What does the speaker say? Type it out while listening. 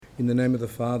In the name of the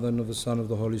Father, and of the Son, and of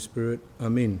the Holy Spirit.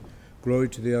 Amen. Glory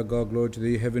to thee, our God, glory to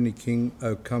thee, heavenly King,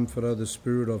 O Comforter, the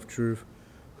Spirit of truth,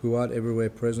 who art everywhere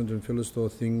present and fillest all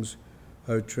things,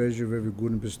 O treasure of every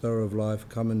good and bestower of life,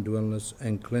 come and dwell in us,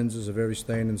 and cleanse us of every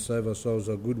stain, and save our souls,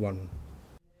 O good one.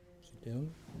 Sit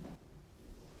down.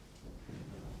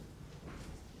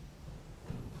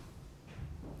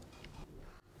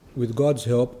 With God's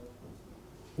help,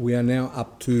 we are now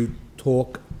up to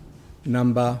talk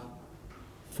number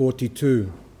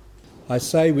 42. I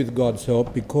say with God's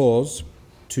help because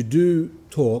to do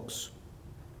talks,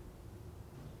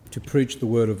 to preach the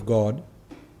Word of God,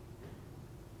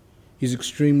 is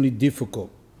extremely difficult.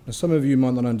 Now, some of you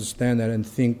might not understand that and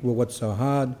think, well, what's so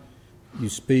hard? You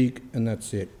speak and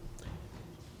that's it.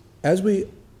 As we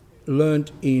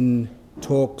learnt in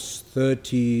talks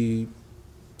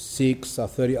 36 or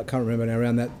 30, I can't remember now,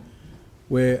 around that,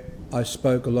 where I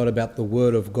spoke a lot about the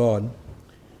Word of God.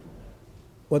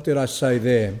 What did I say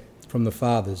there from the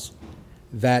fathers?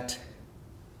 That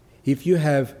if you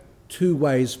have two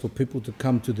ways for people to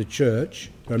come to the church,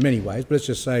 there are many ways, but let's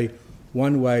just say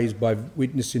one way is by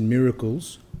witnessing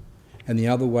miracles and the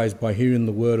other way is by hearing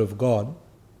the Word of God.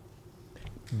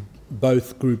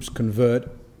 Both groups convert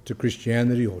to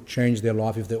Christianity or change their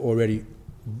life if they're already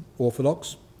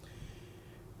Orthodox.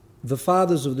 The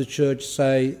fathers of the church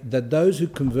say that those who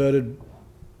converted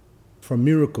from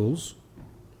miracles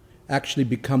actually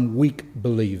become weak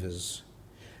believers.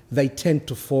 They tend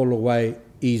to fall away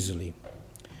easily.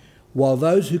 While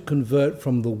those who convert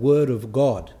from the Word of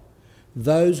God,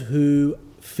 those who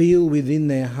feel within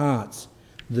their hearts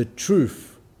the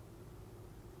truth,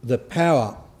 the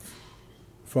power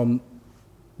from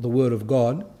the Word of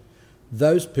God,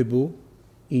 those people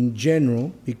in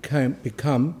general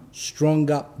become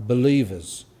stronger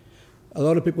believers. A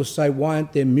lot of people say, why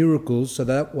aren't there miracles so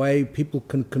that way people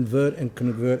can convert and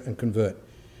convert and convert?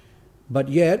 But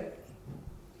yet,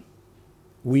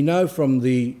 we know from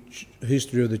the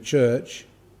history of the church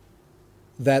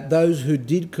that those who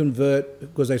did convert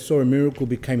because they saw a miracle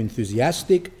became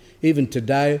enthusiastic. Even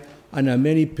today, I know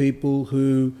many people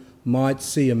who might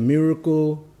see a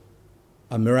miracle,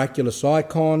 a miraculous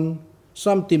icon,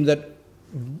 something that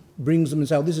brings them and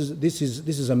say, oh, this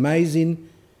is amazing.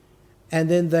 And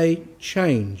then they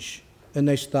change and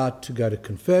they start to go to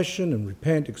confession and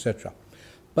repent, etc.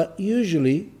 But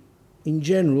usually, in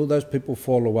general, those people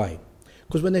fall away.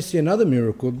 Because when they see another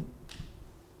miracle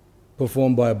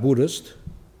performed by a Buddhist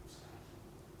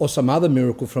or some other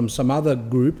miracle from some other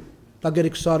group, they'll get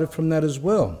excited from that as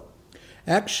well.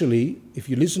 Actually, if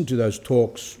you listen to those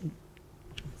talks,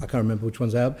 I can't remember which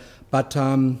ones they are, but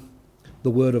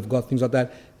the Word of God, things like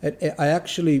that, I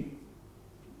actually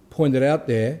pointed out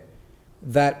there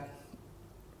that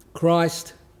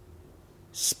Christ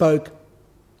spoke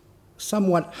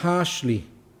somewhat harshly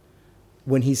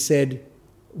when he said,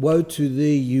 woe to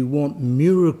thee, you want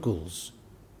miracles.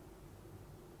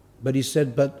 But he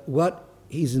said, but what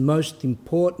is most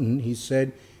important, he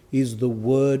said, is the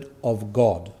Word of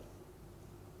God.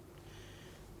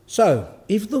 So,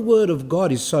 if the Word of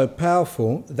God is so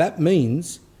powerful, that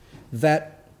means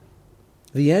that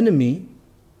the enemy,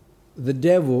 the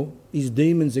devil, his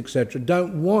demons, etc.,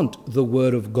 don't want the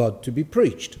Word of God to be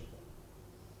preached.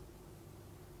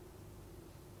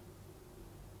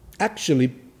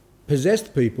 Actually,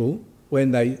 possessed people,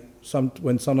 when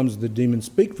sometimes the demons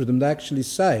speak for them, they actually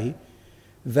say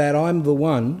that I'm the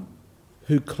one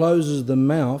who closes the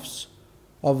mouths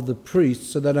of the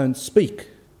priests so they don't speak.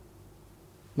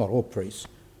 Not all priests.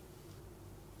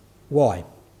 Why?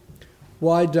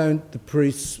 Why don't the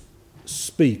priests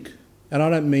speak? And I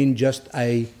don't mean just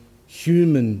a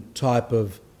human type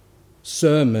of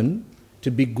sermon to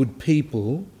be good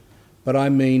people, but I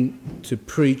mean to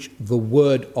preach the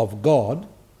Word of God.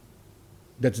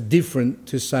 That's different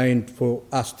to saying for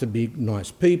us to be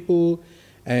nice people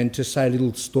and to say a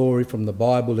little story from the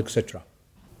Bible, etc.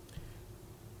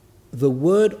 The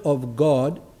Word of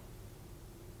God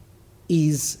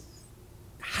is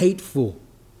hateful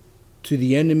to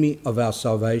the enemy of our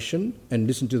salvation, and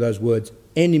listen to those words,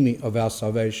 enemy of our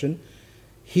salvation.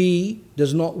 He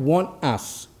does not want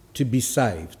us to be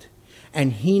saved.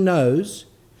 And he knows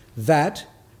that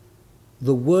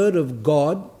the Word of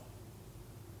God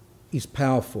is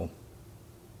powerful.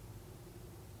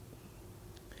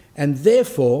 And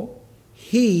therefore,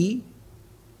 he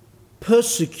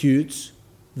persecutes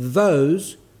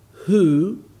those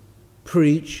who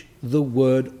preach the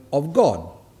Word of God.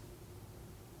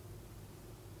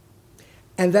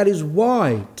 And that is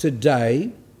why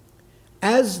today,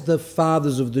 as the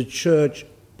fathers of the church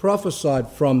prophesied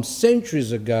from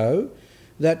centuries ago,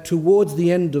 that towards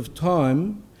the end of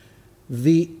time,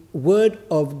 the word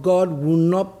of God will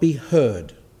not be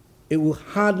heard. It will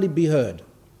hardly be heard.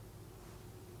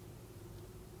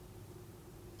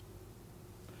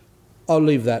 I'll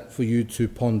leave that for you to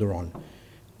ponder on.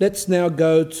 Let's now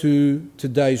go to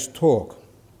today's talk.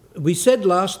 We said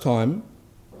last time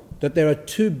that there are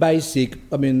two basic,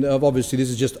 obviously this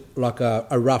is just like a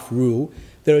rough rule.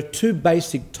 There are two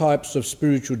basic types of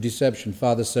spiritual deception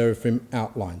Father Seraphim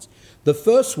outlines. The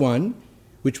first one,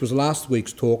 which was last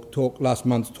month's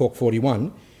talk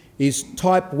 41, is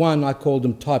type 1, I call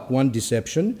them type 1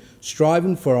 deception,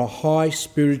 striving for a high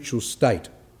spiritual state.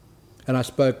 And I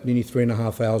spoke nearly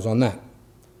 3.5 hours on that.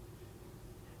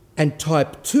 And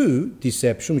type 2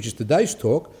 deception, which is today's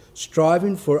talk,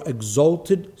 striving for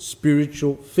exalted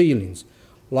spiritual feelings,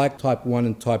 like type 1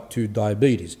 and type 2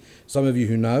 diabetes. Some of you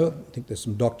who know, I think there's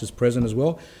some doctors present as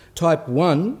well, type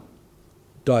 1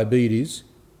 diabetes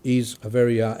is a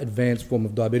very advanced form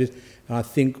of diabetes. And I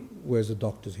think, where's the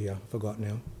doctors here? I forgot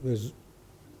now. Where's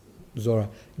Zora?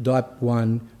 Type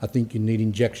 1, I think you need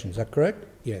injections. Is that correct?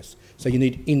 Yes. So you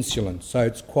need insulin. So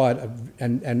it's quite,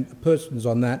 and persons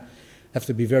on that have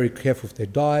to be very careful with their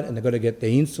diet, and they've got to get their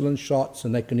insulin shots,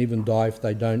 and they can even die if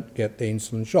they don't get their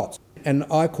insulin shots. And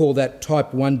I call that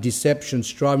type 1 deception,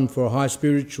 striving for a high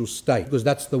spiritual state, because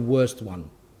that's the worst one.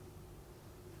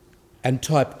 And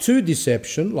type 2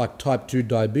 deception, like type 2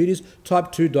 diabetes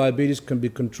can be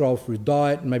controlled through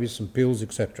diet, maybe some pills,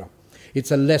 etc. It's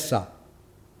a lesser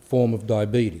form of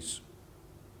diabetes.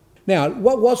 Now,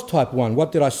 what was type 1?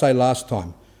 What did I say last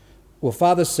time? Well,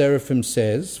 Father Seraphim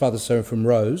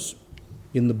Rose,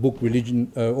 in the book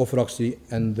Religion, Orthodoxy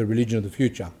and the Religion of the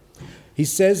Future, he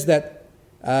says that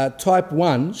type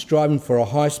 1, striving for a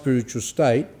high spiritual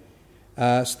state,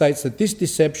 states that this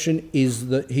deception is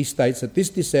the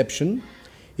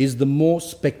more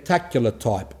spectacular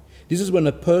type. This is when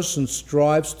a person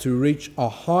strives to reach a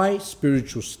high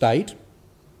spiritual state,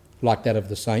 like that of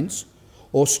the saints,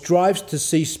 or strives to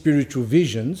see spiritual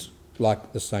visions,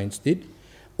 like the saints did,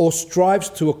 or strives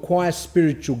to acquire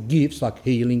spiritual gifts, like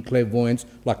healing, clairvoyance,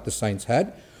 like the saints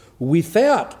had,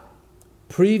 without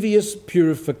previous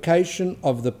purification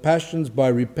of the passions by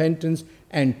repentance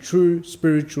and true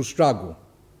spiritual struggle.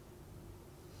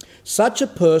 Such a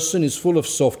person is full of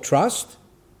self-trust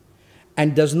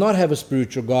and does not have a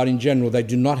spiritual guide. In general, they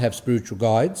do not have spiritual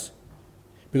guides,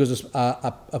 because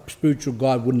a spiritual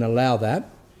guide wouldn't allow that.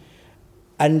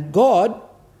 And God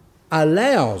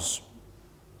allows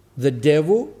the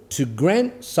devil to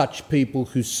grant such people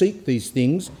who seek these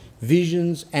things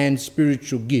visions and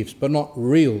spiritual gifts, but not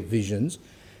real visions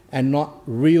and not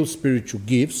real spiritual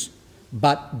gifts,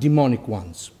 but demonic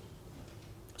ones.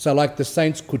 So like the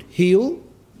saints could heal,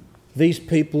 these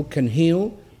people can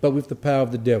heal, but with the power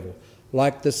of the devil.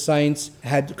 Like the saints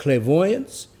had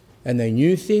clairvoyance and they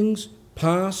knew things,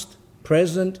 past,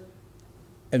 present,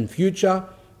 and future,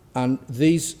 and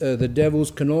these the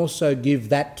devils can also give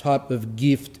that type of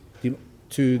gift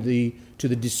to the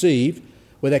deceived,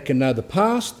 where they can know the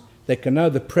past, they can know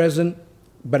the present,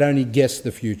 but only guess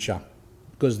the future.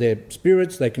 Because they're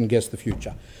spirits, they can guess the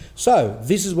future. So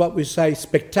this is what we say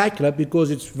spectacular,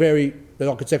 because it's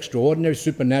it's extraordinary,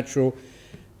 supernatural,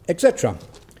 etc.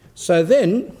 So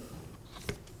then,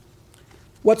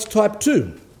 what's type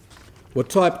 2? Well,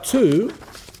 type 2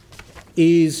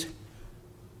 is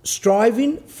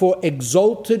striving for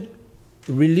exalted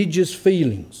religious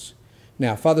feelings.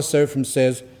 Now, Father Seraphim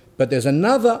says, but there's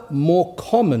another more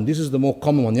common, this is the more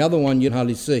common one, the other one you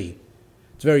hardly see.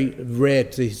 It's very rare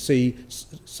to see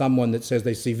someone that says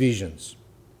they see visions.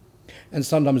 And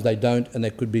sometimes they don't, and they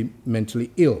could be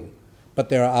mentally ill. But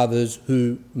there are others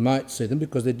who might see them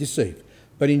because they're deceived.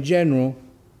 But in general,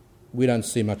 we don't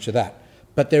see much of that.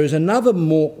 But there is another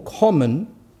more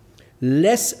common,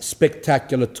 less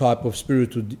spectacular type of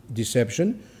spiritual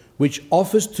deception, which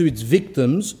offers to its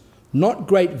victims not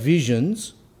great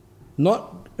visions,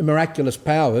 not miraculous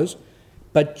powers,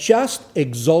 but just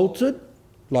exalted,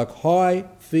 like high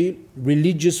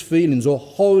religious feelings or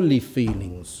holy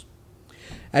feelings.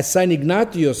 As St.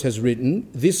 Ignatius has written,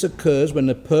 this occurs when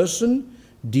a person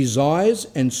desires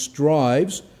and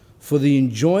strives for the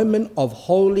enjoyment of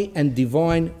holy and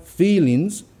divine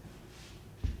feelings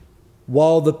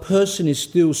while the person is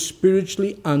still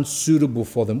spiritually unsuitable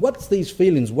for them. What's these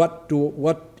feelings? What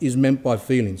is meant by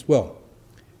feelings? Well,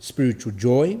 spiritual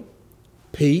joy,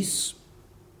 peace,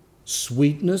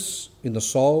 sweetness in the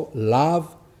soul,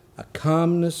 love, a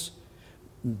calmness,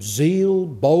 zeal,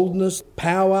 boldness,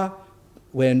 power.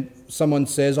 When someone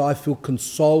says, I feel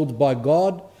consoled by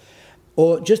God,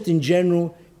 or just in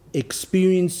general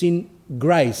experiencing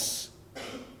grace,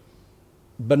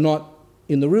 but not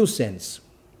in the real sense.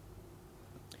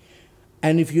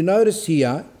 And if you notice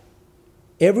here,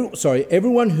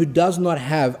 everyone who does not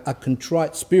have a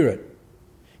contrite spirit.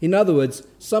 In other words,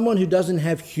 someone who doesn't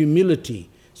have humility,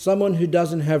 someone who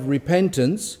doesn't have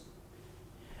repentance,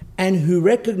 and who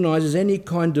recognizes any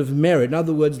kind of merit. In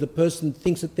other words, the person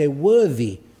thinks that they're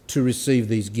worthy to receive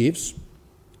these gifts,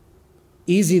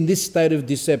 is in this state of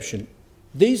deception.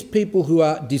 These people who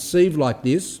are deceived like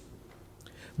this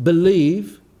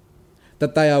believe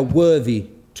that they are worthy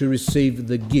to receive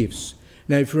the gifts.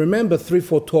 Now, if you remember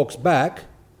 3-4 talks back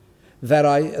that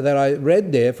I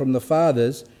read there from the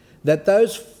fathers, that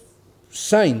those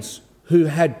saints who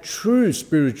had true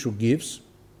spiritual gifts,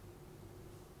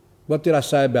 what did I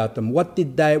say about them? What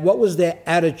was their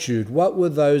attitude? What were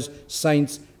those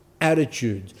saints'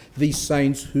 attitudes? These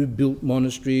saints who built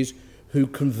monasteries, who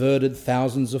converted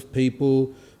thousands of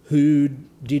people, who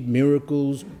did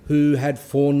miracles, who had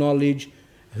foreknowledge,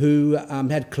 who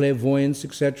had clairvoyance,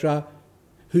 etc.,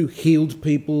 who healed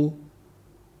people,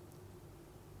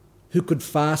 who could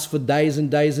fast for days and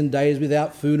days and days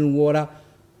without food and water.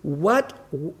 What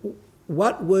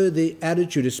were the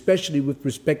attitude, especially with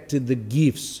respect to the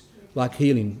gifts like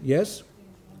healing? Yes?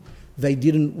 They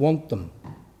didn't want them.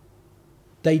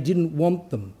 They didn't want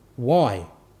them. Why?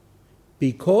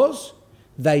 Because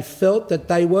they felt that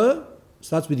they were,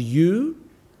 starts with you,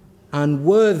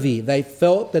 unworthy. They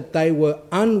felt that they were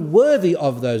unworthy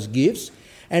of those gifts.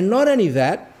 And not only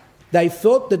that, they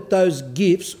felt that those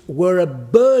gifts were a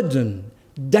burden,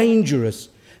 dangerous.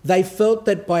 They felt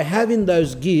that by having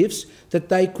those gifts, that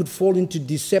they could fall into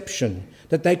deception,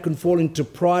 that they could fall into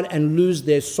pride and lose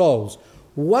their souls.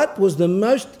 What was the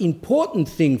most important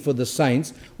thing for the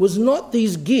saints was not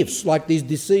these gifts, like these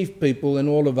deceived people, and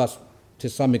all of us, to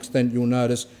some extent, you'll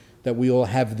notice that we all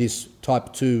have this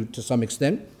type 2 to some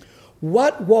extent.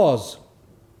 What was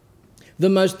the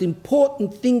most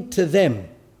important thing to them,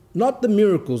 not the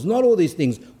miracles, not all these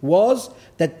things, was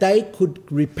that they could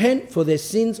repent for their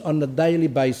sins on a daily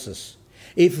basis.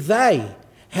 If they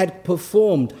had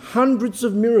performed hundreds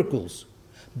of miracles,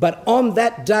 but on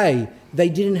that day they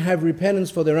didn't have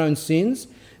repentance for their own sins,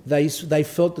 they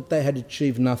felt that they had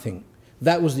achieved nothing.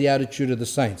 That was the attitude of the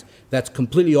saints. That's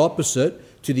completely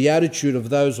opposite to the attitude of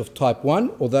those of type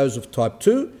 1 or those of type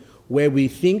 2, where we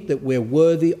think that we're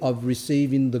worthy of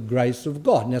receiving the grace of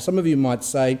God. Now, some of you might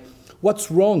say, what's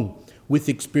wrong with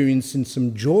experiencing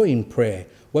some joy in prayer?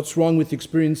 What's wrong with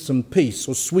experiencing some peace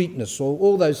or sweetness or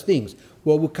all those things?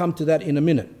 Well, we'll come to that in a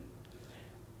minute.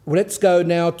 Let's go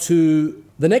now to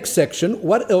the next section.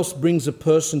 What else brings a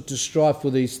person to strive for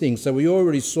these things? So we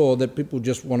already saw that people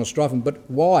just want to strive for them, but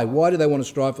why? Why do they want to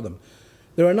strive for them?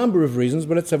 There are a number of reasons,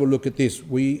 but let's have a look at this.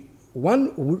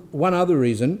 One other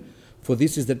reason for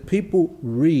this is that people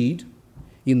read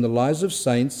in the lives of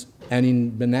saints and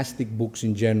in monastic books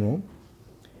in general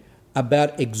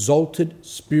about exalted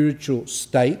spiritual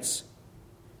states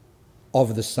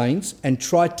of the saints and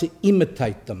try to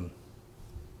imitate them.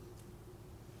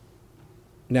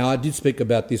 Now, I did speak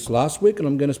about this last week, and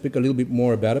I'm going to speak a little bit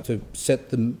more about it to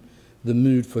set the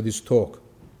mood for this talk,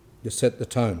 to set the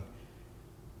tone.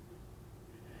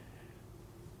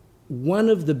 One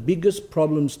of the biggest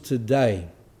problems today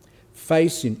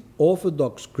facing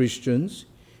Orthodox Christians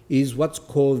is what's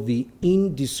called the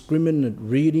indiscriminate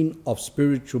reading of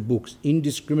spiritual books.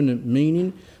 Indiscriminate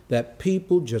meaning that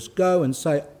people just go and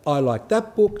say, I like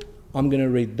that book, I'm going to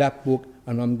read that book,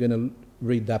 and I'm going to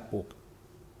read that book,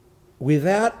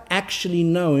 without actually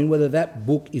knowing whether that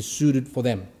book is suited for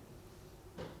them.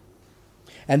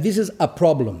 And this is a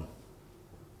problem.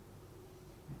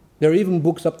 There are even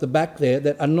books up the back there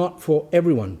that are not for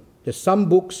everyone. There's some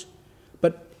books,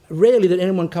 but rarely that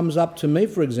anyone comes up to me,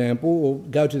 for example, or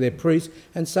go to their priest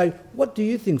and say, what do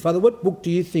you think, Father? What book do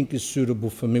you think is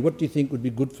suitable for me? What do you think would be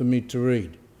good for me to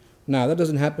read? No, that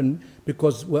doesn't happen,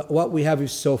 because what we have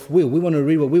is self-will. We want to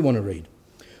read what we want to read.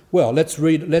 Well, let's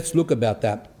look about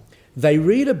that. They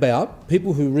read about,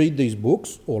 people who read these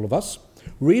books, all of us,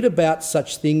 read about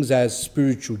such things as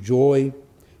spiritual joy,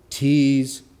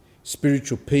 tears,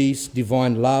 spiritual peace,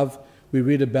 divine love. We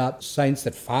read about saints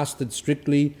that fasted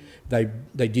strictly.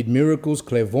 They did miracles,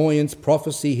 clairvoyance,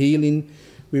 prophecy, healing.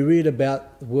 We read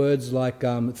about words like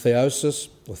theosis,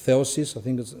 or theosis,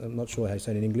 I'm not sure how you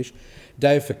say it in English,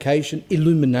 deification,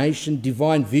 illumination,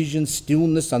 divine vision,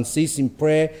 stillness, unceasing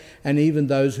prayer, and even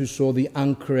those who saw the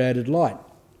uncreated light.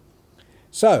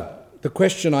 So, the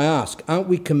question I ask, aren't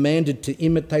we commanded to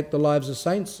imitate the lives of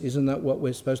saints? Isn't that what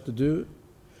we're supposed to do?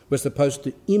 We're supposed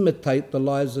to imitate the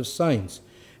lives of saints.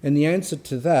 And the answer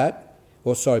to that,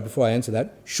 before I answer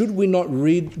that, should we not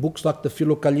read books like the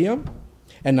Philokalia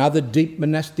and other deep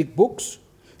monastic books?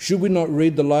 Should we not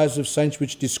read the lives of saints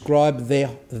which describe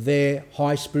their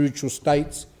high spiritual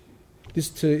states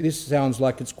This sounds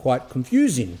like it's quite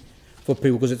confusing for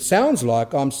people, because it sounds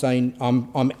like I'm saying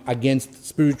I'm against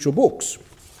spiritual books.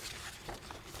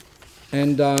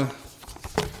 And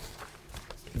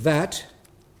that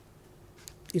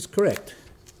is correct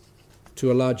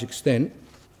to a large extent.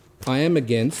 I am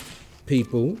against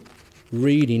people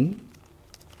reading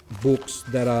books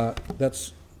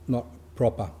that's not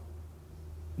proper.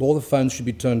 All the phones should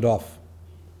be turned off.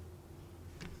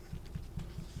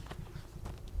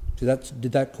 So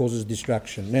that causes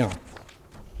distraction. Now,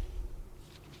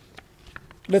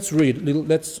 let's read.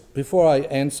 Before I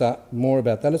answer more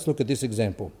about that, let's look at this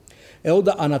example.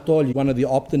 Elder Anatoly, one of the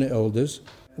Optina elders,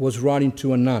 was writing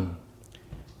to a nun.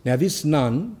 Now, this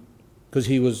nun, because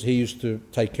he used to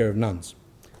take care of nuns.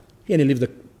 He only lived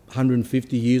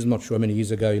 150 years, I'm not sure how many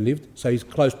years ago he lived, so he's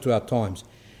close to our times.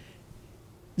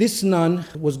 This nun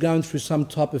was going through some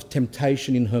type of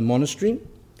temptation in her monastery,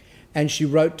 and she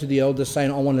wrote to the elder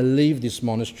saying, I want to leave this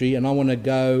monastery and I want to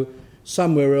go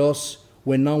somewhere else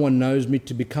where no one knows me,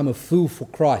 to become a fool for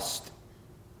Christ,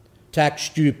 to act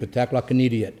stupid, to act like an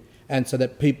idiot, and so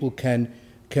that people can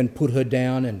put her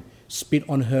down and spit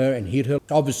on her and hit her.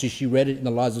 Obviously, she read it in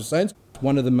the Lives of Saints.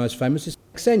 One of the most famous is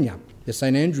Xenia, the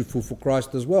St. Andrew fool for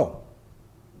Christ as well.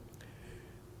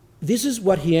 This is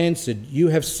what he answered. You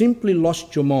have simply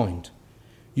lost your mind.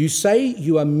 You say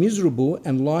you are miserable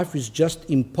and life is just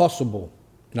impossible.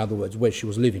 In other words, where she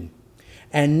was living.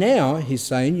 And now, he's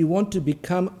saying, you want to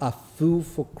become a fool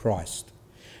for Christ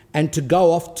and to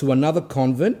go off to another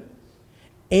convent,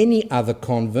 any other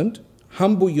convent,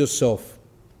 humble yourself.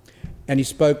 And he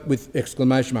spoke with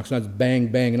exclamation marks, no, bang,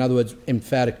 bang, in other words,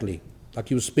 emphatically, like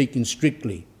he was speaking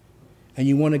strictly. And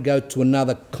you want to go to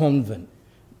another convent.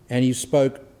 And he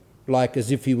spoke like as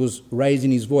if he was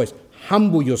raising his voice.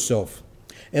 Humble yourself.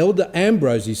 Elder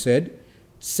Ambrose, he said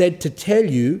to tell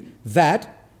you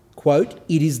that, quote,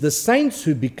 it is the saints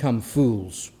who become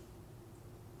fools.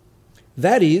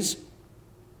 That is,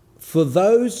 for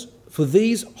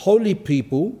these holy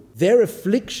people, their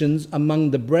afflictions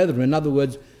among the brethren, in other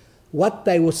words, what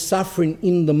they were suffering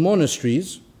in the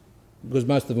monasteries, because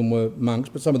most of them were monks,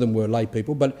 but some of them were lay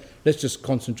people, but let's just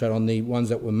concentrate on the ones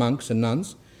that were monks and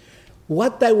nuns.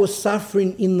 What they were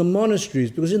suffering in the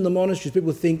monasteries, because in the monasteries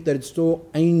people think that it's all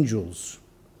angels.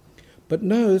 But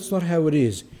no, that's not how it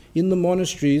is. In the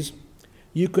monasteries,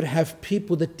 you could have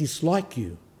people that dislike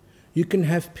you. You can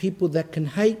have people that can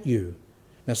hate you.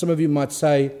 Now, some of you might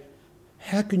say,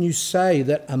 how can you say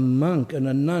that a monk and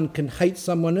a nun can hate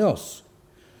someone else?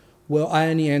 Well, I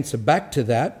only answer back to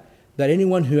that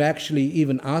anyone who actually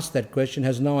even asks that question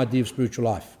has no idea of spiritual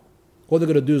life. All they've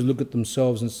got to do is look at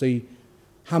themselves and see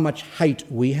how much hate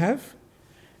we have,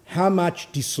 how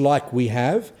much dislike we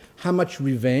have, how much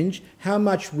revenge, how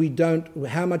much we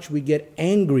get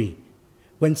angry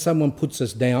when someone puts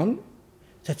us down.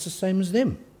 That's the same as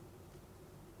them.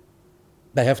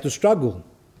 They have to struggle.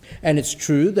 And it's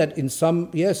true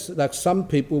that some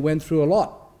people went through a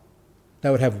lot. They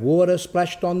would have water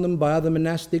splashed on them by other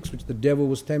monastics, which the devil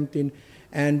was tempting,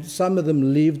 and some of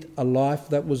them lived a life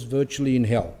that was virtually in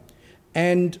hell.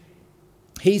 And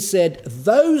he said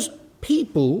those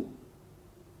people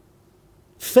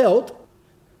felt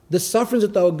the sufferings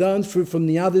that they were going through from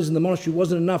the others in the monastery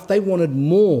wasn't enough. They wanted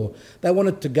more. They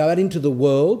wanted to go out into the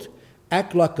world,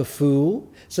 act like a fool,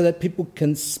 so that people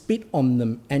can spit on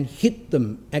them and hit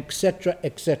them, etc.,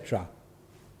 etc.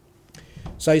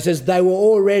 So he says they were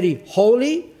already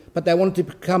holy, but they wanted to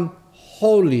become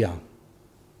holier.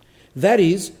 That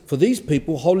is, for these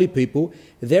people, holy people,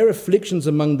 their afflictions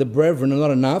among the brethren are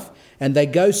not enough, and they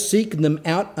go seeking them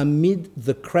out amid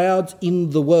the crowds in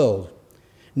the world.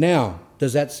 Now,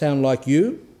 does that sound like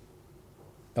you?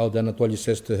 Elder Anatoly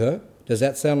says to her, does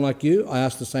that sound like you? I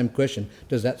ask the same question.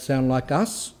 Does that sound like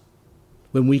us?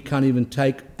 When we can't even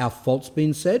take our faults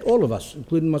being said? All of us,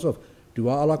 including myself. Do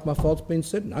I like my faults being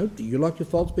said? No. Do you like your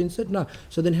faults being said? No.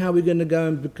 So then how are we going to go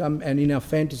and in our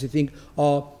fantasy think,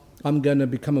 I'm going to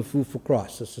become a fool for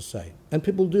Christ, as to say. And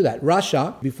people do that.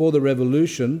 Russia, before the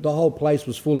revolution, the whole place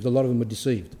was full. A lot of them were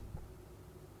deceived.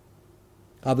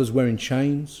 Others wearing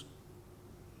chains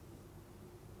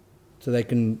so they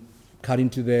can cut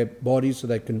into their bodies, so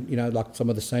they can, like some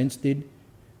of the saints did.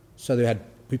 So they had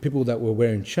people that were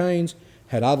wearing chains,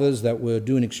 had others that were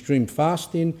doing extreme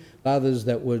fasting, others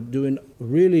that were doing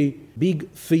really big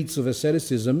feats of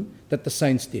asceticism that the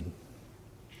saints did.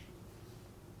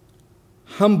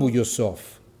 Humble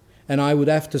yourself. And I would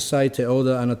have to say to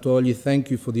Elder Anatoly, thank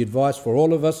you for the advice for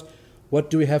all of us. What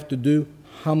do we have to do?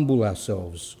 Humble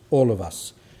ourselves, all of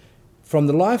us. From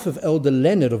the life of Elder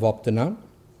Leonard of Optina,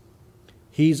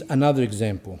 here's another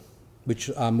example. which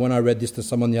when I read this to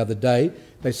someone the other day,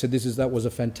 they said that was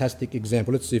a fantastic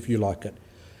example. Let's see if you like it.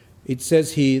 It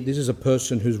says here, this is a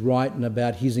person who's writing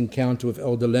about his encounter with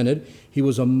Elder Leonard. He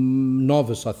was a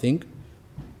novice, I think,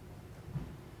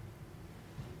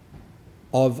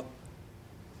 of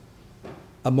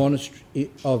a monastery,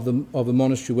 of the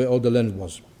monastery where Elder Leonard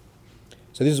was.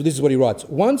 So this is what he writes.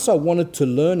 Once I wanted to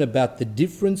learn about the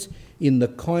difference in the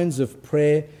kinds of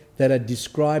prayer that are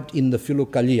described in the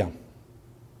Philokalia.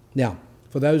 Now,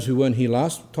 for those who weren't here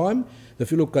last time, the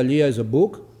Philokalia is a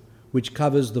book which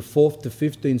covers the 4th to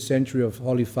 15th century of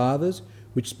Holy Fathers,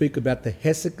 which speak about the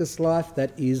hesychast life,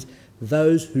 that is,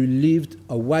 those who lived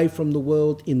away from the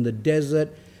world in the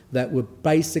desert, that were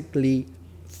basically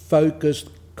focused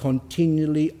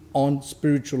continually on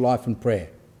spiritual life and prayer.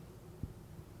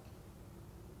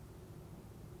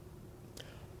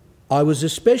 I was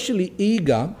especially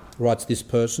eager, writes this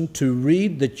person, to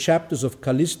read the chapters of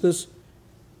Callistus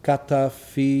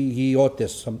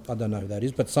Kataphiotes, I don't know who that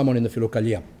is, but someone in the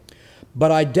Philokalia.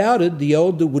 But I doubted the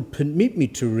elder would permit me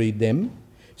to read them,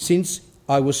 since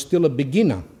I was still a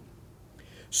beginner.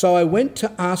 So I went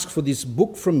to ask for this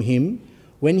book from him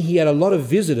when he had a lot of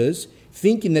visitors,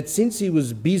 thinking that since he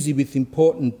was busy with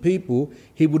important people,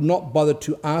 he would not bother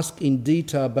to ask in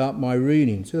detail about my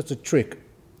reading. So that's a trick.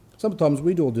 Sometimes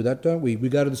we all do that, don't we? We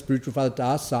go to the spiritual father to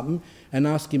ask something and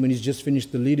ask him when he's just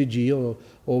finished the liturgy or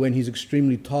when he's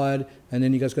extremely tired, and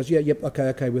then he goes,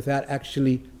 okay, without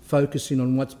actually focusing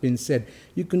on what's been said.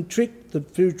 You can trick the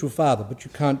spiritual father, but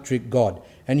you can't trick God.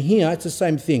 And here it's the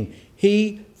same thing.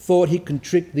 He thought he can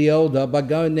trick the elder by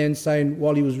going there and saying,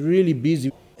 while he was really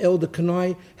busy, Elder, can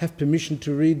I have permission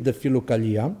to read the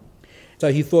Philokalia?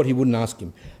 So he thought he wouldn't ask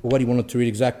him what he wanted to read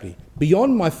exactly.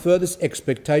 Beyond my furthest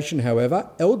expectation, however,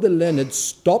 Elder Leonard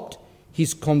stopped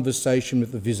his conversation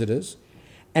with the visitors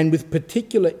and with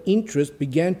particular interest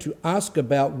began to ask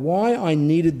about why I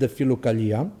needed the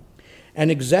Philokalia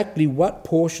and exactly what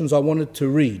portions I wanted to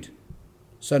read.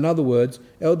 So in other words,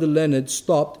 Elder Leonard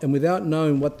stopped, and without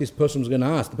knowing what this person was going to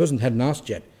ask, the person hadn't asked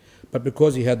yet, but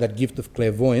because he had that gift of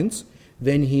clairvoyance,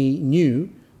 then he knew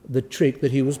the trick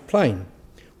that he was playing.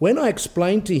 When I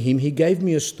explained to him, he gave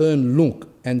me a stern look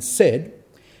and said,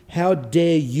 "How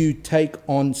dare you take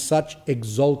on such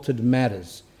exalted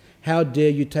matters? How dare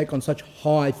you take on such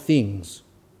high things?"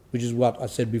 Which is what I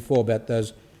said before about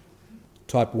those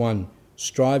type 1,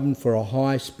 striving for a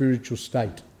high spiritual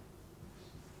state.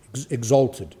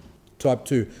 Exalted. Type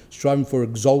 2, striving for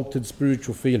exalted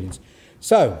spiritual feelings.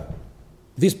 So,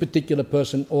 this particular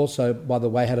person also, by the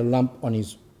way, had a lump on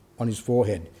his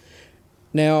forehead.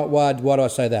 Now, why do I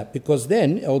say that? Because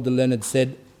then Elder Leonard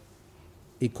said,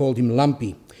 he called him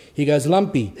Lumpy. He goes,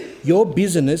 "Lumpy, your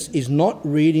business is not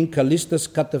reading Callistus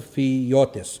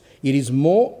Kataphiotes. It is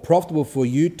more profitable for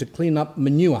you to clean up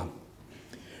manure."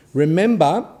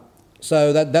 Remember,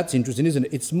 so that's interesting, isn't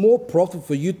it? It's more profitable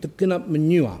for you to clean up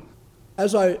manure.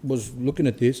 As I was looking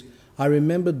at this, I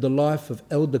remembered the life of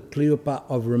Elder Cleopa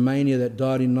of Romania that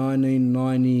died in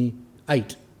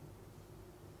 1998,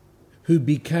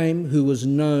 who was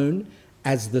known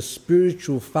as the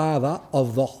spiritual father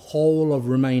of the whole of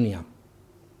Romania.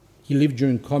 He lived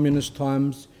during communist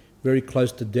times, very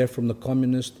close to death from the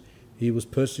communist. He was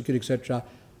persecuted, etc.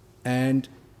 And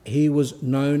he was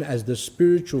known as the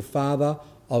spiritual father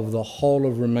of the whole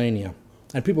of Romania.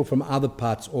 And people from other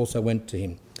parts also went to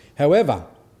him. However,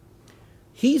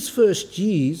 his first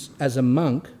years as a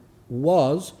monk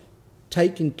was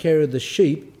taking care of the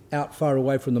sheep out far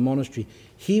away from the monastery.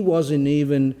 He wasn't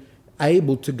even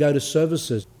able to go to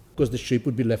services because the sheep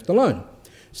would be left alone.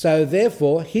 So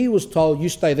therefore, he was told, "You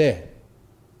stay there."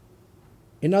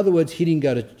 In other words, he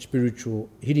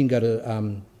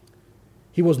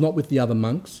was not with the other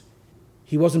monks.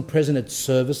 He wasn't present at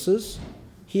services.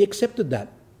 He accepted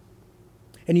that.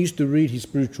 And he used to read his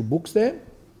spiritual books there,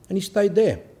 and he stayed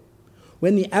there.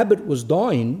 When the abbot was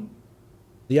dying,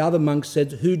 the other monks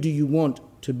said, "Who do you want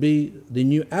to be the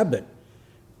new abbot?"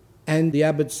 And the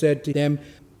abbot said to them,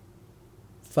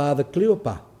 "Father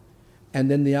Cleopa." And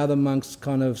then the other monks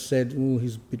kind of said, "Oh,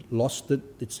 he's a bit lost it.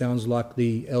 It sounds like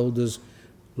the elders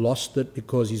lost it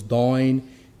because he's dying.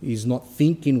 He's not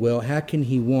thinking well. How can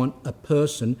he want a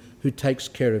person who takes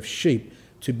care of sheep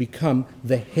to become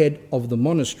the head of the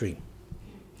monastery?"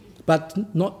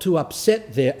 But not to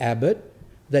upset their abbot,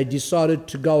 they decided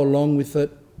to go along with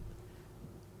it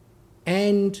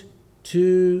and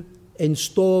to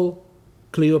install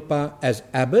Cleopa as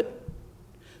abbot.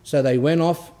 So they went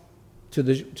off to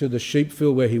the sheep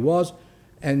field where he was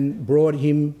and brought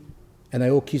him, and they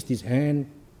all kissed his hand,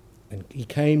 and he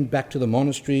came back to the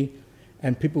monastery,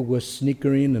 and people were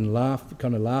snickering and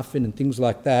laughing and things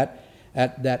like that.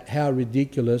 at that how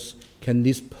ridiculous can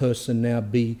this person now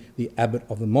be the abbot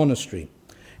of the monastery.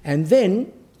 And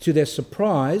then, to their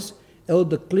surprise,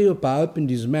 Elder Cleopa opened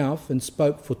his mouth and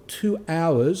spoke for 2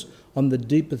 hours on the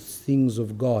deepest things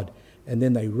of God. And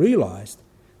then they realised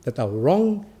that they were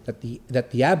wrong, that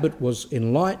the abbot was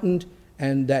enlightened,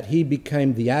 and that he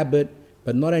became the abbot.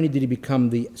 But not only did he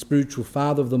become the spiritual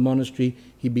father of the monastery,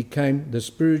 he became the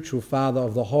spiritual father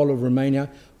of the whole of Romania,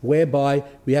 whereby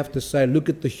we have to say, look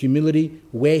at the humility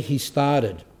where he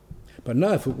started. But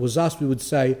no, if it was us, we would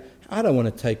say, I don't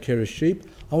want to take care of sheep.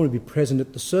 I want to be present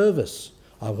at the service.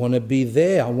 I want to be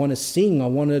there. I want to sing. I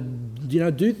want to,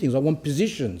 do things. I want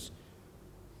positions.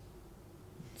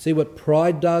 See what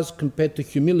pride does compared to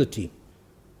humility.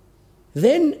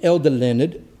 Then Elder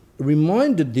Leonard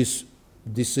reminded this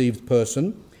deceived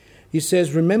person. He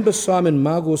says, remember Simon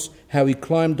Magus, how he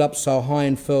climbed up so high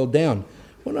and fell down.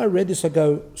 When I read this, I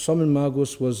go, Simon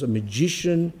Magus was a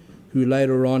magician who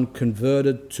later on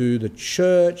converted to the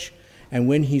church, and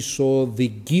when he saw the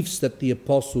gifts that the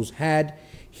apostles had,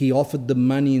 he offered the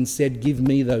money and said, give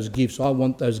me those gifts. I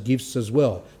want those gifts as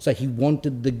well. So he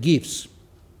wanted the gifts.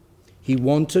 He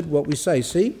wanted what we say,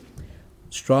 see?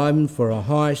 Striving for a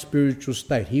high spiritual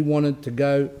state. He wanted to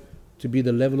go to be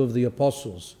the level of the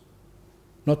apostles,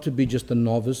 not to be just a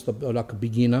novice, like a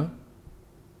beginner,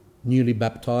 newly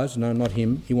baptized. No, not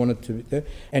him. He wanted to be there.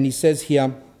 And he says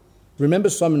here, remember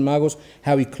Simon Magus,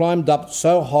 how he climbed up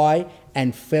so high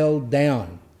and fell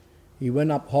down. He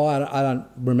went up high. I don't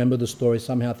remember the story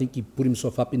somehow. I think he put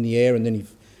himself up in the air and then he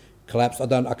collapsed.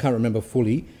 I can't remember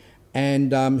fully.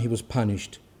 And he was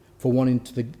punished for wanting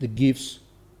the gifts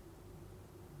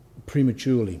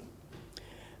prematurely.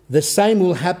 The same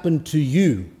will happen to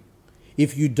you.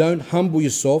 If you don't humble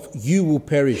yourself, you will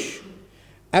perish.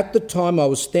 At the time I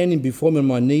was standing before him on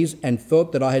my knees and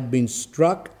felt that I had been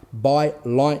struck by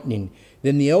lightning.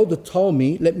 Then the elder told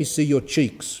me, let me see your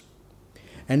cheeks.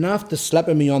 And after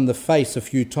slapping me on the face a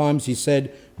few times, he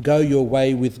said, go your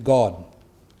way with God.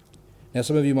 Now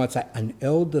some of you might say, an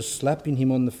elder slapping him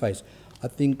on the face. I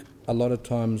think a lot of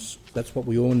times that's what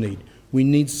we all need. We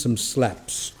need some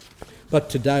slaps. But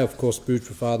today, of course,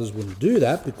 spiritual fathers wouldn't do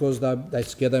that because they're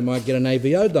scared they might get an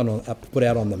AVO put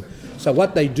out on them. So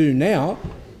what they do now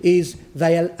is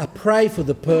they pray for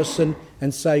the person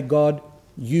and say, God,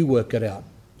 you work it out.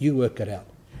 You work it out.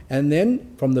 And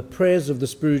then from the prayers of the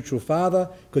spiritual father,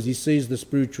 because he sees the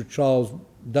spiritual child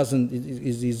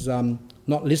is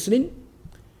not listening,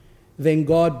 then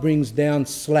God brings down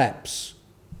slaps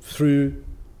through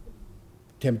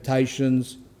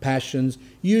temptations, passions.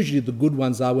 Usually the good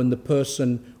ones are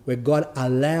where God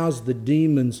allows the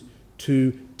demons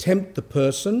to tempt the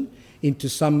person into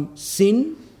some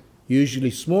sin, usually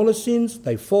smaller sins.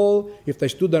 They fall. If they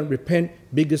still don't repent,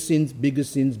 bigger sins, bigger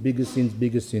sins, bigger sins,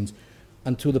 bigger sins,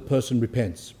 until the person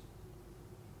repents.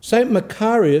 St.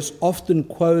 Macarius often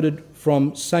quoted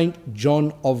from St.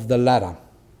 John of the Ladder.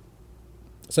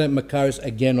 St. Macarius,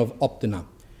 again, of Optina.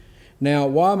 Now,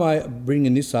 why am I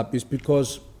bringing this up is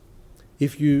because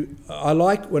I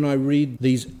like when I read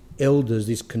these elders,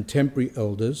 these contemporary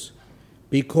elders,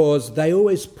 because they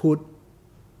always put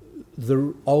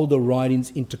the older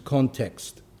writings into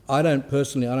context. I don't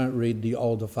read the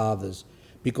older fathers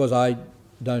because I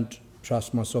don't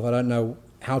trust myself. I don't know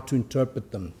how to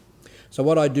interpret them. So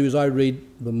what I do is I read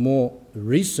the more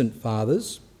recent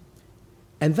fathers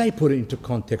and they put it into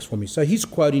context for me. So he's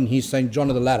quoting here St. John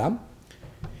of the Ladder.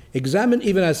 Examine,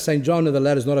 even as St. John of the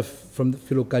Ladder is not from the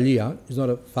Philokalia, he's not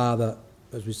a father,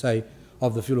 as we say,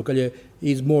 of the Philokalia,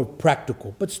 he's more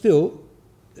practical. But still,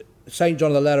 St. John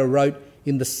of the Ladder wrote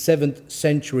in the 7th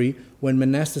century when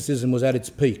monasticism was at its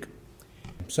peak.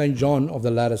 St. John of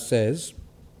the Ladder says,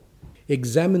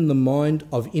 examine the mind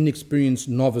of inexperienced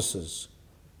novices.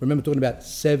 Remember, talking about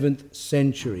 7th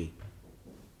century,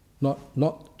 not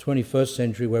 21st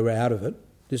century where we're out of it.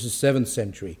 This is 7th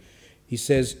century. He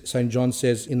says, St. John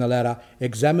says in the Ladder,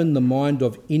 examine the mind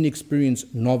of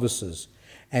inexperienced novices,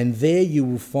 and there you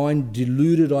will find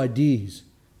deluded ideas,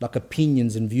 like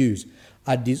opinions and views.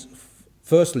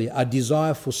 Firstly, a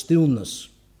desire for stillness,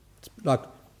 like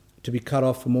to be cut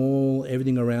off from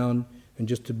everything around and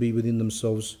just to be within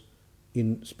themselves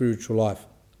in spiritual life,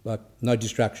 like no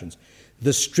distractions.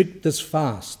 The strictest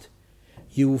fast.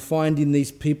 You will find in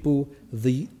these people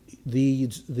the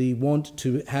want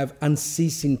to have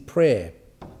unceasing prayer,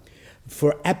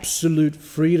 for absolute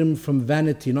freedom from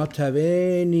vanity, not to have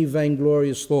any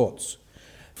vainglorious thoughts,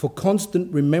 for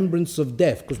constant remembrance of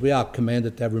death, because we are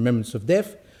commanded to have remembrance of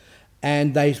death,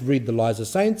 and they read the Lives of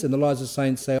Saints, and the Lives of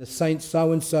Saints say, Saint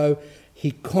so-and-so, he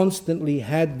constantly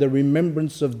had the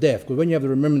remembrance of death. Because when you have the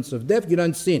remembrance of death, you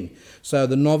don't sin. So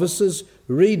the novices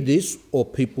read this, or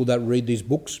people that read these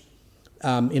books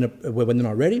when they're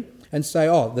not ready, and say,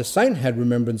 oh, the saint had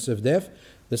remembrance of death.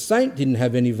 The saint didn't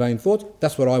have any vain thoughts.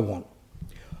 That's what I want.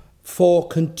 For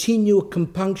continual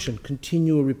compunction,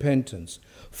 continual repentance.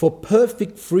 For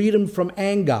perfect freedom from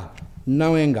anger,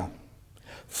 no anger.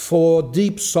 For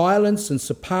deep silence and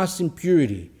surpassing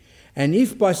purity. And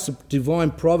if by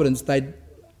divine providence they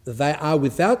are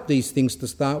without these things to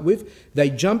start with, they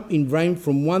jump in vain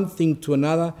from one thing to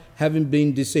another, having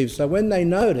been deceived. So when they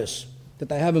notice that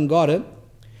they haven't got it,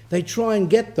 they try and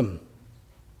get them.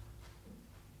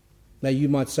 Now you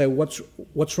might say, what's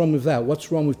wrong with that? What's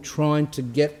wrong with trying to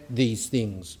get these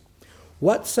things?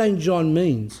 What St. John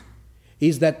means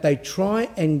is that they try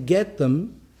and get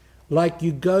them like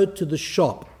you go to the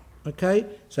shop, okay?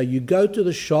 So you go to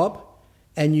the shop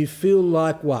and you feel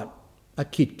like what? A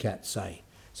Kit Kat, say.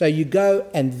 So you go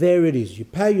and there it is. You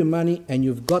pay your money and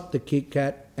you've got the Kit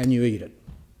Kat and you eat it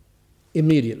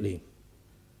immediately.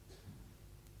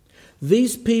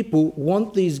 These people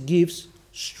want these gifts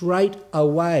straight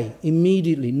away,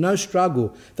 immediately, no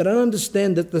struggle. They don't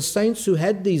understand that the saints who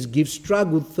had these gifts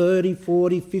struggled 30,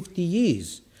 40, 50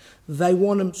 years. They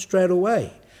want them straight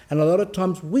away. And a lot of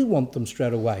times we want them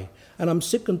straight away. And I'm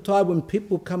sick and tired when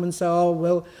people come and say, oh,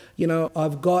 well,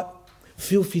 I've got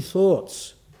filthy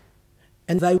thoughts.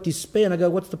 And they despair. And I go,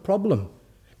 what's the problem?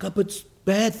 God, but it's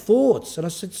bad thoughts. And I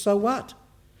said, so what?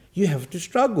 You have to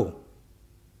struggle.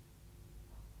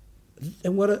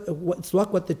 And it's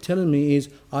like what they're telling me is,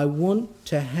 I want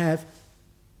to have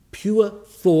pure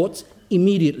thoughts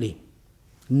immediately.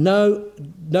 No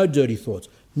dirty thoughts,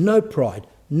 no pride,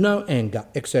 no anger,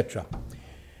 etc.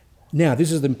 Now,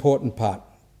 this is the important part.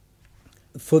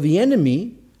 For the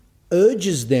enemy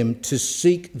urges them to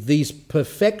seek these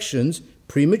perfections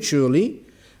prematurely.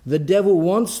 The devil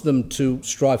wants them to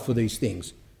strive for these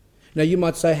things. Now, you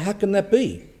might say, how can that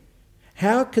be?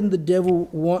 How can the devil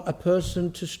want a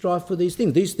person to strive for these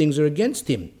things? These things are against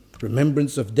him.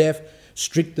 Remembrance of death,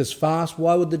 strictest fast.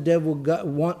 Why would the devil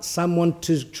want someone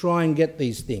to try and get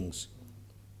these things?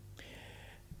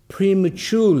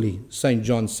 Prematurely, St.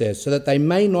 John says, so that they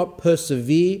may not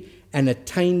persevere and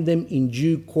attain them in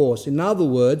due course. In other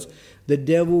words, the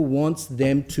devil wants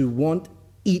them to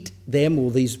eat them,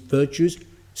 or these virtues,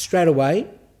 straight away.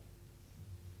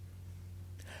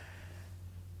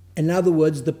 In other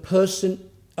words, the person,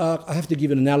 I have to give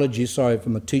an analogy, sorry,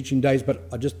 from my teaching days, but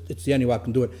it's the only way I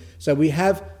can do it. So we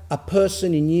have a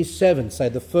person in year 7, say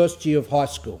the first year of high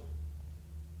school.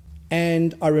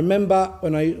 And I remember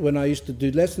when I used to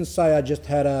do lessons, say I just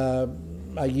had a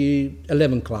year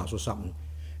 11 class or something.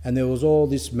 And there was all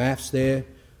this maths there,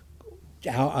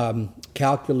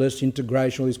 calculus,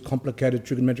 integration, all these complicated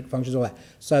trigonometric functions, all that.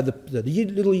 So the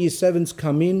little year 7s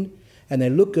come in and they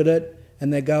look at it,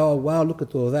 and they go, oh, wow, look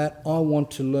at all that. I want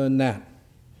to learn that.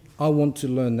 I want to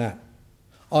learn that.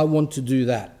 I want to do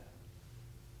that.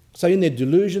 So in their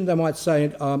delusion, they might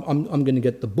say, I'm going to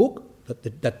get the book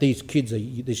that these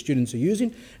students are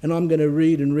using, and I'm going to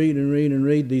read and read and read and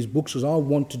read these books because I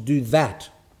want to do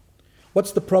that.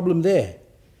 What's the problem there?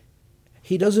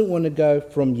 He doesn't want to go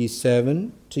from year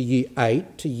 7 to year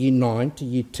 8 to year 9 to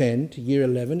year 10 to year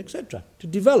 11, etc., to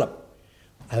develop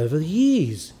over the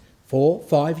years. 4,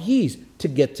 5 years to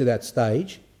get to that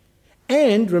stage.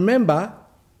 And remember,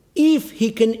 if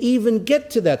he can even get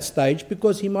to that stage,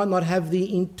 because he might not have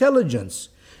the intelligence.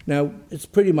 Now, it's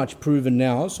pretty much proven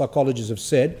now, psychologists have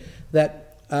said,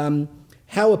 that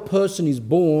how a person is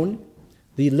born,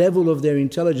 the level of their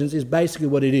intelligence is basically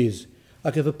what it is.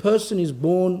 Like if a person is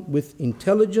born with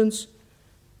intelligence,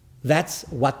 that's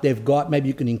what they've got. Maybe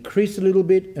you can increase a little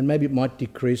bit and maybe it might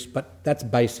decrease, but that's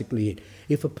basically it.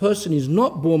 If a person is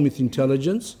not born with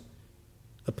intelligence,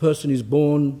 a person is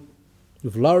born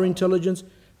with lower intelligence,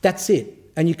 that's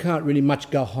it. And you can't really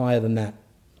much go higher than that.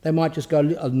 They might just go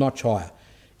a notch higher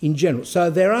in general.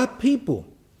 So there are people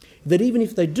that even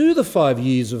if they do the 5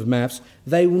 years of maths,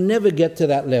 they will never get to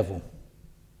that level.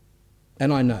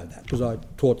 And I know that because I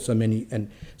taught so many. And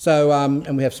so,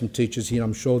 and we have some teachers here,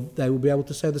 I'm sure they will be able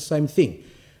to say the same thing,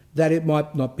 that it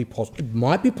might not be possible. It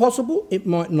might be possible, it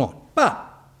might not. But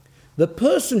the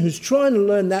person who's trying to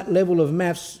learn that level of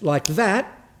maths like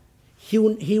that, he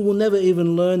will never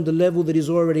even learn the level that he's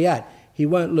already at. He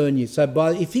won't learn you. So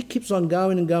if he keeps on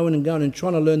going and going and going and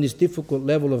trying to learn this difficult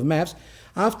level of maths,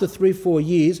 after 3, 4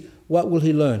 years, what will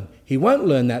he learn? He won't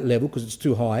learn that level because it's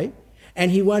too high. And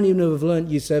he won't even have learned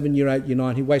year 7, year 8, year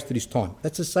 9. He wasted his time.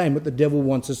 That's the same what the devil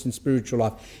wants us in spiritual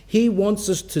life. He wants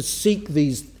us to seek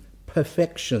these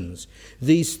perfections,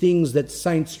 these things that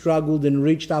saints struggled and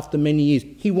reached after many years.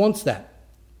 He wants that.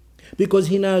 because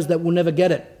he knows that we'll never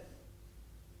get it.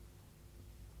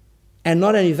 And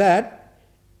not only that,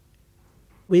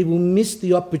 we will miss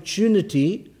the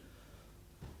opportunity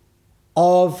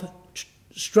of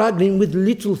struggling with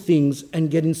little things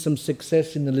and getting some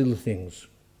success in the little things.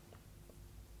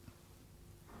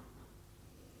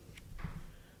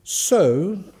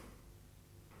 So,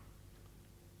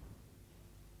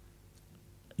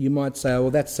 you might say,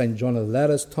 well, that's St. John of the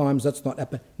Latter's times, that's not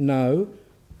happening. No,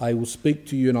 I will speak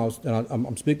to you, and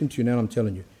I'm speaking to you now and I'm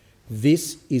telling you,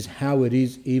 this is how it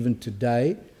is even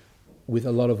today with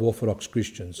a lot of Orthodox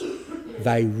Christians.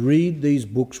 They read these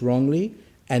books wrongly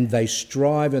and they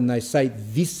strive and they say,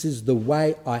 this is the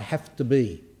way I have to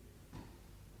be.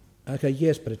 Okay,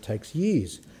 yes, but it takes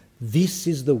years. This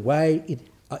is the way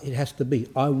it has to be.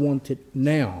 I want it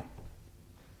now.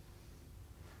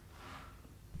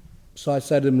 So I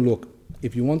say to them, look,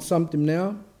 if you want something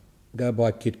now, go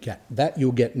buy Kit Kat. That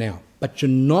you'll get now. But you're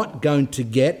not going to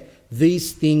get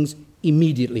these things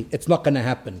immediately. It's not going to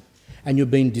happen. And you're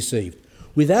being deceived.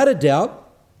 Without a doubt,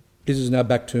 this is now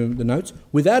back to the notes,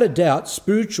 without a doubt,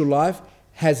 spiritual life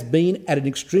has been at an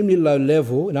extremely low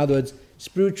level. In other words,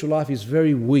 spiritual life is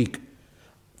very weak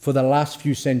for the last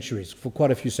few centuries, for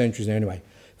quite a few centuries now anyway.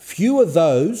 Few are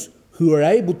those who are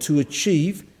able to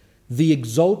achieve the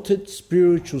exalted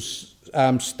spiritual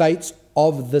states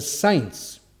of the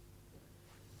saints.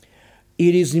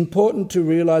 It is important to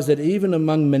realize that even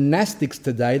among monastics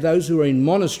today, those who are in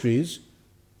monasteries,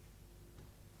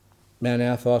 Mount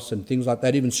Athos and things like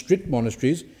that, even strict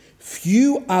monasteries,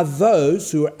 few are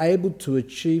those who are able to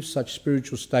achieve such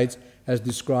spiritual states as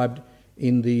described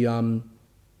in the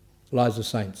Lives of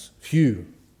Saints. Few.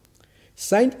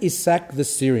 Saint Isaac the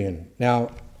Syrian.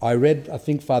 Now, I read, I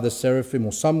think Father Seraphim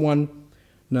or someone,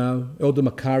 Elder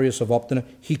Macarius of Optina,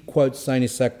 he quotes Saint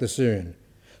Isaac the Syrian.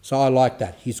 So I like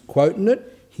that. He's quoting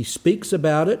it, he speaks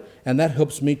about it, and that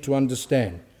helps me to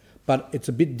understand. But it's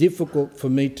a bit difficult for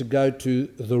me to go to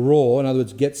the raw, in other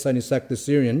words, get Saint Isaac the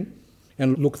Syrian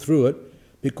and look through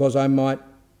it, because I might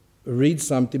read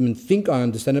something and think I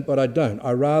understand it, but I don't.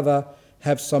 I rather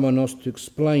have someone else to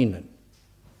explain it.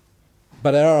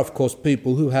 But there are, of course,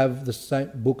 people who have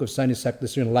the book of Saint Isaac the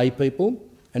Syrian, lay people,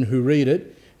 and who read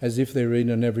it as if they're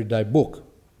reading an everyday book.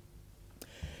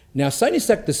 Now, Saint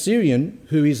Isaac the Syrian,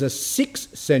 who is a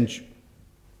 6th century,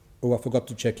 I forgot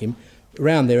to check him,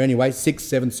 around there anyway, 6th,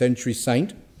 7th century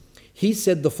saint, he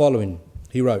said the following.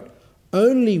 He wrote,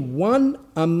 "Only one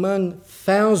among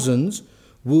thousands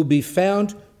will be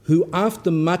found who, after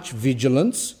much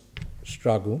vigilance,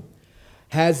 struggle,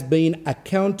 has been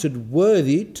accounted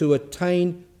worthy to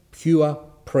attain pure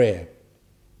prayer."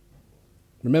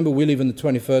 Remember, we live in the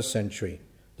 21st century,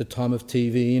 the time of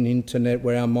TV and internet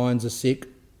where our minds are sick.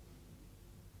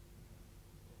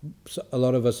 So a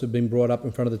lot of us have been brought up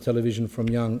in front of the television from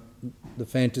young. The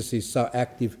fantasy is so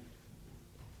active.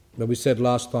 But we said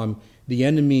last time, the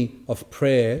enemy of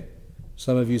prayer,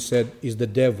 some of you said, is the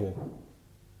devil.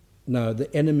 No,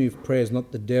 the enemy of prayer is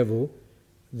not the devil.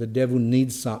 The devil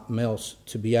needs something else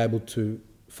to be able to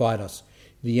fight us.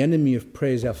 The enemy of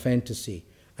prayer is our fantasy,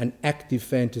 an active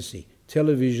fantasy.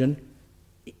 Television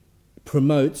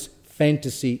promotes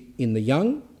fantasy in the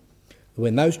young.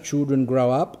 When those children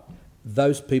grow up,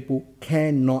 those people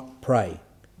cannot pray.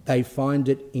 They find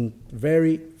it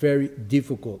very, very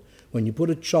difficult. When you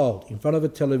put a child in front of a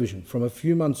television from a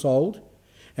few months old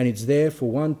and it's there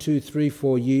for 1, 2, 3,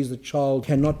 4 years, the child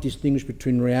cannot distinguish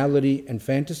between reality and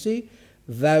fantasy.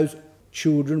 Those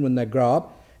children, when they grow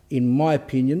up, in my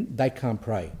opinion, they can't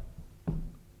pray.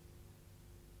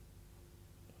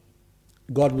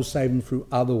 God will save them through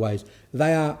other ways.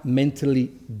 They are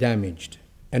mentally damaged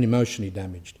and emotionally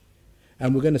damaged.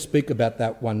 And we're going to speak about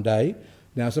that one day.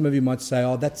 Now, some of you might say,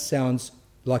 oh, that sounds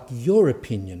like your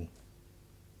opinion.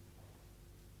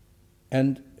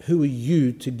 And who are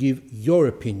you to give your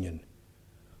opinion?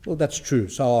 Well, that's true,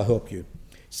 so I'll help you.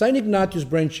 St. Ignatius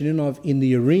Branchaninov in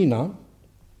the Arena,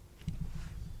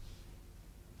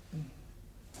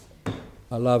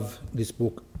 I love this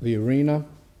book, The Arena.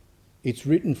 It's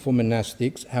written for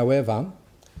monastics. However,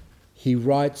 he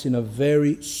writes in a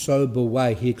very sober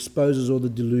way. He exposes all the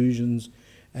delusions.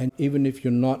 And even if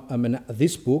you're not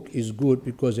this book is good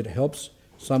because it helps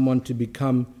someone to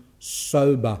become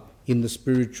sober in the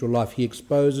spiritual life. He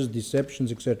exposes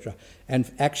deceptions, etc.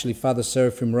 And actually, Father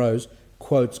Seraphim Rose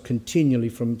quotes continually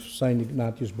from St.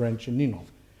 Ignatius Branchaninov.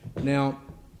 Now,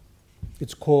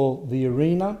 it's called The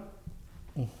Arena.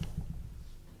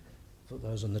 Put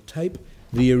those on the tape.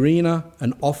 The Arena,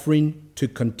 an offering to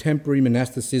contemporary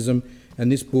monasticism,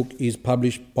 and this book is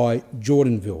published by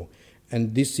Jordanville.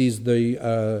 And this is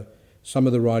the some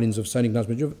of the writings of St.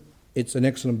 Ignatius. It's an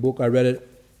excellent book. I read it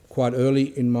quite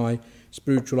early in my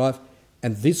spiritual life.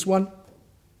 And this one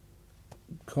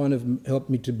kind of helped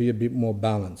me to be a bit more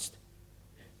balanced.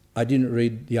 I didn't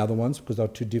read the other ones because they were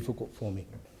too difficult for me.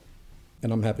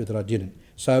 And I'm happy that I didn't.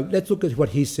 So let's look at what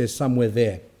he says somewhere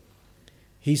there.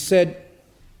 He speaks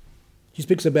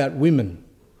about women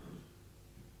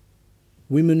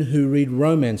who read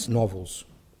romance novels.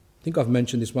 I think I've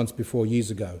mentioned this once before,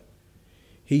 years ago.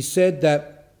 He said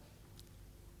that,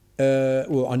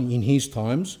 in his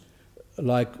times,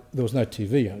 like there was no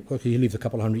TV, he lived a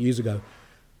couple of hundred years ago,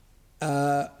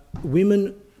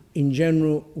 women in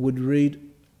general would read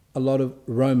a lot of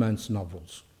romance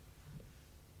novels.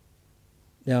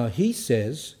 Now, he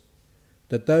says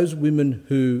that those women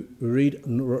who read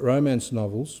romance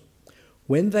novels,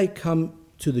 when they come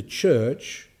to the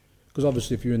church, because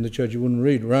obviously if you're in the church you wouldn't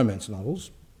read romance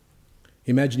novels.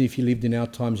 Imagine if you lived in our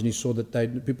times and you saw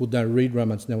that people don't read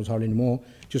romance novels hardly anymore,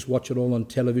 just watch it all on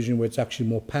television where it's actually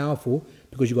more powerful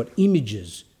because you've got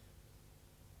images.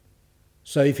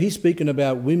 So if he's speaking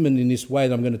about women in this way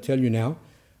that I'm going to tell you now,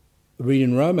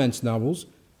 reading romance novels,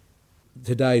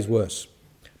 today is worse.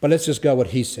 But let's just go what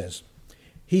he says.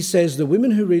 He says the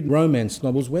women who read romance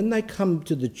novels, when they come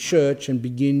to the church and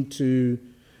begin to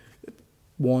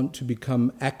want to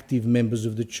become active members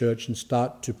of the church and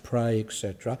start to pray,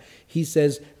 etc., he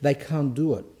says they can't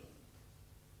do it.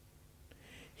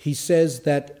 He says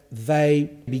that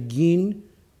they begin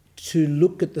to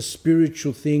look at the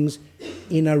spiritual things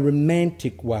in a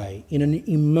romantic way, in an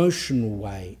emotional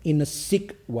way, in a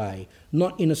sick way,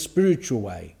 not in a spiritual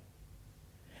way.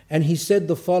 And he said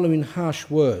the following harsh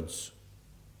words.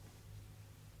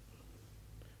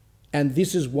 And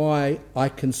this is why I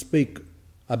can speak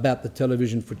about the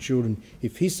television for children.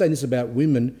 If he's saying this about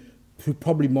women who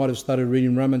probably might have started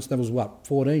reading romance novels,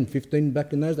 14, 15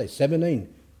 back in those days,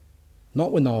 17.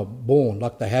 Not when they were born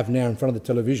like they have now in front of the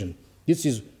television. This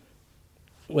is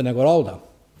when they got older.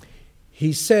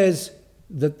 He says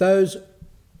that those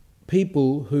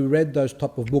people who read those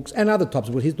type of books and other types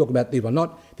of books, he's talking about these,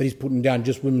 not that he's putting down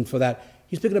just women for that.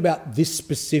 He's speaking about this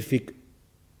specific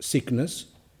sickness,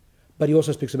 but he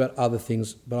also speaks about other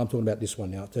things, but I'm talking about this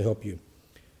one now to help you.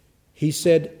 He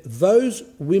said, those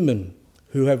women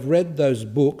who have read those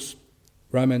books,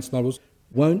 romance novels,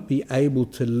 won't be able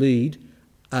to lead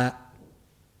a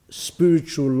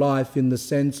spiritual life in the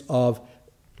sense of,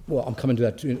 well, I'm coming to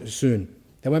that soon.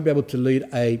 They won't be able to lead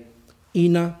a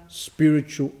inner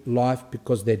spiritual life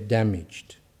because they're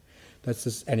damaged.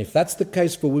 And if that's the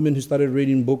case for women who started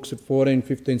reading books at 14,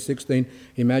 15, 16,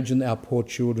 imagine our poor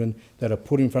children that are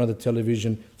put in front of the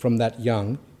television from that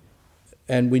young.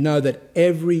 And we know that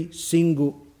every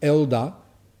single elder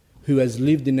who has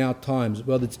lived in our times,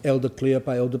 whether it's Elder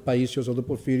Cleopa, Elder Paisios, Elder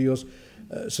Porphyrios,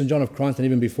 St. John of Christ, and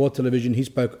even before television, he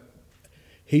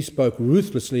spoke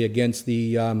ruthlessly against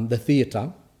the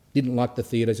theatre. Didn't like the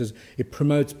theatre. He says it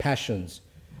promotes passions.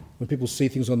 When people see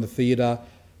things on the theatre,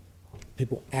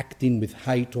 people acting with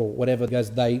hate or whatever,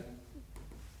 as they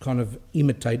kind of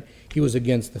imitate, he was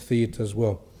against the theatre as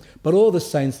well. But all the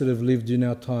saints that have lived in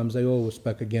our times, they all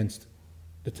spoke against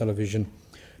the television.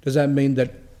 Does that mean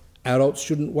that adults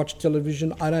shouldn't watch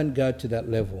television? I don't go to that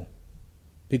level,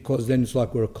 because then it's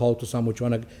like we're a cult or something, we're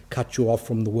trying to cut you off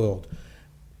from the world.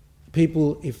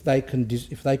 People, if they can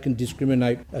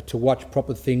discriminate to watch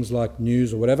proper things like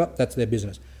news or whatever, that's their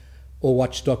business. Or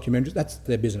watch documentaries, that's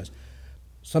their business.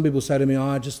 Some people say to me,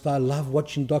 I love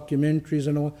watching documentaries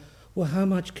and all. Well, how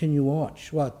much can you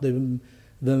watch? What, the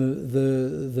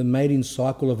mating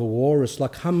cycle of a walrus?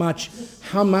 Like how much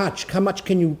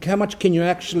can you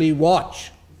actually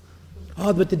watch?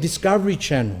 Oh, but the Discovery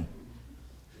Channel.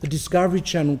 The Discovery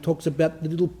Channel talks about the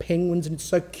little penguins and it's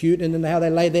so cute, and then how they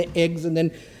lay their eggs, and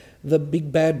then the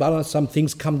big bad bad, some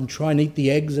things come and try and eat the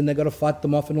eggs and they've got to fight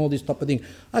them off and all this type of thing.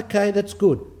 Okay, that's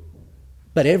good.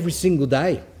 But every single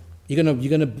day, you're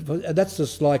gonna. That's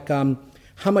just like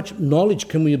how much knowledge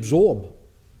can we absorb?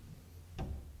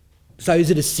 So is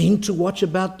it a sin to watch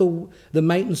about the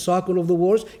mating cycle of the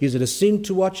walrus? Is it a sin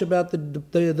to watch about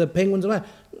the penguins and that?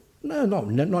 No, not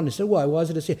necessarily. Why is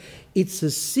it a sin? It's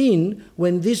a sin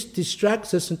when this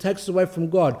distracts us and takes us away from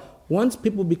God. Once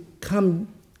people become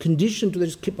conditioned to, they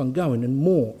just keep on going and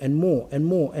more and more and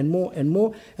more and more and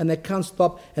more, and they can't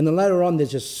stop. And then later on,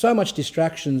 there's just so much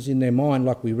distractions in their mind,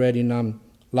 like we read in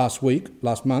last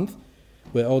month,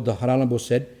 where Elder Haralambos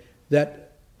said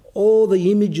that all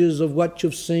the images of what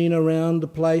you've seen around the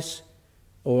place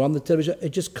or on the television, it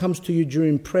just comes to you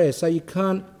during prayer, so you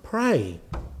can't pray.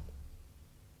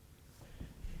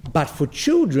 But for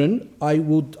children, I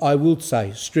would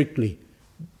say strictly,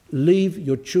 leave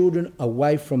your children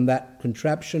away from that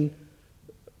contraption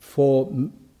for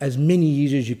as many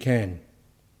years as you can.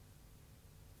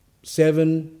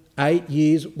 7, 8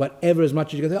 years, whatever, as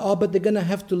much as you can say, oh, but they're going to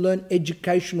have to learn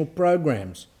educational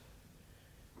programs.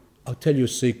 I'll tell you a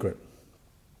secret.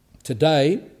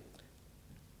 Today,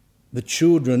 the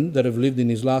children that have lived in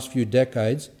these last few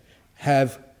decades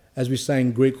have, as we say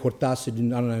in Greek, hortasid, I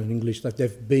don't know in English, like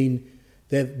they've been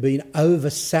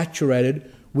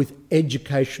oversaturated with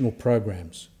educational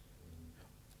programs.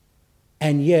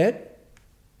 And yet,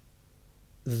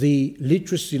 the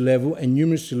literacy level and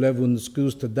numeracy level in the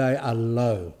schools today are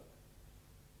low.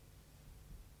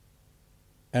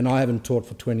 And I haven't taught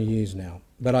for 20 years now.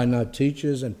 But I know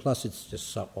teachers, and plus it's just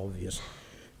so obvious.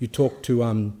 You talk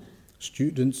to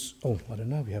students, I don't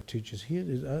know, we have teachers here.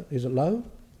 Is it low?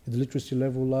 Is the literacy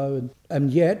level low?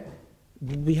 And yet,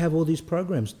 we have all these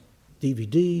programs,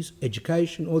 DVDs,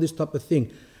 education, all this type of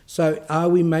thing. So are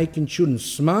we making children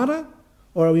smarter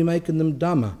or are we making them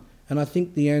dumber? And I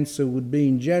think the answer would be,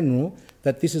 in general,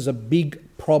 that this is a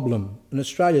big problem. And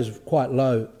Australia is quite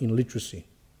low in literacy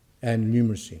and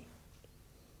numeracy.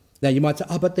 Now you might say,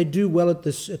 but they do well at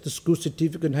the school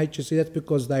certificate and HSC. That's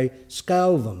because they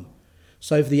scale them.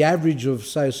 So if the average of,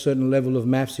 say, a certain level of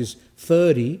maths is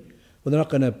 30, well, they're not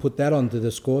going to put that onto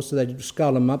the score, so they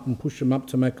scale them up and push them up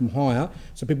to make them higher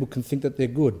so people can think that they're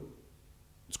good.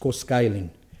 It's called scaling.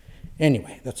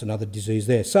 Anyway, that's another disease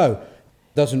there. So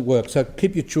doesn't work. So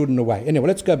keep your children away. Anyway,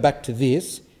 let's go back to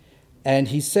this. And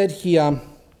he said here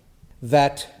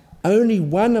that only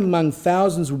one among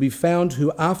thousands will be found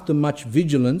who, after much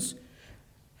vigilance,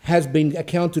 has been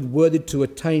accounted worthy to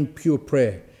attain pure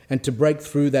prayer and to break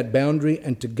through that boundary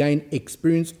and to gain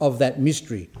experience of that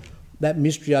mystery. That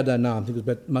mystery, I don't know. I think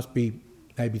it must be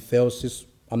maybe theosis.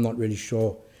 I'm not really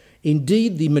sure.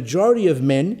 Indeed, the majority of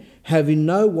men have in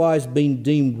no wise been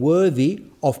deemed worthy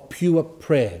of pure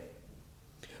prayer,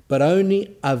 but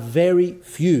only a very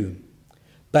few.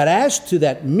 But as to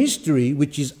that mystery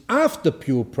which is after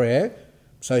pure prayer,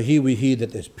 so here we hear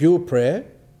that there's pure prayer,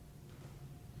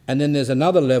 and then there's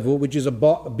another level which is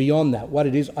beyond that. What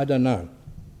it is, I don't know.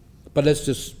 But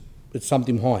it's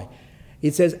something high.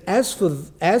 It says,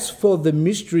 as for the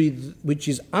mystery which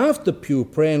is after pure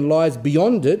prayer and lies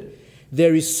beyond it,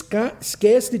 there is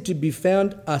scarcely to be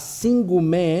found a single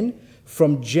man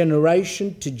from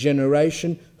generation to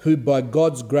generation who by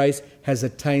God's grace has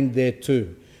attained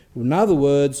thereto. In other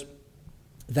words,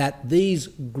 that these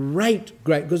great,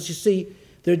 because you see,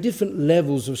 there are different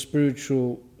levels of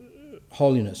spiritual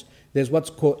holiness. There's what's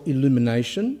called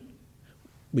illumination,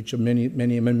 which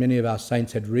many of our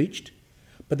saints had reached.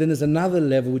 But then there's another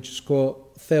level which is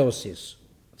called theosis.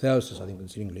 Theosis, I think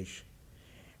it's in English.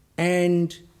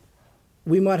 And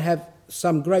we might have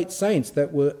some great saints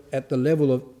that were at the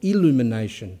level of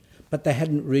illumination, but they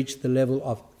hadn't reached the level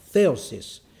of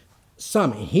theosis.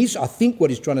 I think what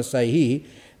he's trying to say here,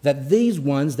 that these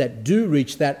ones that do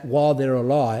reach that while they're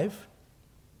alive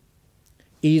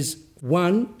is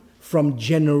one from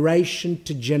generation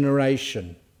to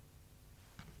generation.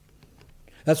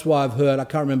 That's why I've heard, I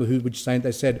can't remember which saint,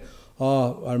 they said,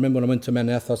 I remember when I went to Mount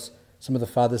Athos, some of the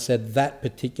fathers said that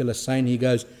particular saint, he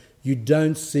goes, you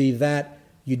don't see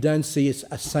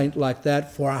a saint like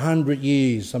that for 100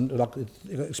 years,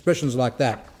 expressions like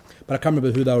that. But I can't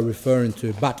remember who they were referring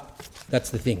to, but that's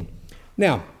the thing.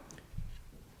 Now,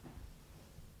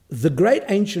 the great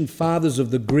ancient fathers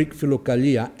of the Greek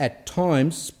philokalia at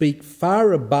times speak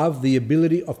far above the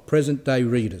ability of present-day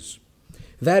readers.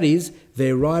 That is,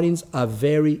 their writings are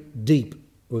very deep.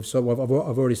 So I've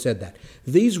already said that.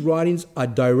 These writings are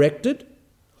directed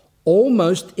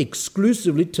almost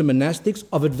exclusively to monastics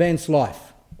of advanced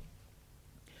life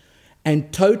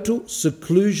and total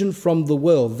seclusion from the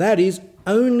world. That is,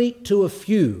 only to a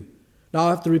few. Now I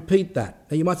have to repeat that.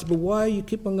 Now you might say, but why you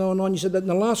keep on going on? You said that in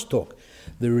the last talk.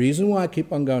 The reason why I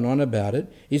keep on going on about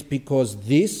it is because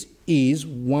this is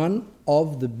one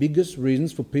of the biggest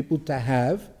reasons for people to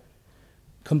have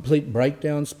complete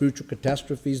breakdowns, spiritual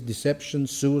catastrophes, deception,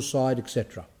 suicide,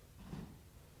 etc.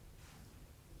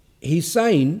 He's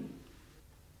saying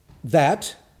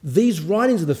that these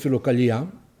writings of the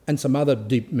Philokalia and some other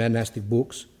deep monastic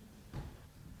books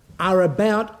are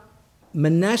about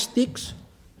monastics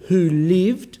who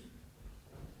lived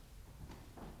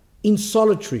in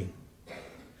solitary.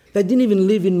 They didn't even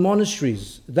live in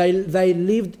monasteries. They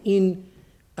lived in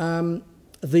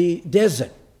the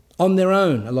desert on their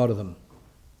own, a lot of them.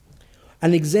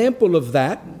 An example of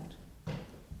that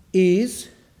is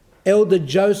Elder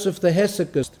Joseph the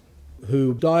Hesychist,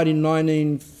 who died in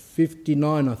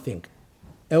 1959, I think.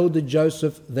 Elder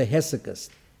Joseph the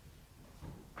Hesychist.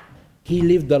 He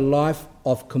lived a life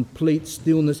of complete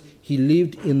stillness. He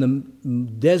lived in the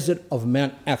desert of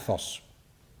Mount Athos.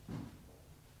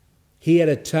 He had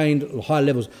attained high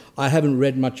levels. I haven't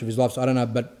read much of his life, so I don't know,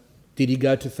 but did he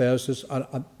go to theosis?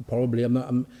 Probably.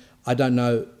 I don't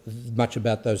know much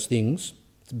about those things.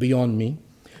 It's beyond me.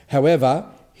 However,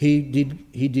 he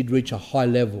did reach a high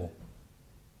level.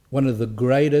 One of the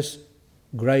greatest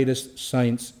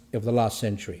saints of the last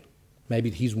century. Maybe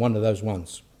he's one of those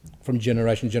ones from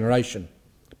generation to generation.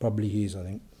 Probably he is, I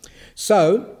think.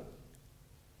 So,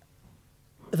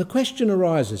 the question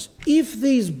arises, if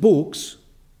these books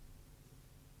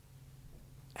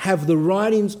have the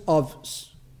writings of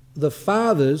the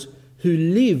fathers who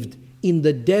lived in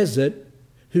the desert,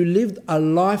 who lived a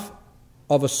life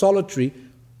of a solitary,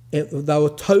 they were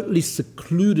totally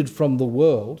secluded from the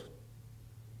world,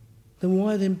 then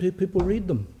why then people read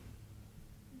them?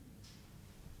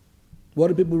 Why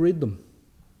do people read them?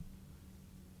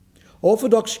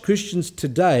 Orthodox Christians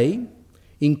today,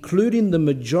 including the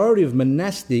majority of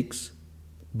monastics,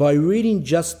 by reading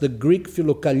just the Greek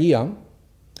Philokalia,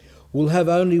 will have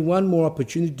only one more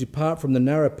opportunity to depart from the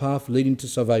narrow path leading to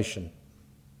salvation.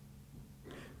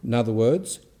 In other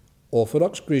words,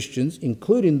 Orthodox Christians,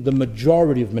 including the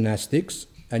majority of monastics,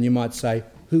 and you might say,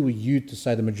 who are you to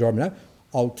say the majority? No,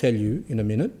 I'll tell you in a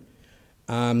minute.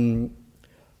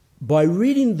 By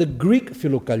reading the Greek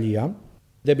Philokalia,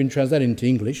 they've been translated into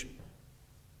English,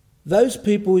 those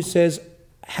people, he says,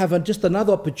 have just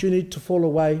another opportunity to fall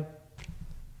away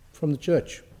from the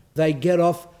church. They get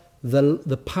off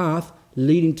the path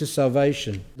leading to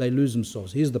salvation. They lose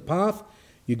themselves. Here's the path,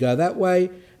 you go that way,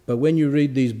 but when you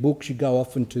read these books, you go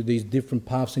off into these different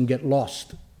paths and get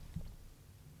lost.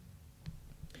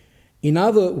 In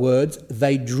other words,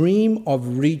 they dream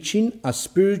of reaching a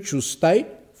spiritual state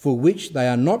for which they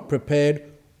are not prepared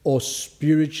or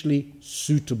spiritually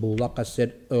suitable, like I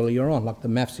said earlier on, like the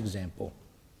maths example.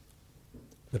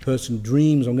 The person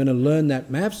dreams, I'm going to learn that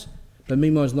maths, but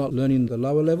meanwhile is not learning the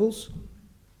lower levels.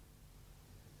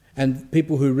 And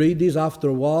people who read these, after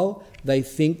a while, they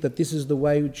think that this is the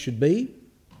way it should be.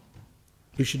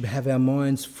 We should have our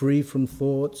minds free from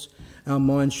thoughts. Our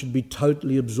minds should be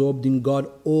totally absorbed in God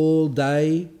all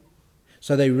day.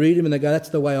 So they read them and they go, that's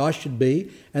the way I should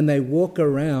be. And they walk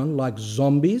around like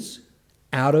zombies,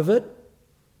 out of it.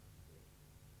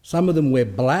 Some of them wear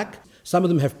black. Some of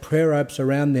them have prayer ropes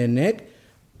around their neck.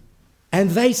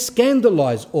 And they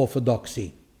scandalise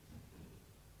orthodoxy.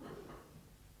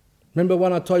 Remember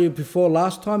when I told you before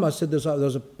last time, I said there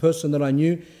was a person that I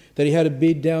knew that he had a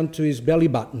beard down to his belly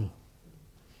button.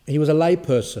 He was a lay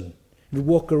person. He would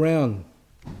walk around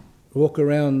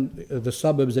the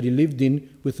suburbs that he lived in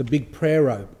with a big prayer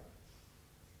rope.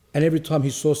 And every time he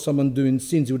saw someone doing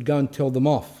sins, he would go and tell them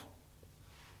off.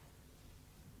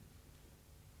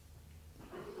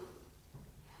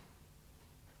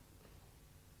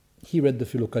 He read the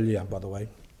Philokalia, by the way.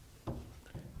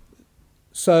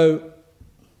 So,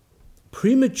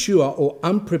 premature or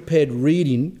unprepared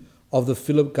reading of the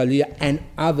Philokalia and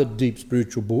other deep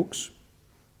spiritual books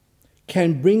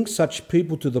can bring such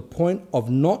people to the point of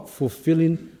not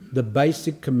fulfilling the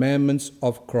basic commandments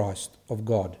of Christ, of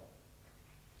God.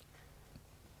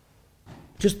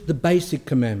 Just the basic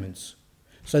commandments.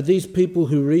 So these people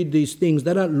who read these things,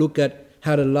 they don't look at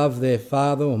how to love their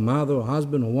father or mother or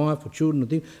husband or wife or children or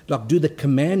things, like do the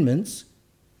commandments,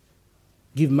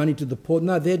 give money to the poor.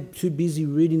 No, they're too busy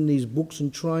reading these books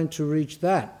and trying to reach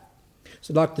that.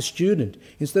 So like the student,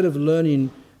 instead of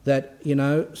learning that,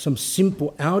 some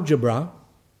simple algebra,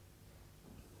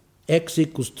 x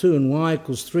equals 2 and y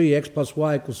equals 3, x plus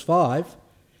y equals 5,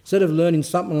 instead of learning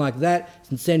something like that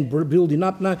and then building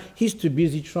up, no, he's too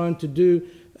busy trying to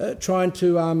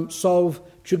solve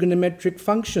trigonometric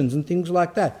functions and things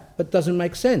like that. But it doesn't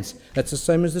make sense. That's the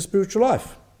same as the spiritual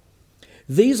life.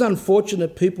 These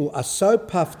unfortunate people are so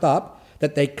puffed up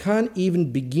that they can't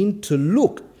even begin to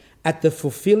look at the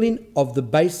fulfilling of the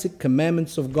basic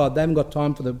commandments of God. They haven't got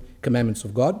time for the commandments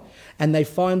of God, and they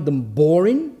find them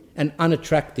boring and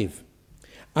unattractive.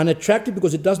 Unattractive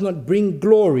because it does not bring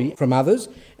glory from others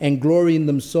and glory in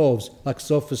themselves, like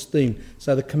self-esteem.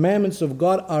 So the commandments of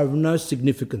God are of no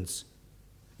significance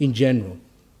in general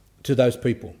to those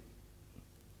people.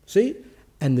 See?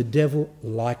 And the devil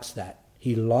likes that.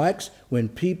 He likes when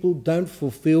people don't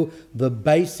fulfill the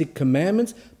basic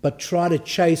commandments but try to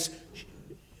chase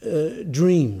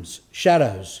dreams,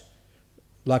 shadows.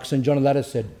 Like St. John of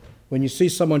Lattice said, when you see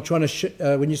someone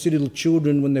when you see little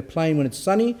children when they're playing when it's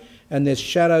sunny and there's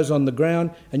shadows on the ground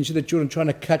and you see the children trying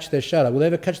to catch their shadow. Will they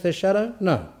ever catch their shadow?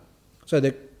 No. So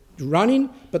they're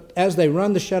running, but as they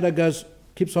run, the shadow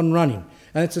keeps on running.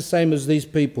 And it's the same as these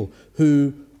people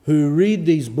who read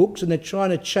these books and they're trying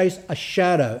to chase a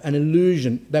shadow, an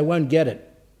illusion. They won't get it.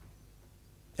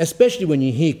 Especially when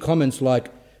you hear comments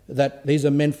like, that these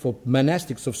are meant for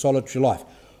monastics of solitary life.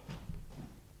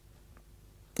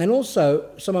 And also,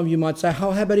 some of you might say,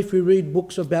 how about if we read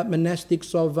books about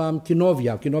monastics of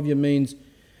Kinovia? Kinovia means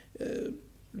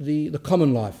the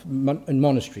common life in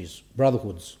monasteries,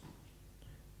 brotherhoods.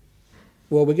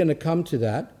 Well, we're going to come to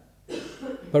that.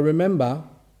 But remember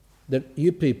that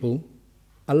you people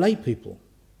are lay people.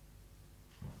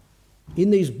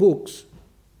 In these books,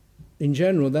 in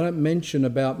general, they don't mention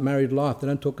about married life. They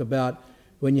don't talk about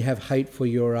when you have hate for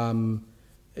your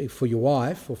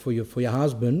wife or for your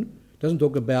husband. It doesn't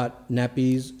talk about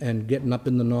nappies and getting up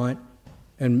in the night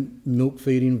and milk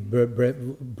feeding,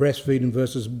 breastfeeding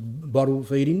versus bottle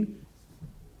feeding.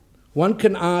 One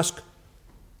can ask,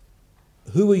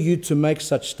 who are you to make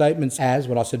such statements as,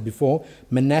 what I said before,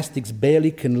 monastics barely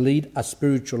can lead a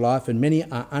spiritual life and many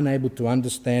are unable to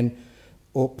understand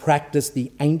or practice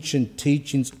the ancient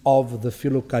teachings of the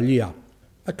Philokalia.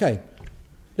 Okay,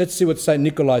 let's see what St.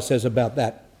 Nikolai says about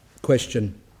that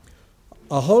question.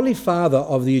 A holy father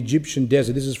of the Egyptian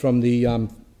desert, this is from the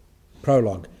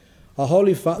prologue, a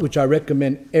holy father, which I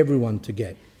recommend everyone to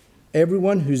get.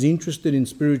 Everyone who's interested in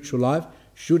spiritual life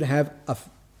should have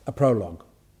a prologue.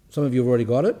 Some of you have already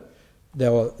got it.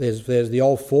 There's the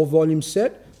old 4-volume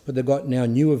set, but they've got now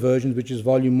newer versions, which is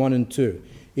volume 1 and 2.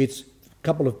 It's a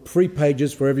couple of free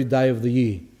pages for every day of the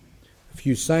year. A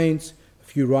few saints, a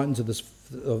few writings of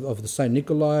the Saint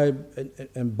Nikolai,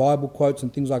 and Bible quotes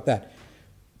and things like that.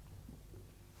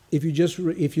 If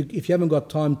you haven't got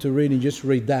time to read and just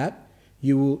read that,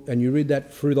 you read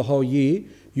that through the whole year,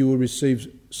 you will receive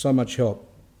so much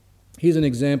help. Here's an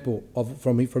example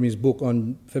from his book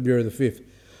on February the 5th.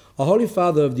 A holy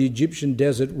father of the Egyptian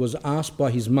desert was asked by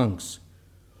his monks,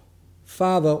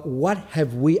 "Father, what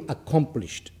have we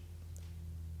accomplished?"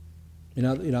 You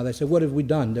know, they said, "What have we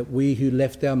done? That we who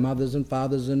left our mothers and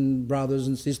fathers and brothers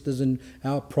and sisters and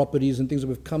our properties and things, that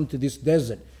we've come to this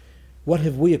desert. What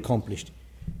have we accomplished?"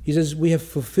 He says, "We have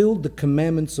fulfilled the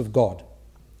commandments of God."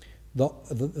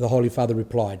 The Holy Father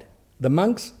replied. The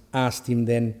monks asked him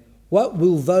then, "What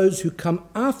will those who come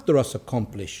after us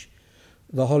accomplish?"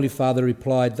 The Holy Father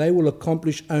replied, "They will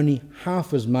accomplish only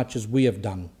half as much as we have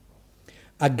done."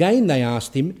 Again they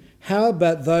asked him, "How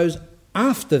about those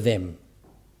after them?"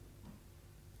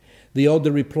 The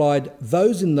elder replied,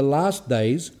 "Those in the last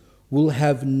days will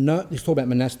have no..." Let's talk about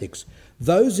monastics.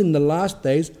 "Those in the last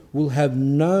days will have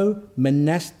no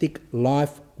monastic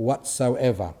life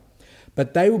whatsoever,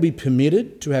 but they will be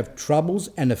permitted to have troubles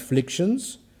and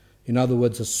afflictions," in other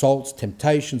words, assaults,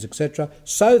 temptations, etc.,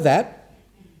 so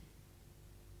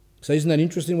isn't that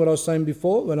interesting what I was saying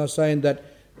before, when I was saying that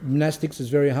monastics is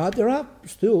very hard? There are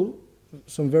still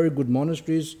some very good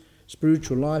monasteries,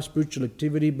 spiritual life, spiritual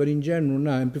activity, but in general,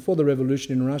 no. And before the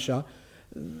revolution in Russia,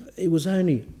 it was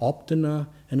only Optina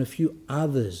and a few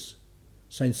others,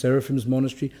 St. Seraphim's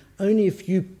Monastery, only a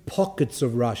few pockets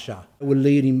of Russia were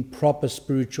leading proper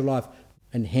spiritual life,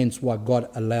 and hence why God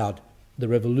allowed the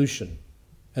revolution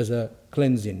as a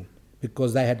cleansing,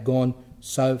 because they had gone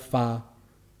so far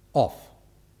off.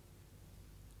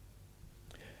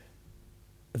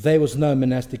 There was no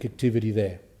monastic activity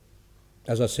there.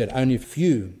 As I said, only a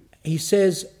few. He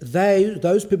says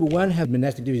those people won't have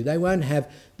monastic activity. They won't have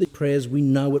the prayers, we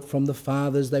know it from the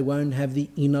fathers. They won't have the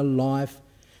inner life.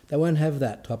 They won't have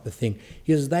that type of thing.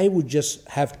 He says they would just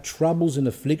have troubles and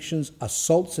afflictions,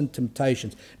 assaults and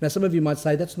temptations. Now some of you might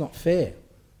say that's not fair.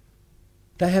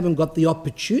 They haven't got the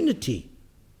opportunity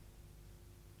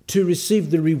to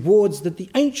receive the rewards that the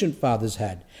ancient fathers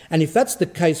had. And if that's the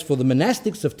case for the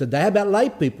monastics of today, how about lay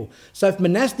people? So if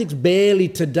monastics barely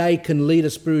today can lead a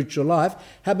spiritual life,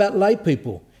 how about lay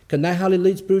people? Can they hardly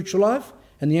lead spiritual life?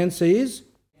 And the answer is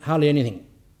hardly anything.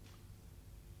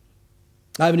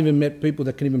 I haven't even met people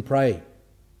that can even pray.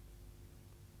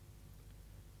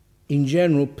 In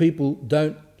general, people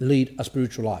don't lead a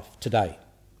spiritual life today.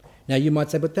 Now you might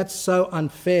say, but that's so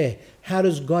unfair. How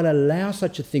does God allow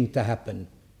such a thing to happen?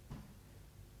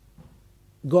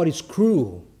 God is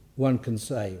cruel, one can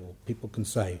say, or people can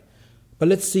say. But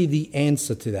let's see the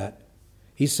answer to that.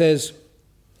 He says,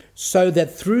 "So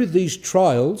that through these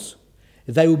trials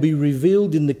they will be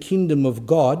revealed in the kingdom of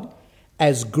God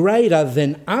as greater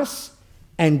than us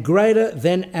and greater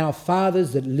than our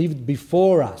fathers that lived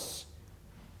before us."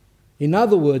 In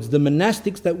other words, the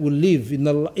monastics that will live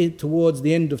towards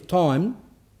the end of time,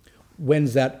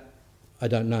 when's that? I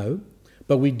don't know.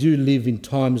 But we do live in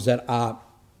times that are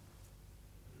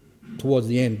towards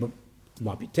the end, but it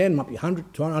might be 10, might be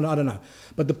 100, 200, I don't know.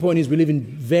 But the point is we live in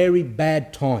very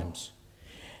bad times.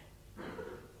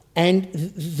 And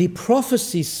the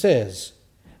prophecy says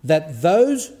that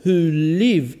those who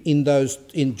live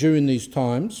during these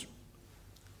times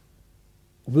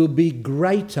will be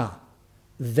greater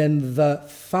than the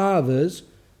fathers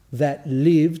that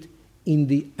lived in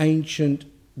the ancient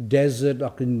desert,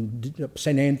 like in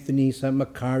St. Anthony, St.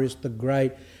 Macarius the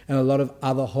Great, and a lot of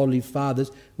other holy fathers,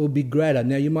 will be greater.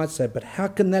 Now you might say, but how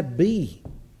can that be?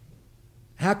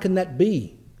 How can that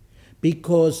be?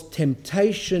 Because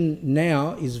temptation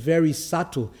now is very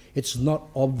subtle. It's not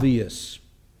obvious.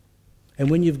 And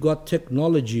when you've got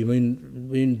technology,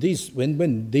 when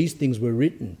these things were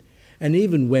written, and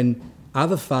even when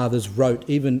other fathers wrote,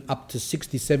 even up to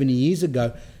 60, 70 years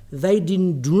ago, they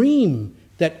didn't dream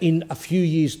that in a few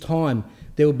years' time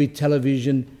there will be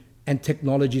television and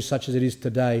technology such as it is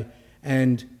today,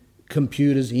 and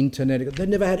computers, internet. They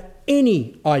never had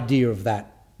any idea of that.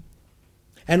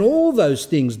 And all those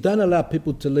things don't allow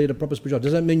people to lead a proper spiritual life.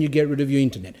 Does that mean you get rid of your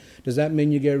internet? Does that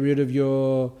mean you get rid of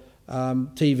your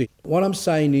TV? What I'm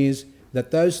saying is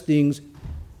that those things,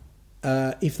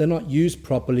 if they're not used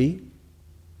properly,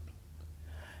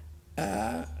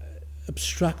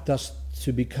 obstruct us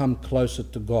to become closer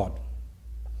to God.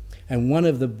 And one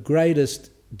of the greatest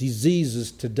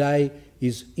diseases today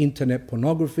is internet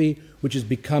pornography, which has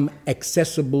become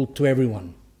accessible to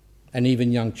everyone, and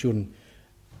even young children.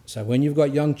 So when you've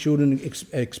got young children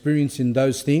experiencing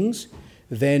those things,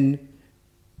 then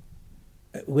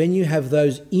when you have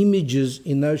those images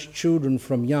in those children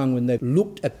from young, when they've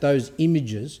looked at those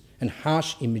images and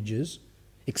harsh images,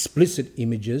 explicit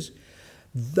images,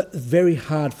 very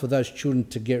hard for those children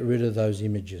to get rid of those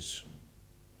images.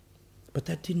 But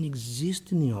that didn't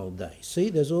exist in the old days. See,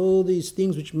 there's all these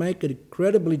things which make it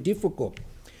incredibly difficult.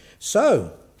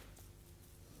 So,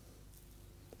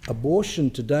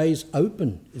 abortion today is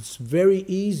open. It's very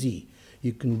easy.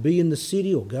 You can be in the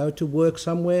city or go to work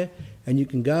somewhere, and you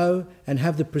can go and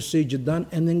have the procedure done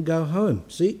and then go home.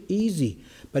 See, easy.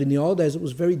 But in the old days it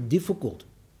was very difficult.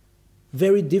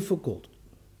 Very difficult.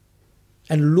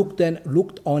 And looked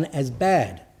on as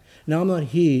bad. Now I'm not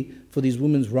here for these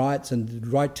women's rights and the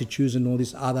right to choose and all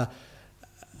these other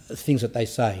things that they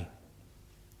say.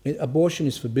 Abortion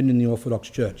is forbidden in the Orthodox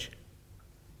Church.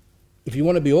 If you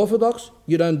want to be Orthodox,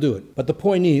 you don't do it. But the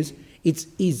point is, it's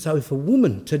easy. So if a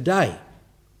woman today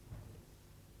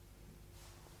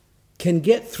can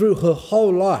get through her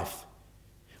whole life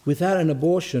without an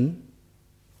abortion,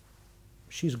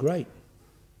 she's great.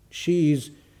 She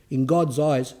is, in God's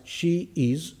eyes, she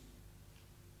is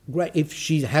great if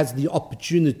she has the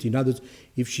opportunity. In other words,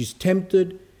 if she's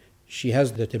tempted, she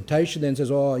has the temptation, then says,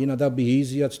 that'll be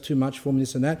easier, it's too much for me,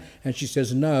 this and that. And she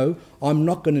says, no, I'm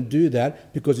not going to do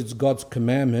that because it's God's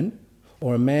commandment.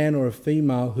 Or a man or a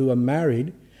female who are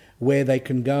married, where they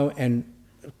can go and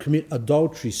commit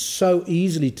adultery so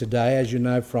easily today, as you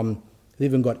know, from, they've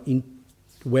even got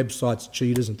websites,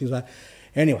 cheaters and things like that.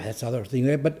 Anyway, that's another thing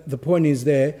there. But the point is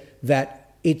there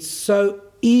that it's so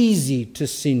easy to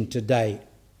sin today,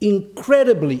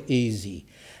 incredibly easy.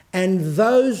 And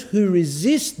those who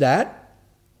resist that,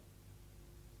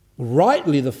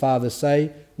 rightly the fathers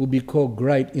say, will be called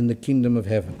great in the kingdom of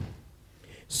heaven.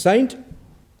 Saint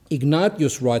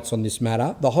Ignatius writes on this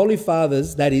matter, the Holy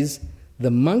Fathers, that is,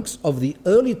 the monks of the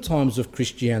early times of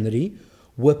Christianity,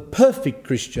 were perfect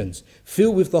Christians,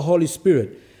 filled with the Holy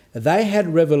Spirit. They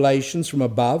had revelations from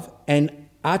above and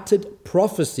uttered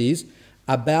prophecies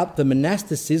about the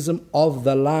monasticism of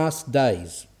the last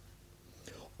days.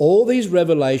 All these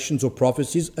revelations or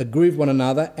prophecies agree with one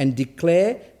another and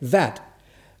declare that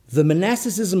the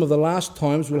monasticism of the last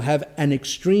times will have an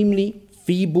extremely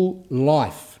feeble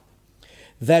life,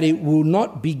 that it will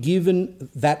not be given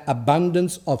that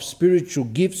abundance of spiritual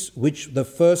gifts which the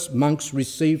first monks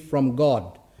received from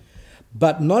God.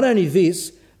 But not only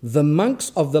this, the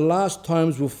monks of the last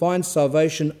times will find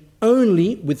salvation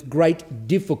only with great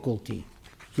difficulty,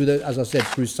 as I said,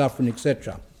 through suffering,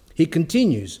 etc. He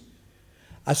continues,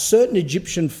 a certain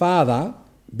Egyptian father,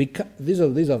 these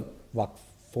are like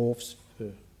 4th,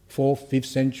 5th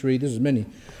century, this is many.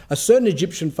 A certain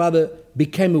Egyptian father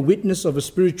became a witness of a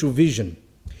spiritual vision.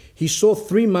 He saw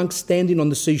 3 monks standing on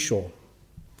the seashore.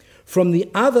 From the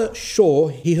other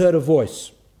shore, he heard a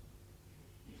voice.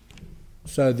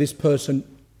 So this person's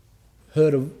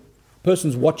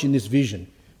watching this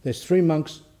vision. There's 3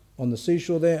 monks on the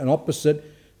seashore there, and opposite,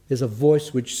 there's a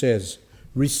voice which says,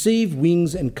 receive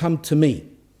wings and come to me.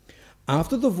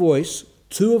 After the voice,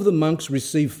 2 of the monks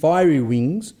received fiery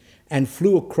wings and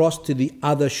flew across to the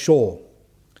other shore.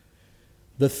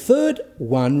 The 3rd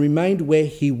one remained where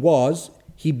he was.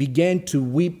 He began to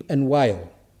weep and wail.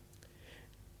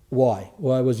 Why?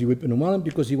 Why was he weeping and wailing?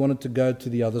 Because he wanted to go to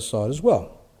the other side as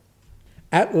well.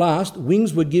 At last,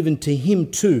 wings were given to him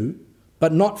too,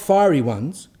 but not fiery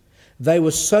ones. They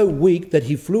were so weak that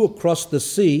he flew across the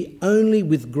sea only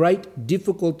with great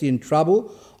difficulty and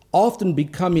trouble, often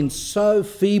becoming so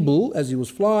feeble as he was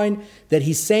flying that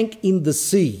he sank in the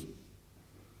sea.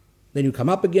 Then he'd come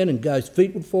up again and his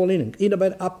feet would fall in and in a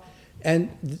bit up, and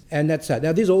that's it.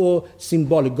 Now these are all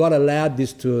symbolic. God allowed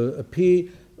this to appear.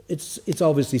 It's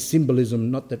obviously symbolism,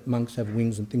 not that monks have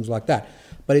wings and things like that,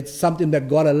 but it's something that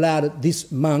God allowed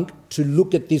this monk to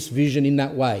look at this vision in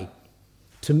that way,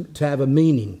 to have a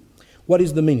meaning. What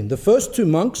is the meaning? The first two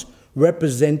monks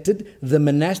represented the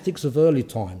monastics of early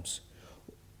times,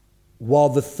 while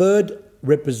the third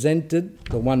represented,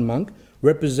 the one monk,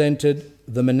 represented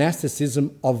the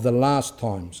monasticism of the last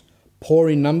times, poor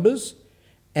in numbers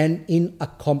and in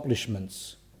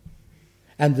accomplishments.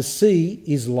 And the sea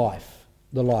is life,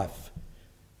 the life.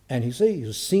 And he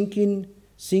was sinking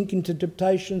to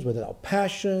temptations, whether they were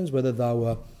passions, whether they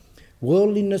were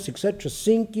worldliness, etc.,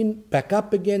 sinking, back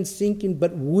up again, sinking,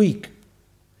 but weak.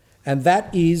 And that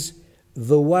is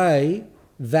the way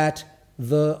that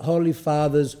the Holy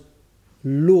Fathers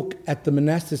look at the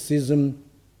monasticism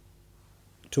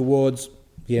towards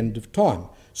the end of time.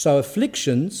 So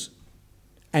afflictions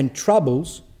and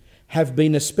troubles have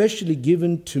been especially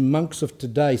given to monks of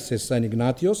today, says St.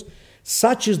 Ignatius.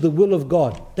 Such is the will of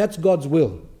God. That's God's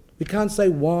will. We can't say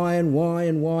why and why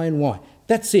and why and why.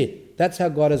 That's it. That's how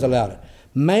God has allowed it.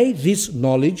 May this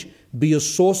knowledge be a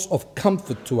source of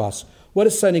comfort to us. What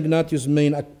does St. Ignatius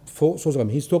mean?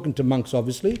 He's talking to monks,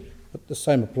 obviously, but the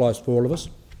same applies for all of us,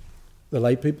 the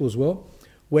lay people as well,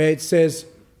 where he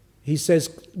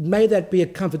says, may that be a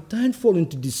comfort. Don't fall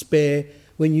into despair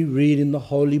when you read in the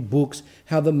holy books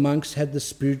how the monks had the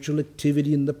spiritual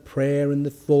activity and the prayer and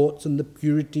the thoughts and the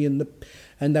purity and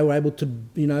they were able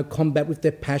to, combat with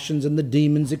their passions and the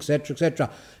demons, etc.,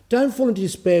 etc. Don't fall into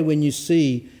despair when you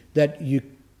see that you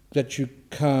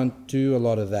can't do a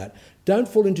lot of that. Don't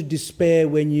fall into despair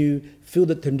when you feel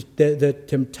that the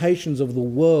temptations of the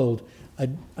world are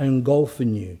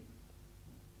engulfing you.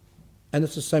 And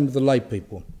it's the same with the lay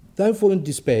people. Don't fall into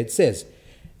despair. It says,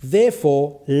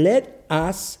 therefore, let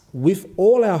us with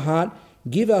all our heart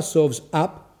give ourselves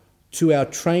up to our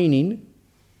training,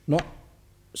 not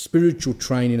spiritual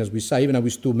training as we say, even though we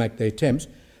still make the attempts,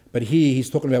 but here he's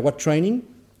talking about what training?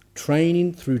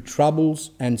 Training through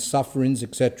troubles and sufferings,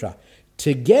 etc.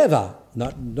 Together,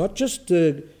 not just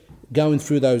going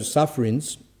through those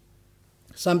sufferings,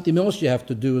 something else you have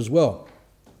to do as well.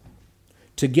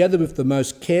 Together with the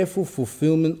most careful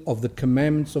fulfillment of the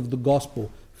commandments of the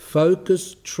gospel.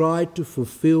 Focus, try to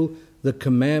fulfill the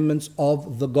commandments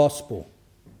of the gospel.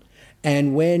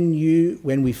 And when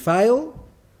we fail,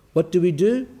 what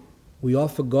do? We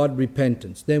offer God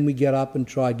repentance. Then we get up and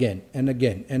try again and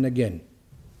again and again.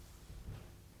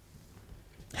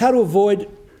 How to avoid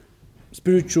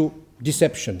spiritual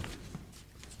deception.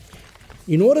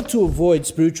 In order to avoid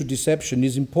spiritual deception, it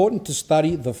is important to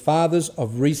study the fathers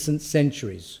of recent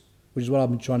centuries, which is what I've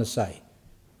been trying to say.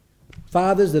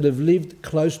 Fathers that have lived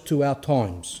close to our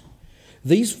times.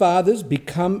 These fathers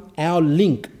become our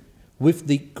link with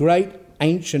the great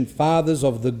ancient fathers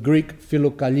of the Greek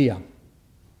Philokalia.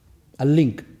 A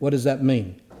link, what does that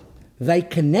mean? They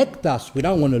connect us. We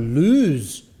don't want to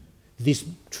lose this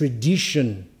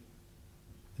tradition,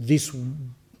 this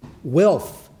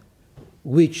wealth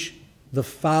which the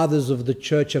fathers of the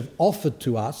church have offered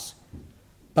to us,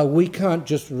 but we can't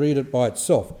just read it by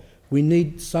itself. We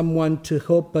need someone to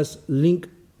help us link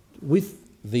with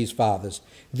these fathers.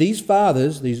 These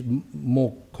fathers, these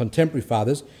more contemporary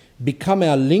fathers, become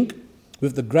our link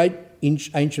with the great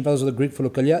ancient fathers of the Greek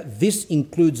Philokalia. This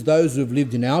includes those who have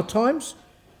lived in our times,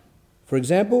 for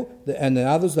example, and the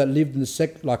others that lived in the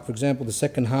second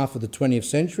half of the 20th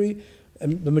century.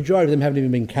 The majority of them haven't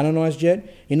even been canonized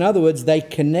yet. In other words, they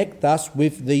connect us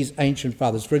with these ancient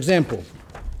fathers. For example,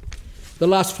 the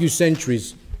last few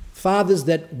centuries, fathers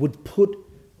that would put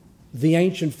the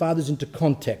ancient fathers into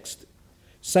context.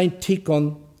 Saint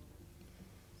Tikhon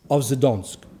of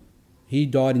Zadonsk. He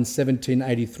died in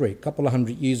 1783, a couple of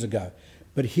hundred years ago.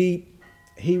 But he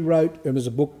wrote, there was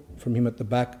a book from him at the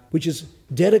back, which is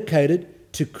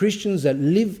dedicated to Christians that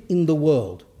live in the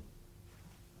world.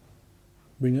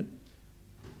 Bring it.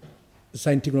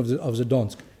 Saint Tikhon of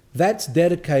Zadonsk. That's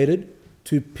dedicated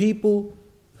to people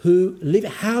who live,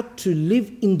 how to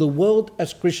live in the world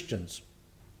as Christians.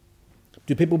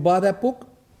 Do people buy that book?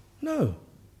 No.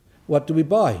 What do we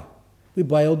buy? We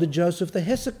buy Elder Joseph the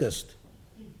Hesychist.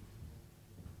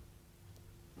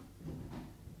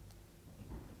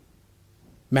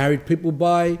 Married people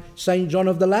buy St. John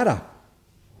of the Ladder.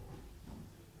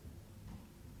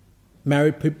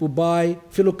 Married people buy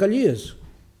Philokalias.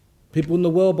 People in the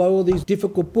world buy all these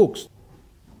difficult books.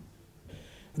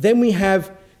 Then we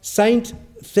have Saint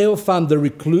Theophan the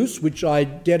Recluse, which I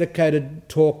dedicated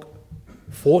talk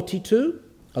 40 to,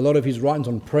 a lot of his writings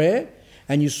on prayer,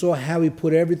 and you saw how he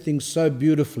put everything so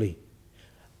beautifully.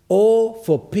 All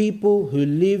for people who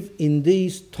live in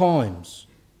these times.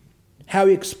 How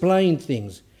he explained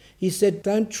things. He said,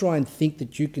 don't try and think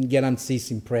that you can get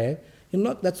unceasing prayer.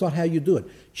 That's not how you do it.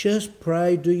 Just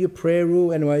pray, do your prayer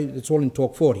rule. Anyway, it's all in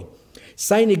talk 40.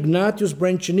 Saint Ignatius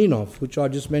Branchaninov, which I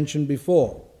just mentioned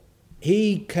before.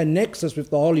 He connects us with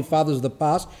the Holy Fathers of the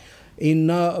past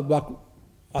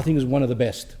I think is one of the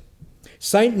best.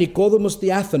 Saint Nicodemus the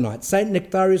Athonite, Saint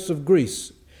Nectarius of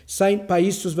Greece, Saint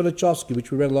Paisius Velichowski,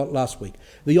 which we read a lot last week.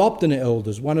 The Optina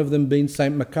elders, one of them being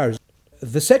Saint Macarius.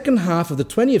 The second half of the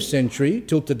 20th century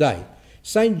till today,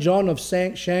 Saint John of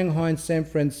Shanghai and San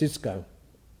Francisco.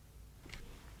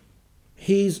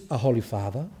 He's a Holy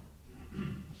Father,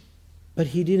 but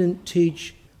he didn't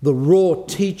teach the raw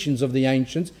teachings of the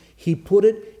ancients. He put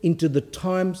it into the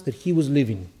times that he was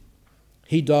living.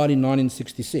 He died in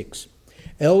 1966.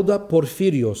 Elder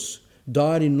Porphyrios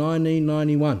died in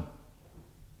 1991.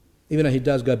 Even though he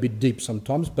does go a bit deep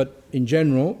sometimes, but in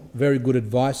general, very good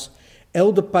advice.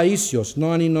 Elder Paisios,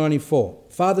 1994.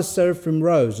 Father Seraphim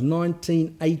Rose,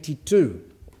 1982.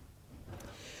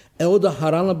 Elder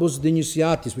Haralambos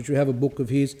Dionysiatis, which we have a book of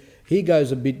his, he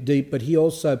goes a bit deep, but he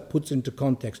also puts into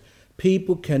context.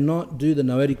 People cannot do the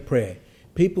Noetic prayer.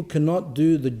 People cannot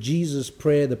do the Jesus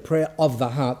prayer, the prayer of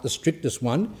the heart, the strictest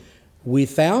one,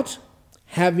 without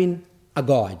having a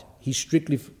guide. He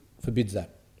strictly forbids that.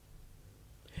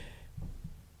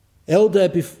 Elder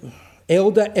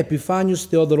Epiphanius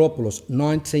Theodoropoulos,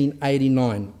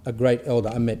 1989, a great elder.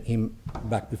 I met him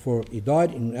back before he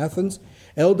died in Athens.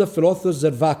 Elder Philothos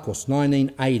Zervakos,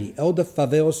 1980. Elder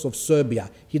Thadeos of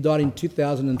Serbia. He died in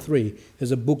 2003.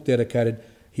 There's a book dedicated,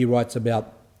 he writes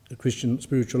about the Christian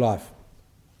spiritual life.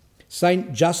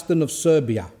 Saint Justin of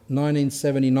Serbia,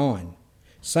 1979.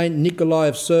 Saint Nikolai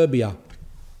of Serbia,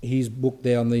 his book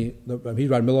there he's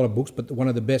written a lot of books, but one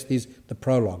of the best is the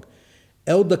prologue.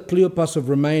 Elder Cleopas of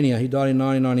Romania, he died in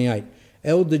 1998.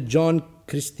 Elder John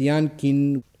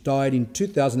Christiankin died in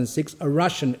 2006, a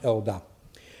Russian elder.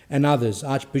 And others,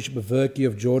 Archbishop of Verki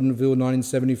of Jordanville,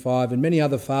 1975, and many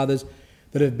other fathers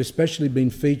that have especially been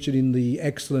featured in the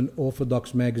excellent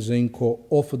Orthodox magazine called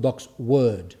Orthodox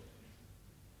Word.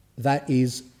 That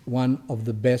is one of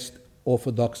the best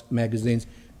Orthodox magazines.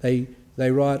 They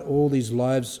write all these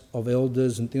lives of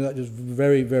elders and things like that, just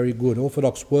very, very good.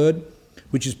 Orthodox Word,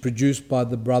 which is produced by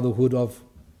the Brotherhood of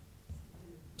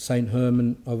St.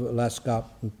 Herman of Alaska,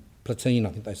 Platine, I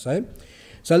think they say.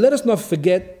 So let us not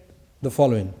forget the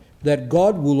following, that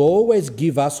God will always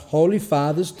give us holy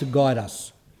fathers to guide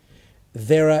us.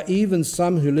 There are even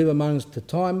some who live among us at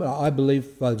time. I believe,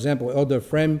 for example, Elder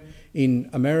Ephraim in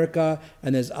America,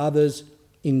 and there's others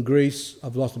in Greece.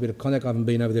 I've lost a bit of contact. I haven't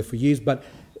been over there for years, but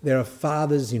there are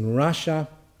fathers in Russia,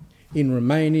 in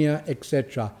Romania,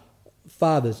 etc.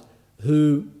 Fathers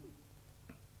who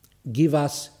give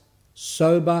us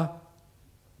sober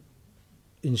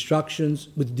instructions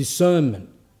with discernment.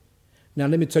 Now,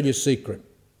 let me tell you a secret,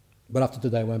 but after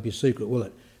today it won't be a secret, will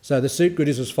it? So the secret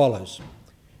is as follows.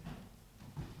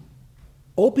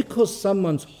 All because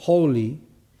someone's holy,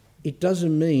 it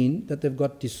doesn't mean that they've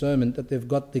got discernment, that they've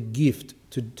got the gift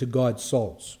to guide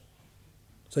souls.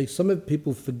 So some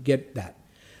people forget that.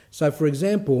 So, for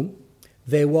example,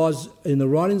 there was, in the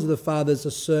writings of the fathers,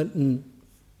 a certain,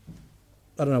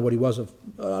 I don't know what he was,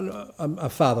 a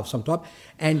father of some type,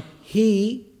 and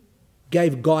he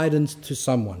gave guidance to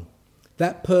someone.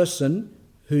 That person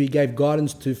who he gave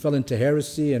guidance to fell into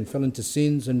heresy and fell into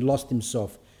sins and lost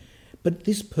himself. But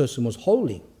this person was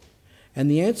holy. And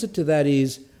the answer to that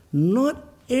is, not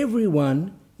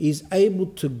everyone is able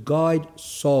to guide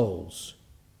souls.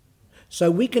 So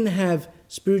we can have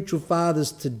spiritual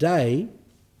fathers today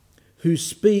who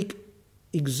speak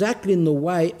exactly in the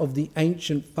way of the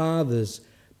ancient fathers,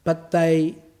 but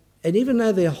and even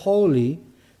though they're holy,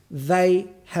 they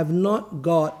have not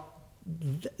got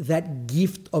that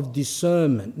gift of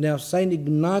discernment. Now, Saint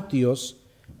Ignatius,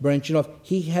 branching off,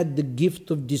 he had the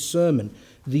gift of discernment.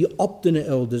 The Optina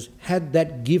elders had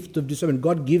that gift of discernment.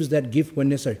 God gives that gift when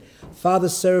necessary. Father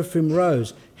Seraphim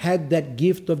Rose had that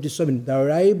gift of discernment. They were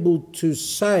able to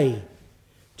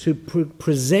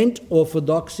present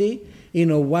orthodoxy in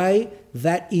a way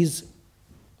that is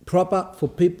proper for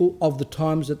people of the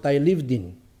times that they lived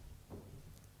in.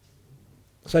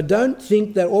 So don't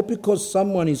think that all because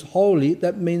someone is holy,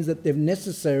 that means that they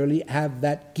necessarily have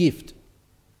that gift.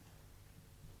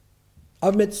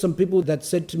 I've met some people that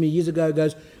said to me years ago,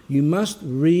 you must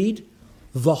read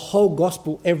the whole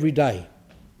gospel every day.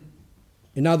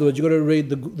 In other words, you've got to read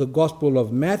the Gospel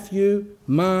of Matthew,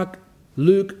 Mark,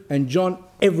 Luke, and John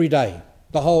every day.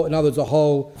 The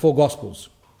whole 4 Gospels.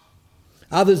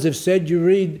 Others have said you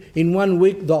read in 1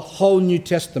 week the whole New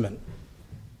Testament.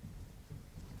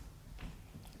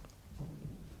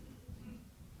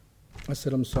 I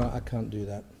said, I'm sorry, I can't do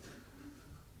that.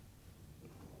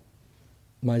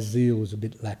 My zeal was a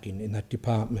bit lacking in that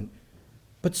department.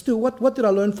 But still, what did I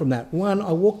learn from that? One,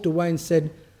 I walked away and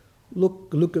said,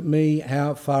 look at me,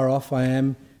 how far off I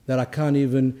am, that I can't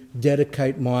even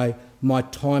dedicate my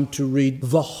time to read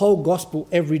the whole gospel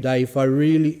every day. If I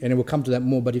really, and we'll come to that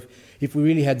more, but if we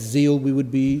really had zeal, we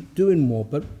would be doing more.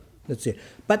 But that's it.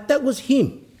 But that was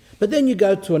him. But then you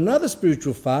go to another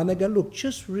spiritual father and they go, look,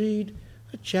 just read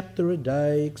a chapter a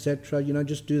day, etc.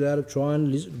 Just do that, try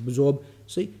and absorb.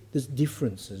 See, there's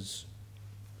differences.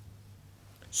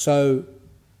 So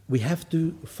we have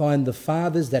to find the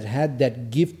fathers that had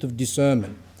that gift of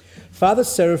discernment. Father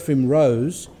Seraphim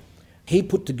Rose, he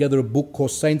put together a book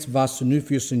called Saints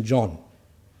Varsanufius and John,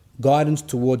 Guidance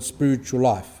Towards Spiritual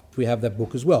Life. We have that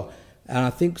book as well. And I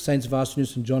think Saints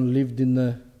Varsanufius and John lived in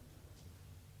the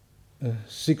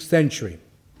 6th century.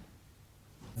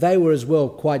 They were as well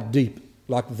quite deep,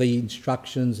 like the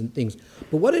instructions and things.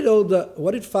 But what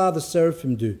did Father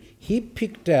Seraphim do? He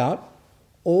picked out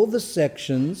all the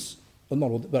sections, or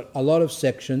not all, but a lot of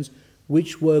sections,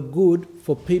 which were good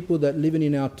for people that living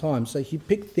in our time. So he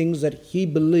picked things that he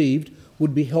believed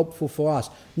would be helpful for us.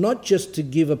 Not just to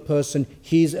give a person,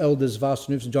 here's Elders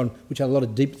Varsanufius and John, which had a lot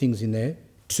of deep things in there,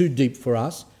 too deep for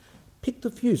us. Picked a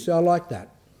few, so I like that.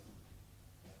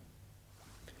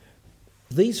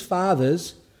 These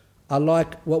fathers are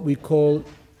like what we call,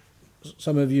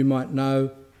 some of you might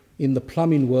know, in the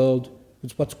plumbing world,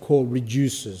 it's what's called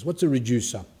reducers. What's a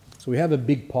reducer? So we have a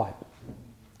big pipe.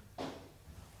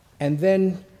 And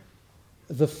then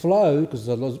the flow, because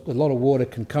a lot of water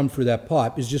can come through that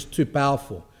pipe, is just too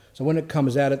powerful. So when it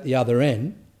comes out at the other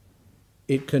end,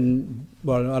 it can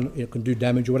do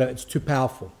damage or whatever. It's too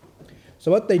powerful. So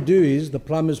what they do is the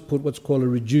plumbers put what's called a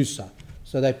reducer.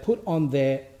 So they put on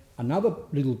there another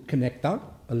little connector,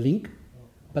 a link,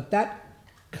 but that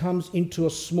comes into a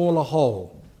smaller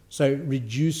hole. So it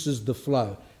reduces the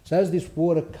flow. So as this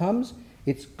water comes,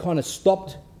 it's kind of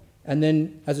stopped, and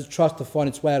then as it tries to find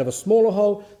its way out of a smaller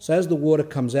hole, so as the water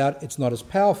comes out, it's not as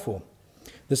powerful.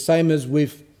 The same as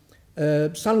with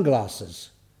sunglasses,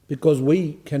 because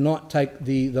we cannot take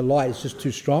the light, it's just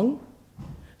too strong.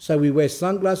 So we wear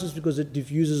sunglasses because it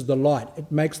diffuses the light.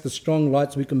 It makes the strong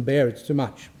light so we can bear it. It's too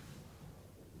much.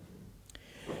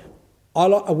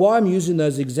 Why I'm using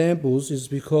those examples is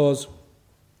because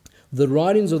the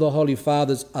writings of the Holy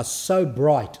Fathers are so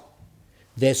bright,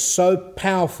 they're so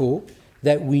powerful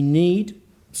that we need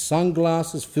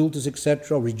sunglasses, filters,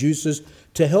 etc., reducers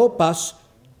to help us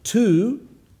to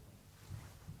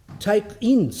take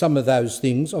in some of those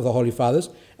things of the Holy Fathers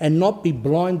and not be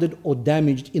blinded or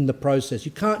damaged in the process.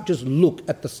 You can't just look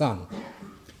at the sun.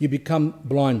 You become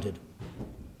blinded.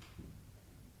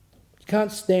 You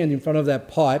can't stand in front of that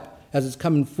pipe as it's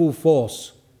coming full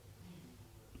force,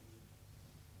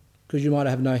 because you might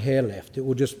have no hair left. It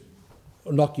will just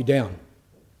knock you down.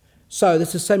 So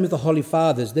that's the same with the Holy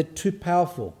Fathers. They're too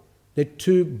powerful. They're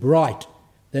too bright.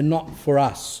 They're not for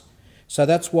us. So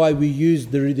that's why we use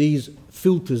these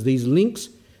filters, these links,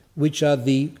 which are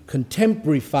the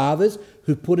contemporary fathers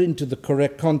who put it into the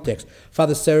correct context.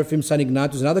 Father Seraphim, St.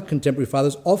 Ignatius and other contemporary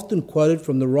fathers often quoted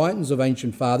from the writings of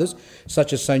ancient fathers,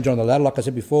 such as St. John the Latter, like I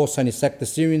said before, St. Isaac the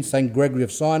Syrian, St. Gregory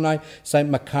of Sinai, St.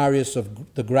 Macarius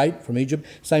of the Great from Egypt,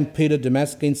 St. Peter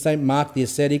Damascene, St. Mark the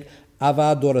Ascetic,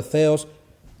 Ava Dorotheos.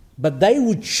 But they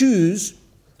would choose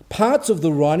parts of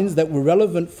the writings that were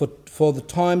relevant for the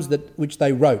times which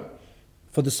they wrote,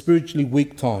 for the spiritually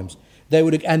weak times. They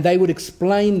would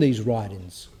explain these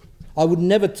writings. I would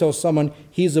never tell someone,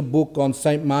 here's a book on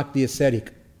St. Mark the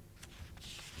Ascetic,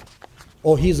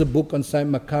 or here's a book on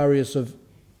St. Macarius of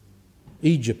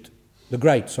Egypt, the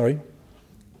Great,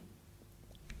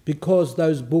 because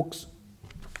those books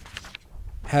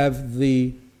have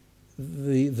the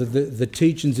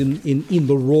teachings in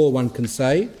the raw, one can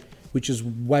say, which is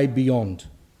way beyond.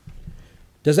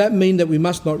 Does that mean that we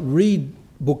must not read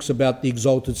books about the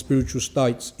exalted spiritual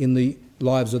states in the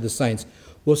lives of the saints?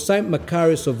 Well, St.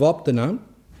 Macarius of Optina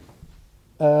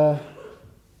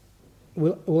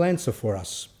will answer for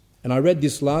us. And I read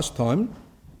this last time.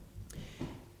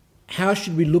 How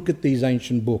should we look at these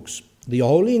ancient books? The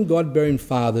holy and God-bearing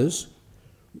fathers,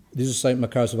 this is St.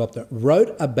 Macarius of Optina,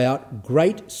 wrote about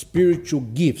great spiritual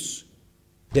gifts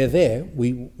They're there,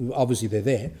 obviously they're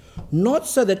there, not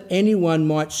so that anyone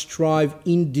might strive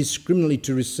indiscriminately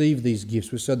to receive these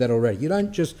gifts. We've said that already. You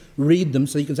don't just read them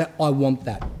so you can say, I want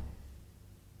that.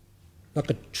 Like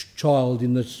a child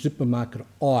in the supermarket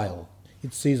aisle.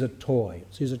 It sees a toy,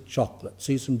 it sees a chocolate, it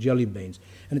sees some jelly beans,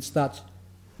 and it starts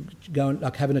going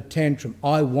like having a tantrum.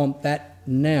 I want that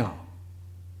now.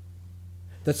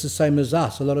 That's the same as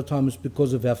us. A lot of times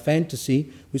because of our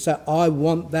fantasy, we say, I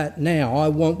want that now. I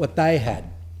want what they had.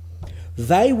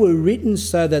 They were written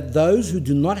so that those who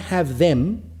do not have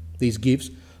them, these gifts,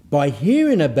 by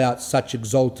hearing about such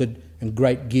exalted and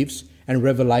great gifts and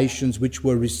revelations which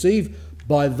were received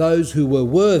by those who were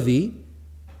worthy,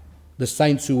 the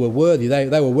saints who were worthy,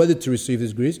 they were worthy to receive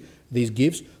these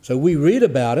gifts. So we read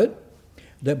about it,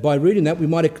 that by reading that we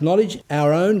might acknowledge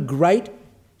our own great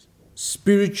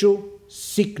spiritual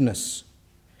sickness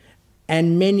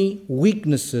and many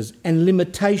weaknesses and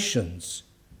limitations.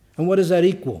 And what does that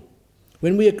equal?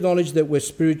 When we acknowledge that we're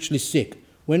spiritually sick,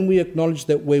 when we acknowledge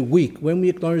that we're weak, when we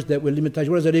acknowledge that we're limited,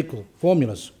 what does that equal?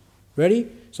 Formulas. Ready?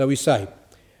 So we say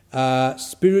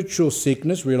spiritual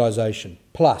sickness, realization,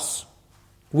 plus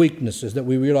weaknesses, that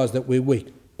we realize that we're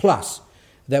weak, plus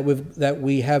that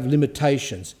we have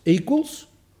limitations, equals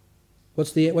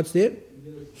what's the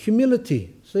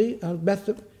humility. See,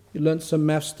 you learned some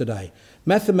maths today.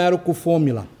 Mathematical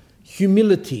formula,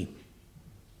 humility.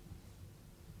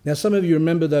 Now, some of you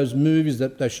remember those movies,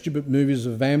 those stupid movies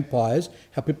of vampires,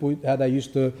 how they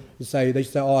used to say,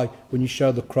 oh, when you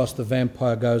show the cross, the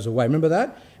vampire goes away. Remember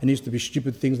that? And it used to be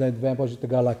stupid things, the vampires used to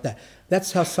go like that.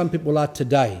 That's how some people are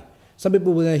today. Some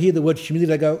people, when they hear the word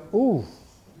humility, they go, ooh,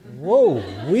 whoa,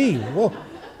 whoa.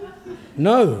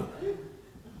 No.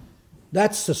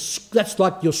 That's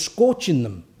like you're scorching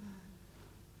them.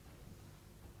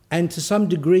 And to some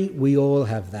degree, we all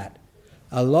have that.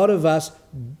 A lot of us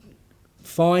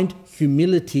find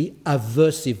humility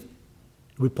aversive,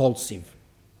 repulsive.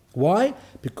 Why?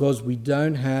 Because we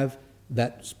don't have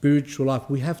that spiritual life.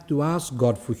 We have to ask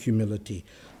God for humility.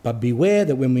 But beware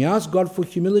that when we ask God for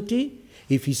humility,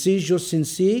 if he sees you're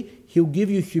sincere, he'll give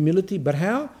you humility. But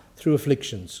how? Through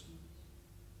afflictions.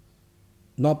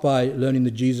 Not by learning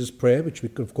the Jesus prayer, which we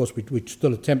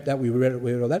still attempt that, we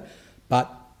read all that,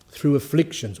 but through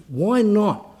afflictions. Why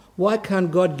not? Why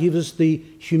can't God give us the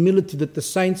humility that the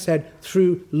saints had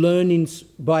through learning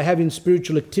by having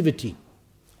spiritual activity?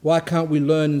 Why can't we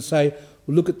learn and say,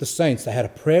 well, look at the saints. They had a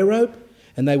prayer rope,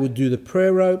 and they would do the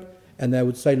prayer rope, and they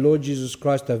would say, Lord Jesus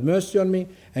Christ, have mercy on me,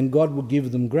 and God will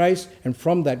give them grace, and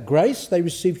from that grace they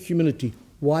receive humility.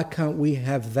 Why can't we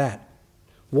have that?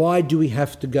 Why do we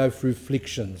have to go through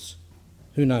afflictions?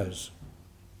 Who knows?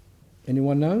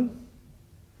 Anyone know?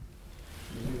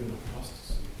 We live in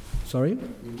apostasy. Sorry?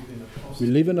 We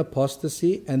live in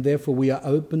apostasy, and therefore we are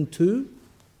open to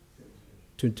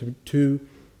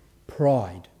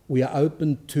pride. We are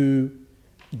open to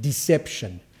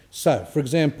deception. So, for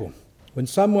example, when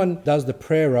someone does the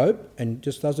prayer rope and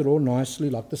just does it all nicely,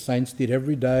 like the saints did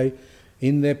every day,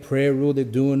 in their prayer rule, they're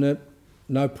doing it,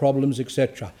 no problems,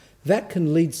 etc., that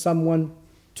can lead someone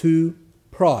to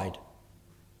pride,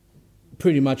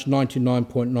 pretty much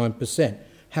 99.9%.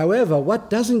 However,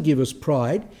 what doesn't give us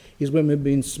pride is when we're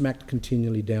being smacked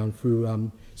continually down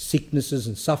through sicknesses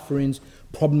and sufferings,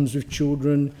 problems with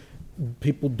children,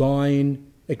 people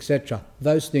dying, etc.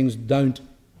 Those things don't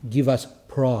give us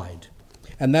pride.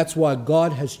 And that's why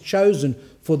God has chosen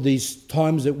for these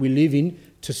times that we live in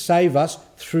to save us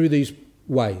through these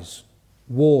ways.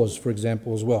 Wars, for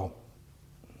example, as well.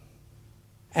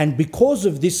 And because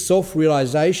of this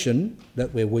self-realization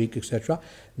that we're weak, etc.,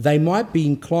 they might be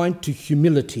inclined to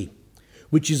humility,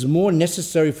 which is more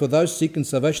necessary for those seeking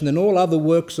salvation than all other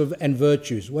works and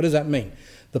virtues. What does that mean?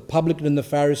 The publican and the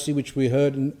Pharisee, which we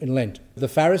heard in Lent. The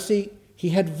Pharisee,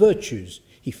 he had virtues.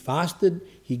 He fasted,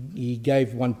 he gave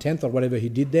 1/10 or whatever he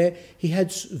did there. He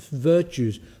had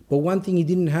virtues. But one thing he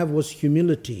didn't have was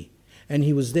humility. And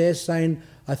he was there saying,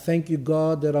 I thank you,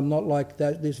 God, that I'm not like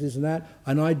that, this, and that,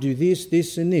 and I do this,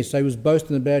 this, and this. So he was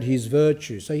boasting about his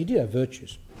virtues. So he did have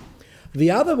virtues.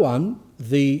 The other one,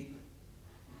 the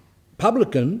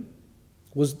publican,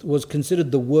 was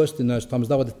considered the worst in those times.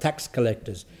 They were the tax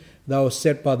collectors. They were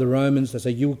set by the Romans. They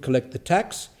say, you will collect the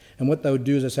tax. And what they would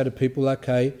do is they say to people,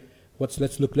 okay,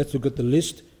 let's look at the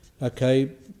list. Okay,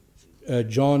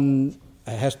 John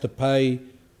has to pay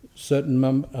certain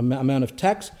amount of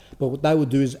tax, but what they would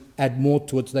do is add more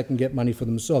to it so they can get money for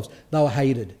themselves. They were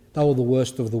hated. They were the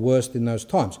worst of the worst in those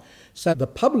times. So the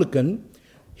publican,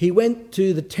 he went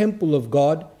to the temple of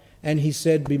God and he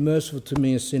said, be merciful to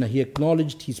me, a sinner. He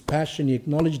acknowledged his passion, he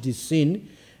acknowledged his sin,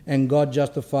 and God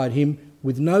justified him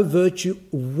with no virtue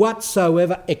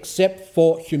whatsoever except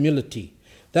for humility.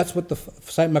 That's what the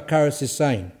St. Macarius is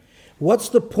saying. What's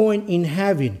the point in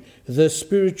having the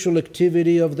spiritual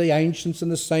activity of the ancients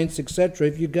and the saints, etc.,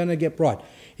 if you're going to get right?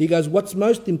 He goes, what's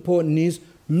most important is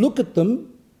look at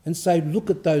them and say,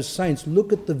 look at those saints,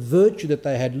 look at the virtue that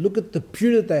they had, look at the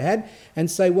purity that they had,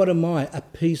 and say, what am I? A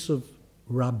piece of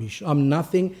rubbish. I'm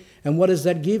nothing. And what does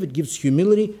that give? It gives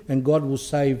humility, and God will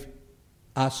save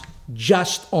us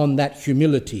just on that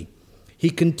humility.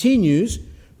 He continues,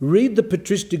 read the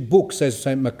patristic books, says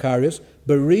St. Macarius,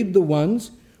 but read the ones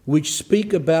which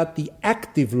speak about the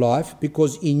active life,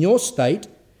 because in your state,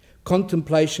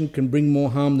 contemplation can bring more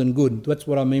harm than good. That's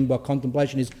what I mean by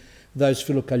contemplation, is those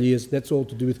philokalias. That's all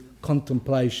to do with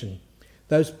contemplation.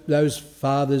 Those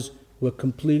fathers were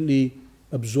completely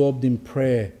absorbed in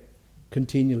prayer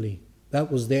continually.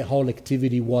 That was their whole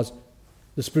activity, was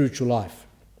the spiritual life.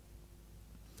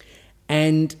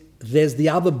 And there's the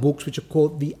other books which are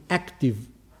called the active,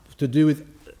 to do with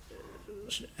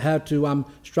how to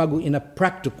struggle in a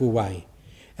practical way.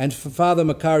 And for Father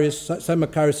Macarius, St.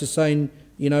 Macarius is saying,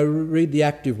 read the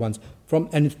active ones.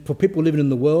 And for people living in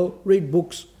the world, read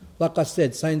books, like I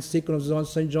said, St. Cyprian,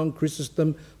 St. John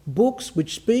Chrysostom, books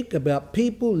which speak about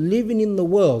people living in the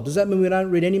world. Does that mean we don't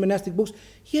read any monastic books?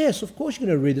 Yes, of course you're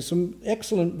going to read. There's some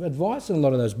excellent advice in a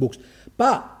lot of those books.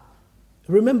 But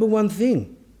remember one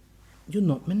thing, you're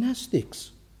not monastics.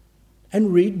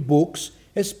 And read books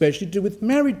especially to do with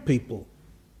married people,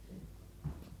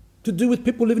 to do with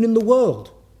people living in the world.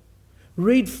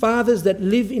 Read fathers that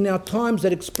live in our times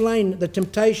that explain the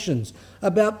temptations,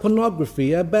 about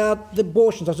pornography, about the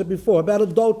abortions, I said before, about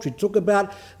adultery, talk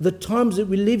about the times that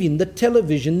we live in, the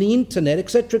television, the internet,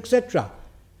 etc., etc.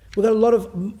 We've got a lot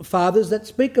of fathers that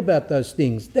speak about those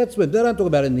things. That's what they don't talk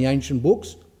about it in the ancient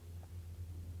books.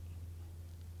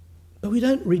 But we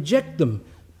don't reject them,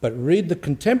 but read the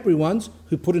contemporary ones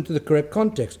who put into the correct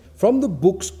context. From the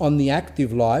books on the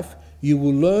active life, you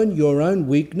will learn your own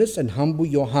weakness and humble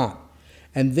your heart.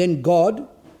 And then God,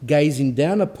 gazing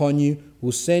down upon you,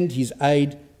 will send his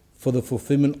aid for the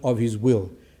fulfillment of his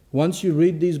will. Once you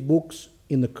read these books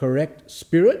in the correct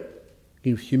spirit,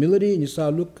 give humility, and you say,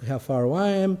 look how far away I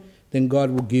am, then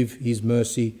God will give his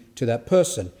mercy to that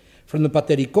person. From the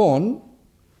Paterikon,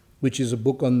 which is a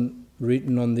book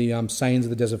written on the sayings of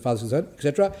the Desert Fathers,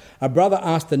 etc., a brother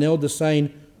asked an elder,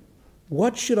 saying,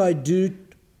 what should I do?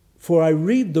 For I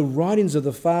read the writings of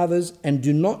the fathers and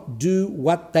do not do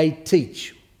what they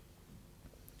teach.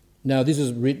 Now, this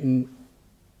is written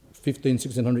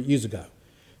 1600 years ago.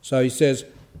 So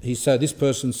this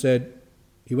person said,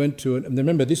 he went to it, and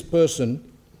remember, this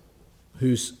person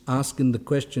who's asking the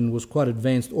question was quite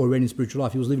advanced already in spiritual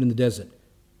life. He was living in the desert.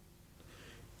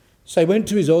 So he went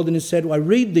to his elder and he said, I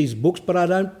read these books, but I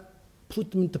don't put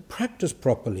them into practice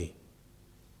properly.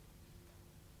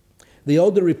 The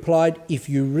elder replied, if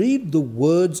you read the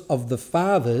words of the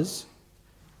fathers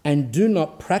and do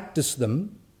not practice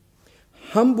them,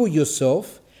 humble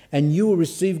yourself and you will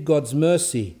receive God's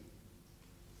mercy.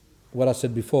 What I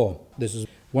said before, this is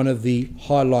one of the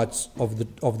highlights of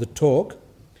the talk.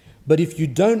 But if you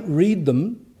don't read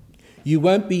them, you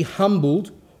won't be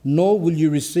humbled, nor will you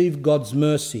receive God's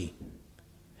mercy.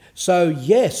 So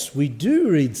yes, we do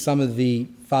read some of the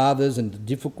fathers and the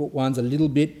difficult ones a little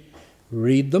bit.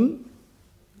 Read them.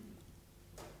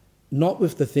 Not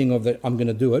with the thing of that I'm going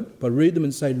to do it, but read them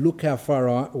and say, look how far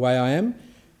away I am,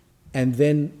 and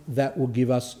then that will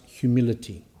give us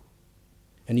humility.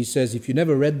 And he says, if you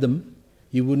never read them,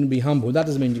 you wouldn't be humble. That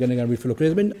doesn't mean you're going to go and read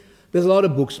Philocrates. I mean, there's a lot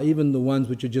of books, even the ones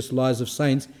which are just lives of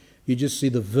saints, you just see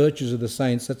the virtues of the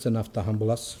saints, that's enough to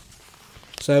humble us.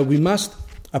 So we must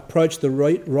approach the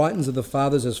writings of the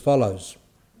fathers as follows.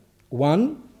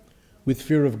 1, with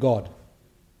fear of God.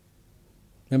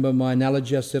 Remember my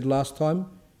analogy I said last time?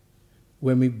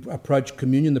 When we approach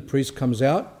communion, the priest comes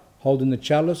out, holding the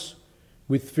chalice.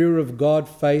 With fear of God,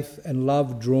 faith and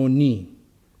love draw near.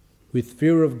 With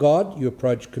fear of God, you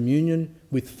approach communion.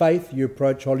 With faith, you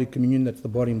approach Holy Communion, that's the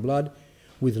body and blood.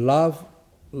 With love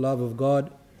of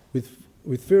God,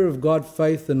 with fear of God,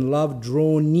 faith and love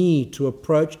draw near to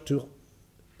approach to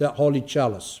that holy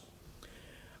chalice.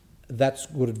 That's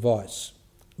good advice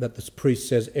that the priest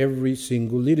says every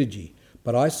single liturgy.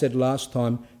 But I said last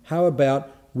time, how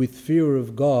about with fear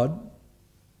of God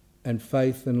and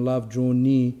faith and love draw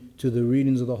near to the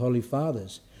readings of the Holy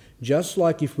Fathers? Just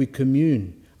like if we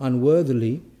commune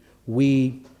unworthily,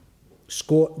 we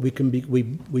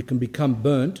can become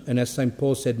burnt, and as St.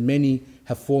 Paul said, many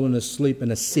have fallen asleep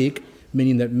and are sick,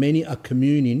 meaning that many are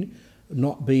communing,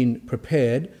 not being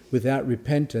prepared, without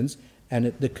repentance, and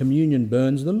the communion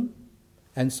burns them,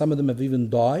 and some of them have even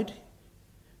died.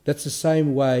 That's the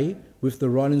same way with the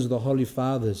writings of the Holy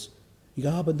Fathers. You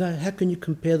go, but no, how can you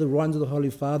compare the writings of the Holy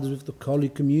Fathers with the Holy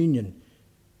Communion?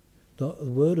 The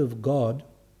Word of God,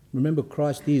 remember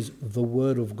Christ is the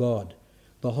Word of God.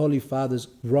 The Holy Fathers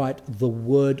write the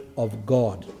Word of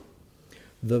God.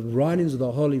 The writings of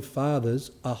the Holy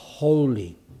Fathers are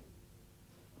holy.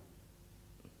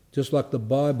 Just like the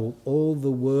Bible, all the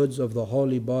words of the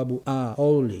Holy Bible are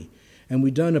holy. And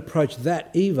we don't approach that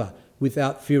either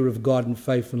without fear of God and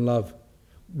faith and love.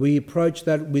 We approach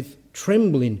that with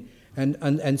trembling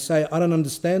and say, I don't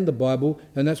understand the Bible,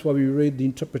 and that's why we read the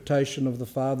interpretation of the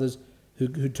fathers who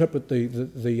interpret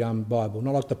the Bible,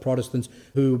 not like the Protestants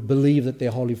who believe that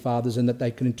they're holy fathers and that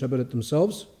they can interpret it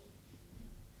themselves.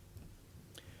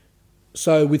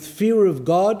 So with fear of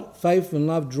God, faith and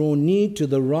love, draw near to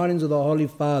the writings of the Holy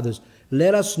Fathers.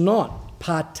 Let us not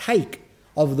partake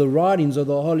of the writings of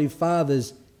the Holy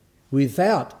Fathers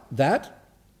without that,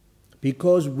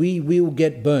 because we will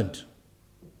get burnt.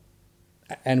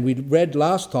 And we read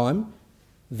last time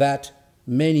that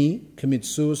many commit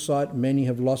suicide, many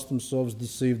have lost themselves,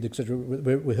 deceived, etc.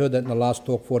 We heard that in the last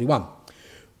talk 41.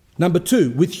 Number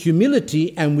 2, with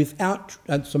humility and without,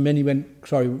 and so many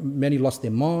lost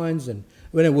their minds, and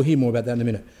we'll hear more about that in a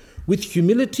minute. With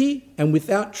humility and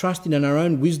without trusting in our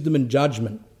own wisdom and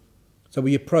judgment. So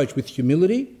we approach with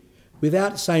humility,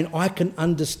 without saying, I can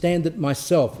understand it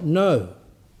myself. No,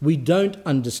 we don't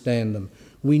understand them.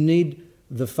 We need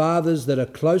the fathers that are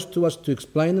close to us to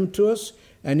explain them to us,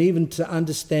 and even to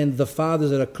understand the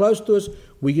fathers that are close to us,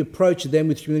 we approach them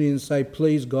with humility and say,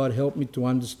 please, God, help me to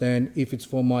understand if it's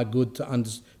for my good to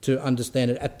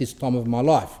understand it at this time of my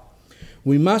life.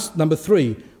 Number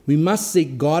 3, we must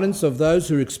seek guidance of those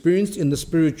who are experienced in the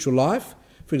spiritual life.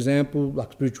 For example,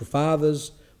 like spiritual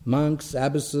fathers, monks,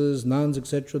 abbesses, nuns,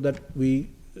 etc., that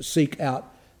we seek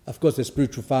out. Of course, there's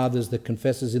spiritual fathers, the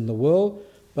confessors in the world,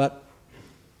 but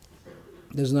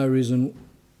there's no reason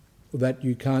that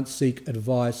you can't seek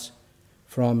advice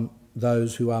from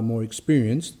those who are more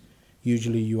experienced.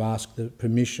 Usually you ask the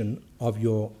permission of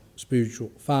your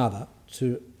spiritual father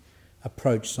to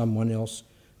approach someone else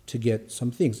to get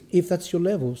some things. If that's your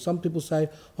level, some people say,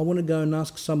 I want to go and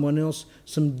ask someone else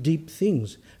some deep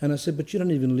things. And I said, but you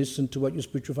don't even listen to what your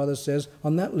spiritual father says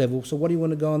on that level, so what do you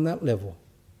want to go on that level?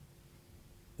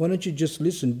 Why don't you just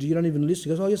listen? You don't even listen. He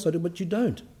goes, oh yes I do, but you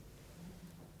don't.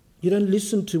 You don't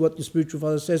listen to what your spiritual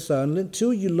father says. So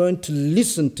until you learn to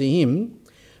listen to him,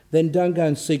 then don't go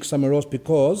and seek somewhere else,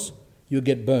 because you'll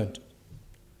get burnt.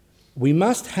 We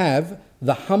must have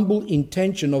the humble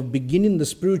intention of beginning the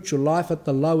spiritual life at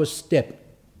the lowest step.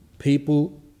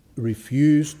 People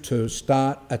refuse to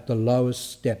start at the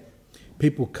lowest step.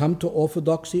 People come to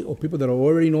orthodoxy, or people that are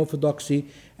already in orthodoxy,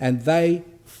 and they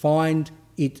find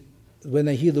it, when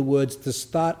they hear the words to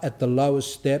start at the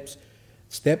lowest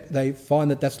step, they find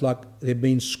that that's like they're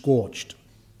being scorched,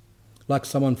 like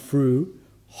someone threw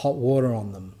hot water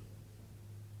on them.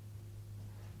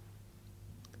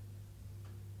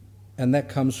 And that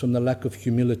comes from the lack of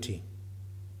humility.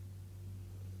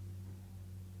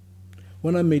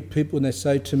 When I meet people and they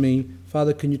say to me,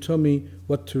 Father, can you tell me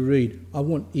what to read? I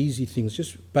want easy things,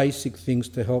 just basic things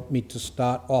to help me to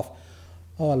start off.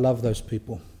 Oh, I love those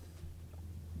people.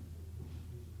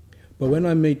 But when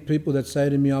I meet people that say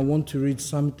to me, I want to read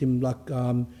something like,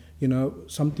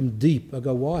 something deep, I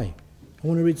go, why? I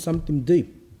want to read something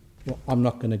deep. Well, I'm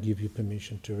not going to give you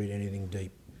permission to read anything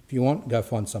deep. If you want, go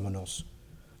find someone else.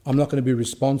 I'm not going to be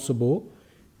responsible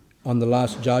on the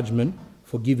last judgment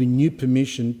for giving you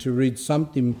permission to read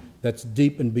something that's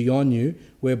deep and beyond you,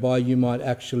 whereby you might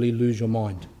actually lose your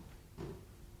mind.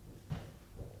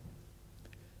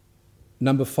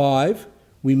 Number 5,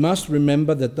 we must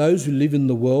remember that those who live in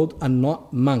the world are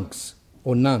not monks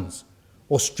or nuns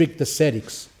or strict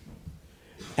ascetics,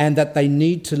 and that they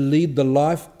need to lead the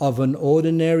life of an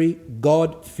ordinary,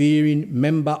 God-fearing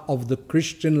member of the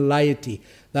Christian laity.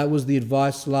 That was the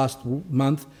advice last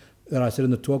month that I said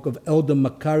in the talk of Elder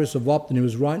Macarius of Opton. He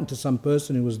was writing to some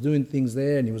person who was doing things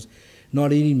there, and he was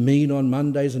not eating meat on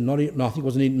Mondays, and I think he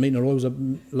wasn't eating meat at all. He was a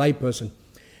lay person.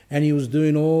 And he was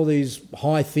doing all these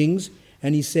high things,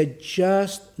 and he said,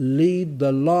 just lead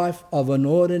the life of an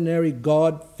ordinary,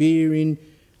 God-fearing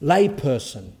lay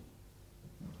person.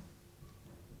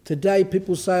 Today,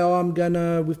 people say,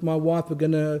 with my wife, we're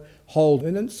going to hold.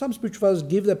 And then some spiritual fathers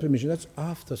give that permission. That's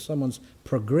after someone's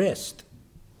progressed.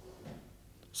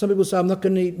 Some people say, I'm not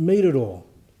going to eat meat at all.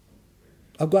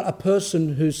 I've got a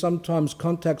person who sometimes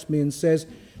contacts me and says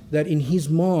that in his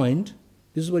mind,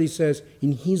 this is what he says,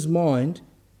 in his mind,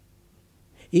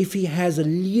 if he has a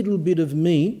little bit of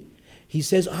meat, he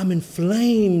says, I'm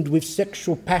inflamed with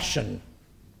sexual passion.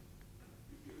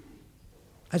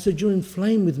 I said, you're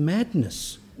inflamed with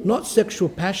madness, not sexual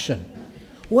passion.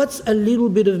 What's a little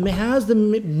bit of meat? How's the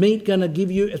meat going to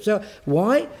give you? So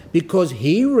why? Because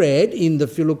he read in the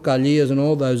Philokalyas and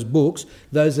all those books,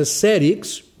 those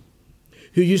ascetics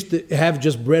who used to have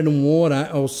just bread and water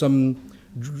or some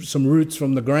roots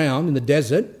from the ground in the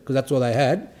desert, because that's all they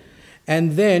had.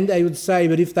 And then they would say,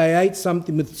 but if they ate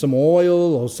something with some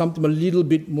oil or something a little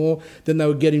bit more, then they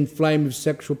would get inflamed with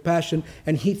sexual passion,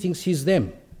 and he thinks he's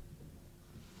them.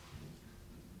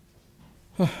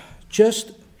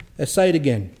 Just, I say it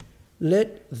again,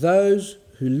 let those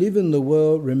who live in the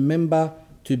world remember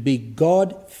to be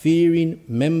God-fearing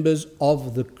members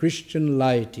of the Christian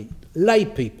laity, lay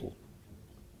people.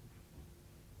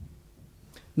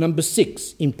 Number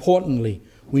 6, importantly,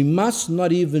 we must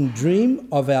not even dream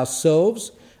of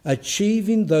ourselves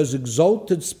achieving those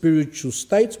exalted spiritual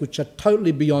states which are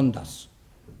totally beyond us.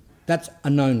 That's a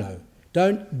no-no.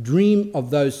 Don't dream of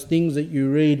those things that you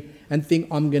read and think,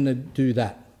 I'm going to do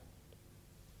that.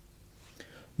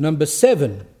 Number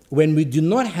 7, when we do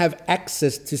not have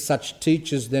access to such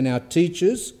teachers, then our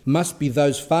teachers must be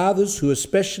those fathers who,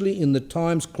 especially in the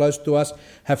times close to us,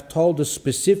 have told us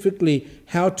specifically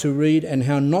how to read and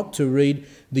how not to read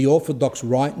the orthodox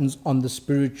writings on the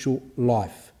spiritual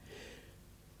life.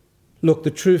 Look,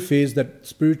 the truth is that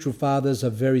spiritual fathers are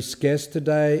very scarce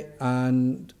today,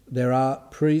 and there are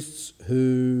priests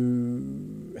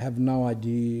who have no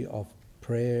idea of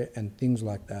prayer and things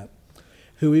like that,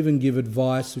 who even give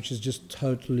advice which is just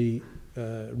totally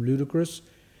ludicrous.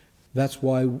 That's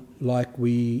why,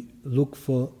 we look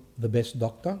for the best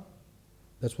doctor.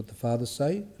 That's what the fathers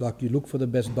say. Like, you look for the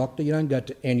best doctor. You don't go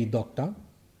to any doctor,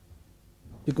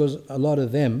 because a lot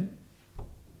of them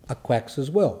are quacks as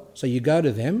well. So you go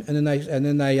to them, and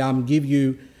then they give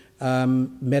you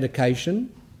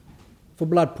medication for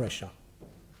blood pressure.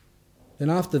 Then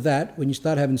after that, when you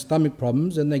start having stomach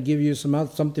problems, then they give you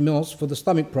something else for the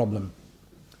stomach problem.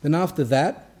 Then after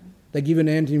that, they give you an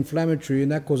anti-inflammatory,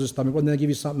 and that causes stomach problem. Then they give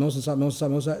you something else and something else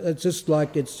and something else.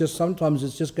 It's just sometimes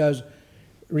it just goes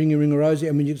ring-a-ring-a-rosy.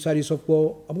 And when you say to yourself,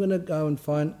 well, I'm going to go and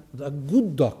find a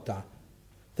good doctor.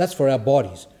 That's for our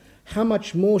bodies. How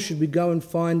much more should we go and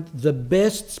find the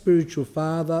best spiritual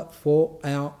father for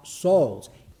our souls?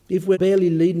 If we're barely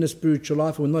leading a spiritual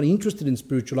life, or we're not interested in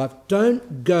spiritual life,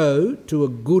 don't go to a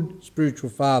good spiritual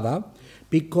father,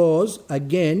 because,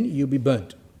 again, you'll be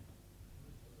burnt,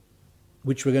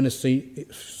 which we're going to see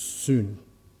soon.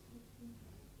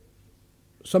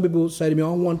 Some people say to me, I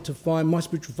want to find my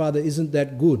spiritual father isn't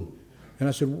that good. And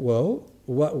I said, well,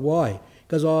 why?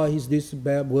 Because, he's this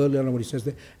bad, worldly, I don't know what he says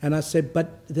there. And I said,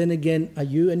 but then again, are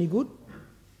you any good?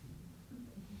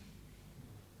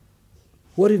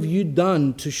 What have you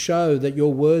done to show that you're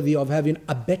worthy of having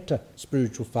a better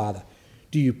spiritual father?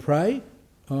 Do you pray?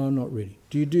 Oh, not really.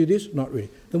 Do you do this? Not really.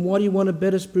 Then why do you want a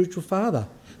better spiritual father?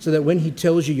 So that when he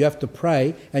tells you have to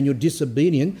pray and you're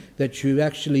disobedient, that you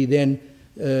actually then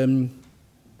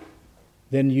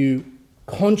you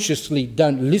consciously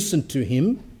don't listen to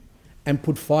him and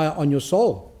put fire on your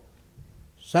soul.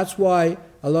 So that's why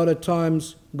a lot of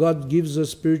times God gives us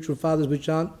spiritual fathers which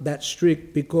aren't that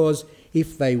strict, because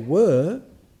if they were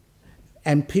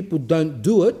and people don't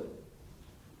do it,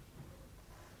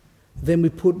 then we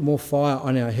put more fire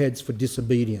on our heads for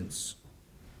disobedience.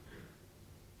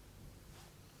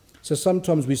 So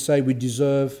sometimes we say we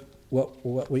deserve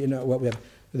what we have.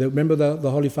 Remember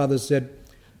the Holy Father said,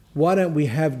 why don't we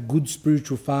have good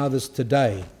spiritual fathers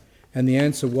today? And the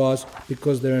answer was,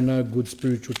 because there are no good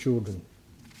spiritual children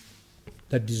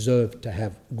that deserve to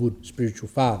have good spiritual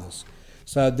fathers.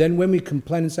 So then when we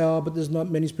complain and say, but there's not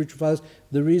many spiritual fathers,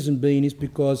 the reason being is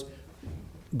because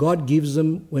God gives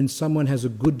them when someone has a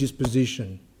good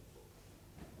disposition.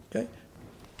 Okay?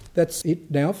 That's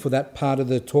it now for that part of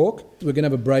the talk. We're going to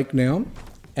have a break now,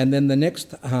 and then the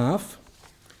next half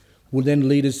will then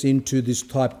lead us into this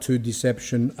type 2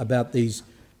 deception about these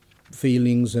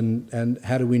feelings and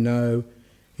how do we know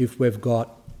if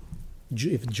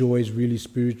if joy is really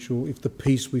spiritual, if the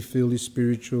peace we feel is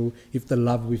spiritual, if the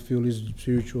love we feel is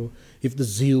spiritual, if the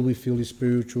zeal we feel is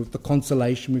spiritual, if the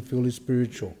consolation we feel is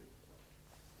spiritual.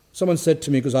 Someone said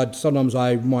to me, because sometimes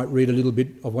I might read a little bit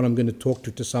of what I'm going to talk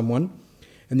to someone,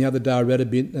 and the other day I read a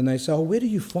bit, and they say, where do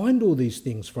you find all these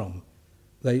things from?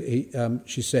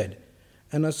 She said.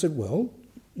 And I said, well,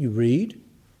 you read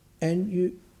and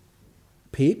you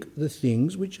pick the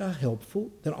things which are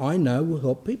helpful that I know will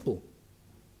help people.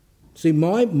 See,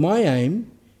 my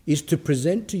aim is to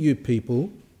present to you people,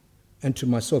 and to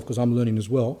myself, because I'm learning as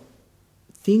well,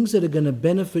 things that are going to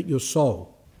benefit your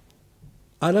soul.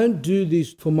 I don't do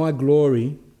this for my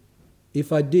glory.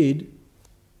 If I did,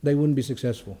 they wouldn't be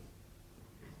successful.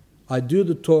 I do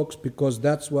the talks because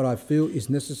that's what I feel is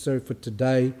necessary for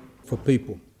today for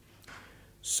people.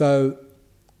 So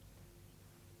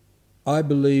I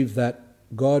believe that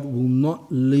God will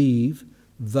not leave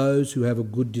those who have a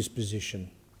good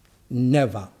disposition.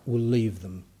 Never will leave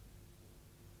them.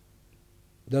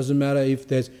 Doesn't matter if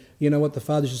there's, you know what the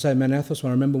Father used to say, Manathos, I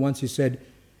remember once he said,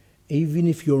 even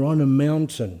if you're on a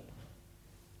mountain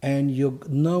and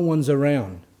no one's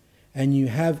around and you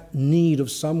have need of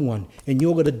someone and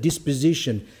you've got a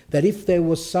disposition that if there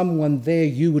was someone there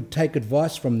you would take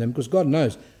advice from them, because God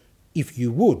knows if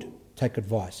you would take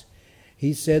advice.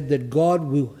 He said that God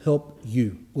will help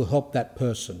you, will help that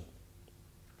person.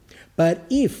 But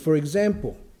if, for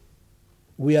example,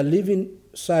 we are living,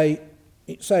 say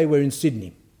we're in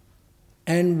Sydney,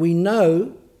 and we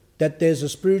know that there's a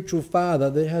spiritual father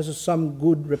that has some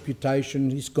good reputation,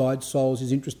 he guides souls,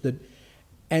 he's interested,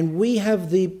 and we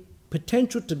have the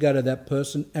potential to go to that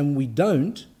person and we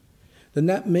don't, then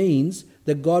that means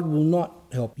that God will not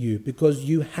help you, because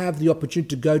you have the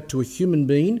opportunity to go to a human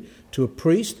being, to a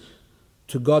priest,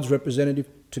 to God's representative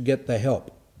to get the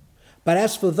help. But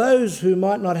as for those who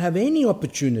might not have any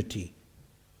opportunity,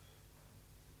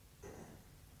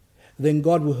 then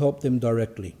God will help them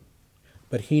directly.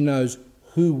 But he knows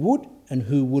who would and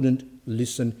who wouldn't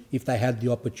listen if they had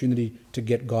the opportunity to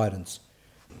get guidance.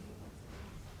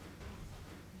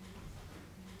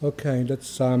 Okay,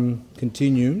 let's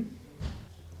continue.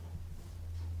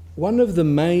 One of the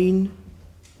main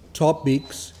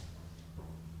topics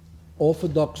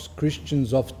Orthodox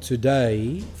Christians of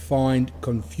today find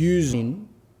confusing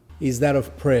is that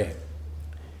of prayer.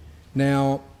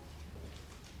 Now,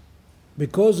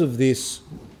 because of this,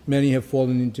 many have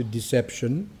fallen into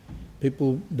deception.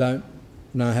 People don't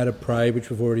know how to pray, which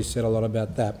we've already said a lot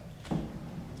about that.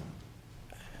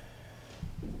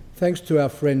 Thanks to our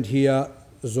friend here,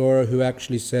 Zora, who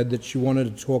actually said that she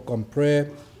wanted to talk on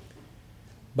prayer,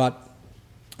 but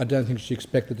I don't think she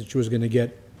expected that she was going to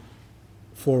get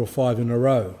 4 or 5 in a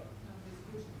row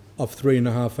of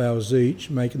 3.5 hours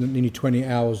each, making it nearly 20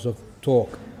 hours of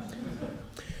talk.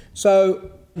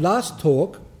 So last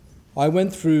talk, I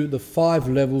went through the 5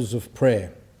 levels of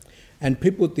prayer. And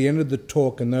people at the end of the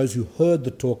talk, and those who heard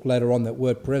the talk later on that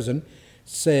weren't present,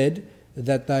 said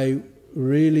that they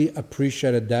really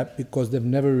appreciated that because they've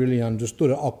never really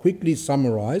understood it. I'll quickly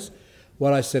summarise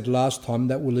what I said last time.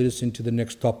 That will lead us into the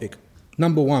next topic.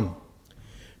 Number 1,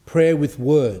 prayer with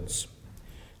words.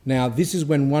 Now, this is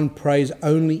when one prays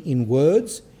only in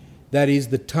words. That is,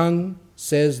 the tongue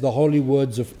says the holy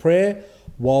words of prayer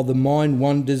while the mind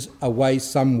wanders away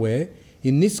somewhere.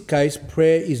 In this case,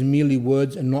 prayer is merely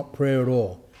words and not prayer at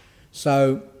all.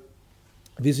 So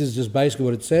this is just basically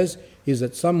what it says, is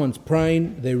that someone's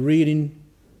praying, they're reading,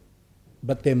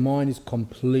 but their mind is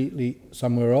completely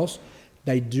somewhere else.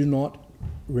 They do not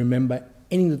remember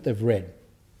anything that they've read.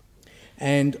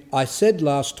 And I said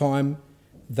last time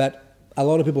that a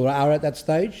lot of people are at that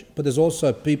stage, but there's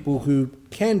also people who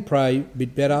can pray a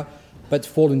bit better, but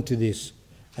fall into this.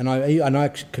 And I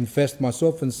confessed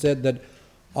myself and said that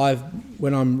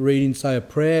when I'm reading, say, a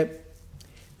prayer,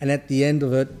 and at the end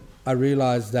of it, I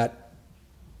realised that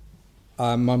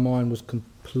my mind was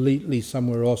completely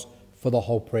somewhere else for the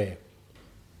whole prayer.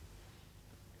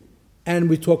 And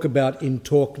we talk about in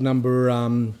talk number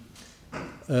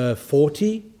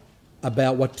 40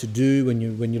 about what to do when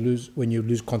you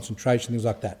lose concentration, things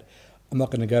like that. I'm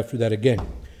not going to go through that again.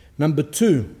 Number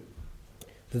 2,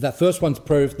 that first one's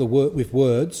prayer with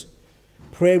words.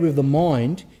 Prayer with the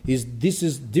mind is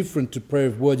different to prayer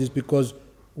with words, is because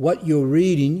what you're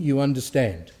reading you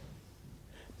understand.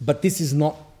 But this is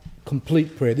not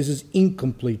complete prayer. This is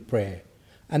incomplete prayer.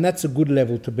 And that's a good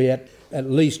level to be at. At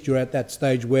least you're at that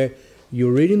stage where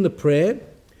you're reading the prayer,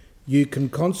 you can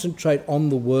concentrate on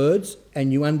the words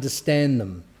and you understand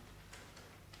them.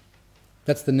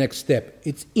 That's the next step.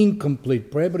 It's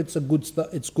incomplete prayer, but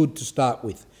it's good to start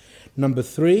with. Number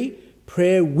 3,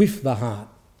 prayer with the heart,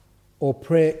 or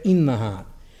prayer in the heart.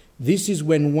 This is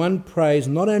when one prays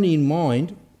not only in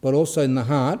mind, but also in the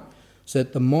heart, so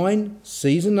that the mind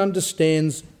sees and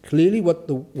understands clearly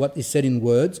what is said in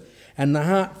words, and the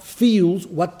heart feels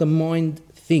what the mind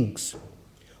thinks.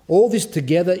 All this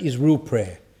together is real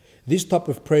prayer. This type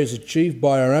of prayer is achieved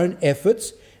by our own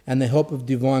efforts and the help of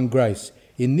divine grace.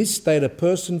 In this state, a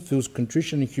person feels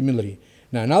contrition and humility.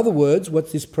 Now, in other words,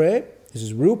 what's this prayer? This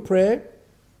is real prayer.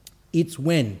 It's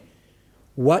when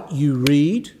what you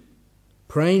read,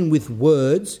 praying with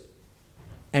words,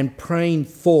 and praying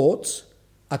thoughts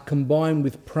are combined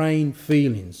with praying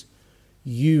feelings.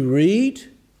 You read,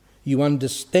 you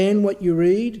understand what you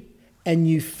read, and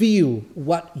you feel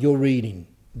what you're reading.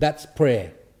 That's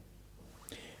prayer.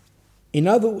 In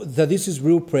other words, this is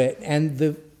real prayer,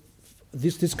 and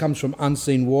this comes from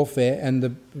unseen warfare, and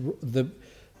the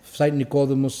Saint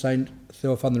Nicodemus, Saint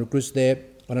Theophan Christ there,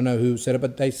 I don't know who said it,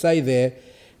 but they say there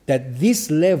that this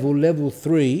level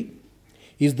 3,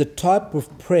 is the type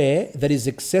of prayer that is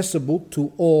accessible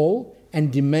to all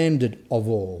and demanded of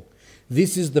all.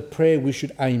 This is the prayer we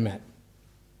should aim at.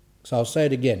 So I'll say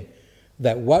it again,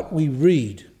 that what we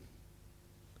read,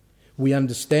 we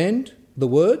understand the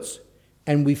words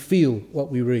and we feel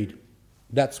what we read.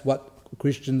 That's what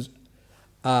Christians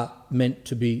are meant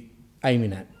to be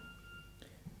aiming at.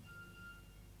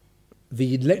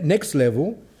 The next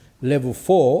level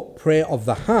 4, prayer of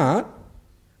the heart,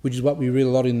 which is what we read a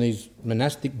lot in these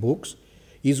monastic books,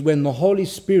 is when the Holy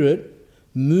Spirit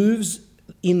moves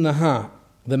in the heart.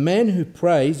 The man who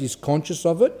prays is conscious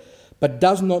of it, but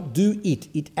does not do it.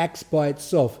 It acts by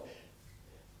itself.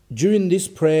 During this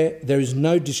prayer, there is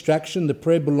no distraction. The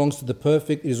prayer belongs to the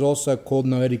perfect. It is also called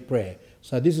noetic prayer.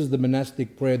 So this is the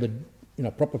monastic prayer, the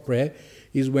proper prayer,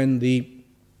 is when the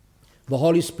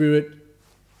Holy Spirit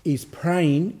is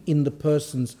praying in the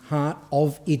person's heart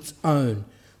of its own.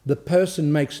 The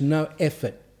person makes no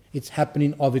effort. It's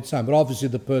happening of its own. But obviously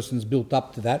the person's built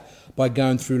up to that by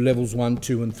going through levels 1,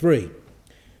 2 and 3.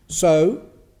 So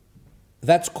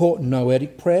that's called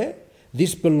noetic prayer.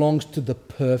 This belongs to the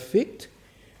perfect.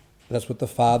 That's what the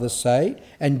fathers say.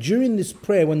 And during this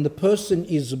prayer, when the person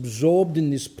is absorbed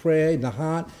in this prayer in the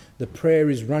heart, the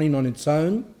prayer is running on its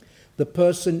own, the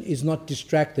person is not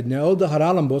distracted. Now, Elder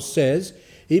Haralambos says,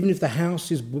 even if the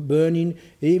house is burning,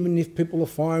 even if people are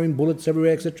firing bullets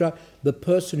everywhere, etc., the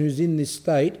person who's in this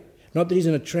state, not that he's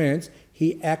in a trance,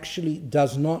 he actually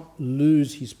does not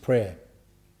lose his prayer.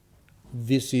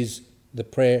 This is the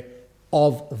prayer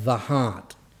of the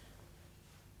heart.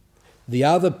 The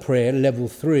other prayer, level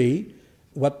 3,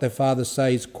 what the fathers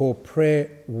say is called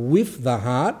prayer with the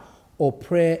heart or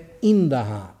prayer in the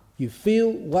heart. You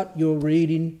feel what you're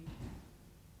reading,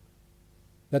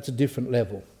 that's a different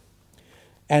level.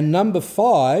 And number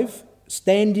 5,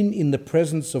 standing in the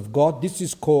presence of God. This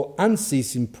is called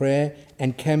unceasing prayer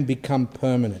and can become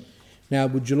permanent. Now,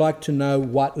 would you like to know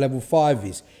what level 5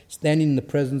 is? Standing in the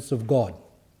presence of God.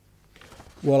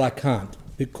 Well, I can't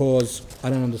because I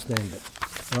don't understand it.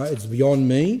 All right? It's beyond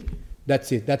me.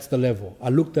 That's it. That's the level. I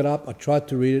looked it up. I tried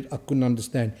to read it. I couldn't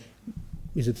understand.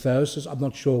 Is it theosis? I'm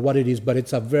not sure what it is, but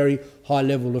it's a very high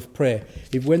level of prayer.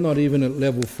 If we're not even at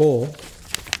level 3,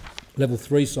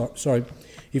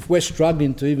 if we're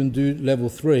struggling to even do level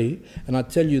 3, and I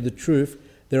tell you the truth,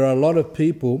 there are a lot of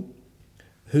people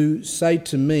who say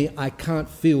to me, I can't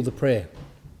feel the prayer.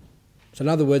 So in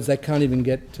other words, they can't even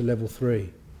get to level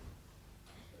 3.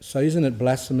 So isn't it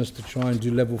blasphemous to try and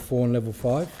do level 4 and level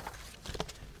 5?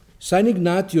 St.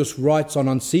 Ignatius writes on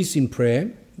unceasing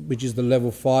prayer, which is the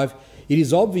level 5, it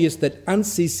is obvious that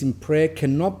unceasing prayer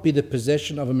cannot be the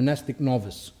possession of a monastic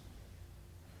novice.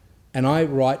 And I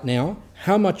write now,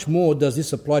 how much more does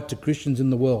this apply to Christians in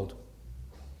the world?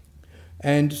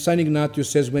 And St. Ignatius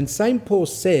says, when St. Paul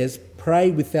says,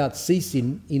 pray without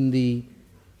ceasing in the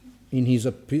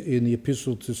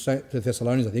epistle to the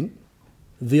Thessalonians, I think,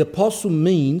 the apostle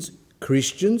means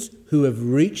Christians who have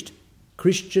reached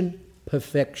Christian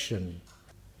perfection.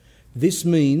 This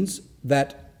means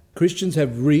that Christians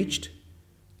have reached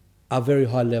a very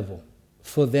high level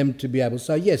for them to be able to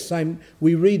say, yes, same.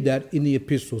 We read that in the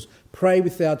epistles, pray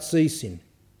without ceasing.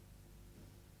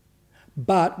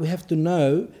 But we have to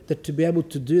know that to be able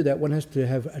to do that, one has to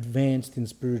have advanced in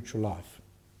spiritual life.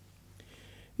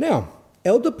 Now,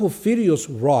 Elder Porphyrios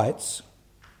writes,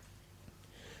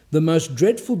 the most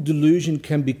dreadful delusion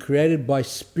can be created by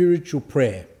spiritual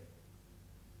prayer.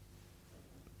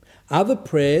 Other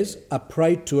prayers are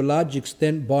prayed to a large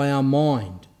extent by our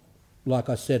mind, like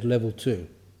I said, level 2.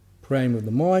 Praying with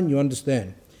the mind, you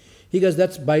understand. He goes,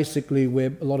 that's basically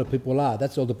where a lot of people are.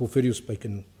 That's Elder Porphyrios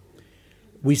speaking.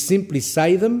 We simply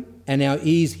say them and our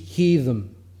ears hear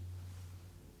them.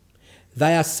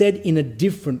 They are said in a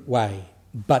different way,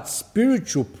 but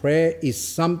spiritual prayer is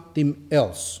something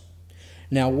else.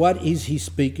 Now, what is he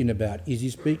speaking about? Is he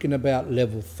speaking about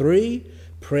level 3,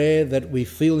 prayer that we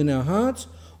feel in our hearts,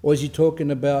 or is he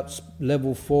talking about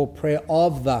level 4, prayer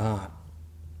of the heart?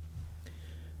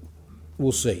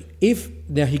 We'll see.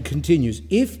 Now he continues,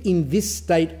 if in this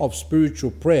state of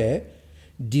spiritual prayer,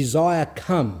 desire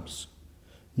comes,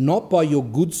 not by your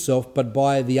good self, but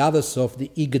by the other self,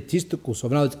 the egotistical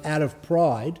self, in other words, out of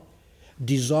pride,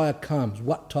 desire comes.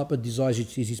 What type of desires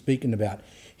is he speaking about?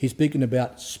 He's speaking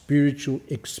about spiritual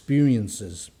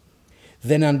experiences.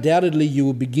 Then undoubtedly you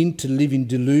will begin to live in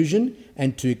delusion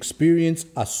and to experience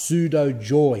a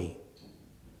pseudo-joy.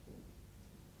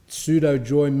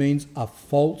 Pseudo-joy means a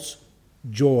false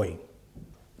joy.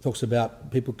 Talks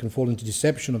about people can fall into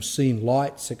deception of seeing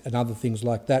lights and other things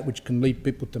like that, which can lead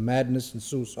people to madness and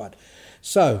suicide.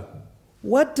 So,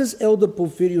 what does Elder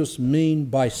Porphyrios mean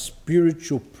by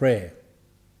spiritual prayer?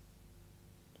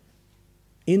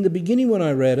 In the beginning when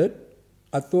I read it,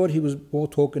 I thought he was more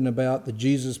talking about the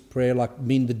Jesus prayer, like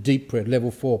mean the deep prayer, level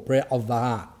 4, prayer of the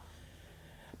heart.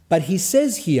 But he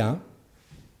says here,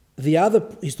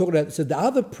 he's talking about, the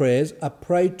other prayers are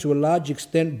prayed to a large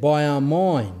extent by our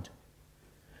mind.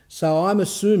 So I'm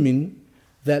assuming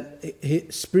that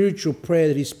spiritual prayer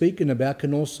that he's speaking about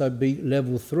can also be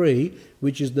level 3,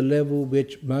 which is the level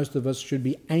which most of us should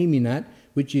be aiming at,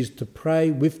 which is to pray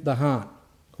with the heart,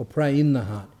 or pray in the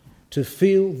heart, to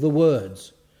feel the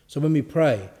words. So when we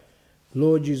pray,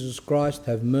 Lord Jesus Christ,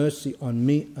 have mercy on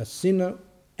me, a sinner,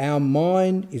 our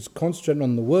mind is concentrated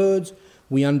on the words,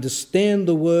 we understand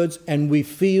the words, and we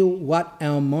feel what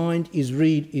our mind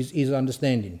is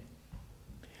understanding.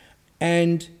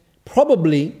 And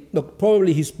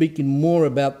probably he's speaking more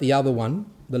about the other one,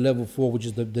 the level 4, which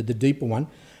is the deeper one.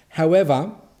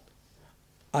 However,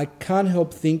 I can't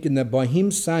help thinking that by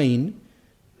him saying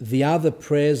the other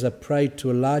prayers are prayed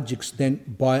to a large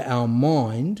extent by our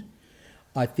mind,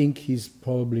 I think he's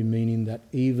probably meaning that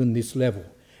even this level.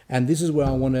 And this is where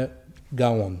I want to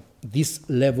go on. This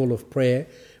level of prayer,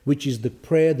 which is the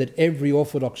prayer that every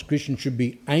Orthodox Christian should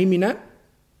be aiming at,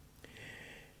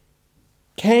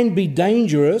 can be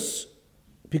dangerous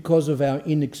because of our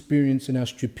inexperience and our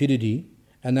stupidity.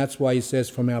 And that's why he says,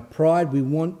 from our pride, we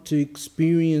want to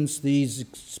experience these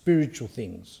spiritual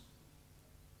things.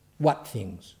 What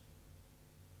things?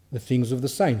 The things of the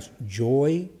saints.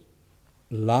 Joy,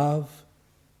 love,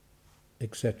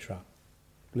 etc.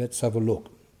 Let's have a look.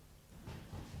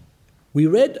 We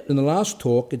read in the last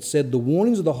talk, it said the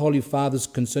warnings of the Holy Fathers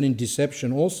concerning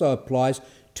deception also applies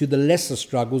to the lesser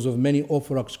struggles of many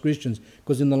Orthodox Christians.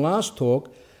 Because in the last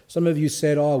talk, some of you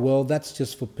said, oh, well, that's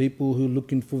just for people who are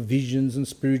looking for visions and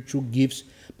spiritual gifts.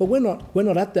 But we're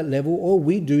not at that level. All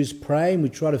we do is pray and we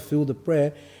try to feel the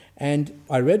prayer. And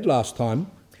I read last time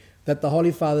that the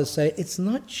Holy Fathers say it's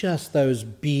not just those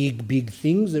big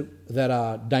things that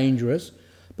are dangerous,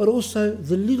 but also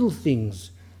the little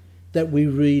things that we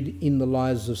read in the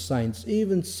lives of saints.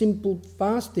 Even simple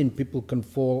fasting, people can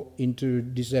fall into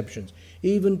deceptions.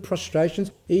 Even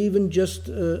prostrations, even just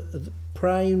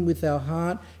praying with our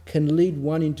heart can lead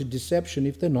one into deception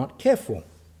if they're not careful.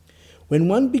 When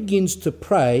one begins to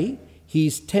pray, he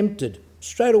is tempted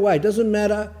straight away. It doesn't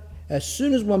matter. As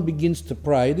soon as one begins to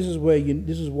pray, this is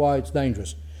why it's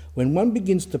dangerous. When one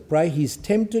begins to pray, he's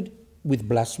tempted with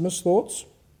blasphemous thoughts,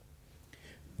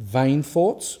 vain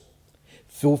thoughts,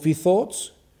 filthy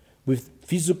thoughts, with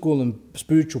physical and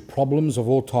spiritual problems of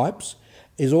all types,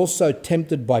 is also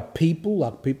tempted by people,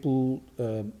 like people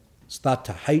start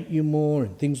to hate you more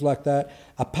and things like that.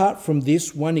 Apart from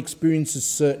this, one experiences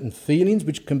certain feelings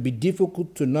which can be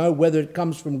difficult to know whether it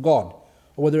comes from God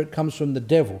or whether it comes from the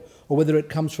devil or whether it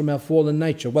comes from our fallen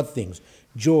nature. What things?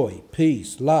 Joy,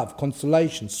 peace, love,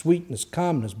 consolation, sweetness,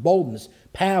 calmness, boldness,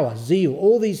 power, zeal,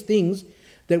 all these things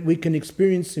that we can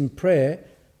experience in prayer.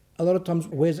 A lot of times,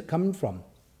 where's it coming from?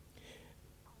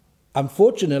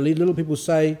 Unfortunately, little people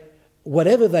say,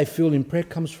 whatever they feel in prayer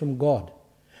comes from God.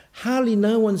 Hardly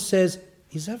no one says,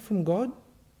 is that from God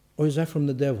or is that from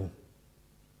the devil?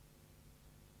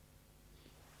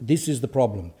 This is the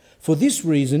problem. For this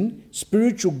reason,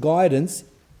 spiritual guidance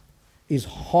is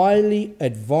highly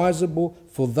advisable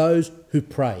for those who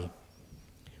pray,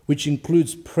 which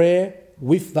includes prayer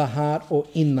with the heart or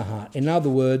in the heart. In other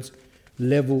words,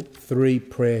 level 3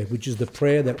 prayer, which is the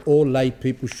prayer that all lay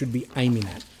people should be aiming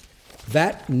at.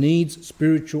 That needs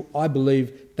spiritual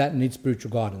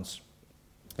guidance.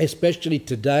 Especially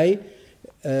today,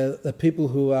 the people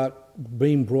who are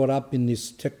being brought up in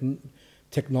this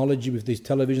technology with this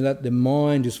television, that their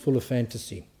mind is full of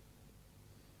fantasy.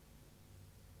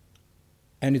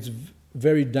 And it's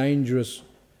very dangerous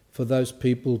for those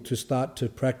people to start to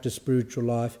practice spiritual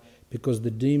life because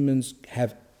the demons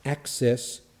have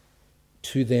access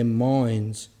to their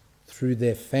minds through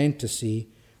their fantasy,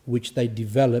 which they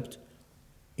developed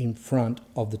in front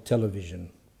of the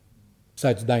television. So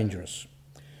it's dangerous.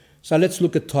 So let's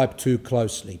look at type 2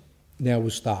 closely. Now we'll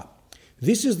start.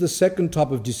 This is the second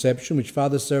type of deception, which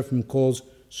Father Seraphim calls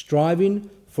striving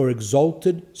for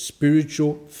exalted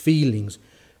spiritual feelings.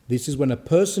 This is when a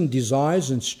person desires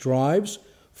and strives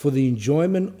for the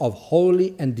enjoyment of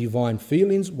holy and divine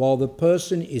feelings while the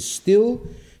person is still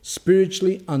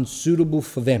spiritually unsuitable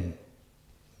for them.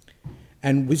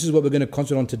 And this is what we're going to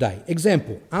concentrate on today.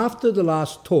 Example, after the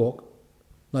last talk,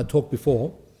 I talked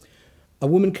before, a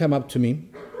woman came up to me,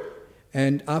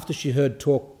 and after she heard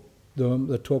talk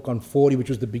the talk on 40, which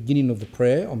was the beginning of the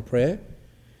prayer,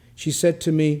 she said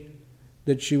to me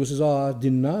that I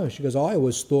didn't know. She goes, I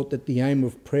always thought that the aim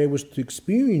of prayer was to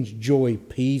experience joy,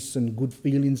 peace and good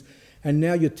feelings, and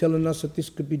now you're telling us that this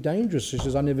could be dangerous. She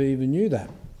says, I never even knew that.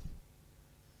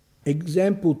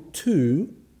 Example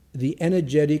 2, the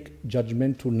energetic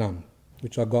judgmental nun,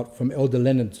 which I got from Elder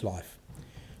Leonard's life.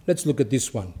 Let's look at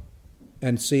this one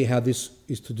and see how this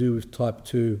is to do with type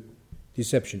 2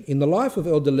 deception. In the life of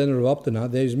Elder Leonard of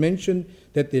Optina, there is mention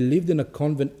that there lived in a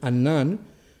convent a nun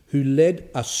who led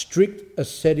a strict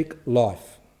ascetical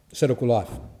life.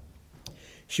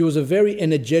 She was a very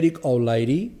energetic old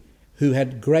lady who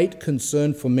had great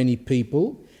concern for many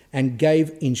people and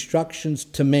gave instructions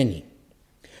to many.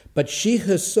 But she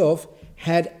herself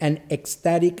had an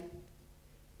ecstatic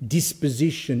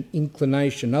disposition,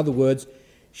 inclination. In other words,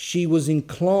 she was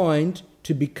inclined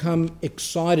to become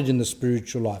excited in the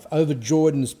spiritual life,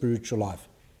 overjoyed in the spiritual life.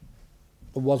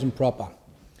 It wasn't proper.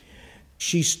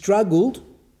 She struggled,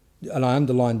 and I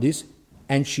underline this,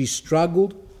 and she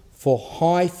struggled for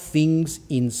high things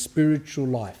in spiritual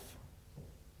life.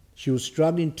 She was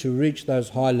struggling to reach those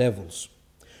high levels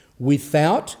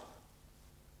without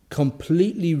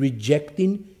completely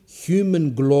rejecting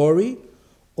human glory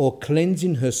or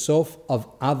cleansing herself of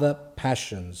other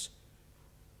passions.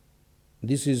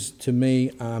 This is, to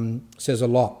me, says a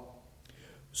lot.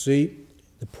 See,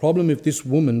 the problem with this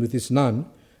woman, with this nun,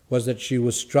 was that she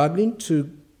was struggling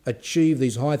to achieve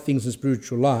these high things in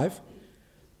spiritual life,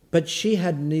 but she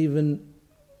hadn't even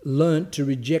learnt to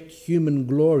reject human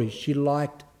glory. She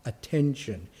liked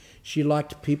attention. She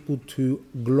liked people to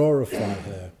glorify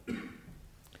her,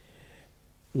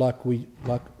 like we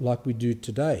do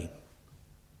today.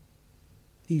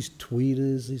 These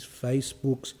Twitters, these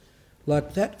Facebooks,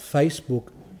 like that Facebook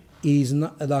is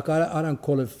not, like I don't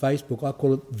call it Facebook, I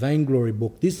call it vainglory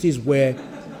book. This is where,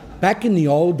 back in the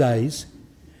old days,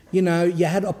 you know, you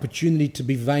had opportunity to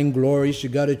be vainglorious. You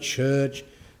go to church,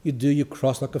 you do your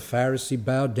cross like a Pharisee,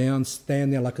 bow down,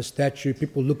 stand there like a statue.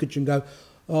 People look at you and go,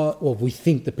 oh, or we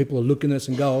think that people are looking at us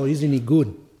and go, oh, isn't he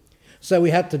good? So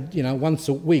we had to, you know, once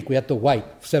a week, we had to wait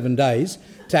 7 days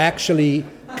to actually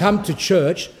come to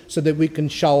church so that we can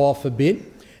show off a bit,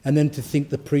 and then to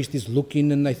think the priest is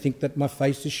looking and they think that my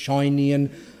face is shiny and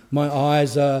my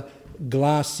eyes are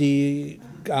glassy,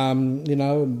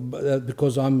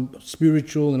 because I'm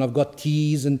spiritual and I've got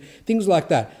tears and things like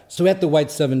that. So we had to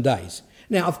wait 7 days.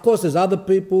 Now, of course, there's other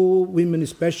people, women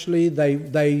especially,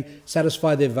 they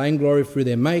satisfy their vainglory through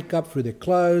their makeup, through their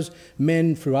clothes,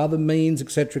 men through other means,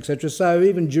 etc., etc. So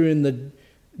even during the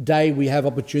day, we have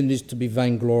opportunities to be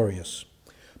vainglorious.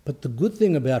 But the good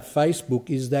thing about Facebook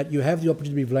is that you have the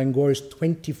opportunity to be vainglorious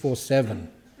 24/7.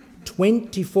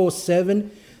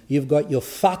 24/7, you've got your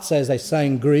futz, as they say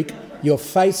in Greek, your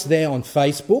face there on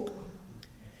Facebook,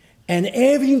 and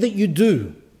everything that you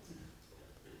do.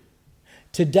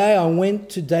 Today I went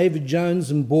to David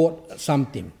Jones and bought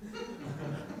something.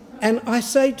 And I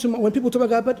say to when people talk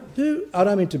about, but who, I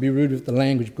don't mean to be rude with the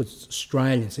language because it's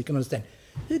Australian, so you can understand,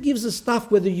 who gives a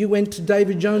stuff whether you went to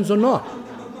David Jones or not?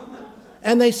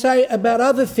 And they say about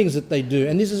other things that they do,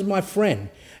 and this is my friend.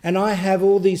 And I have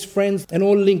all these friends and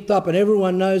all linked up, and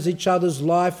everyone knows each other's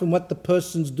life and what the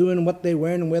person's doing and what they're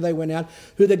wearing and where they went out,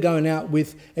 who they're going out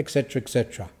with, etc.,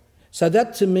 etc. So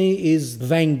that to me is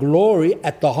vainglory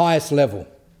at the highest level.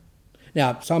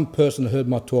 Now, some person heard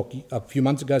my talk a few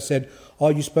months ago said, oh,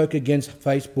 you spoke against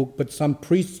Facebook, but some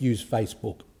priests use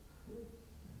Facebook,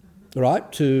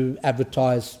 right, to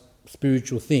advertise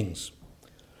spiritual things.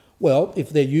 Well, if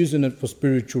they're using it for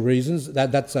spiritual reasons,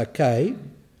 that's okay.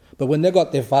 But when they've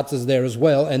got their futzes there as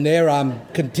well, and they're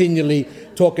continually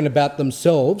talking about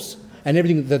themselves and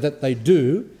everything that they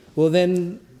do, well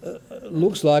then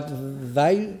looks like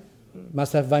they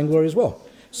must have vainglory as well.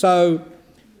 So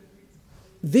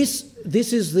this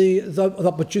is the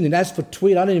opportunity. As for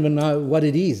tweet, I don't even know what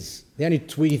it is. The only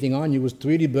tweety thing I knew was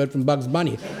Tweety Bird from Bugs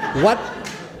Bunny.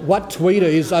 What Tweeter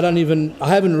is, I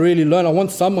haven't really learned. I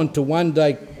want someone to one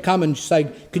day come and say,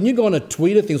 can you go on a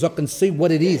Tweeter thing so I can see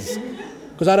what it is?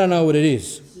 Because I don't know what it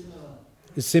is.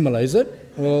 It's similar, is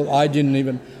it? Well, I didn't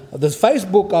even... The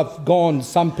Facebook I've gone,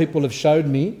 some people have showed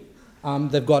me.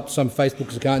 They've got some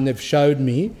Facebook account and they've showed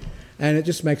me. And it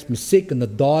just makes me sick. And the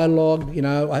dialogue, you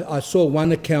know, I saw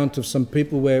one account of some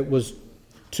people where it was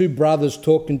two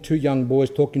young boys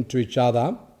talking to each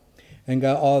other and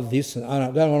go, oh, this,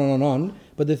 and go on and on.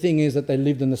 But the thing is that they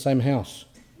lived in the same house.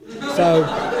 So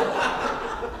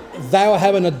they were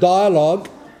having a dialogue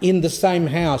in the same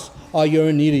house. Oh, you're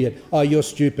an idiot. Oh, you're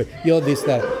stupid. You're this,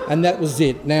 that. And that was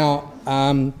it. Now,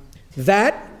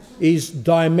 that is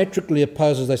diametrically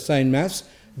opposed, as they say in Maths,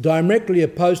 directly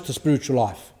opposed to spiritual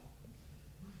life.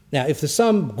 Now, if there's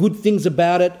some good things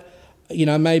about it,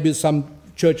 maybe some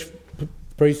church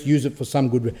priests use it for some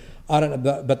good. I don't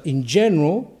know, but in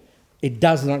general, it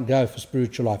does not go for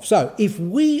spiritual life. So, if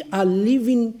we are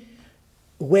living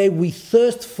where we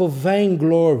thirst for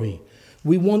vainglory,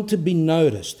 we want to be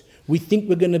noticed, we think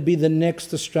we're going to be the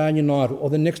next Australian Idol or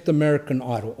the next American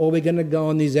Idol, or we're going to go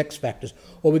on these X Factors,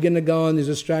 or we're going to go on these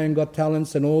Australian Got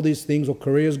Talents and all these things, or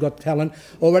Korea's Got Talent,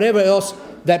 or whatever else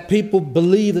that people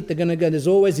believe that they're going to go. There's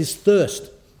always this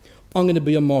thirst. I'm going to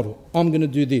be a model. I'm going to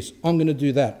do this. I'm going to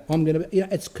do that.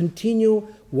 It's continual.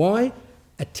 Why?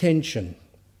 Attention.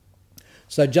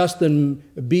 So Justin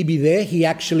Bieber there, he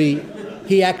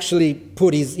actually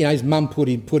put his mum put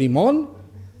him on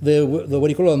the what do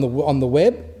you call it, on the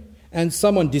web, and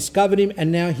someone discovered him,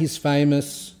 and now he's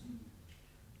famous.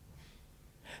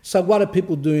 So what are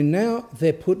people doing now?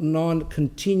 They're putting on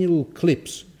continual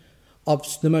clips of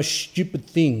the most stupid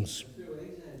things.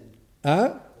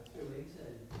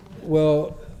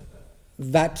 Well,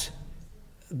 but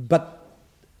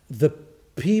the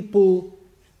people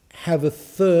have a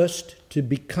thirst to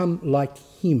become like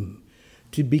him,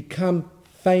 to become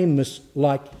famous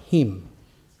like him.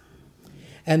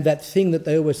 And that thing that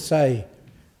they always say,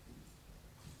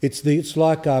 it's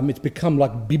become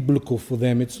like biblical for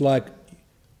them. It's like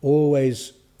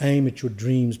always aim at your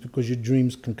dreams because your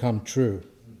dreams can come true.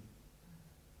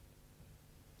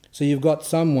 So you've got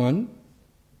someone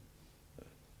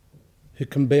who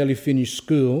can barely finish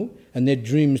school and their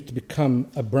dream is to become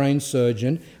a brain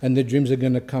surgeon and their dreams are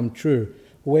going to come true.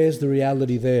 Where's the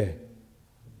reality there?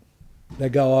 They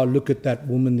go, oh, look at that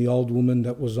woman, the old woman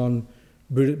that was on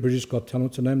British Got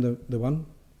Talent. What's her name, the one?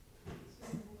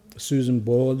 Susan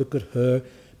Boyle, look at her.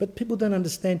 But people don't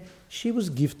understand, she was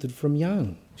gifted from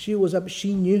young. She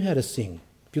knew how to sing.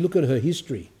 If you look at her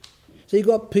history. So you've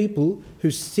got people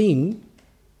who sing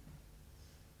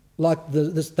like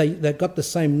they've got the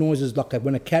same noises like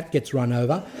when a cat gets run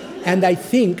over, and they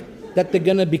think that they're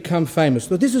going to become famous.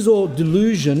 So this is all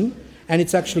delusion, and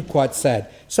it's actually quite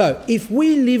sad. So if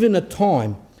we live in a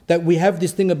time that we have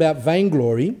this thing about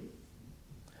vainglory,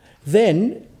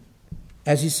 then,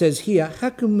 as he says here,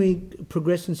 how can we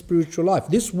progress in spiritual life?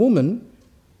 This woman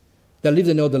that lived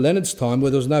in Elder Leonard's time, where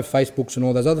there was no Facebooks and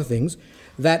all those other things,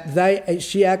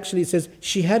 she actually says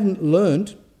she hadn't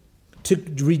learned to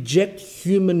reject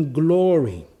human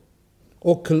glory,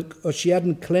 or she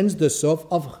hadn't cleansed herself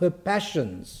of her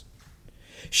passions.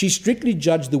 She strictly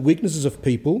judged the weaknesses of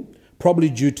people,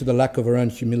 probably due to the lack of her own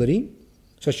humility,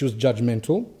 so she was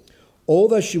judgmental.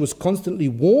 Although she was constantly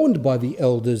warned by the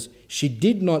elders, she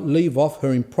did not leave off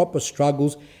her improper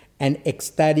struggles and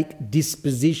ecstatic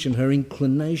disposition, her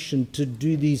inclination to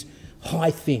do these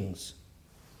high things.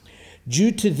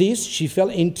 Due to this, she fell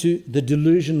into the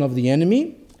delusion of the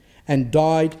enemy and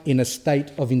died in a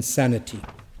state of insanity.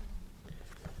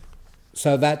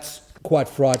 So that's quite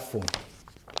frightful.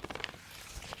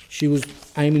 She was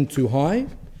aiming too high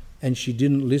and she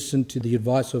didn't listen to the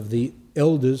advice of the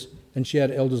elders, and she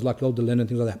had elders like Elder Leonard and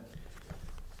things like that.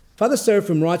 Father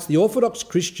Seraphim writes, the Orthodox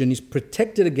Christian is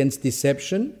protected against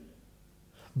deception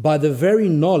by the very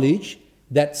knowledge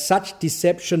that such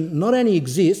deception not only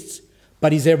exists,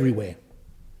 but is everywhere.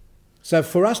 So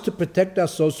for us to protect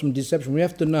ourselves from deception, we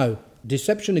have to know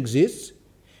deception exists,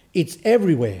 it's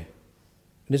everywhere.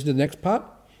 Listen to the next part,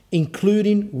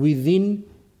 including within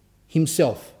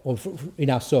himself, or in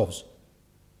ourselves.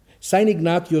 St.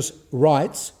 Ignatius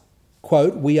writes,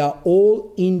 quote, we are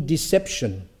all in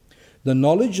deception. The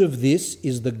knowledge of this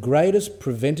is the greatest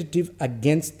preventative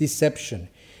against deception.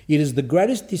 It is the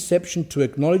greatest deception to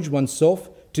acknowledge oneself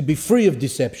to be free of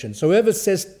deception. So whoever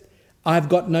says, I've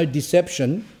got no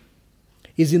deception,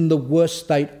 is in the worst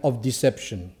state of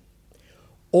deception.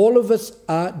 All of us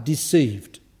are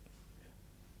deceived.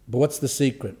 But what's the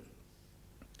secret?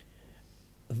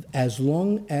 As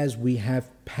long as we have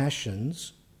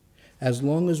passions, as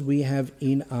long as we have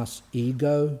in us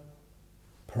ego,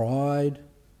 pride,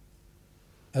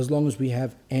 as long as we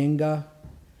have anger,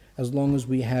 as long as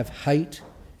we have hate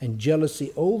and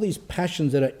jealousy, all these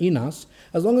passions that are in us,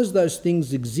 as long as those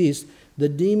things exist, the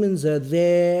demons are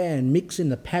there and mixing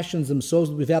the passions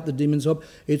themselves without the demons' help.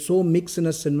 It's all mixing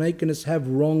us and making us have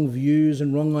wrong views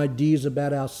and wrong ideas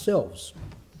about ourselves.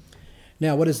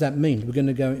 Now, what does that mean? We're going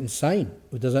to go insane?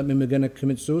 Does that mean we're going to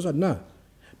commit suicide? No.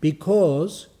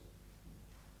 Because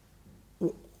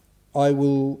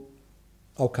I'll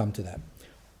come to that.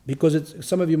 Because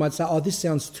some of you might say, oh, this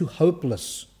sounds too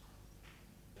hopeless.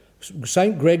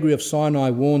 St. Gregory of Sinai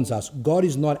warns us, God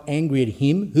is not angry at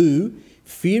him who,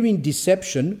 fearing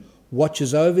deception,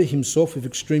 watches over himself with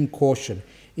extreme caution.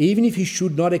 even if he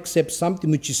should not accept something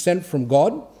which is sent from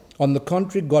God. On the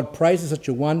contrary, God praises such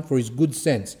a one for his good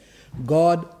sense.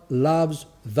 God loves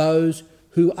those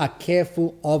who are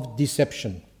careful of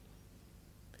deception.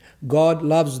 God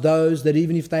loves those that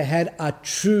even if they had a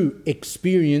true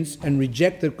experience and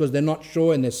reject it because they're not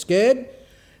sure and they're scared,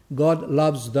 God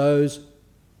loves those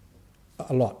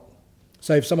a lot.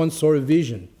 So if someone saw a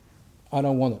vision, I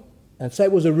don't want it. And say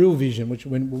it was a real vision, which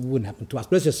wouldn't happen to us.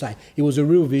 But let's just say it was a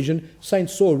real vision.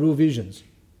 Saints saw real visions.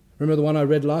 Remember the one I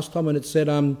read last time when it said,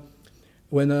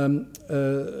 when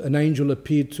an angel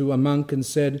appeared to a monk and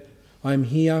said, I'm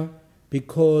here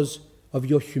because of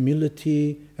your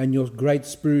humility and your great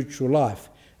spiritual life.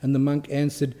 And the monk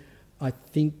answered, I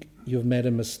think you've made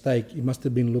a mistake. You must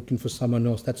have been looking for someone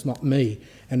else. That's not me.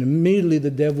 And immediately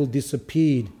the devil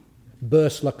disappeared,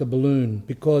 burst like a balloon,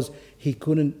 because he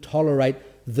couldn't tolerate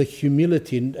the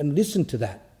humility. And listen to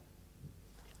that.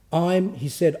 He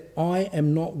said, I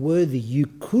am not worthy. You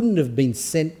couldn't have been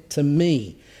sent to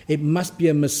me. It must be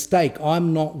a mistake.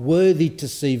 I'm not worthy to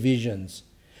see visions.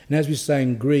 And as we say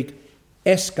in Greek,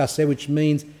 eskase, which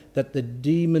means that the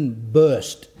demon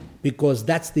burst, because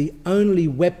that's the only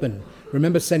weapon.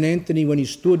 Remember St. Anthony when he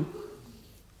stood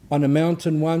on a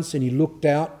mountain once and he looked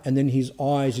out, and then his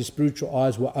spiritual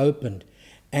eyes were opened,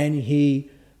 and he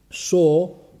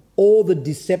saw all the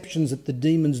deceptions that the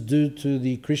demons do to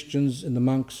the Christians and the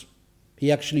monks.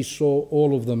 He actually saw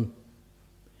all of them.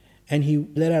 And he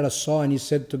let out a sigh and he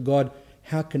said to God,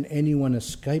 how can anyone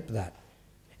escape that?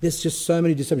 There's just so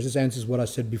many deceptions. This answers what I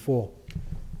said before.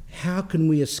 How can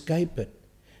we escape it?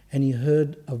 And he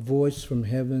heard a voice from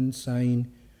heaven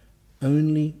saying,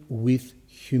 only with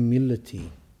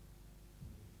humility.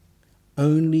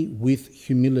 Only with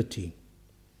humility.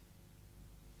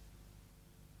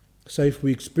 So if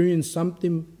we experience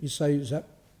something, you say,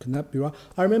 can that be right?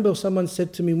 I remember someone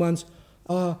said to me once,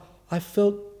 I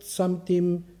felt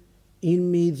something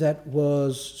in me that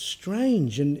was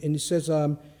strange. And he says,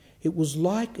 it was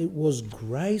like it was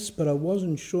grace, but I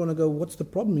wasn't sure. And I go, what's the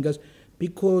problem? He goes,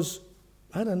 because,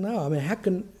 I don't know. I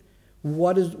mean,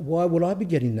 why would I be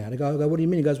getting that? I go, what do you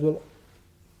mean? He goes, well,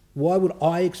 why would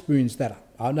I experience that?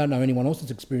 I don't know anyone else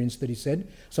that's experienced it, he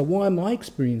said. So why am I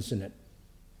experiencing it?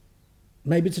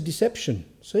 Maybe it's a deception.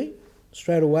 See?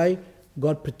 Straight away,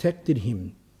 God protected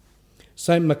him.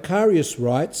 St. Macarius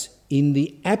writes, in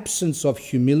the absence of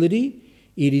humility,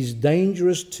 it is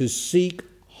dangerous to seek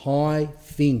high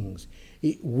things.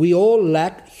 We all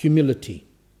lack humility,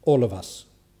 all of us.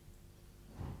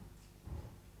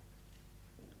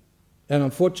 And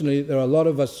unfortunately, there are a lot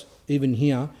of us, even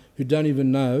here, who don't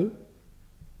even know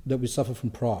that we suffer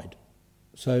from pride.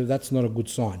 So that's not a good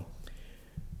sign.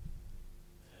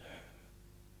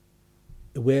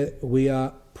 Where we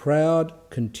are proud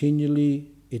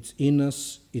continually, it's in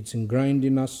us, it's ingrained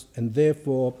in us, and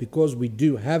therefore, because we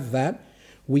do have that,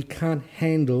 we can't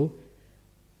handle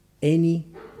any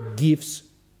gifts,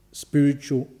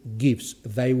 spiritual gifts.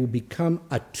 They will become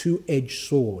a two-edged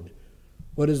sword.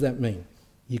 What does that mean?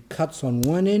 It cuts on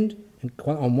one end, and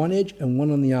on one edge, and one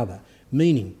on the other,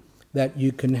 meaning that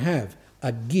you can have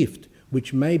a gift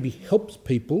which maybe helps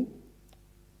people.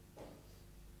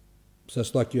 So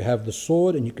it's like you have the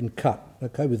sword and you can cut.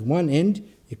 Okay, with one end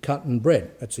you're cutting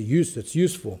bread. That's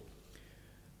useful.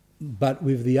 But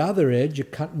with the other edge you're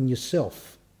cutting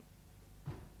yourself,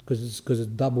 because it's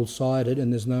double-sided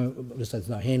and there's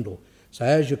no handle. So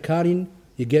as you're cutting,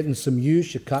 you're getting some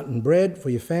use. You're cutting bread for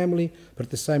your family, but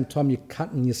at the same time you're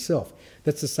cutting yourself.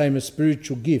 That's the same as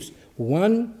spiritual gifts.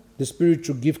 One, the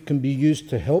spiritual gift can be used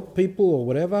to help people or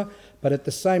whatever, but at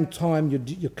the same time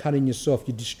you're cutting yourself,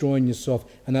 you're destroying yourself,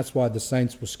 and that's why the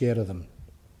saints were scared of them.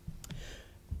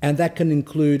 And that can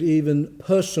include even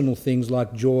personal things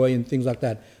like joy and things like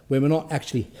that, where we're not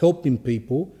actually helping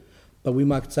people, but we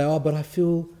might say, but I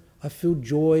feel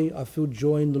joy. I feel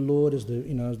joy in the Lord, as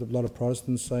a lot of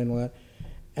Protestants say and all that,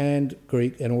 and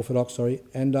Greek and Orthodox,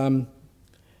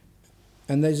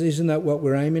 and isn't that what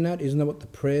we're aiming at? Isn't that what the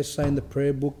prayers say in the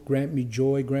prayer book? Grant me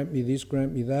joy, grant me this,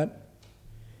 grant me that.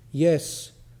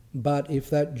 Yes, but if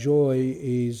that joy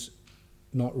is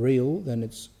not real, then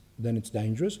it's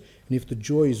dangerous. And if the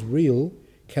joy is real,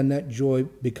 can that joy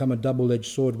become a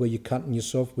double-edged sword where you're cutting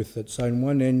yourself with it? So in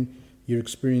one end, you're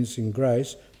experiencing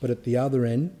grace, but at the other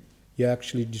end, you're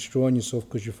actually destroying yourself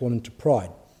because you fall into pride.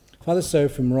 Father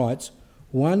Seraphim writes,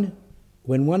 when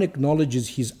one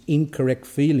acknowledges his incorrect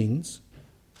feelings,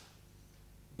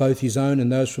 both his own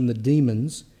and those from the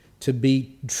demons, to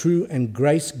be true and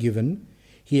grace-given,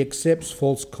 he accepts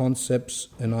false concepts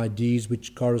and ideas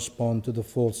which correspond to the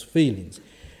false feelings.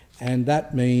 And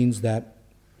that means that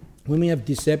when we have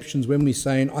deceptions, when we're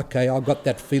saying, okay, I've got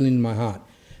that feeling in my heart,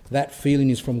 that feeling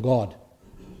is from God.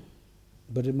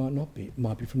 But it might not be. It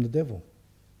might be from the devil.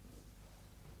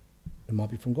 It might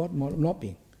be from God, it might not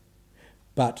be.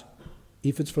 But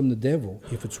if it's from the devil,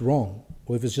 if it's wrong,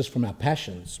 or if it's just from our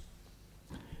passions,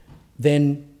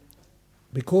 then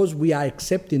because we are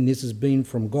accepting this as being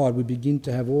from God, we begin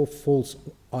to have all false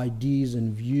ideas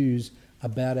and views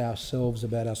about ourselves,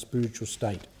 about our spiritual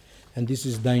state. And this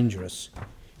is dangerous.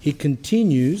 He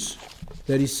continues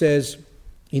that he says,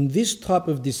 in this type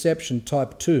of deception,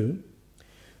 type 2,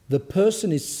 the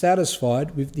person is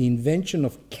satisfied with the invention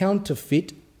of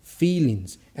counterfeit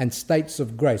feelings and states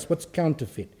of grace. What's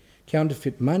counterfeit?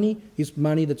 Counterfeit money is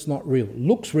money that's not real.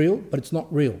 Looks real, but it's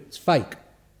not real. It's fake.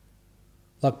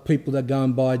 Like people that go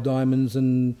and buy diamonds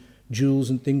and jewels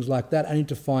and things like that, only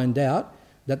to find out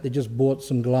that they just bought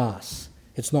some glass.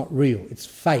 It's not real. It's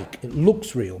fake. It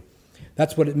looks real.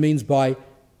 That's what it means by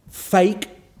fake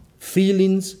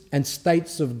feelings and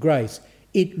states of grace.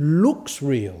 It looks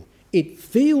real. It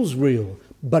feels real,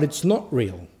 but it's not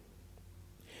real.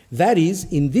 That is,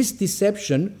 in this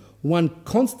deception, one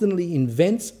constantly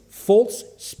invents false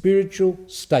spiritual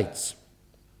states.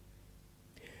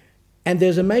 And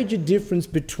there's a major difference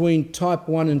between type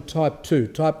 1 and type 2.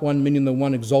 Type 1 meaning the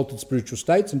one exalted spiritual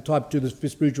states, and type 2 the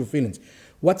spiritual feelings.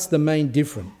 What's the main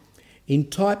difference? In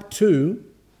type 2,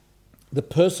 the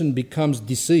person becomes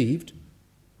deceived,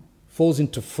 falls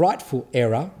into frightful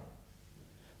error,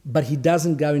 but he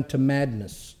doesn't go into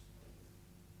madness.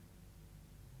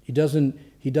 He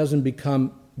doesn't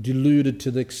become deluded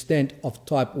to the extent of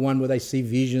type 1 where they see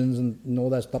visions and all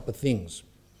those type of things.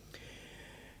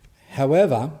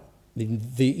 However,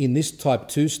 in this type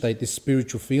 2 state, this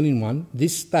spiritual feeling one,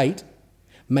 this state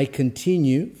may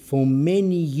continue for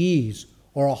many years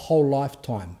or a whole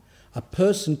lifetime. A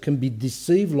person can be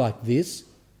deceived like this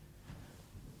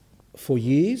for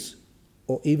years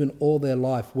or even all their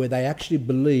life, where they actually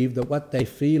believe that what they're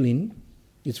feeling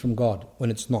is from God when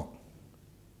it's not.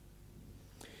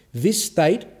 This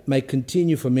state may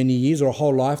continue for many years or a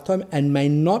whole lifetime and may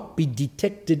not be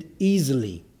detected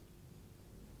easily.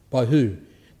 By who?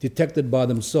 Detected by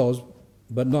themselves,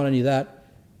 but not only that,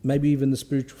 maybe even the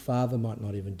spiritual father might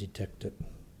not even detect it.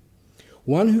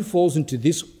 One who falls into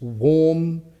this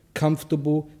warm,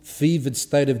 comfortable, fevered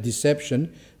state of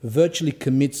deception virtually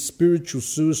commits spiritual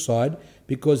suicide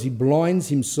because he blinds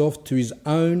himself to his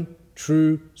own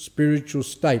true spiritual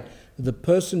state. The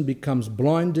person becomes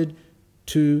blinded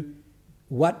to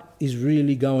what is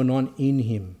really going on in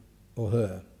him or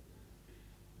her.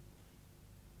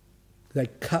 They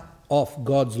cut off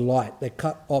God's light. They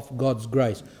cut off God's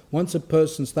grace. Once a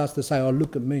person starts to say, oh,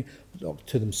 look at me,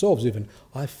 to themselves even,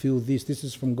 I feel this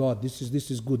is from God, this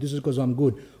is good, this is because I'm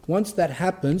good. Once that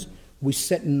happens, we're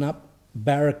setting up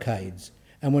barricades.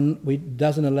 And when it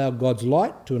doesn't allow God's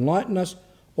light to enlighten us,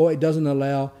 or it doesn't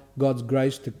allow God's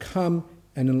grace to come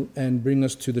and bring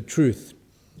us to the truth.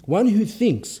 One who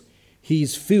thinks he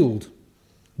is filled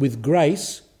with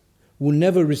grace will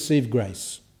never receive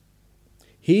grace.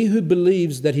 He who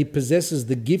believes that he possesses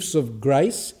the gifts of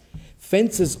grace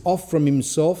fences off from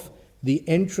himself the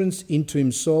entrance into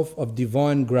himself of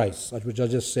divine grace, which I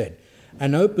just said,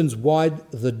 and opens wide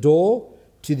the door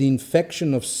to the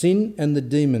infection of sin and the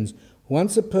demons.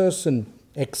 Once a person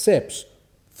accepts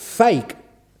fake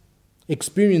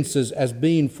experiences as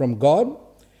being from God,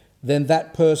 then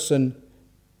that person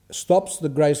stops the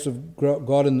grace of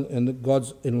God and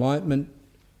God's enlightenment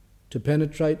to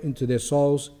penetrate into their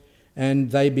souls,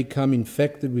 and they become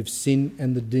infected with sin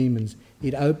and the demons.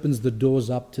 It opens the doors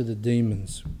up to the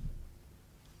demons.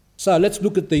 So let's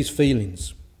look at these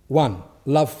feelings. 1,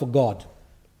 love for God.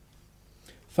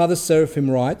 Father Seraphim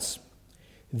writes,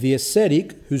 the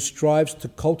ascetic who strives to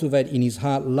cultivate in his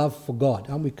heart love for God.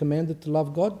 Aren't we commanded to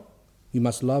love God? You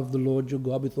must love the Lord your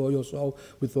God with all your soul,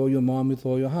 with all your mind, with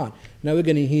all your heart. Now we're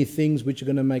going to hear things which are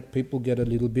going to make people get a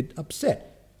little bit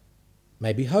upset,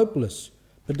 maybe hopeless.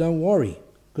 But don't worry,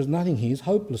 because nothing here is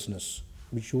hopelessness,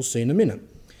 which you'll see in a minute.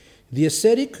 The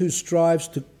ascetic who strives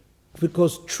to,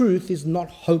 because truth is not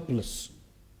hopeless.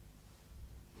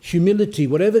 Humility,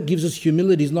 whatever gives us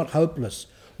humility is not hopeless.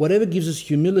 Whatever gives us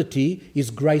humility is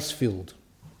grace-filled.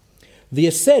 The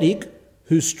ascetic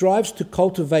who strives to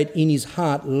cultivate in his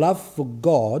heart love for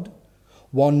God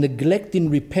while neglecting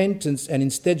repentance and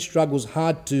instead struggles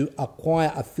hard to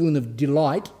acquire a feeling of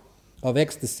delight, of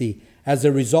ecstasy, as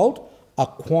a result,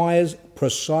 acquires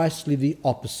precisely the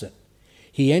opposite.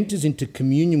 He enters into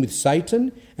communion with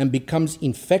Satan and becomes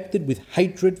infected with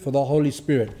hatred for the Holy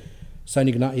Spirit. St.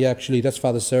 Ignatius, actually, that's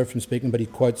Father Seraphim speaking, but he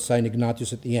quotes St.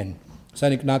 Ignatius at the end.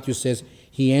 St. Ignatius says,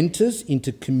 he enters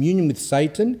into communion with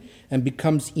Satan and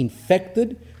becomes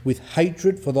infected with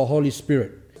hatred for the Holy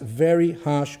Spirit. very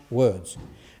harsh words.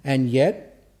 And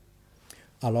yet,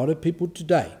 a lot of people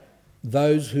today,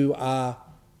 those who are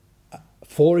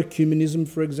for ecumenism,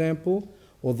 for example,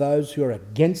 or those who are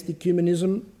against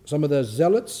ecumenism, some of those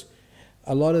zealots,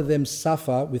 a lot of them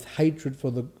suffer with hatred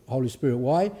for the Holy Spirit.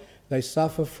 Why? They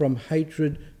suffer from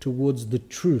hatred towards the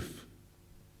truth.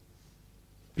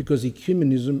 Because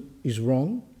ecumenism is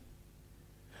wrong,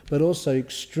 but also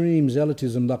extreme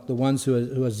zealotism, like the ones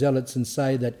who are zealots and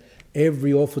say that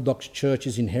every Orthodox church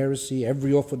is in heresy,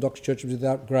 every Orthodox church is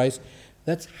without grace.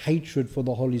 That's hatred for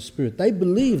the Holy Spirit. They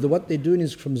believe that what they're doing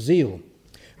is from zeal.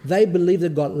 They believe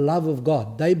they've got love of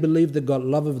God. They believe they've got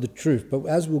love of the truth. But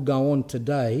as we'll go on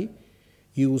today,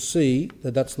 you will see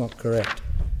that that's not correct.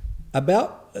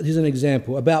 Here's an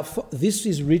example. This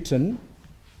is written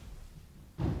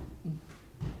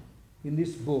in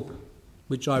this book,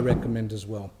 which I recommend as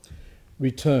well.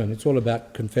 Return. It's all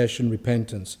about confession,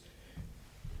 repentance.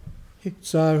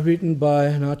 It's written by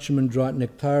an Archimandrite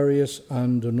Nectarius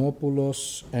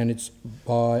Andronopoulos, and it's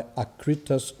by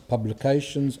Akritas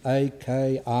Publications,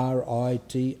 Akritas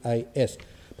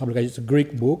Publications. It's a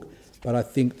Greek book, but I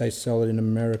think they sell it in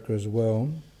America as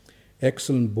well.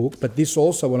 Excellent book. But this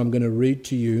also, what I'm going to read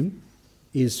to you,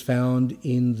 is found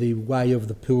in The Way of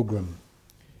the Pilgrim.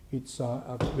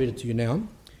 I'll read it to you now.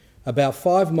 About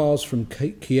 5 miles from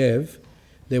Kiev,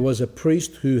 there was a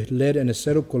priest who led an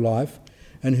ascetical life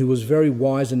and who was very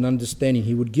wise and understanding.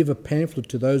 He would give a pamphlet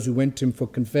to those who went to him for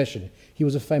confession. He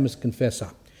was a famous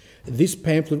confessor. This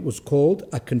pamphlet was called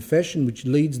A Confession Which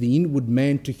Leads the Inward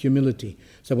Man to Humility.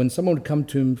 So when someone would come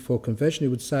to him for confession, he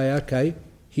would say, okay,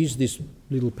 here's this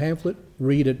little pamphlet,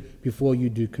 read it before you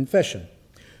do confession.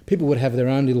 People would have their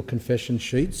own little confession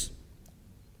sheets,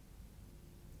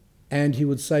 and he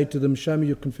would say to them, show me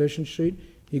your confession sheet.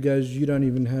 He goes, you don't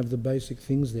even have the basic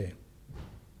things there.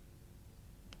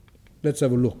 Let's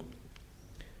have a look.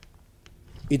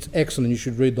 It's excellent. You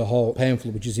should read the whole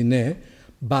pamphlet which is in there,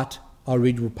 but I'll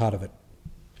read you a part of it.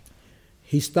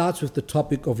 He starts with the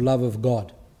topic of love of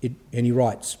God, and he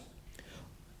writes,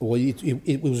 or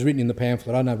it was written in the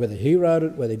pamphlet. I don't know whether he wrote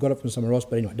it, whether he got it from somewhere else,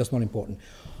 but anyway, that's not important.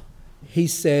 He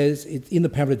says, in the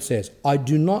pamphlet it says, I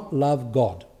do not love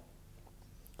God.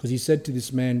 Because he said to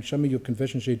this man, show me your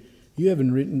confession sheet, you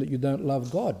haven't written that you don't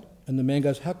love God. And the man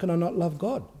goes, how can I not love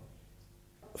God?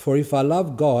 For if I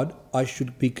love God, I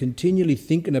should be continually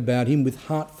thinking about him with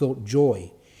heartfelt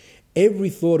joy. Every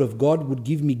thought of God would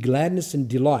give me gladness and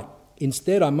delight.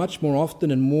 Instead, I much more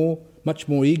often and much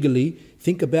more eagerly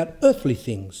think about earthly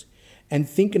things. And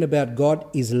thinking about God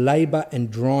is labour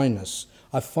and dryness.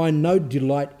 I find no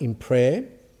delight in prayer,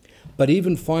 but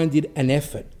even find it an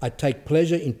effort. I take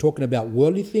pleasure in talking about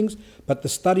worldly things, but the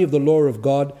study of the law of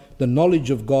God, the knowledge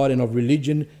of God and of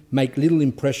religion make little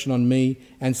impression on me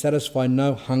and satisfy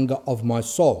no hunger of my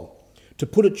soul. To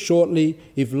put it shortly,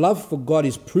 if love for God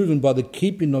is proven by the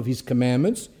keeping of his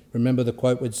commandments, remember the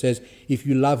quote where it says, if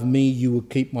you love me, you will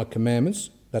keep my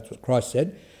commandments. That's what Christ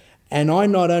said. And I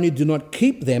not only do not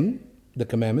keep them, the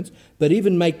commandments, but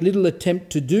even make little attempt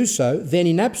to do so, then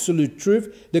in absolute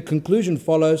truth, the conclusion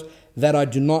follows that I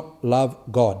do not love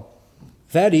God.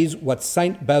 That is what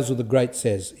Saint Basil the Great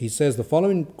says. He says the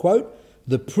following quote,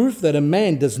 the proof that a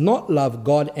man does not love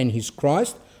God and his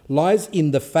Christ lies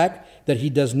in the fact that he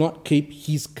does not keep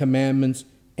his commandments,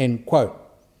 end quote.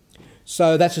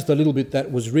 So that's just a little bit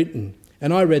that was written.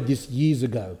 And I read this years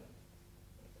ago.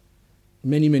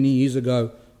 Many, many years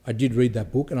ago, I did read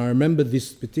that book, and I remember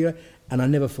this particular, and I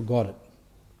never forgot it.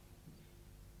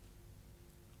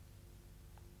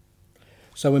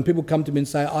 So when people come to me and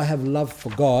say, I have love for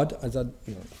God, I said,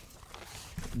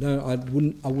 no, I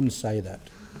wouldn't say that.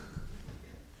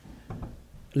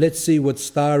 Let's see what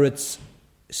Starets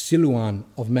Siluan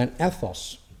of Mount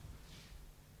Athos,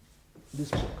 this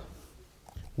book,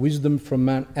 Wisdom from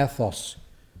Mount Athos,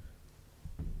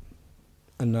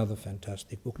 another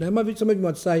fantastic book. Now, some of you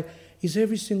might say, is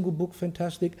every single book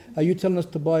fantastic? Are you telling us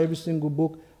to buy every single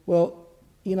book? Well,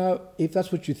 if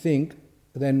that's what you think,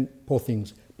 then poor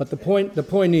things. But the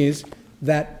point is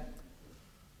that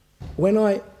when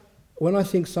I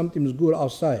think something is good, I'll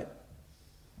say it.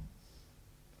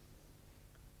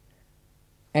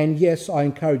 And yes, I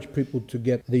encourage people to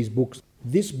get these books.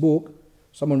 This book,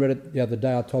 someone read it the other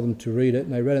day, I told them to read it,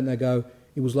 and they read it and they go,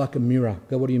 it was like a mirror. I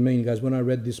go, what do you mean? He goes, when I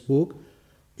read this book,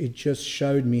 it just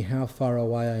showed me how far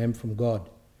away I am from God.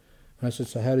 And I said,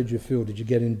 so how did you feel? Did you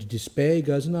get into despair? He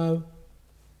goes, no,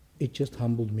 it just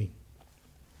humbled me.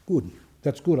 Good.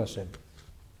 That's good, I said.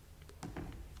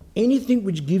 Anything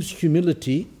which gives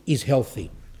humility is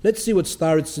healthy. Let's see what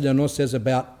Starets Siluan says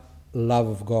about love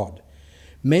of God.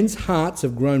 Men's hearts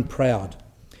have grown proud,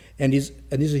 And he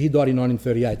died in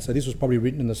 1938, so this was probably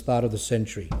written in the start of the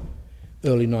century,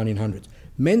 early 1900s.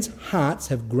 Men's hearts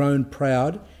have grown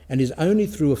proud, and it is only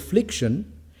through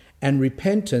affliction and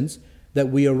repentance that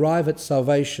we arrive at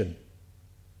salvation,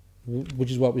 which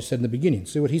is what we said in the beginning.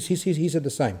 See what he said the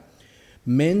same.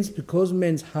 Because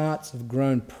men's hearts have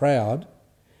grown proud,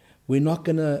 we're not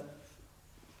going to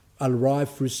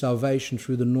arrive through salvation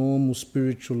through the normal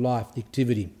spiritual life, the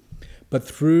activity, but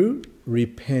through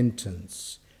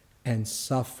repentance and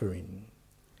suffering.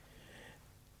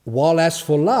 While as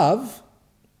for love,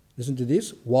 listen to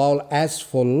this, while as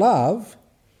for love,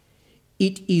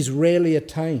 it is rarely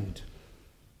attained.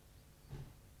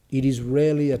 It is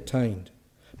rarely attained.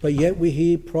 But yet we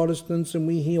hear Protestants and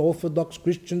we hear Orthodox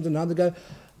Christians and others go,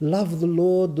 love the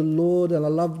Lord, and I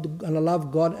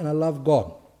love God, and I love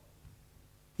God.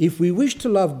 If we wish to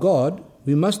love God,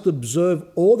 we must observe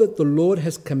all that the Lord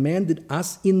has commanded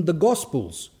us in the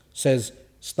Gospels, says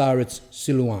Starets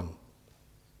Silouan,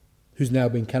 who's now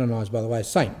been canonized, by the way, a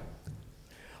saint.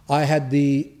 I had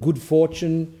the good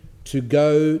fortune to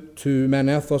go to Mount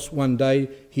Athos one day.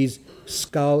 His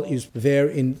skull is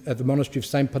there at the monastery of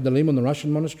St. Panteleimon, the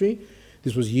Russian monastery.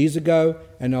 This was years ago,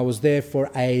 and I was there for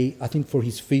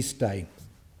his feast day.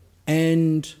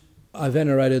 And I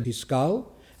venerated his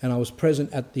skull, and I was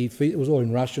present at the feast. It was all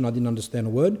in Russian, I didn't understand a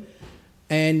word.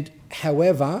 And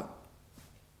however,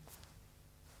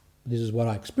 this is what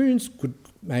I experienced.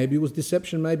 Maybe it was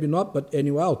deception, maybe not, but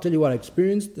anyway, I'll tell you what I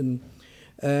experienced. And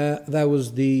that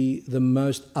was the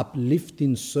most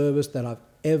uplifting service that I've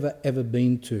ever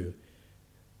been to.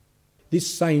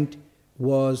 This saint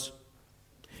was,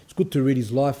 it's good to read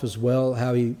his life as well,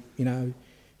 how he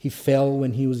fell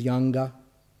when he was younger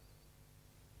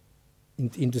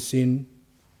into sin,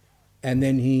 and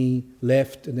then he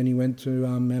left, and then he went to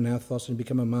Mount Athos and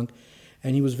became a monk,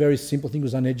 and he was very simple. I think he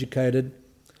was uneducated,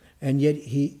 and yet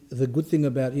the good thing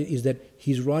about it is that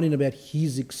he's writing about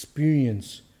his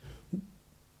experience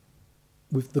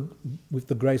with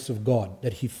the grace of God,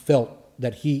 that he felt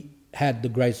that he had the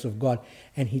grace of God.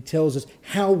 And he tells us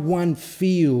how one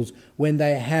feels when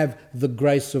they have the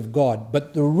grace of God,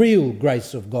 but the real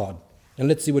grace of God. And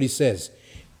let's see what he says.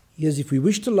 He says, if we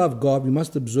wish to love God, we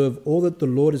must observe all that the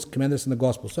Lord has commanded us in the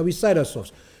gospel. So we say to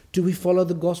ourselves, do we follow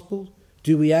the gospel?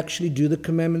 Do we actually do the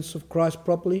commandments of Christ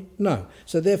properly? No.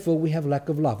 So therefore we have lack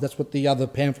of love. That's what the other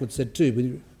pamphlet said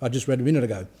too. I just read a minute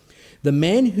ago. The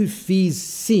man who fears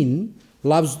sin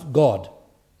loves God.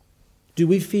 Do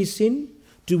we fear sin?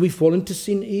 Do we fall into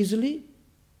sin easily?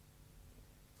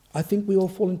 I think we all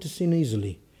fall into sin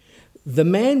easily. The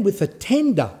man with a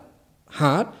tender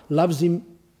heart loves him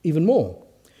even more.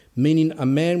 Meaning a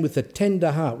man with a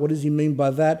tender heart. What does he mean by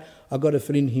that? I've got to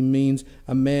fill in, he means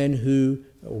a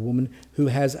woman who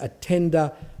has a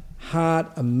tender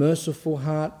heart, a merciful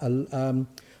heart, a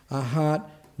heart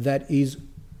that is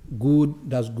good,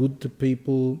 does good to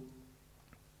people,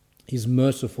 is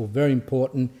merciful. Very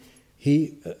important.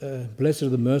 Blessed are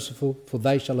the merciful, for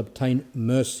they shall obtain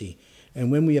mercy. And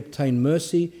when we obtain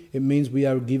mercy, it means we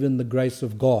are given the grace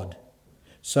of God.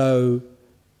 So,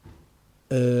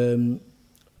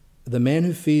 the man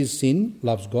who fears sin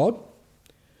loves God.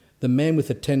 The man with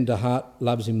a tender heart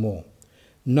loves him more.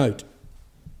 Note,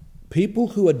 people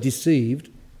who are deceived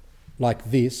like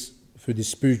this, through this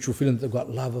spiritual feeling that they've got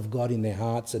love of God in their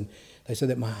hearts, and they say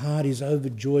that my heart is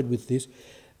overjoyed with this,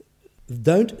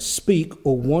 don't speak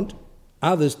or want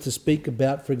others to speak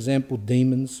about, for example,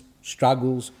 demons,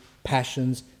 struggles,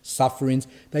 passions, sufferings.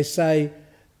 They say,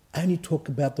 only talk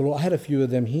about the Lord. I had a few of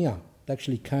them here. They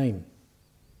actually came.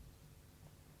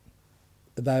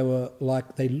 They were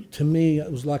to me,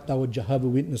 it was like they were Jehovah's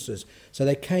Witnesses. So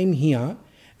they came here,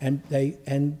 and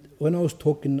when I was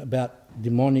talking about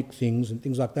demonic things and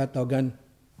things like that, they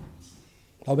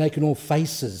were making all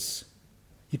faces.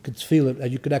 You could feel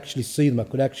it. You could actually see them. I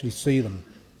could actually see them.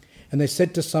 And they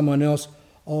said to someone else,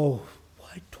 oh,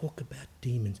 why talk about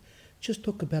demons? Just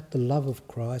talk about the love of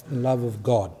Christ and love of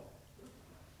God.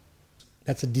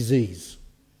 That's a disease.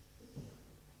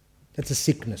 That's a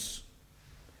sickness.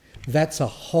 That's a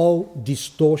whole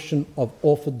distortion of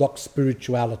orthodox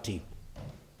spirituality.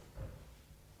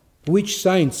 Which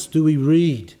saints do we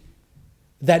read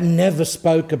that never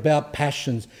spoke about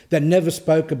passions, that never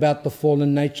spoke about the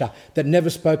fallen nature, that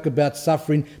never spoke about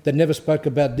suffering, that never spoke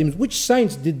about demons? Which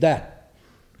saints did that?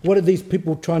 What are these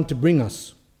people trying to bring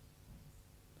us?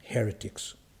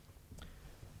 Heretics.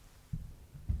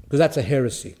 Because that's a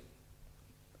heresy.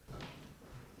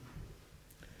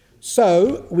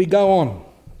 So we go on.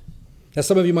 Now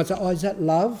some of you might say, oh, is that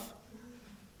love?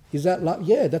 Is that love?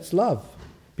 Yeah, that's love.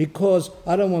 Because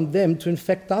I don't want them to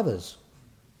infect others.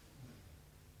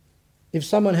 If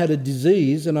someone had a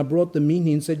disease and I brought them in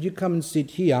here and said, you come and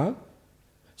sit here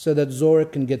so that Zora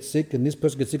can get sick and this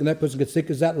person gets sick and that person gets sick,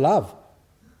 is that love?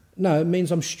 No, it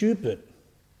means I'm stupid.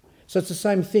 So it's the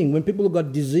same thing. When people have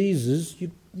got diseases,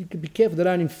 you can be careful they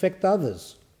don't infect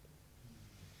others.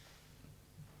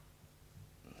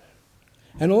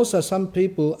 And also some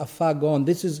people are far gone.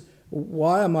 This is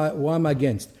why am I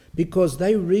against? Because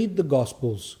they read the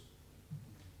Gospels.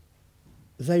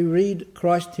 They read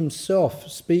Christ himself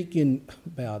speaking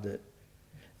about it.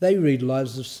 They read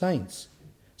lives of saints.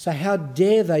 So how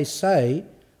dare they say,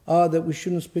 that we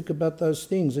shouldn't speak about those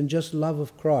things and just love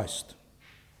of Christ?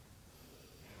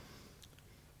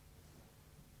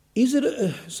 Is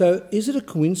it a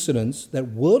coincidence that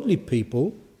worldly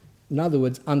people, in other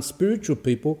words, unspiritual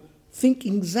people, think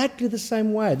exactly the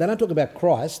same way? They don't talk about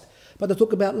Christ, but they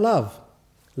talk about love.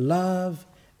 Love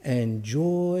and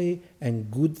joy and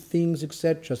good things,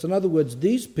 etc. So in other words,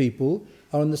 these people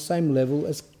are on the same level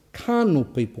as carnal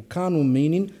people. Carnal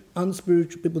meaning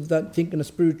unspiritual people that don't think in a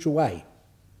spiritual way.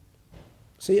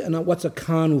 See, and what's a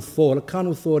carnal thought? A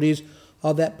carnal thought is,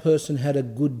 that person had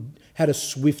a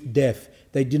swift death.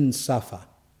 They didn't suffer.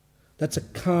 That's a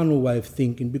carnal way of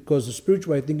thinking, because the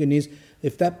spiritual way of thinking is,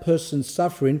 if that person's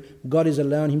suffering, God is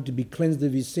allowing him to be cleansed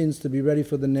of his sins to be ready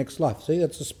for the next life. See,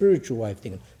 that's a spiritual way of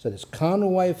thinking. So there's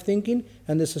carnal way of thinking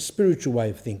and there's a spiritual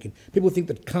way of thinking. People think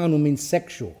that carnal means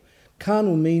sexual.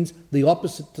 Carnal means the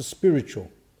opposite to spiritual.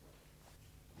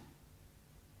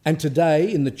 And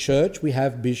today in the church we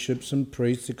have bishops and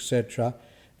priests, etc.,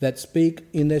 that speak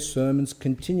in their sermons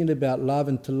continually about love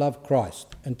and to love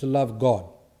Christ and to love God,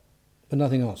 but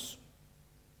nothing else.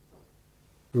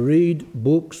 Read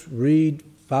books, read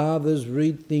fathers,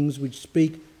 read things which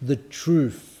speak the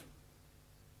truth.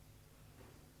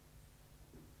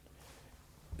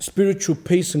 Spiritual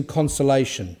peace and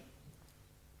consolation.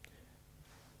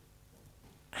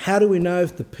 How do we know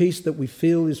if the peace that we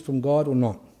feel is from God or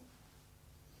not?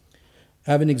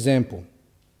 I have an example.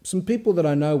 Some people that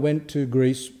I know went to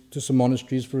Greece to some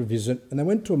monasteries for a visit, and they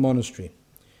went to a monastery.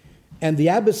 And the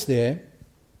abbess there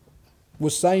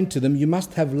was saying to them, you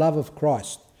must have love of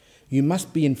Christ. You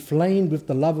must be inflamed with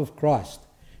the love of Christ.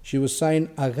 She was saying,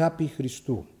 agapi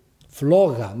Christou.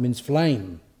 Floga means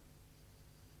flame.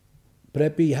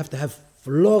 Prepi, you have to have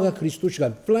floga Christou. She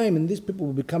got flame, and these people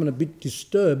were becoming a bit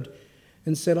disturbed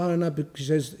and said, I don't know,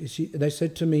 because they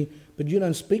said to me, but you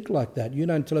don't speak like that. You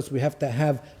don't tell us we have to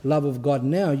have love of God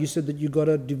now. You said that you got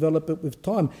to develop it with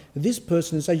time. This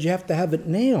person says you have to have it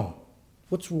now.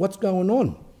 What's going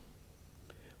on?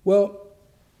 Well,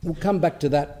 we'll come back to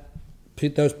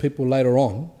those people later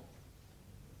on.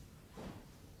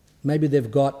 Maybe they've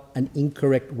got an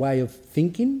incorrect way of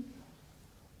thinking,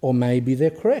 or maybe they're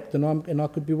correct and I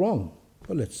could be wrong.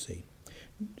 Well, let's see.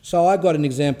 So I got an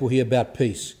example here about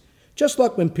peace. Just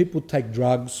like when people take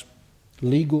drugs,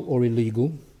 legal or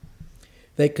illegal,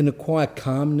 they can acquire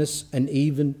calmness and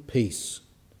even peace.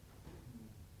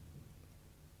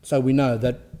 So we know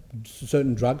that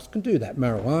certain drugs can do that.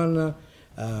 Marijuana,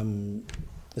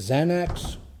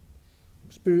 Xanax,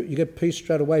 you get peace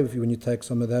straight away with you when you take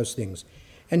some of those things.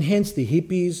 And hence the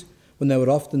hippies, when they would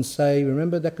often say,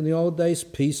 remember back in the old days,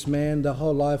 peace, man, their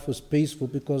whole life was peaceful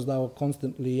because they were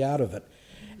constantly out of it.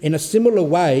 In a similar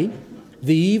way,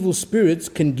 the evil spirits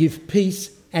can give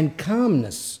peace and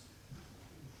calmness.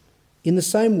 In the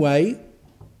same way,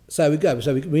 so we go.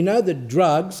 So we know that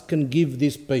drugs can give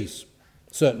this peace.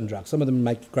 Certain drugs. Some of them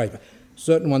make you great.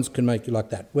 Certain ones can make you like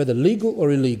that, whether legal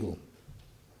or illegal.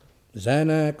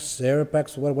 Xanax,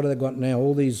 Serapax, what have they got now?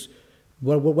 All these,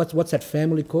 what's that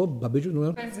family called?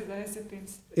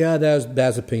 Benzodiazepines. Yeah, those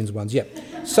diazepines ones, yeah.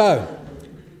 So,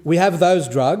 we have those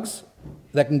drugs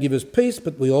that can give us peace,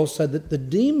 but we also, that the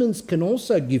demons can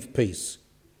also give peace.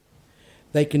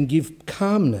 They can give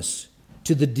calmness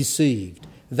to the deceived.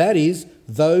 That is,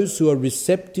 those who are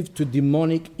receptive to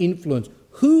demonic influence.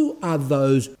 Who are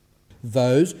those?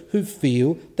 Those who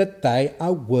feel that they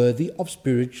are worthy of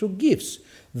spiritual gifts.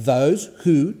 Those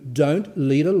who don't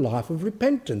lead a life of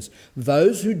repentance.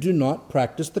 Those who do not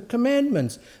practice the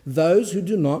commandments. Those who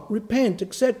do not repent,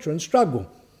 etc., and struggle.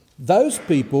 Those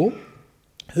people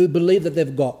who believe that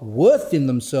they've got worth in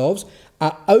themselves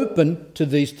are open to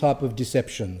these type of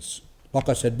deceptions. Like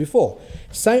I said before,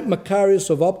 St. Macarius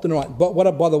of Optonite, but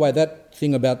by the way, that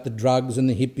thing about the drugs and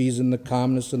the hippies and the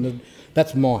calmness,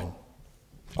 that's mine.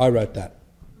 I wrote that.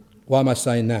 Why am I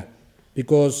saying that?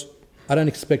 Because I don't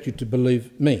expect you to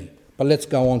believe me. But let's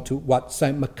go on to what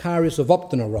St. Macarius of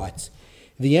Optonite writes.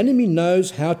 The enemy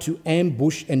knows how to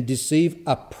ambush and deceive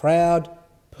a proud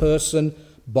person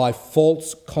by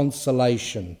false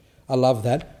consolation. I love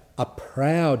that. A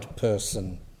proud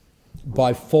person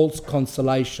by false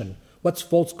consolation. What's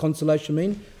false consolation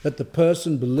mean? That the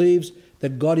person believes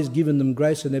that God has given them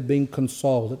grace and they're being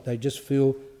consoled, that they just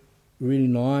feel really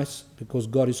nice because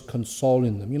God is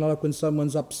consoling them. You know, like when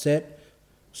someone's upset,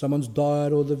 someone's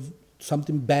died or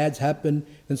something bad's happened,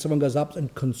 then someone goes up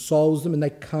and consoles them and they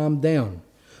calm down.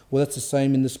 Well, that's the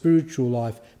same in the spiritual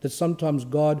life, that sometimes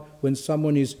God, when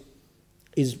someone is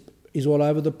all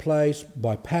over the place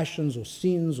by passions or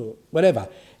sins or whatever,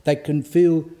 they can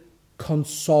feel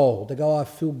consoled. They go, oh, I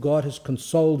feel God has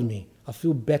consoled me. I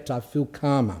feel better. I feel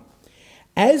calmer.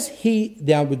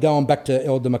 Now we're going back to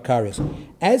Elder Macarius.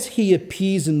 As he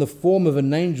appears in the form of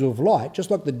an angel of light,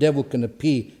 just like the devil can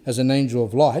appear as an angel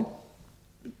of light,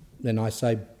 then I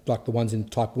say like the ones in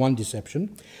type 1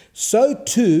 deception, so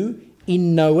too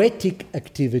in noetic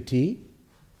activity,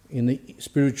 in the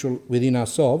spiritual within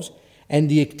ourselves, and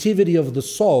the activity of the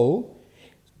soul,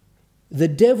 the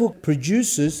devil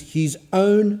produces his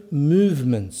own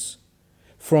movements,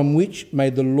 from which may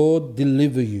the Lord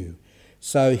deliver you.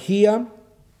 So here,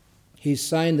 he's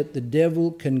saying that the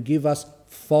devil can give us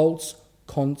false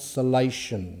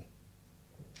consolation.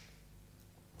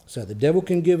 So the devil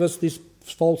can give us this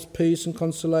false peace and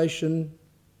consolation.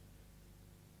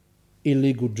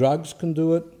 Illegal drugs can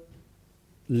do it.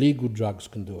 Legal drugs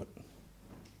can do it.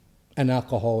 And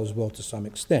alcohol as well to some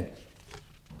extent.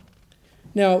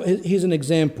 Now, here's an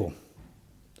example.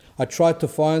 I tried to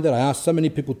find it. I asked so many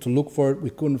people to look for it. We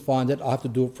couldn't find it. I have to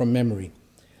do it from memory.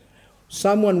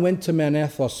 Someone went to Mount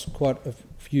Athos quite a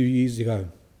few years ago,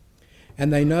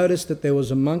 and they noticed that there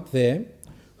was a monk there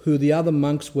who the other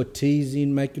monks were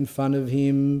teasing, making fun of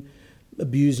him,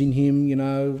 abusing him, you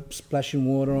know, splashing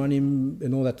water on him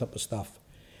and all that type of stuff.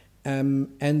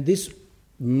 And this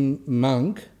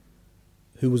monk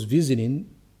who was visiting,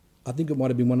 I think it might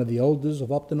have been one of the elders of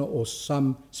Optina or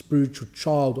some spiritual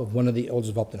child of one of the elders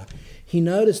of Optina. He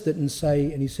noticed it and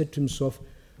he said to himself,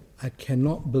 I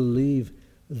cannot believe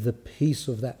the peace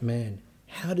of that man.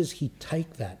 How does he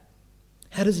take that?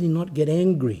 How does he not get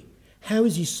angry? How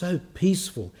is he so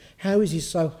peaceful? How is he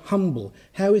so humble?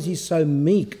 How is he so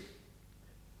meek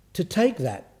to take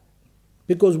that?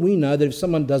 Because we know that if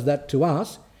someone does that to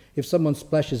us, if someone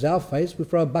splashes our face, we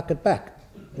throw a bucket back,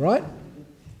 right?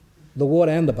 The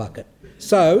water and the bucket.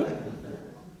 So,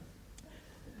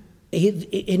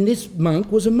 and this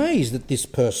monk was amazed at this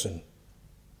person.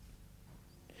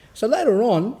 So later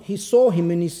on, he saw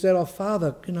him and he said, oh,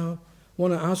 Father, I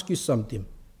want to ask you something.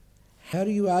 How are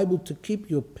you able to keep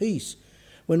your peace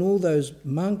when all those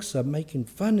monks are making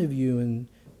fun of you and,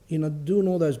 doing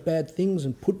all those bad things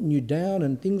and putting you down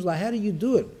and things like, how do you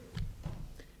do it?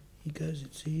 He goes,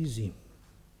 it's easy.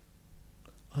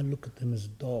 I look at them as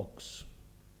dogs.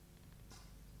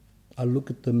 I look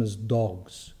at them as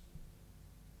dogs.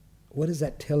 What is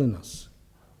that telling us?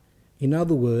 In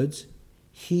other words,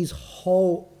 his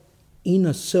whole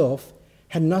inner self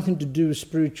had nothing to do with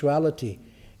spirituality.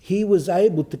 He was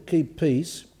able to keep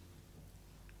peace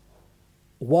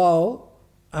while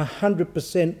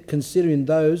 100% considering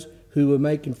those who were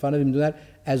making fun of him doing that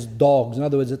as dogs. In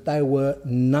other words, that they were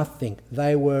nothing.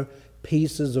 They were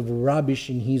pieces of rubbish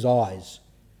in his eyes.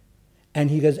 And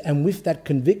he goes, and with that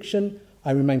conviction,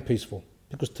 I remain peaceful,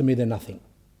 because to me they're nothing.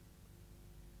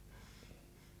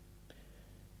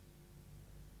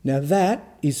 Now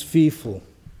that is fearful.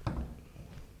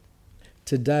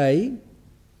 Today,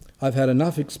 I've had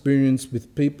enough experience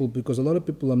with people, because a lot of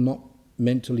people are not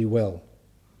mentally well.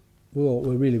 We're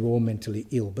all mentally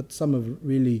ill, but some are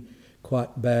really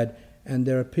quite bad. And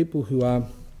there are people who are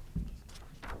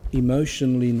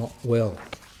emotionally not well.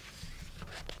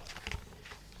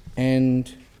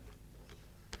 And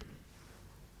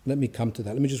let me come to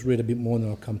that. Let me just read a bit more and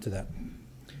then I'll come to that.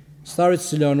 Staris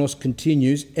Silianos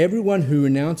continues, everyone who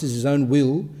renounces his own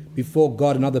will before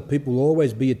God and other people will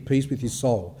always be at peace with his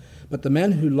soul. But the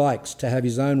man who likes to have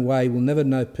his own way will never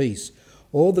know peace.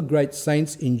 All the great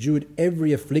saints endured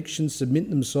every affliction, submit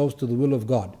themselves to the will of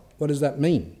God. What does that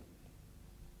mean?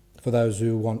 For those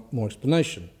who want more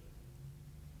explanation.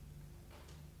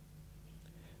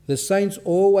 The saints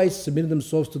always submitted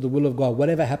themselves to the will of God,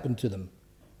 whatever happened to them.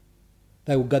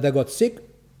 They got sick,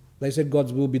 they said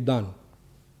God's will be done.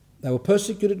 They were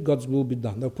persecuted, God's will be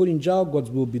done. They were put in jail,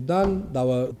 God's will be done. They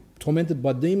were tormented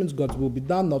by demons, God's will be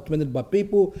done. They were tormented by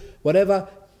people, whatever,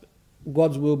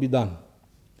 God's will be done.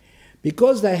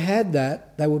 Because they had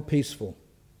that, they were peaceful.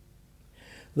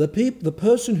 The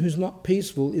person who's not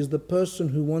peaceful is the person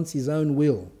who wants his own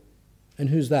will. And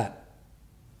who's that?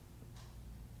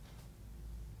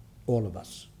 All of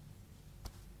us.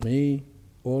 Me,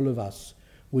 all of us.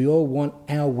 We all want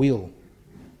our will.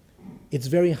 It's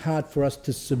very hard for us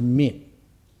to submit.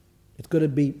 It's got to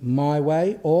be my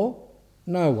way or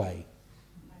no way.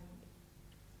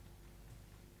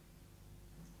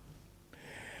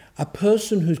 A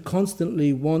person who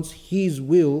constantly wants his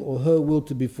will or her will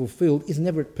to be fulfilled is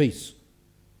never at peace.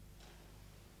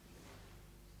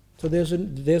 So there's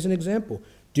an example.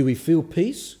 Do we feel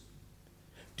peace?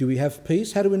 Do we have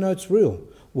peace? How do we know it's real?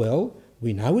 Well,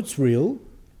 we know it's real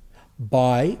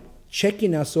by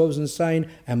checking ourselves and saying,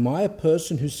 am I a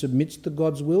person who submits to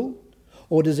God's will?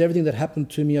 Or does everything that happened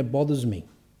to me, it bothers me?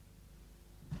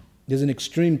 There's an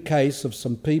extreme case of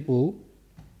some people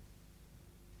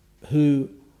who,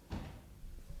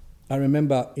 I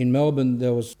remember in Melbourne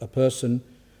there was a person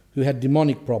who had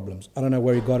demonic problems. I don't know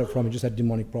where he got it from, he just had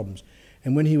demonic problems.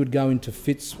 And when he would go into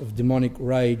fits of demonic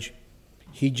rage,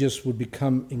 he just would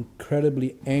become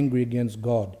incredibly angry against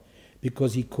God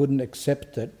because he couldn't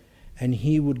accept it. And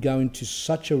he would go into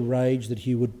such a rage that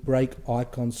he would break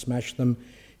icons, smash them.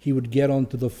 He would get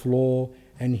onto the floor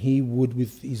and he would,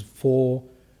 with his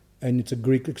and it's a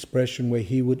Greek expression where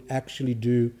he would actually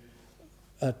do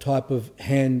a type of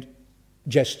hand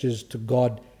gestures to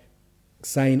God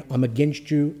saying, I'm against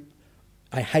you,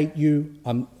 I hate you,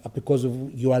 because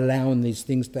of you allowing these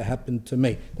things to happen to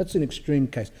me. That's an extreme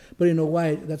case. But in a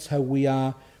way, that's how we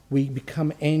are. We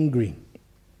become angry.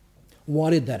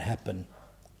 Why did that happen?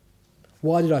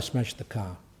 Why did I smash the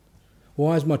car?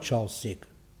 Why is my child sick?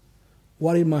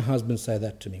 Why did my husband say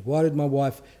that to me? Why did my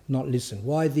wife not listen?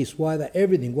 Why this? Why that?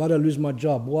 Everything. Why did I lose my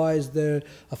job? Why is there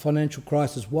a financial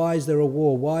crisis? Why is there a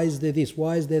war? Why is there this?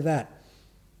 Why is there that?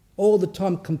 All the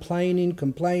time complaining,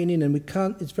 and we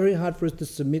can't. It's very hard for us to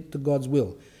submit to God's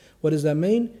will. What does that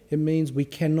mean? It means we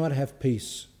cannot have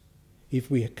peace if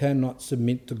we cannot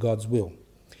submit to God's will.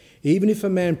 Even if a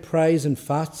man prays and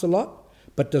fasts a lot,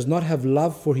 but does not have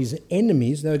love for his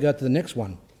enemies, now we go to the next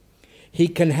one, he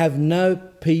can have no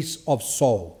peace of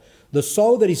soul. The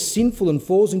soul that is sinful and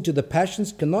falls into the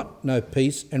passions cannot know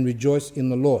peace and rejoice in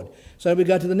the Lord. So we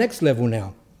go to the next level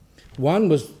now. One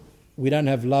was we don't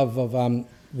have love of,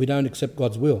 we don't accept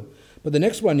God's will. But the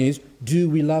next one is, do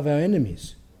we love our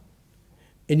enemies?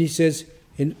 And he says,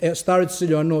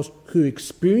 Staritsianos, who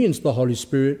experienced the Holy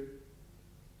Spirit,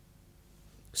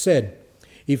 said,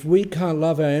 if we can't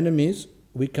love our enemies,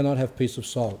 we cannot have peace of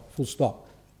soul, full stop.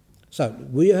 So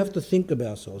we have to think of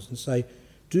ourselves and say,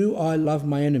 do I love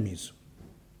my enemies?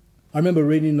 I remember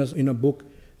reading in a book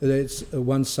that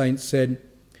one saint said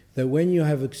that when you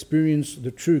have experienced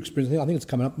the true experience, I think it's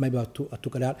coming up, maybe I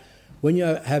took it out, when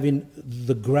you're having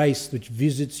the grace which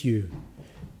visits you,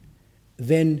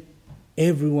 then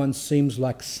everyone seems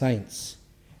like saints.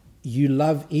 You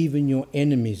love even your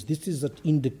enemies. This is an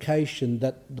indication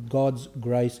that God's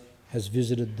grace has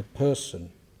visited the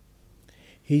person.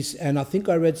 And I think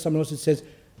I read somewhere else, it says,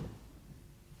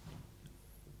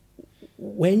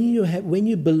 when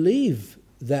you believe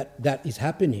that is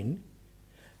happening,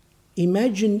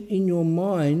 imagine in your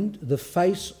mind the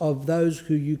face of those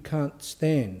who you can't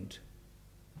stand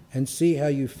and see how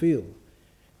you feel.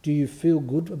 Do you feel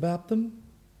good about them?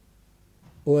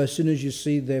 Or as soon as you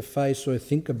see their face or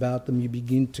think about them, you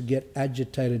begin to get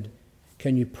agitated?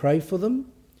 Can you pray for them?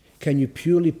 Can you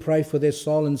purely pray for their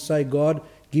soul and say, God,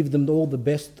 give them all the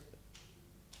best?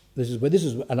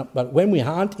 But when we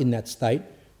aren't in that state,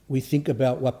 we think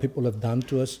about what people have done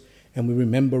to us and we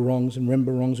remember wrongs and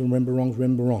remember wrongs and remember wrongs,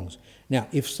 remember wrongs. Now,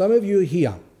 if some of you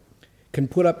here can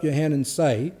put up your hand and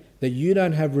say that you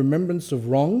don't have remembrance of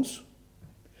wrongs,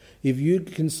 if you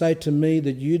can say to me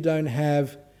that you don't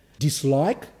have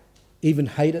dislike, even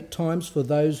hate at times for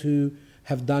those who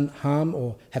have done harm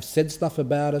or have said stuff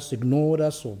about us, ignored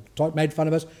us or made fun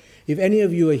of us, if any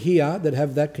of you are here that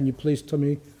have that, can you please tell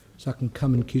me so I can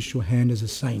come and kiss your hand as a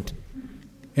saint?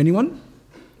 Anyone?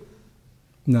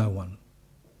 No one.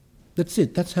 That's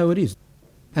it. That's how it is.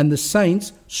 And the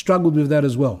saints struggled with that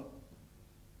as well.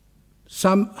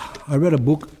 I read a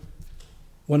book,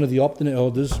 one of the Optin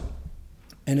elders,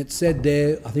 and it said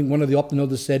there, I think one of the Optin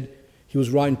elders said, he was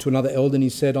writing to another elder and he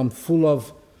said, I'm full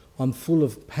of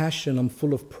passion, I'm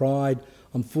full of pride,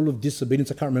 I'm full of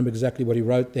disobedience. I can't remember exactly what he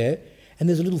wrote there. And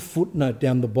there's a little footnote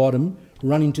down the bottom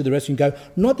running to the rest and go,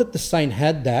 not that the saint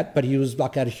had that, but he was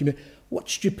like out of humility. What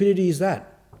stupidity is that?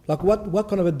 Like what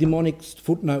kind of a demonic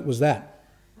footnote was that?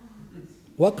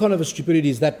 What kind of a stupidity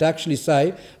is that to actually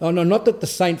say, oh no, not that the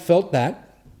saint felt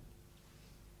that.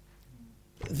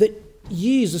 The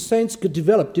years the saints could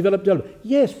develop.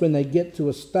 Yes, when they get to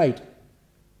a state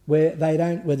where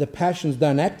the passions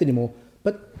don't act anymore.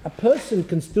 But a person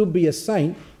can still be a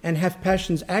saint and have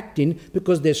passions acting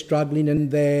because they're struggling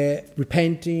and they're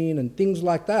repenting and things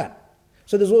like that.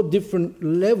 So there's all different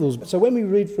levels. So when we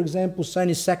read, for example, Saint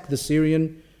Isaac the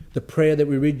Syrian, the prayer that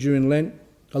we read during Lent,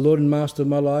 O Lord and Master of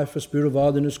my life, a spirit of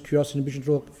idleness, curiosity, ambition,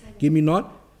 talk, give me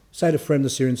not. Say to friend the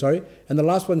Syrian, sorry. And the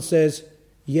last one says,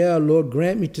 Yea, Lord,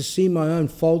 grant me to see my own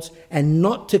faults and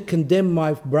not to condemn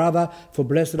my brother, for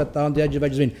blessed art thou in the age of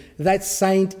ages. That's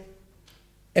Saint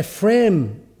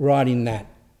Ephraim writing that.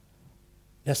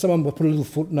 Now someone will put a little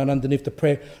footnote underneath the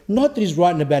prayer. Not that he's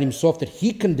writing about himself, that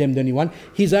he condemned anyone.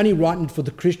 He's only writing for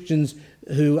the Christians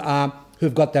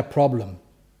who've got that problem.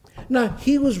 No,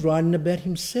 he was writing about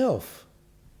himself.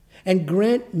 And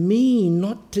grant me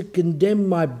not to condemn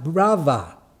my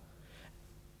brother.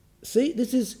 See,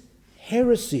 this is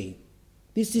heresy.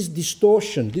 This is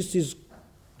distortion. This is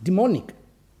demonic.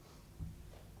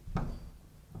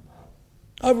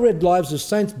 I've read Lives of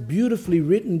Saints, beautifully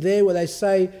written there, where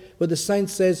the saint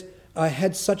says, I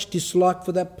had such dislike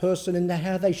for that person, and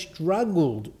how they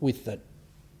struggled with it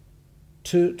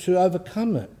to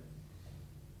overcome it.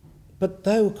 But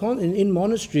they were in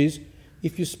monasteries,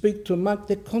 if you speak to a monk,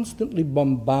 they're constantly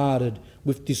bombarded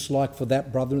with dislike for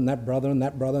that brother and that brother and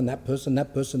that brother and that person,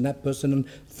 and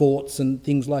thoughts and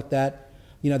things like that.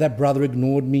 You know, that brother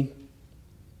ignored me.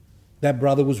 That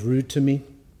brother was rude to me.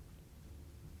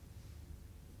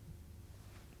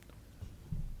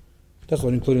 That's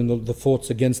not including the thoughts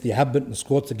against the abbot and the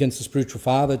thoughts against the spiritual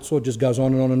father. It sort of just goes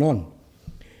on and on and on.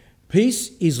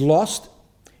 Peace is lost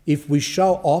if we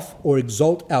show off or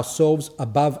exalt ourselves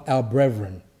above our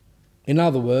brethren. In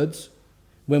other words,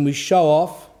 when we show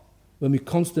off, when we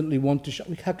constantly want to show,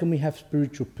 how can we have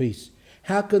spiritual peace?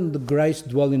 How can the grace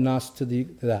dwell in us to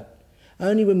that?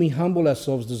 Only when we humble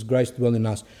ourselves does grace dwell in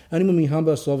us. Only when we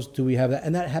humble ourselves do we have that.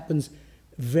 And that happens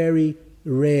very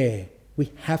rare.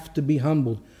 We have to be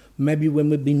humbled. Maybe when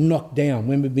we've been knocked down,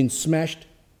 when we've been smashed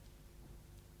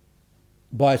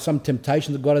by some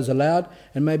temptation that God has allowed,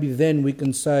 and maybe then we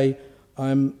can say,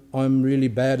 I'm really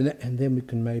bad, and then we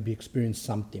can maybe experience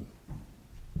something.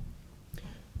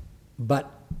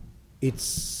 But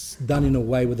it's done in a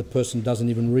way where the person doesn't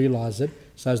even realise it,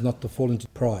 so as not to fall into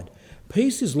pride.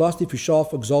 Peace is lost if we show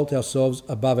off, exalt ourselves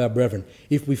above our brethren.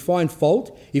 If we find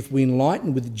fault, if we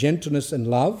enlighten with gentleness and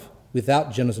love,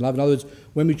 without gentleness and love. In other words,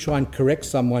 when we try and correct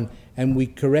someone and we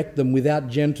correct them without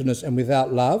gentleness and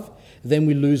without love, then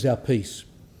we lose our peace.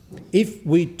 If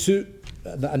we too,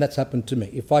 and that's happened to me,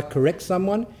 if I correct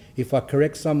someone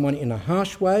in a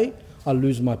harsh way, I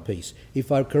lose my peace. If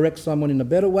I correct someone in a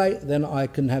better way, then I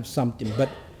can have something. But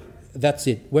that's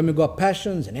it. When we've got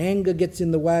passions and anger gets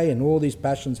in the way and all these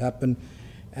passions happen,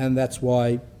 and that's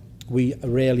why we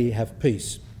rarely have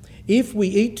peace. If we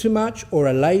eat too much or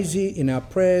are lazy in our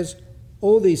prayers,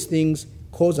 all these things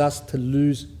cause us to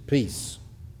lose peace.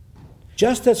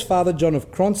 Just as Father John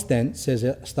of Kronstadt says,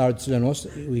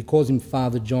 he calls him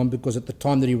Father John because at the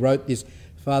time that he wrote this,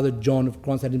 Father John of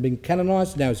Kronstadt had been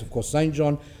canonized. Now it's of course St.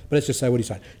 John, but let's just say what he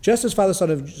said. Just as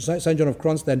St. John of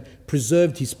Kronstadt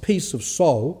preserved his peace of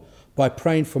soul by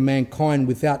praying for mankind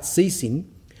without ceasing,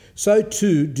 so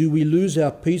too do we lose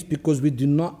our peace because we do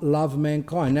not love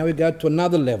mankind. Now we go to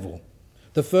another level.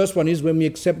 The first one is when we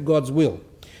accept God's will.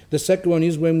 The second one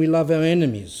is when we love our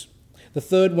enemies. The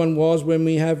third one was when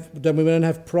we don't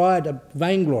have pride,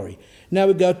 vainglory. Now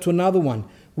we go to another one.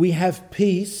 We have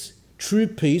peace, true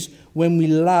peace, when we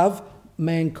love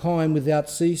mankind without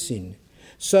ceasing.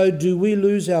 So do we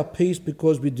lose our peace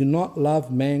because we do not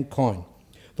love mankind.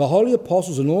 The holy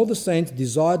apostles and all the saints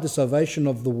desired the salvation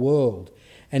of the world,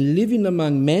 and living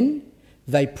among men,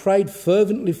 they prayed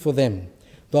fervently for them.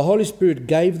 The Holy Spirit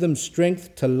gave them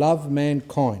strength to love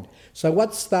mankind. So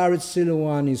what Starets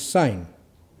Silouan is saying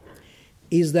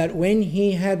is that when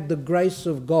he had the grace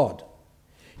of God,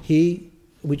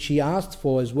 which he asked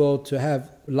for as well, to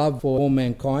have love for all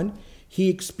mankind, he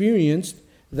experienced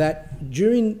that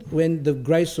when the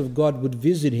grace of God would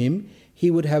visit him, he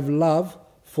would have love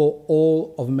for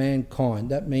all of mankind.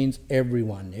 That means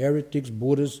everyone, heretics,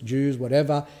 Buddhists, Jews,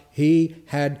 whatever. He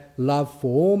had love for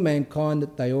all mankind,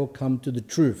 that they all come to the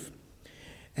truth.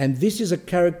 And this is a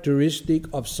characteristic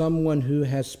of someone who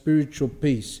has spiritual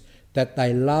peace, that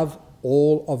they love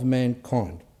all of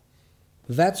mankind.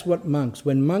 That's what monks,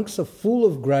 when monks are full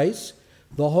of grace,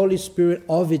 the Holy Spirit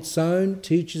of its own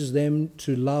teaches them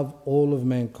to love all of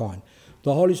mankind.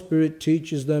 The Holy Spirit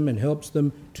teaches them and helps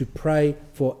them to pray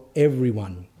for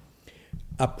everyone.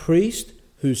 A priest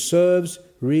who serves,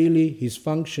 really his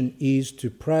function is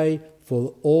to pray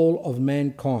for all of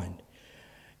mankind.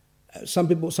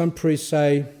 Some priests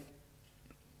say,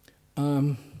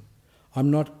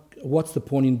 what's the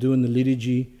point in doing the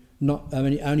liturgy?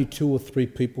 Only 2 or 3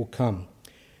 people come.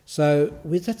 So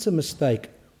that's a mistake.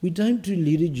 We don't do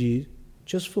liturgy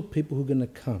just for people who are going to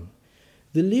come.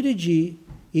 The liturgy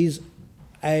is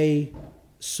a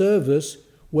service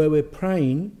where we're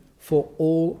praying for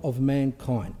all of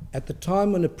mankind. At the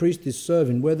time when a priest is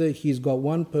serving, whether he's got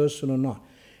one person or not,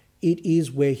 it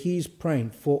is where he's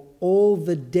praying for all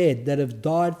the dead that have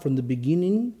died from the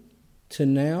beginning to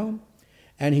now,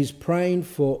 and he's praying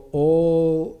for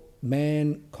all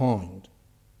mankind.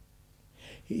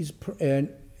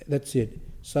 And that's it.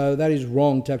 So that is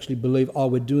wrong to actually believe,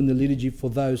 we're doing the liturgy for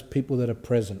those people that are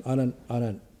present. I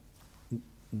don't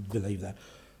believe that.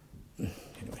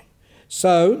 Anyway,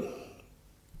 so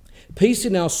peace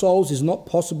in our souls is not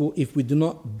possible if we do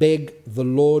not beg the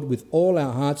Lord with all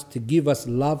our hearts to give us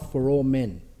love for all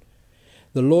men.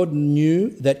 The Lord knew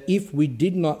that if we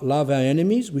did not love our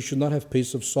enemies, we should not have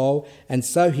peace of soul, and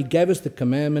so he gave us the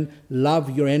commandment, love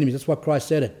your enemies. That's why Christ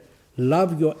said it.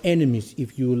 Love your enemies.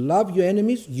 If you love your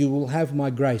enemies, you will have my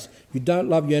grace. You don't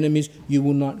love your enemies, you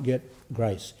will not get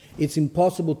grace. It's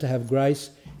impossible to have grace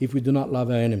if we do not love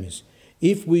our enemies.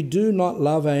 If we do not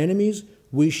love our enemies,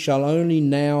 we shall only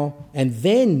now and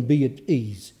then be at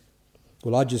ease.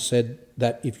 Well, I just said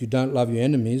that if you don't love your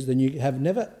enemies, then you have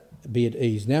never be at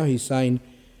ease. Now he's saying,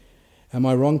 am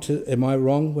I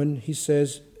wrong when he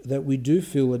says that we do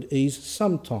feel at ease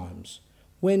sometimes?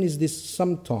 When is this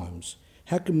sometimes?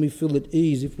 How can we feel at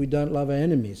ease if we don't love our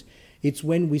enemies? It's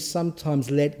when we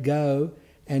sometimes let go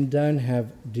and don't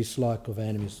have dislike of our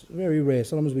enemies. Very rare.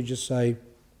 Sometimes we just say,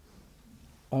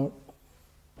 I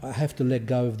have to let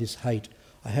go of this hate.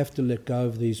 I have to let go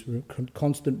of these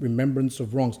constant remembrance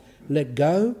of wrongs. Let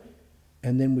go,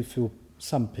 and then we feel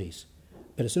some peace.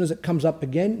 But as soon as it comes up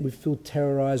again, we feel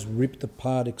terrorised, ripped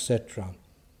apart, etc.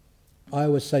 I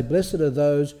always say, blessed are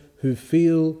those who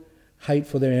feel hate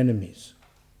for their enemies.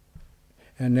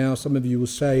 And now some of you will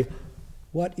say,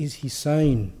 what is he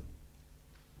saying?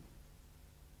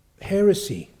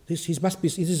 Heresy. This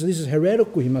is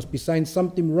heretical. He must be saying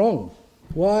something wrong.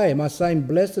 Why am I saying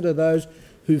blessed are those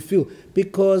who feel?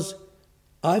 Because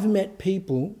I've met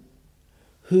people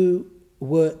who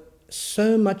were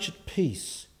so much at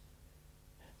peace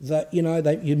that,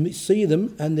 you see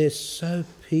them and they're so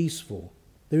peaceful.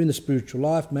 They're in the spiritual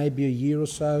life, maybe a year or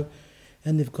so,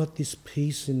 and they've got this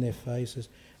peace in their faces.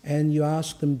 And you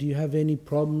ask them, do you have any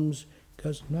problems?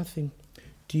 Goes, nothing.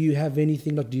 Do you have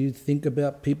anything, do you think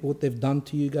about people, what they've done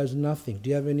to you? Goes, nothing. Do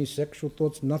you have any sexual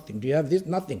thoughts? Nothing. Do you have this?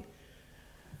 Nothing.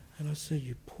 And I said,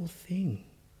 you poor thing.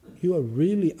 You are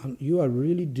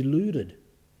really deluded.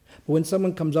 But when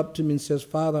someone comes up to me and says,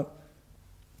 Father,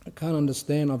 I can't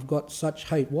understand, I've got such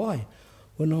hate. Why?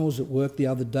 When I was at work the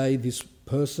other day, this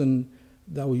person,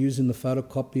 they were using the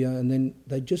photocopier, and then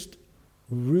they just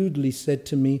rudely said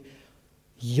to me,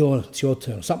 it's your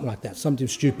turn, something like that, something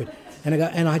stupid. And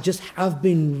I go, I've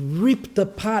been ripped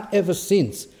apart ever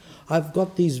since. I've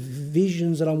got these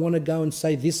visions that I want to go and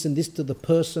say this and this to the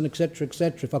person, etc.,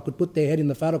 etc. If I could put their head in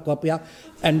the photocopier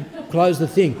and close the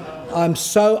thing. I'm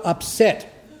so upset.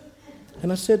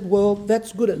 And I said, well,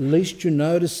 that's good. At least you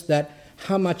notice that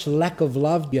how much lack of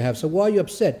love you have. So why are you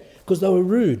upset? Because they were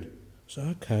rude. So,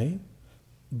 okay.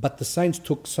 But the saints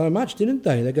took so much, didn't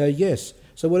they? They go, yes.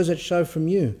 So what does that show from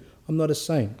you? I'm not a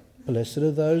saint. Blessed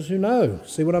are those who know.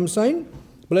 See what I'm saying?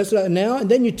 Blessed are now, and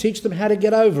then you teach them how to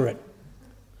get over it.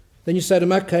 Then you say to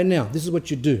them, okay, now, this is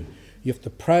what you do. You have to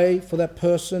pray for that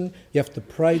person. You have to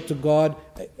pray to God.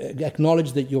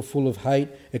 Acknowledge that you're full of hate.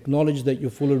 Acknowledge that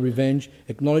you're full of revenge.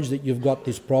 Acknowledge that you've got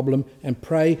this problem. And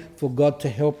pray for God to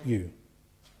help you,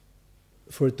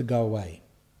 for it to go away.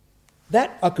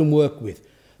 That I can work with.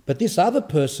 But this other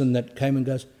person that came and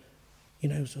goes,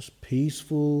 it was just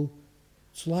peaceful.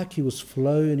 It's like he was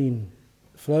floating.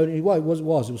 Well, it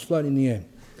was floating in the air.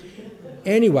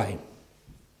 Anyway,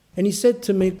 and he said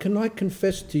to me, can I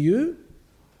confess to you?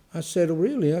 I said, oh,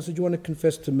 really? I said, you want to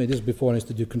confess to me? This is before I used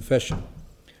to do confession.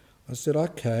 I said,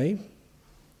 okay.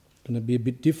 It's going to be a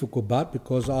bit difficult, but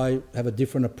because I have a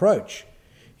different approach.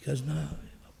 He goes, no,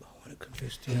 I want to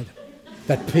confess to you.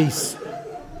 That peace.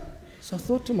 So I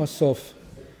thought to myself,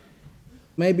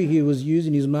 maybe he was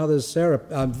using his mother's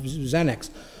Xanax.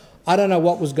 I don't know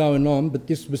what was going on, but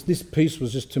this piece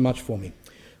was just too much for me.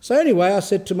 So anyway, I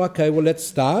said to him, okay, well, let's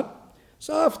start.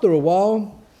 So after a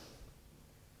while,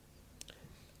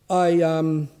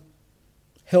 I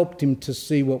helped him to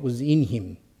see what was in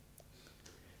him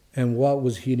and what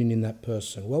was hidden in that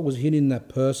person. What was hidden in that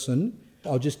person,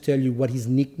 I'll just tell you what his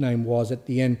nickname was at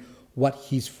the end, what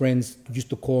his friends used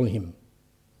to call him.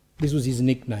 This was his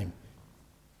nickname,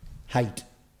 hate.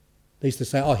 They used to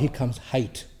say, oh, here comes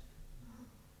hate.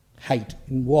 Hate.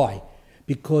 And why?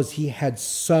 Because he had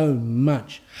so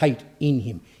much hate in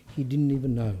him. He didn't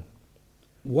even know.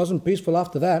 It wasn't peaceful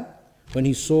after that. When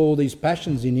he saw these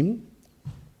passions in him,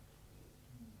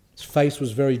 his face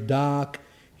was very dark.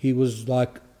 He was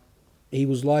like he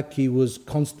was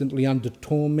constantly under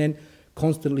torment,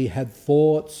 constantly had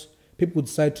thoughts. People would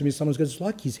say to me, someone goes, it's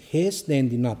like his hair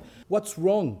standing up. What's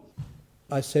wrong?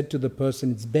 I said to the person,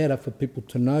 it's better for people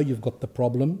to know you've got the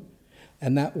problem,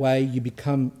 and that way you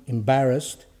become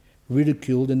embarrassed,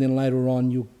 ridiculed, and then later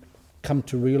on you come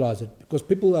to realise it. Because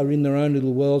people are in their own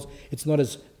little worlds, it's not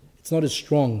as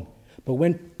strong. But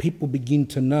when people begin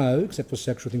to know, except for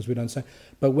sexual things we don't say,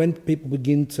 but when people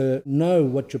begin to know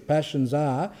what your passions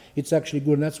are, it's actually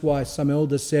good. And that's why some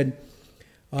elders said,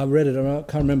 I read it, I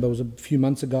can't remember, it was a few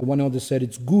months ago, one elder said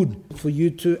it's good for you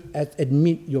to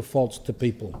admit your faults to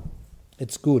people.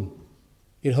 It's good.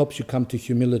 It helps you come to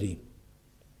humility.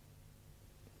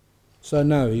 So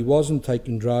no, he wasn't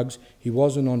taking drugs, he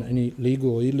wasn't on any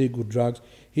legal or illegal drugs,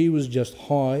 he was just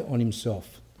high on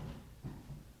himself.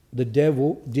 The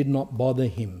devil did not bother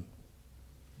him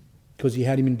because he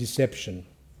had him in deception.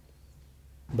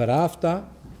 But after,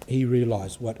 he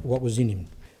realised what was in him.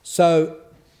 So,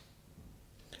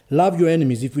 love your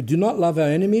enemies. If we do not love our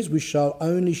enemies, we shall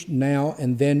only now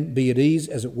and then be at ease,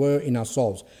 as it were, in our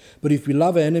souls. But if we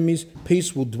love our enemies,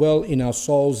 peace will dwell in our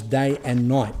souls day and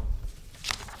night.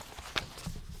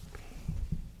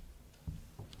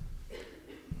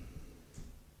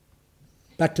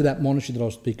 Back to that monastery that I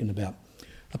was speaking about.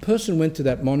 A person went to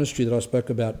that monastery that I spoke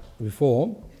about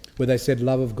before, where they said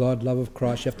love of God, love of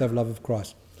Christ, you have to have love of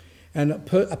Christ. And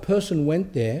a person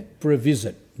went there for a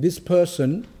visit. This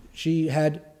person, she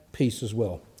had peace as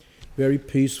well. Very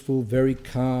peaceful, very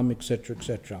calm, etc.,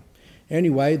 etc.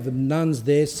 Anyway, the nuns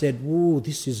there said, "Whoa,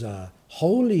 this is a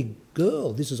holy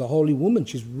girl. This is a holy woman.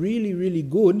 She's really, really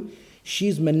good.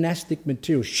 She's monastic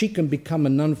material. She can become a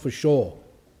nun for sure."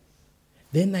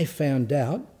 Then they found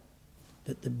out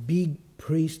that the big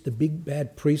priest, the big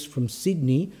bad priest from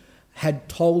Sydney, had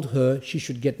told her she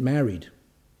should get married.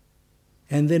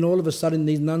 And then all of a sudden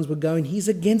these nuns were going, he's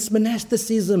against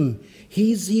monasticism.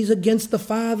 He's against the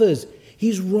fathers.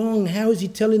 He's wrong. How is he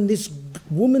telling this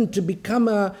woman to become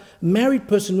a married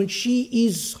person when she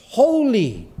is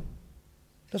holy?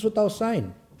 That's what they were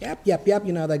saying. Yap, yap, yap,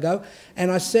 you know, they go.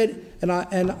 And I said, and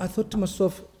I thought to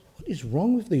myself, what is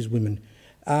wrong with these women?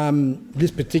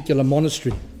 This particular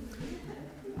monastery.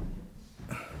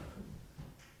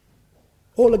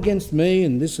 All against me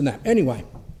and this and that. Anyway,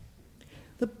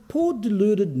 the poor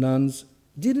deluded nuns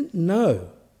didn't know,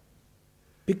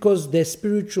 because their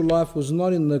spiritual life was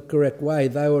not in the correct way.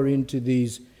 They were into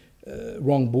these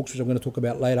wrong books, which I'm going to talk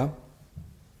about later.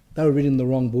 They were reading the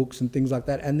wrong books and things like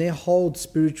that. And their whole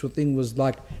spiritual thing was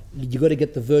like, you got to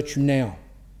get the virtue now.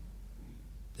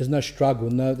 There's no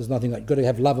struggle, no, there's nothing like, you've got to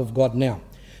have love of God now.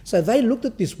 So they looked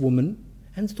at this woman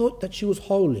and thought that she was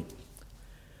holy.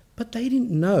 But they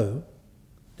didn't know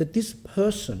that this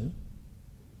person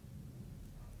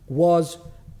was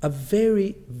a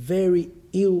very, very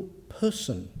ill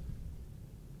person.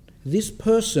 This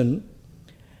person,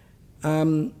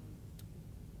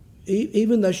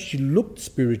 even though she looked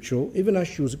spiritual, even though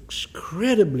she was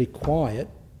incredibly quiet,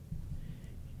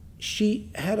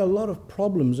 she had a lot of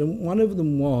problems. And one of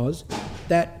them was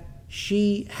that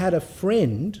she had a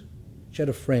friend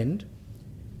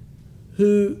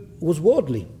who was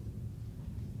worldly.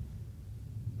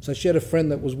 So she had a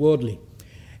friend that was worldly.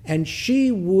 And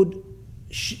she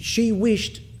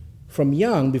wished from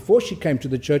young, before she came to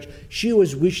the church, she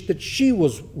always wished that she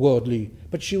was worldly,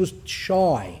 but she was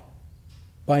shy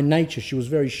by nature. She was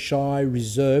very shy,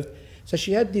 reserved. So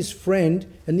she had this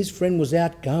friend, and this friend was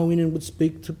outgoing and would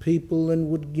speak to people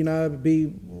and would,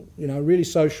 be, really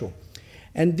social.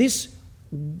 And this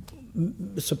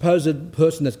supposed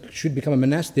person that should become a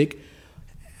monastic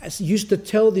used to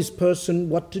tell this person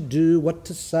what to do, what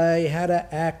to say, how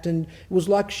to act, and it was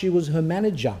like she was her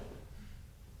manager.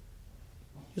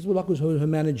 It was like it was her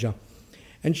manager.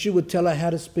 And she would tell her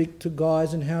how to speak to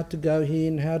guys and how to go here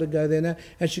and how to go there now.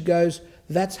 And she goes,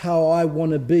 that's how I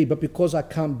want to be, but because I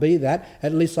can't be that,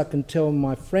 at least I can tell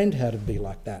my friend how to be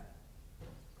like that.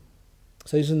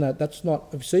 So that's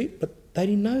not, see, but they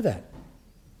didn't know that.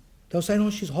 They were saying, oh,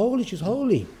 she's holy, she's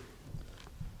holy.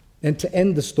 And to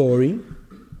end the story,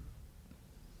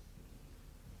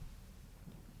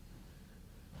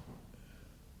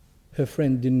 her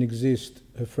friend didn't exist.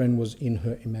 Her friend was in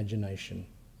her imagination.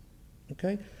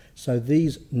 Okay? So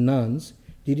these nuns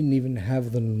didn't even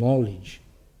have the knowledge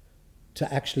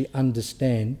to actually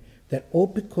understand that all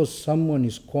because someone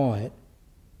is quiet,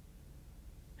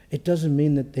 it doesn't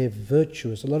mean that they're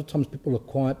virtuous. A lot of times people are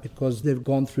quiet because they've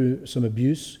gone through some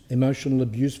abuse, emotional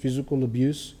abuse, physical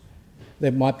abuse.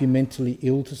 They might be mentally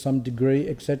ill to some degree,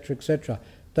 etc., etc.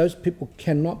 Those people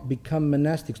cannot become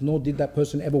monastics, nor did that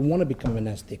person ever want to become a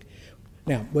monastic.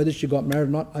 Now, whether she got married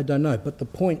or not, I don't know. But the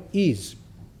point is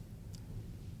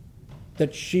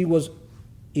that she was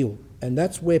ill. And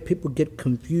that's where people get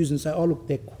confused and say, oh, look,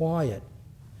 they're quiet.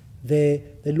 They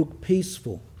look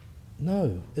peaceful.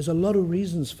 No, there's a lot of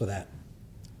reasons for that.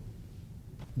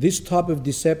 This type of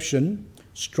deception,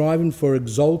 striving for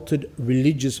exalted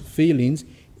religious feelings,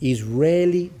 is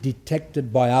rarely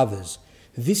detected by others.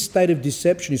 This state of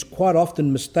deception is quite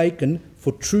often mistaken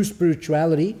for true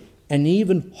spirituality and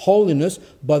even holiness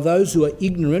by those who are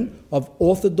ignorant of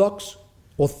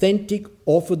authentic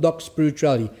orthodox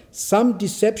spirituality. Some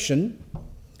deception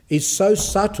is so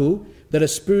subtle that a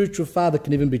spiritual father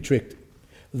can even be tricked.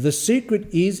 The secret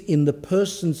is in the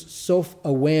person's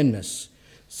self-awareness,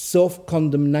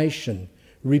 self-condemnation,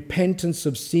 repentance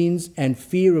of sins, and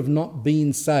fear of not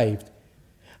being saved.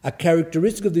 A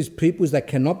characteristic of these people is they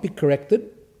cannot be corrected,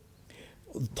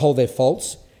 told their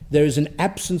faults. There is an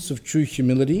absence of true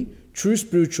humility. True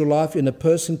spiritual life in a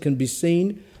person can be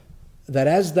seen that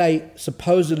as they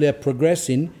supposedly are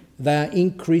progressing, they are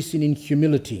increasing in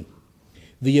humility.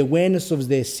 The awareness of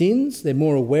their sins, they're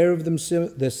more aware of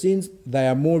their sins, they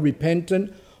are more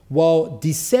repentant, while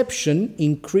deception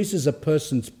increases a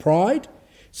person's pride,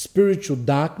 spiritual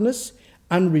darkness,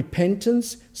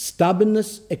 unrepentance,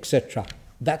 stubbornness, etc.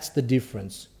 That's the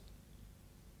difference.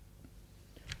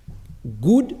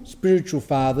 Good spiritual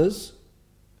fathers,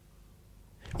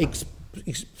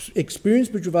 experienced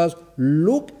spiritual fathers,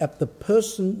 look at the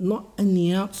person not on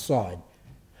the outside.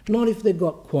 Not if they've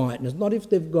got quietness, not if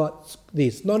they've got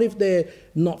this, not if they're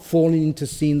not falling into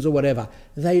sins or whatever.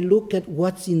 They look at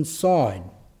what's inside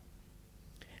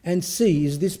and see,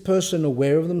 is this person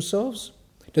aware of themselves?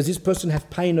 Does this person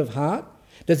have pain of heart?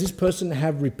 Does this person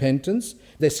have repentance?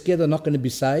 They're scared they're not going to be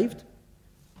saved?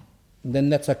 Then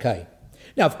that's okay.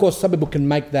 Now, of course, some people can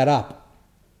make that up.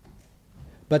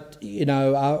 But,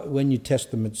 when you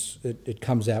test them, it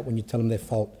comes out. When you tell them their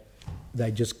fault,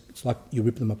 it's like you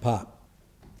rip them apart.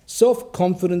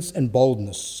 Self-confidence and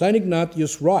boldness. St.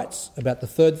 Ignatius writes about the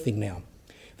third thing now,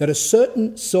 that a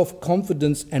certain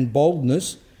self-confidence and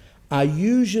boldness are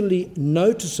usually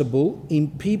noticeable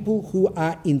in people who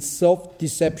are in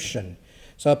self-deception.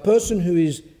 So a person who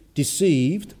is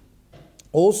deceived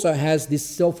also has this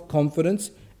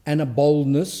self-confidence and a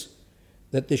boldness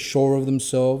that they're sure of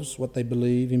themselves, what they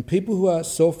believe. In people who are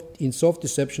in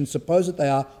self-deception, suppose that they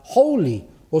are wholly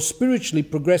or spiritually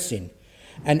progressing.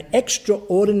 An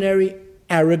extraordinary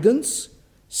arrogance,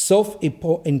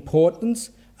 self-importance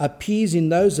appears in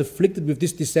those afflicted with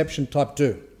this deception type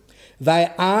 2.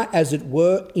 They are, as it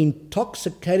were,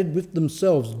 intoxicated with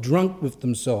themselves, drunk with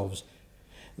themselves,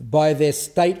 by their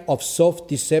state of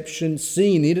self-deception,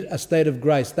 seeing in it a state of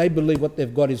grace. They believe what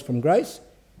they've got is from grace,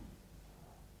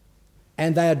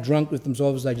 and they are drunk with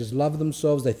themselves. They just love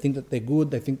themselves. They think that they're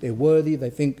good. They think they're worthy. They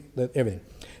think that everything.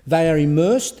 They are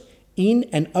immersed in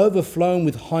and overflowing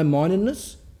with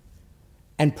high-mindedness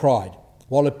and pride,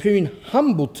 while appearing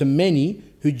humble to many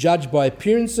who judge by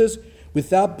appearances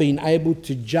without being able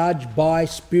to judge by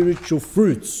spiritual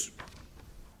fruits.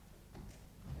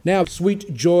 Now,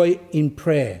 sweet joy in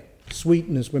prayer,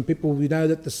 sweetness, when we know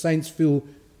that the saints feel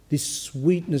this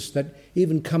sweetness that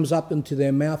even comes up into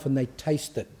their mouth and they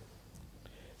taste it.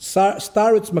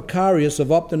 Starets Macarius of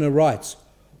Optina writes,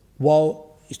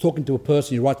 while he's talking to a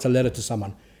person, he writes a letter to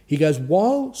someone, he goes,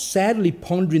 while sadly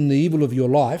pondering the evil of your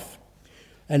life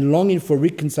and longing for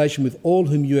reconciliation with all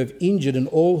whom you have injured and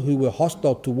all who were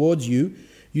hostile towards you,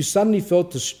 you suddenly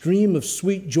felt a stream of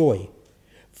sweet joy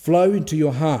flow into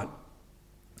your heart.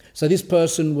 So this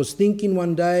person was thinking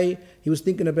one day, he was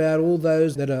thinking about all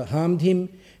those that harmed him,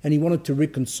 and he wanted to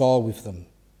reconcile with them.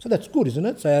 So that's good, isn't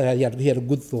it? So he had a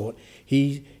good thought.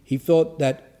 He thought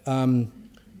that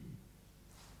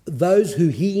those who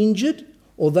he injured,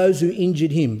 or those who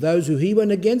injured him, those who he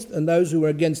went against and those who were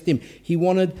against him. He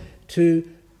wanted to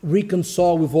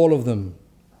reconcile with all of them.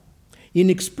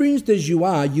 Inexperienced as you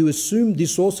are, you assume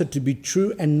this also to be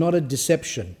true and not a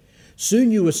deception. Soon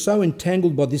you were so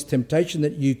entangled by this temptation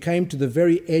that you came to the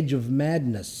very edge of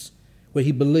madness, where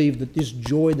he believed that this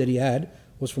joy that he had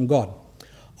was from God.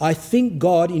 I think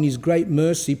God, in his great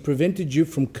mercy, prevented you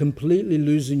from completely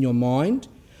losing your mind,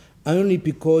 only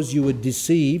because you were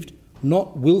deceived,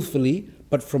 not willfully,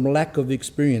 but from lack of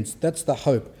experience. That's the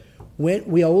hope. When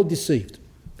we are all deceived.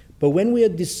 But when we are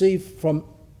deceived from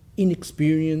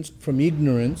inexperience, from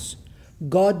ignorance,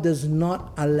 God does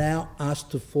not allow us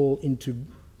to fall into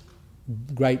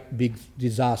great big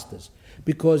disasters,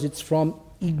 because it's from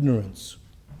ignorance.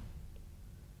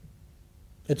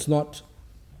 It's not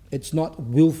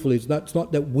willfully. It's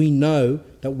not that we know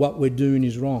that what we're doing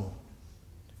is wrong.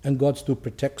 And God still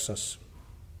protects us.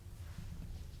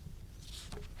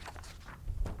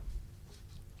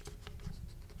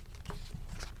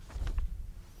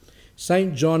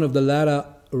 St. John of the Ladder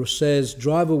says,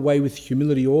 drive away with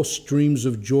humility all streams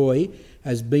of joy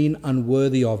as being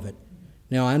unworthy of it.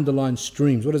 Now, I underline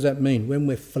streams. What does that mean? When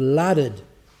we're flooded,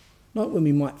 not when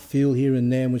we might feel here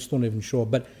and there and we're still not even sure,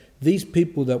 but these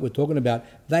people that we're talking about,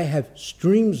 they have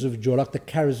streams of joy, like the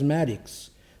charismatics,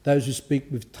 those who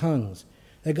speak with tongues.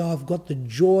 They go, I've got the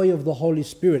joy of the Holy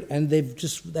Spirit, and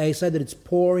they say that it's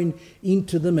pouring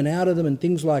into them and out of them and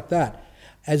things like that,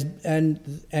 as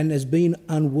being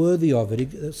unworthy of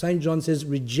it. St. John says,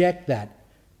 reject that.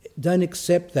 Don't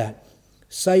accept that.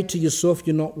 Say to yourself,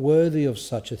 you're not worthy of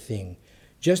such a thing.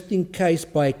 Just in case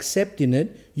by accepting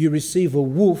it, you receive a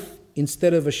wolf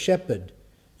instead of a shepherd.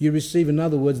 You receive, in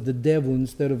other words, the devil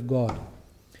instead of God.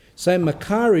 St.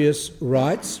 Macarius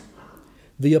writes,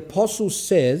 the apostle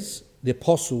says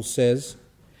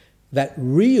that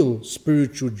real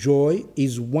spiritual joy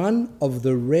is one of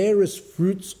the rarest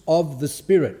fruits of the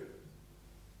Spirit,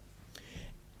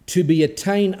 to be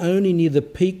attained only near the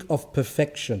peak of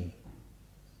perfection.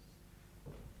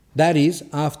 That is,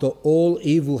 after all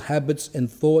evil habits and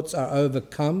thoughts are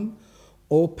overcome,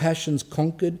 all passions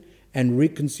conquered, and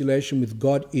reconciliation with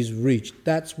God is reached.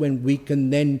 That's when we can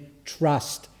then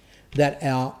trust that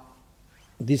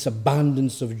this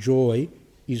abundance of joy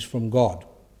is from God.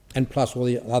 And plus all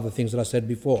the other things that I said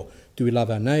before. Do we love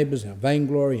our neighbours, our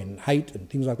vainglory and hate and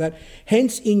things like that?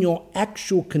 Hence, in your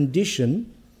actual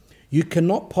condition, you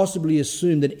cannot possibly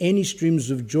assume that any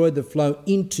streams of joy that flow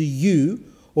into you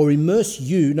or immerse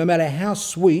you, no matter how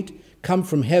sweet, come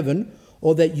from heaven,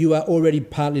 or that you are already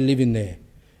partly living there.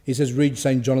 He says, read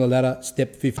St. John of the Ladder,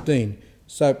 step 15.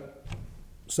 So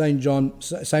St.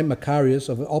 Macarius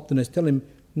of Optimus, tell him,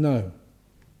 no.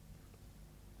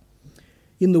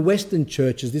 In the Western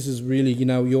churches, this is really, you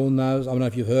all know, I don't know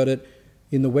if you've heard it,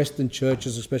 in the Western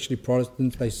churches, especially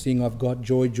Protestants, they sing, I've got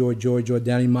joy, joy, joy, joy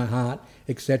down in my heart,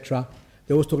 etc.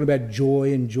 They're always talking about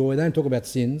joy and joy. They don't talk about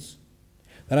sins.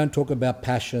 They don't talk about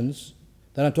passions.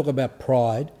 They don't talk about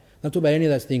pride. They don't talk about any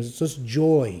of those things. It's just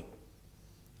joy,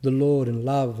 the Lord and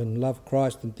love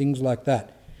Christ and things like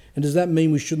that. And does that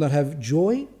mean we should not have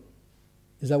joy?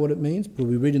 Is that what it means? Well,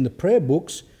 we read in the prayer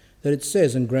books that it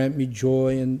says, and grant me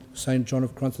joy, and St. John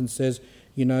of Crunston says,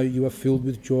 you are filled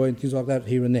with joy and things like that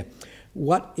here and there.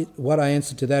 What I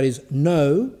answer to that is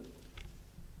no,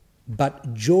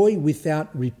 but joy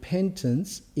without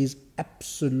repentance is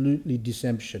absolutely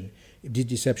deception.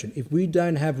 If we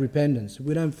don't have repentance, if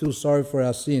we don't feel sorry for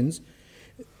our sins,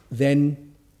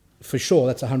 then for sure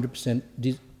that's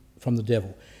 100% from the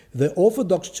devil. The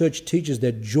Orthodox Church teaches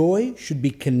that joy should be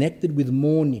connected with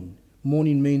mourning.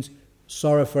 Mourning means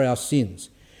sorrow for our sins.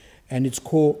 And it's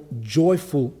called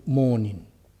joyful mourning.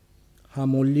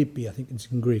 Harmolipi, I think it's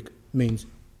in Greek, means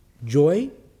joy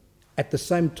at the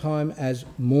same time as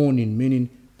mourning, meaning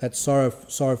that sorrow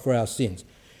for our sins.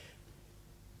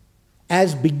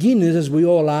 As beginners, as we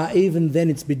all are, even then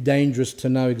it's a bit dangerous to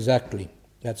know exactly.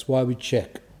 That's why we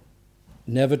check.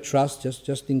 Never trust,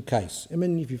 just in case. I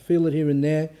mean, if you feel it here and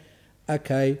there,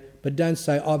 okay, but don't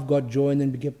say, I've got joy, and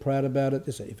then get proud about it.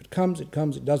 If it comes, it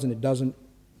comes. It doesn't, it doesn't.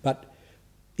 But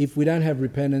if we don't have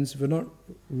repentance, if we're not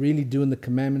really doing the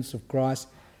commandments of Christ,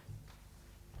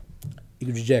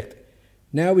 you reject.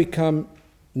 Now we come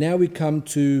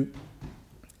to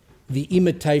the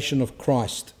imitation of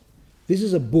Christ. This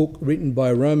is a book written by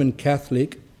a Roman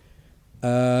Catholic,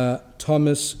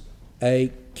 Thomas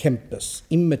A. Kempis,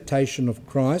 Imitation of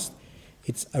Christ.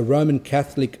 It's a Roman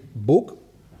Catholic book.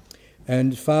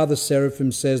 And Father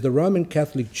Seraphim says the Roman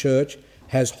Catholic Church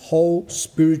has whole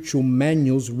spiritual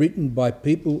manuals written by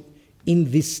people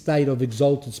in this state of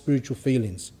exalted spiritual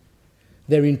feelings.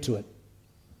 They're into it.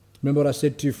 Remember what I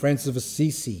said to you, Francis of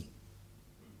Assisi?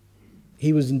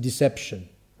 He was in deception.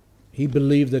 He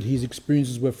believed that his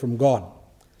experiences were from God.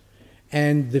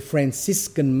 And the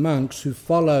Franciscan monks who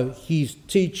follow his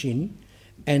teaching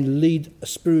and lead a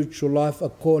spiritual life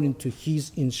according to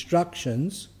his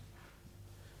instructions,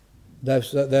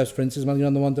 those Franciscan monks,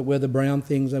 the ones that wear the brown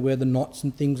things, they wear the knots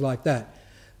and things like that.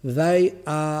 They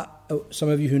are, some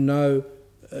of you who know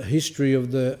history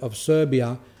of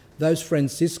Serbia, those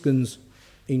Franciscans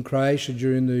in Croatia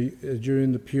during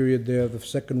the period there of the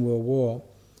Second World War,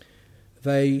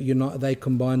 they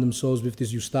combined themselves with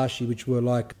this Ustashi, which were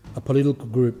like a political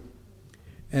group.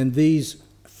 And these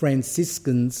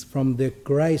Franciscans, from the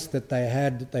grace that they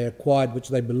had, that they acquired, which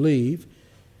they believe,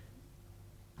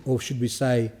 or should we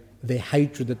say, their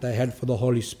hatred that they had for the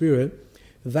Holy Spirit,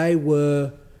 they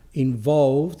were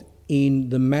involved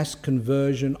in the mass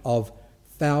conversion of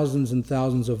thousands and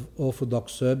thousands of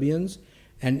Orthodox Serbians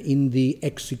and in the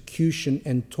execution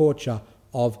and torture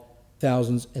of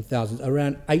thousands and thousands.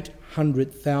 Around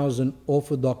 800,000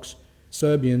 Orthodox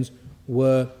Serbians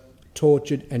were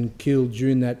tortured and killed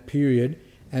during that period,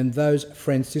 and those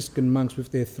Franciscan monks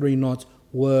with their 3 knots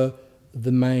were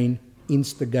the main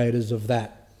instigators of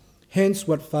that. Hence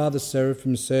what Father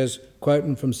Seraphim says,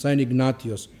 quoting from St.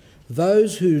 Ignatius,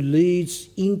 those who lead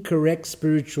incorrect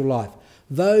spiritual life,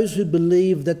 those who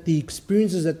believe that the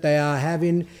experiences that they are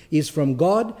having is from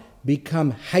God,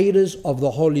 become haters of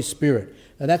the Holy Spirit.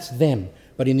 Now that's them.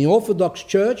 But in the Orthodox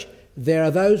Church, there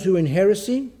are those who are in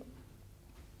heresy.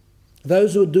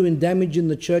 Those who are doing damage in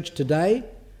the church today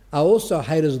are also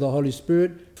haters of the Holy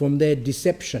Spirit from their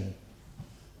deception.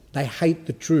 They hate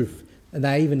the truth, and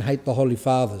they even hate the Holy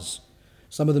Fathers.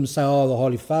 Some of them say, oh, the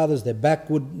Holy Fathers, they're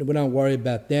backward, we don't worry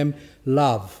about them.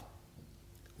 Love.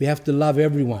 We have to love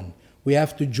everyone. We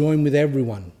have to join with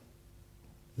everyone.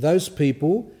 Those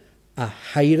people are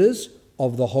haters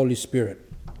of the Holy Spirit.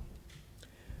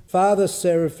 Father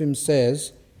Seraphim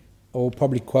says, or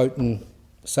probably quoting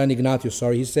St. Ignatius,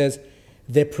 he says,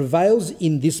 there prevails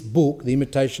in this book, The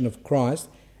Imitation of Christ,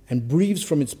 and breathes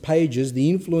from its pages the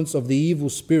influence of the evil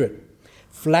spirit,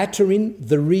 flattering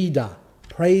the reader,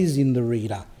 praising the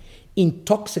reader,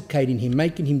 intoxicating him,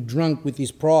 making him drunk with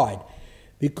his pride.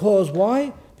 Because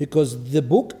why? Because the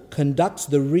book conducts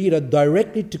the reader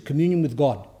directly to communion with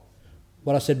God.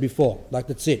 What I said before, like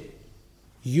that's it.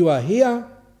 You are here,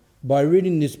 by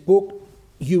reading this book,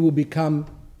 you will become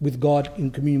with God,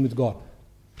 in communion with God.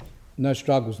 No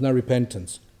struggles, no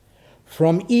repentance.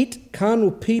 From it, carnal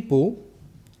people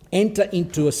enter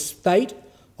into a state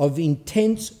of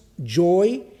intense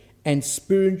joy and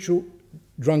spiritual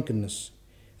drunkenness.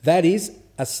 That is,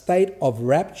 a state of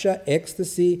rapture,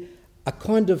 ecstasy, a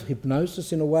kind of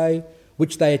hypnosis in a way,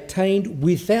 which they attained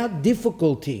without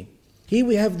difficulty. Here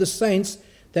we have the saints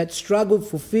that struggled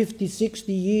for 50,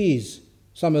 60 years,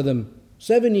 some of them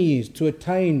 70 years, to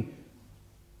attain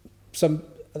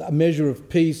a measure of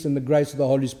peace and the grace of the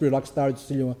Holy Spirit, like Starred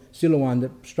Silouan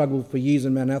that struggled for years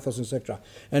in Mount Athos, etc.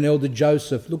 And Elder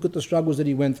Joseph, look at the struggles that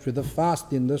he went through, the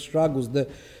fasting, the struggles, the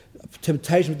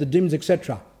temptation with the demons,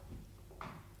 etc.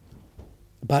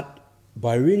 But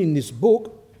by reading this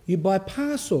book, you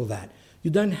bypass all that.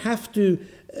 You don't have to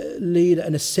lead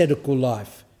an ascetical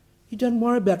life. You don't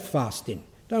worry about fasting.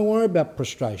 Don't worry about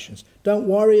prostrations. Don't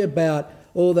worry about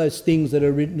all those things that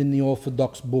are written in the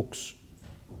Orthodox books.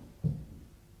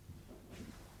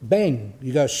 Bang,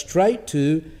 you go straight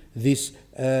to this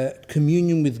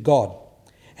communion with God.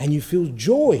 And you feel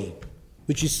joy,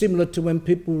 which is similar to when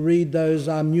people read those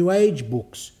New Age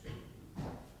books.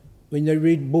 When they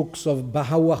read books of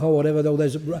Baha'u'llah or whatever, all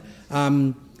those,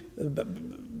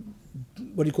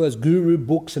 guru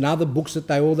books and other books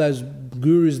that all those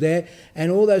gurus there,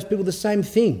 and all those people, the same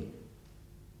thing.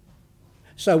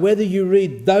 So whether you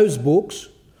read those books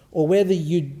or whether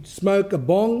you smoke a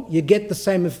bong, you get the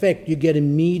same effect. You get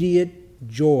immediate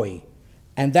joy.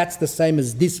 And that's the same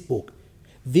as this book.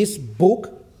 This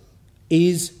book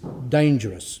is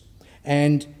dangerous.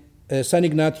 And St.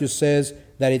 Ignatius says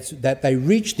that they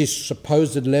reach this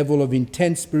supposed level of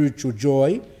intense spiritual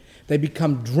joy. They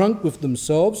become drunk with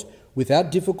themselves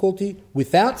without difficulty,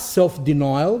 without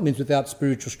self-denial, means without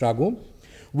spiritual struggle,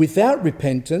 without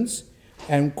repentance,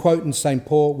 and quoting St.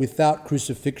 Paul, without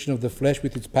crucifixion of the flesh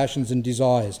with its passions and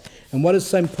desires. And what does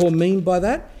St. Paul mean by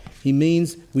that? He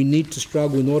means we need to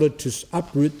struggle in order to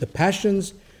uproot the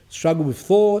passions, struggle with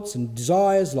thoughts and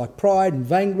desires like pride and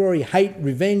vainglory, hate,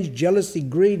 revenge, jealousy,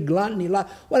 greed, gluttony,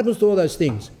 lust. What happens to all those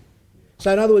things?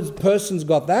 So in other words, a person's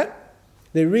got that,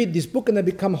 they read this book and they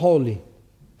become holy.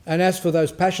 And as for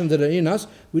those passions that are in us,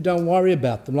 we don't worry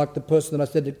about them, like the person that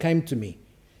I said that came to me.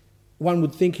 One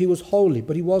would think he was holy,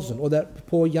 but he wasn't. Or that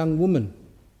poor young woman,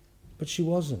 but she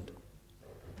wasn't.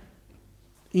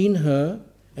 In her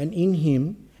and in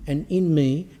him and in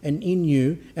me and in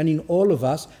you and in all of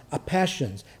us are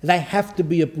passions. They have to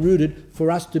be uprooted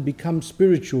for us to become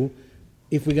spiritual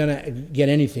if we're going to get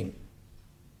anything.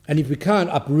 And if we can't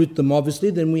uproot them,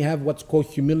 obviously, then we have what's called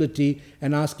humility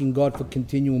and asking God for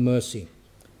continual mercy.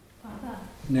 Father,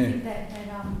 No. I think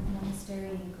that monastery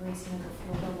in Greece, the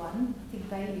Florida one, I think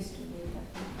they used to read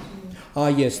that book too. Ah,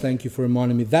 yes, thank you for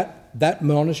reminding me. That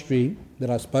monastery that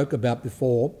I spoke about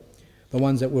before, the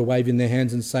ones that were waving their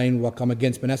hands and saying, well, I'm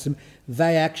against monasticism,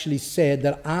 they actually said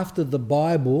that after the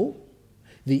Bible,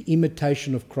 The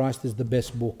Imitation of Christ is the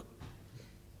best book.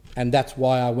 And that's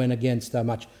why I went against so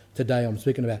much today I'm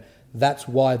speaking about. That's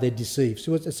why they're deceived.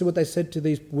 See what they said to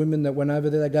these women that went over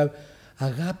there? They go,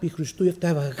 Agape Christou, you have to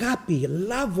have agape,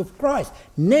 love of Christ.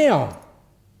 Now,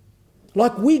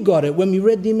 like we got it when we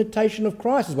read The Imitation of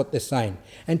Christ is what they're saying.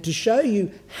 And to show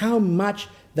you how much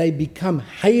they become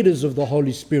haters of the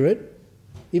Holy Spirit,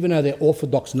 even though they're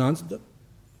Orthodox nuns,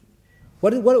 what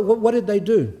did they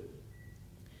do?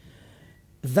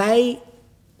 they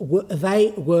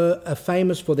were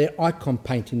famous for their icon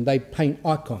painting. They paint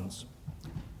icons.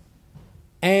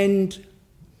 And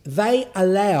they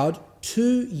allowed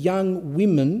 2 young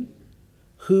women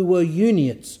who were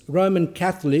Uniates, Roman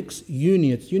Catholics,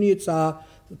 Uniates. Uniates are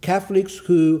Catholics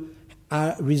who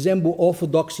resemble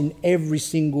Orthodox in every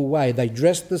single way. They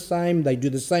dress the same, they do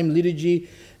the same liturgy,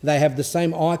 they have the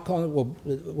same icon or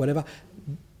whatever,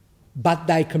 but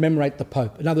they commemorate the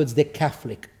Pope. In other words, they're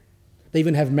Catholic. They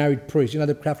even have married priests. You know,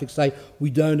 the Catholics say, we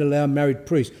don't allow married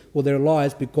priests. Well, they're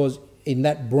liars, because in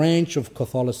that branch of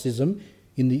Catholicism,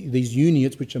 in these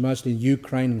Uniates, which are mostly in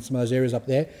Ukraine and some of those areas up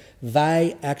there,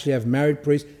 they actually have married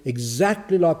priests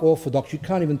exactly like Orthodox. You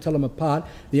can't even tell them apart.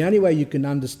 The only way you can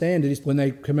understand it is when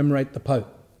they commemorate the Pope.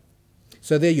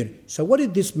 So they're Uniate. So what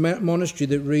did this monastery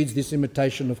that reads this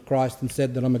imitation of Christ and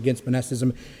said that I'm against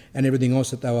monasticism and everything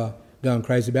else that they were going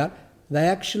crazy about, they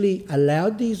actually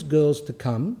allowed these girls to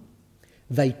come.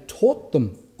 They taught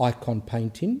them icon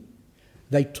painting.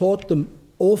 They taught them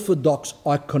Orthodox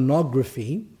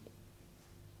iconography.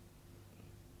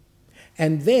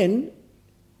 And then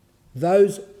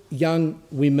those young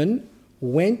women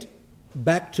went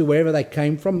back to wherever they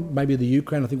came from, maybe the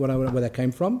Ukraine, I think where they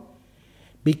came from,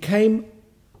 became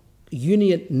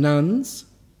Uniate nuns,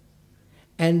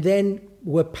 and then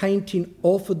were painting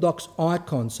Orthodox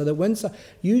icons. So that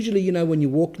usually, you know, when you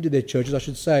walk into their churches, I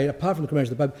should say, apart from the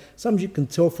commemoration of the Pope, sometimes you can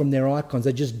tell from their icons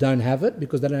they just don't have it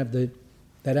because they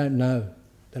don't know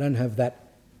how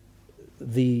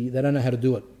to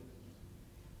do it.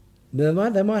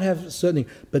 They might have certain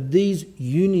things, but these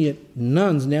Uniate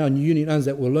nuns now, and Uniate nuns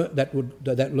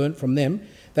that learnt from them,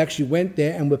 they actually went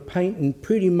there and were painting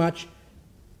pretty much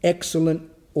excellent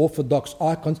Orthodox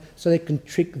icons, so they can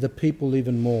trick the people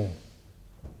even more.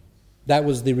 That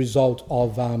was the result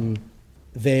of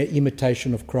their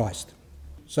imitation of Christ.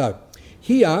 So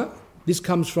here, this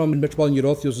comes from Metropolitan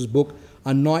Euthymius' book,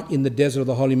 A Night in the Desert of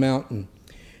the Holy Mountain,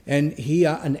 and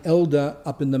here an elder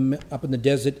up in the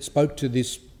desert spoke to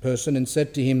this person and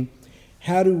said to him,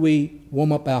 how do we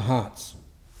warm up our hearts?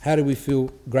 How do we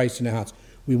feel grace in our hearts?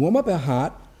 We warm up our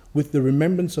heart with the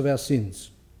remembrance of our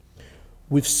sins,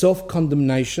 with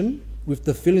self-condemnation, with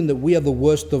the feeling that we are the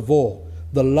worst of all,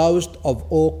 the lowest of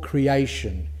all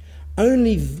creation.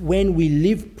 Only when we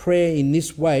live prayer in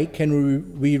this way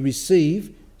can we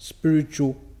receive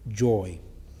spiritual joy.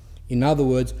 In other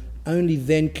words, only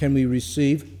then can we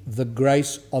receive the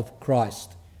grace of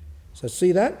Christ. So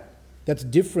see that? That's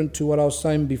different to what I was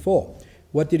saying before.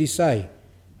 What did he say?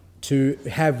 To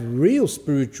have real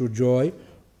spiritual joy,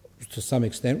 to some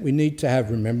extent, we need to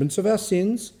have remembrance of our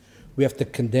sins. We have to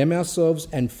condemn ourselves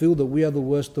and feel that we are the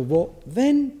worst of all.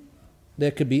 Then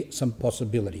there could be some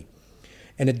possibility.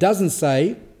 And it doesn't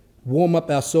say warm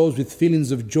up ourselves with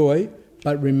feelings of joy,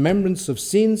 but remembrance of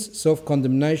sins,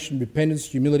 self-condemnation, repentance,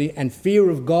 humility, and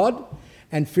fear of God,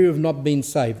 and fear of not being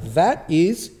saved. That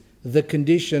is the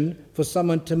condition for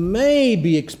someone to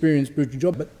maybe experience spiritual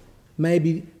joy, but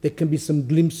maybe there can be some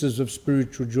glimpses of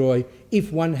spiritual joy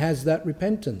if one has that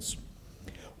repentance.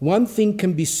 One thing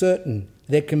can be certain,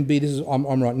 there can be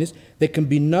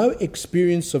no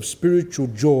experience of spiritual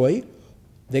joy,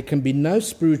 there can be no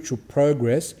spiritual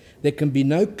progress, there can be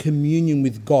no communion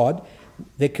with God,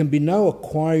 there can be no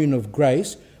acquiring of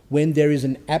grace when there is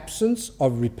an absence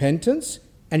of repentance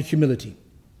and humility.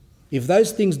 If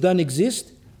those things don't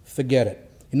exist, forget it.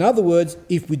 In other words,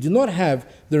 if we do not have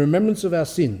the remembrance of our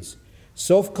sins,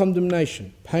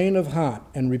 self-condemnation, pain of heart,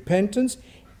 and repentance,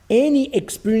 any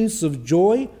experience of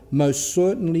joy most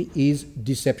certainly is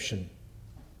deception.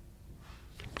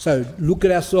 So look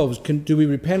at ourselves. Do we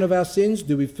repent of our sins?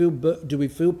 Do we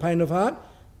feel pain of heart?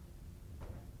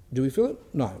 Do we feel it?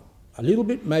 No. A little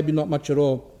bit, maybe not much at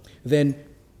all. Then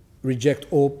reject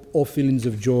all feelings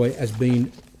of joy as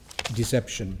being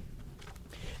deception.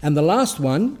 And the last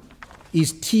one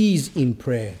is tears in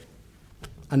prayer,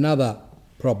 another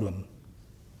problem.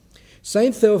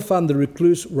 Saint Theophan the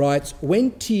Recluse writes,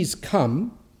 when tears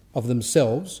come of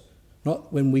themselves,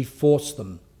 not when we force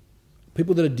them,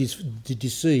 people that are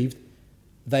deceived,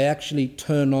 they actually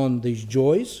turn on these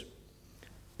joys,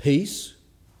 peace,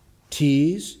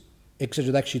 tears,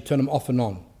 etc. They actually turn them off and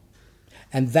on.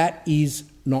 And that is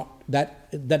not,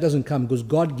 that doesn't come, because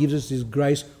God gives us His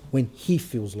grace when He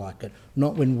feels like it,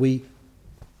 not when we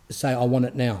say, I want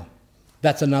it now.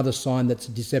 That's another sign that's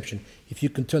a deception. If you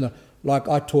can turn on, like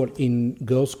I taught in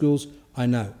girls' schools, I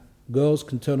know girls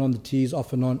can turn on the tears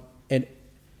off and on, and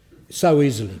so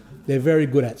easily. They're very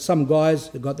good at it. Some guys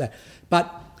have got that. But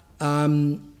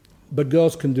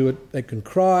girls can do it. They can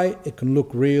cry. It can look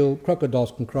real.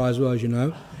 Crocodiles can cry as well, as you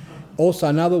know. Also,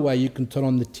 another way you can turn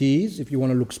on the tears, if you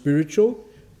want to look spiritual,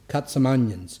 cut some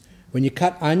onions. When you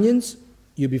cut onions,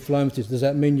 you'll be flowing with this. Does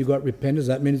that mean you got repentance? Does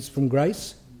that mean it's from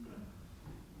grace?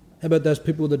 How about those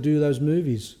people that do those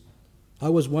movies? I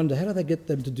always wonder, how do they get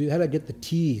the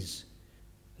tears?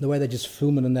 The way they just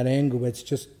film it in that angle where it's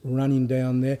just running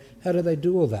down there. How do they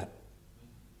do all that?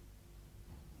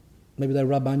 Maybe they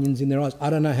rub onions in their eyes. I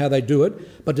don't know how they do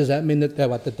it, but does that mean that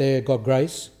they've got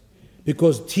grace?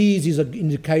 Because tears is an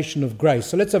indication of grace.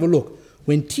 So let's have a look.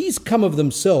 When tears come of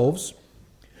themselves,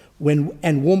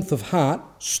 and warmth of heart,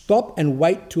 stop and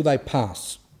wait till they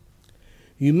pass.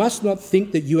 You must not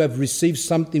think that you have received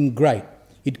something great.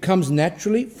 It comes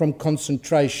naturally from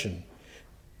concentration.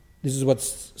 This is what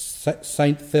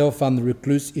Saint Theophan the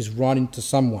Recluse is writing to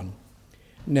someone.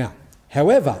 Now,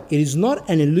 however, it is not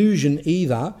an illusion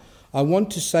either. I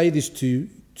want to say this too,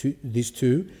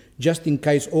 just in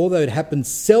case, although it happens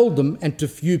seldom and to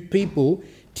few people,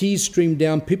 tears stream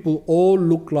down, people all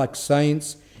look like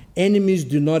saints, enemies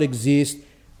do not exist,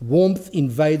 warmth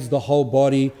invades the whole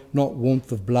body, not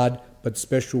warmth of blood, but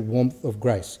special warmth of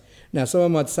grace. Now,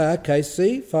 someone might say, okay,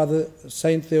 see, Father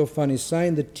Saint Theophan is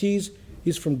saying that tears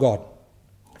is from God.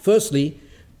 Firstly,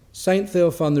 Saint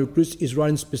Theophan the Recluse is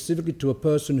writing specifically to a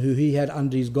person who he had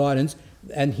under his guidance,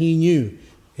 and he knew.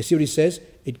 You see what he says?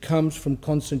 It comes from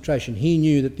concentration. He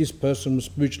knew that this person was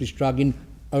spiritually struggling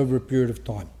over a period of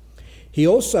time. He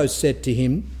also said to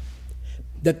him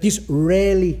that this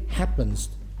rarely happens.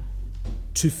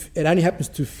 It only happens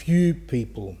to few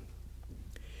people.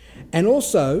 And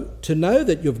also, to know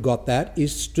that you've got that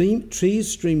is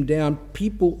trees stream down,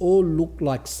 people all look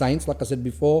like saints, like I said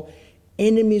before,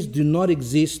 enemies do not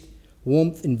exist,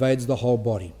 warmth invades the whole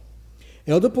body.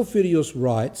 Elder Porphyrios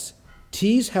writes,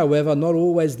 tears, however, are not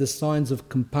always the signs of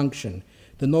compunction.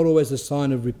 They're not always a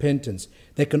sign of repentance.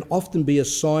 They can often be a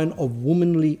sign of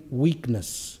womanly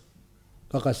weakness.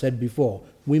 Like I said before,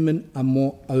 women are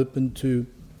more open to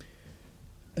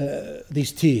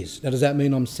these tears. Now, does that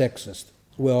mean I'm sexist?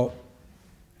 Well,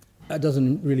 that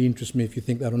doesn't really interest me if you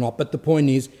think that or not. But the point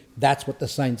is, that's what the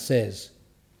saint says.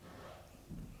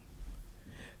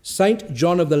 Saint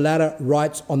John of the Ladder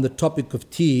writes on the topic of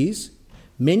tears,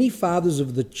 many fathers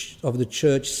of the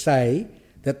church say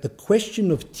that the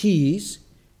question of tears,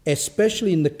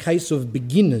 especially in the case of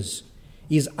beginners,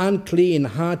 is unclear and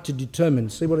hard to determine.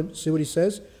 See what he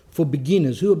says? For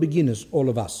beginners. Who are beginners? All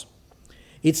of us.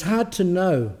 It's hard to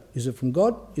know, is it from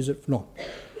God? Is it not?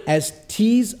 As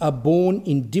tears are born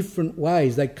in different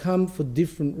ways. They come for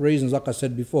different reasons, like I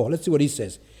said before. Let's see what he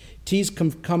says. Tears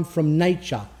can come from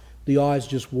nature. The eyes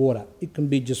just water. It can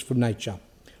be just from nature.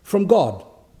 From God.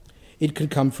 It can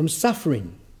come from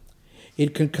suffering.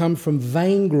 It can come from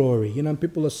vainglory. You know,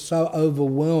 people are so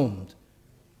overwhelmed.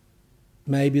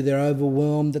 Maybe they're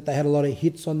overwhelmed that they had a lot of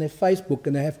hits on their Facebook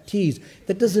and they have tears.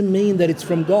 That doesn't mean that it's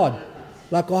from God.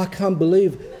 Like, I can't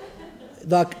believe,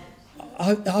 like,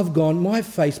 my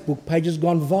Facebook page has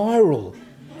gone viral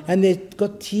and they've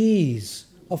got tears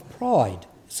of pride.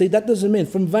 See, that doesn't mean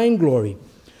from vainglory.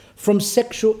 From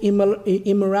sexual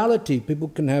immorality, people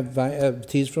can have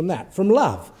tears from that. From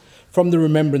love, from the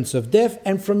remembrance of death,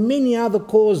 and from many other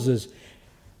causes.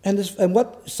 And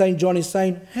what St. John is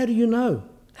saying, how do you know?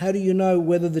 How do you know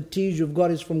whether the tears you've got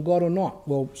is from God or not?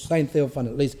 Well, St. Theophan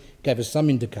at least gave us some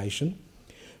indication.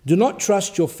 Do not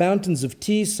trust your fountains of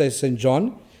tears, says St.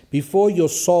 John, before your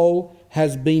soul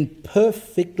has been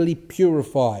perfectly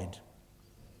purified.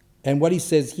 And what he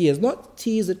says here is not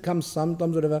tears that come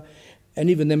sometimes, whatever, and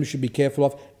even them we should be careful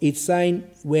of. It's saying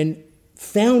when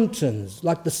fountains,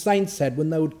 like the saints had,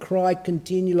 when they would cry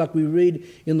continually, like we read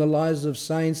in the lives of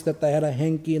saints, that they had a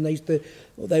hanky and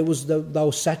they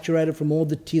were saturated from all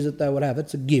the tears that they would have.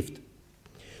 It's a gift.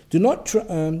 Do not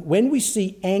when we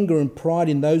see anger and pride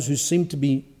in those who seem to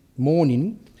be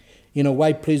mourning in a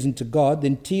way pleasing to God,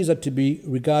 then tears are to be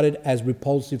regarded as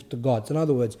repulsive to God. So in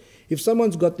other words, if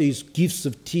someone's got these gifts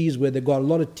of tears where they've got a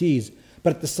lot of tears,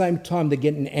 but at the same time they're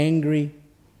getting angry,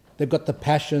 they've got the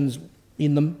passions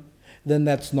in them, then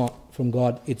that's not from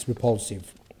God, it's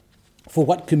repulsive. For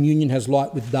what communion has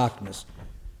light with darkness?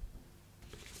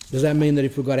 Does that mean that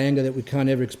if we've got anger that we can't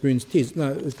ever experience tears?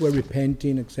 No, if we're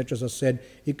repenting, etc., as I said,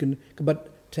 it can,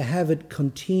 but to have it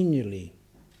continually,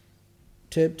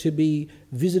 to be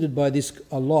visited by this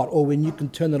a lot, or when you can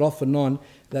turn it off and on,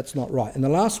 that's not right. And the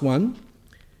last one,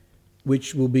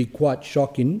 which will be quite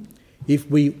shocking, if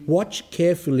we watch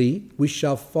carefully, we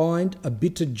shall find a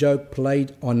bitter joke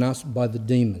played on us by the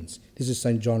demons. This is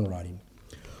St. John writing.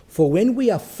 For when we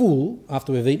are full,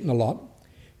 after we've eaten a lot,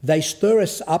 they stir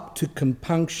us up to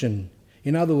compunction.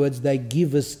 In other words, they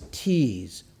give us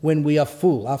tears. When we are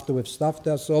full, after we've stuffed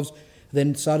ourselves,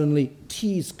 then suddenly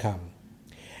tears come.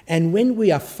 And when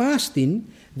we are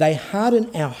fasting, They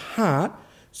harden our heart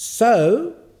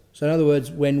so in other words,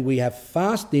 when we have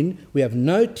fasting, we have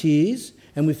no tears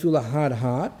and we feel a hard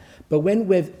heart. But when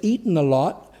we've eaten a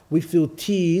lot, we feel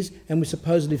tears and we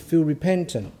supposedly feel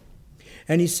repentant.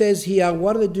 And he says here,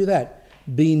 why do they do that?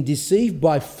 Being deceived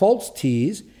by false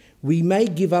tears, we may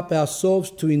give up ourselves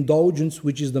to indulgence,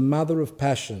 which is the mother of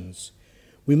passions.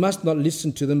 We must not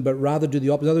listen to them, but rather do the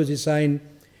opposite. In other words, he's saying,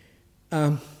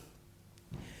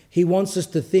 he wants us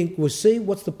to think, well, see,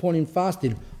 what's the point in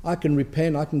fasting? I can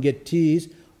repent, I can get tears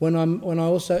when I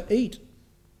also eat.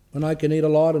 When I can eat a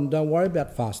lot and don't worry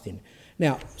about fasting.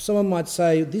 Now, someone might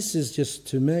say, this is just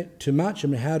too much. I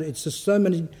mean, it's just so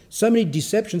many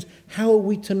deceptions. How are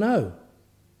we to know?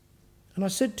 And I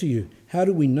said to you, how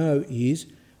do we know is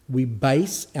we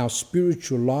base our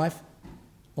spiritual life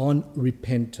on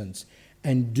repentance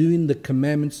and doing the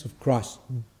commandments of Christ.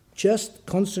 Just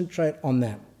concentrate on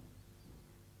that.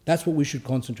 That's what we should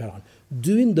concentrate on.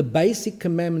 Doing the basic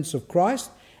commandments of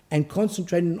Christ and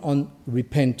concentrating on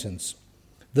repentance.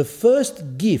 The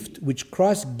first gift which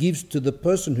Christ gives to the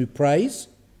person who prays,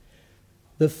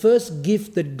 the first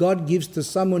gift that God gives to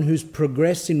someone who's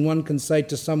progressing, one can say,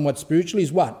 to somewhat spiritually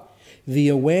is what? The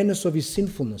awareness of his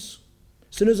sinfulness.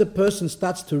 As soon as a person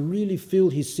starts to really feel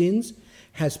his sins,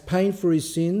 has pain for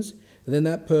his sins, then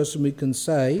that person, we can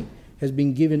say, has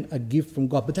been given a gift from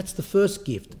God. But that's the first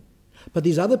gift. But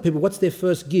these other people, what's their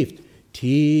first gift?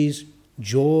 Tears,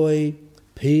 joy,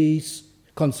 peace,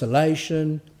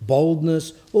 consolation,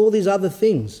 boldness, all these other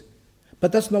things.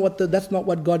 But that's not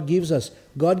what God gives us.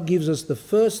 God gives us, the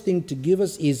first thing to give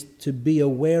us is to be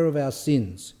aware of our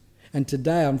sins. And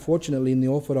today, unfortunately, in the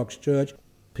Orthodox Church,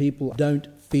 people don't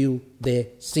feel their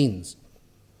sins.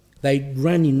 They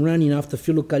running after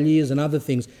philokalias and other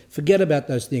things. Forget about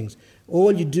those things.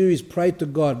 All you do is pray to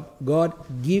God. God,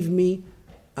 give me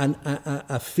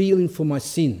a feeling for my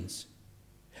sins.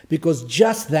 Because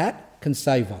just that can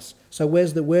save us. So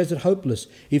where's it hopeless?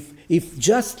 If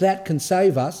just that can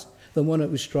save us, then why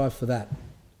don't we strive for that?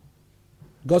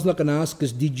 God's not going to ask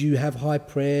us, did you have high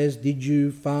prayers? Did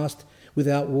you fast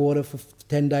without water for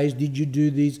 10 days? Did you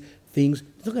do these things?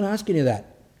 He's not going to ask any of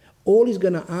that. All he's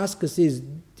going to ask us is,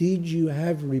 did you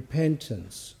have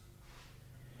repentance?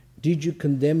 Did you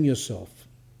condemn yourself?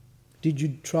 Did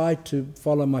you try to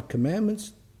follow my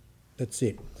commandments? That's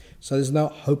it. So there's no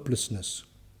hopelessness.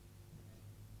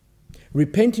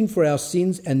 Repenting for our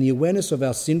sins and the awareness of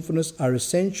our sinfulness are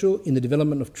essential in the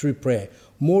development of true prayer.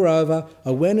 Moreover,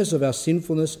 awareness of our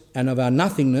sinfulness and of our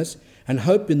nothingness and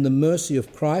hope in the mercy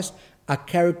of Christ are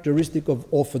characteristic of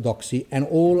orthodoxy and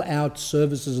all our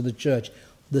services of the church.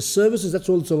 The services, that's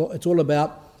all it's all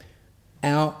about,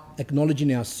 our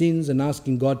acknowledging our sins and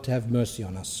asking God to have mercy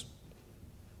on us.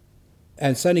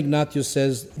 And St. Ignatius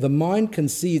says, the mind can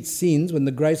see its sins when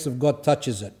the grace of God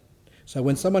touches it. So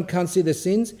when someone can't see their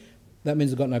sins, that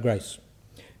means they've got no grace.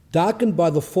 Darkened by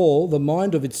the fall, the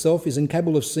mind of itself is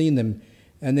incapable of seeing them.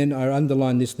 And then I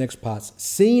underline this next part.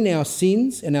 Seeing our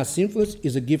sins and our sinfulness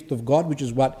is a gift of God, which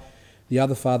is what the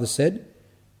other father said.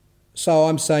 So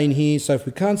I'm saying here, so if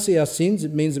we can't see our sins,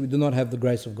 it means that we do not have the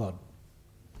grace of God.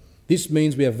 This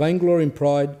means we have vainglory and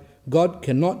pride. God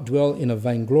cannot dwell in a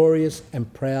vainglorious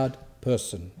and proud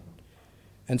person.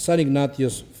 And St.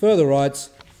 Ignatius further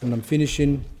writes, and I'm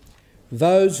finishing,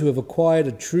 those who have acquired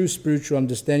a true spiritual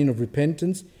understanding of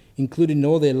repentance, including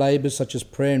all their labours such as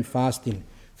prayer and fasting.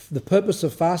 The purpose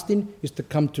of fasting is to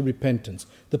come to repentance.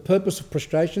 The purpose of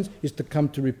prostrations is to come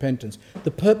to repentance. The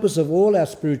purpose of all our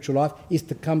spiritual life is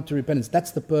to come to repentance.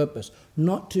 That's the purpose.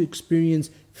 Not to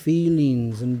experience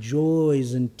feelings and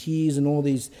joys and tears and all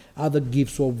these other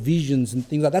gifts or visions and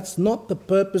things like that. That's not the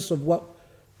purpose of what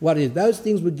it is. Those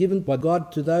things were given by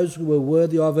God to those who were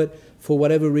worthy of it for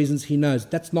whatever reasons he knows.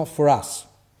 That's not for us.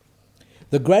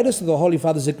 The greatest of the Holy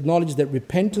Fathers acknowledged that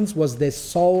repentance was their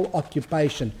sole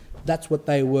occupation. That's what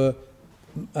they were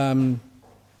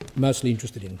mostly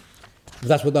interested in.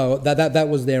 That's what that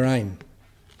was their aim.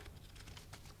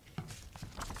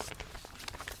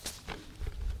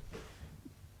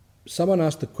 Someone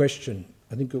asked a question.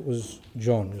 I think it was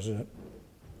John, isn't it?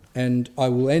 And I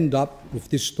will end up with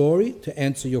this story to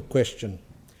answer your question.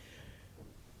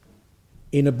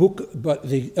 In a book, but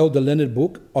the Elder Leonard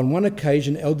book, on one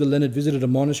occasion, Elder Leonard visited a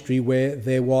monastery where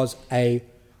there was a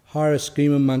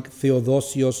Hieroschema monk,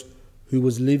 Theodosios, who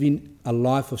was living a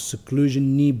life of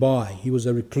seclusion nearby. He was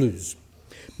a recluse.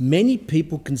 Many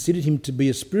people considered him to be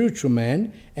a spiritual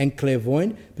man and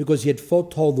clairvoyant because he had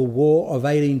foretold the war of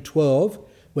 1812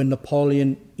 when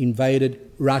Napoleon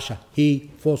invaded Russia.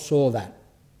 He foresaw that.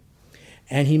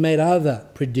 And he made other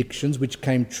predictions which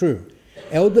came true.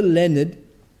 Elder Leonard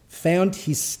found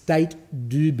his state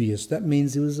dubious. That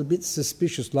means he was a bit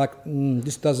suspicious, like,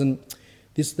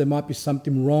 there might be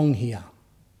something wrong here.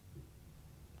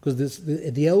 Because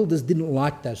the elders didn't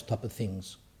like those type of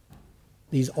things,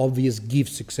 these obvious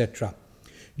gifts, etc.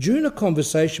 During a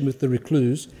conversation with the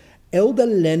recluse, Elder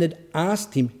Leonard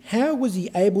asked him how was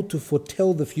he able to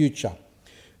foretell the future.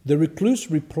 The recluse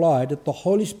replied that the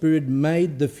Holy Spirit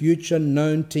made the future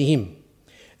known to him.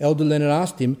 Elder Leonard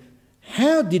asked him,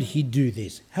 how did he do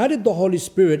this? How did the Holy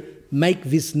Spirit make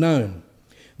this known?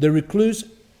 The recluse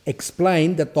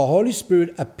explained that the Holy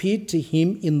Spirit appeared to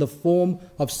him in the form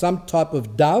of some type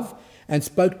of dove and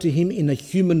spoke to him in a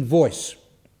human voice.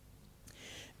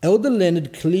 Elder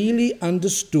Leonard clearly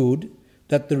understood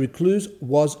that the recluse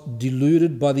was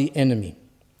deluded by the enemy.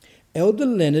 Elder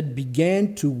Leonard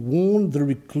began to warn the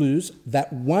recluse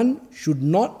that one should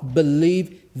not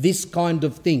believe this kind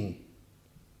of thing,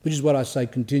 which is what I say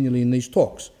continually in these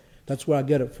talks. That's where I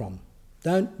get it from.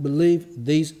 Don't believe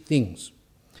these things.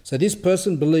 So this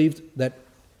person believed that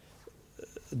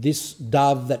this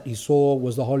dove that he saw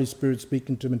was the Holy Spirit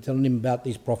speaking to him and telling him about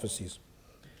these prophecies.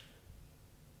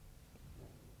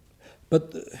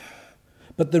 But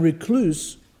the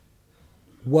recluse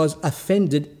was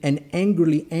offended and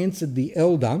angrily answered the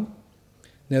elder.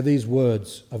 Now these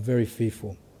words are very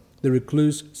fearful. The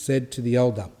recluse said to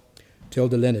Elder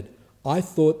Leonard, I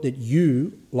thought that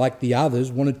you, like the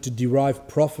others, wanted to derive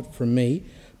profit from me,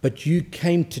 but you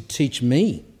came to teach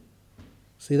me.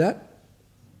 See that?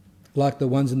 Like the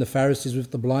ones in the Pharisees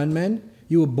with the blind man.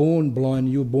 You were born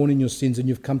blind, you were born in your sins, and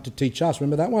you've come to teach us.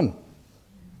 Remember that one?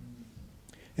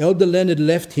 Elder Leonard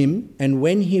left him, and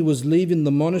when he was leaving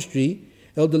the monastery,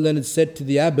 Elder Leonard said to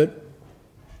the abbot,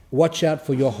 watch out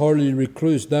for your holy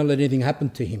recluse. Don't let anything happen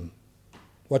to him.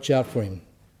 Watch out for him.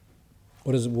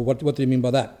 What do you mean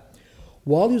by that?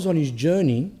 While he was on his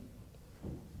journey,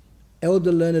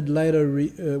 Elder Leonard later,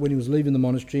 when he was leaving the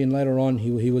monastery, and later on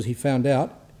he found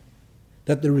out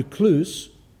that the recluse,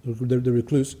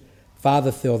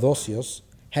 Father Theodosius,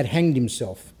 had hanged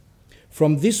himself.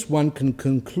 From this one can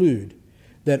conclude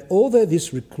that although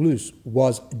this recluse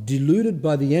was deluded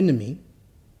by the enemy,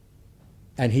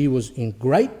 and he was in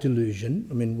great delusion,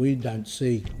 I mean, we don't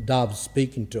see doves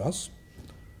speaking to us,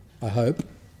 I hope,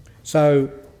 so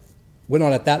we're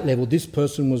not at that level. This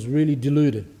person was really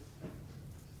deluded.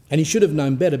 And he should have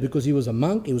known better because he was a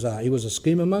monk, he was a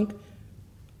schemer monk,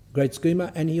 great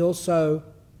schemer, and he also,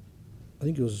 I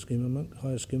think he was a schemer monk,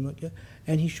 higher schemer monk, yeah,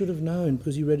 and he should have known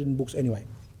because he read it in books. Anyway,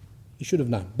 he should have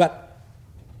known. But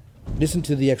listen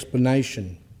to the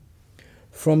explanation.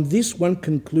 From this one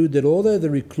conclude that although the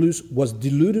recluse was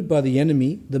deluded by the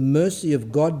enemy, the mercy of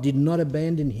God did not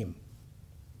abandon him.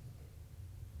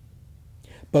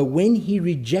 But when he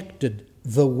rejected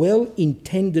the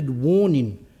well-intended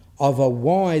warning of a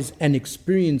wise and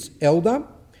experienced elder,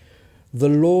 the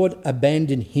Lord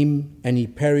abandoned him and he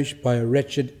perished by a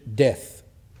wretched death.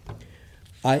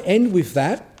 I end with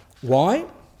that. Why?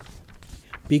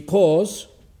 Because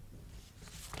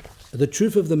the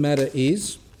truth of the matter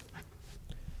is,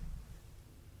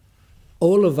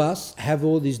 all of us have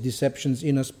all these deceptions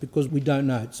in us because we don't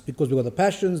know. It's because we've got the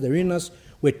passions, they're in us,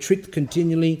 we're tricked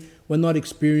continually, we're not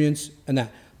experienced and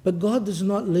that. But God does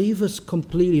not leave us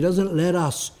completely. He doesn't let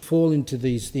us fall into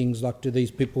these things like to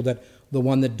these people, that the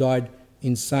one that died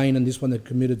insane and this one that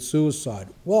committed suicide.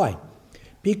 Why?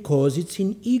 Because it's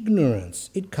in ignorance.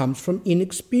 It comes from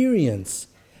inexperience.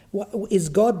 Is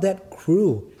God that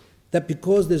cruel that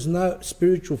because there's no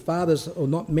spiritual fathers or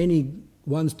not many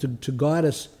ones to guide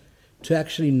us to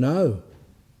actually know?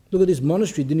 Look at this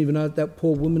monastery, didn't even know that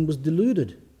poor woman was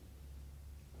deluded.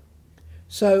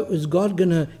 So is God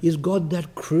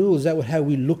that cruel? Is that how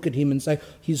we look at him and say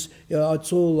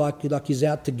it's all like he's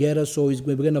out to get us, or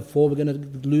we're going to fall, we're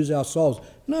going to lose our souls?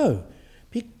 No,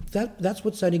 that's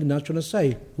what St. Ignatius trying to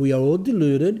say. We are all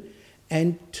deluded,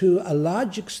 and to a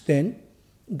large extent,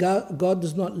 God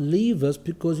does not leave us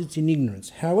because it's in ignorance.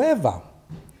 However,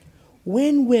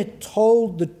 when we're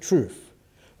told the truth,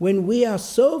 when we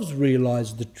ourselves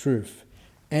realize the truth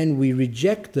and we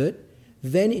reject it,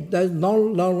 then it no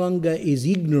longer is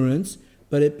ignorance,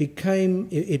 but it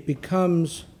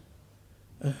becomes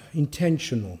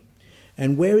intentional.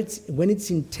 And when it's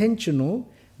intentional,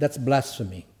 that's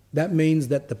blasphemy. That means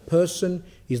that the person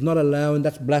is not allowing,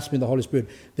 that's blasphemy of the Holy Spirit.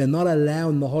 They're not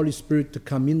allowing the Holy Spirit to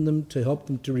come in them, to help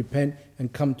them to repent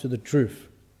and come to the truth.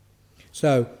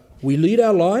 So we lead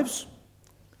our lives,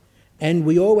 and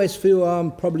we always feel,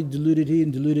 I'm probably deluded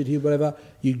here, whatever.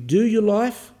 You do your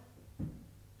life,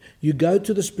 you go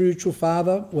to the spiritual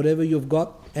father, whatever you've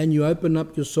got, and you open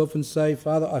up yourself and say,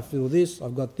 Father, I feel this,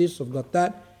 I've got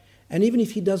that. And even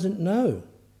if he doesn't know,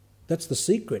 That's the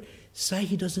secret. Say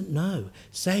he doesn't know.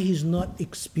 Say he's not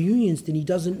experienced and he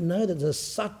doesn't know that there's a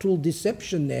subtle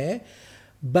deception there.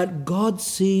 But God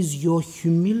sees your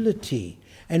humility.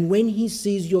 And when he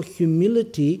sees your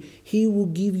humility, he will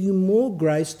give you more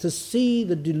grace to see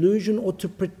the delusion or to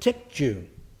protect you.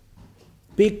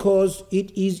 Because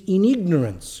it is in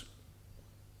ignorance.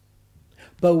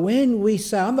 But when we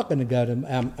say, I'm not going to go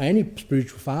to any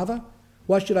spiritual father,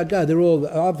 why should I go?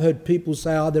 I've heard people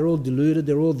say, they're all deluded,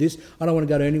 they're all this, I don't want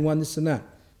to go to anyone, this and that.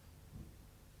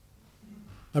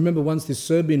 I remember once this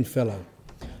Serbian fellow,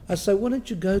 I said, why don't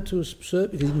you go to a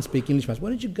Serbian, he didn't speak English much, why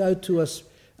don't you go to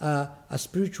a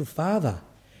spiritual father?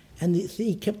 And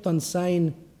he kept on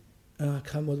saying,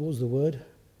 what was the word?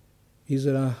 Is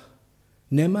it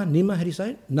Nema, how do you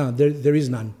say it? No, there is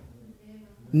none.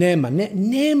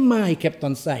 Nema, he kept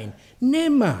on saying.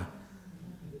 Nema.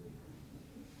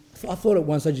 I thought at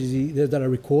one stage there's a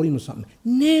recording or something.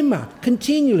 Nema,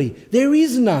 continually. There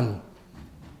is none.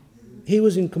 He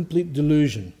was in complete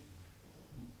delusion.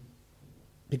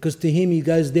 Because to him he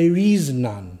goes, there is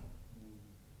none.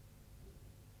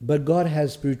 But God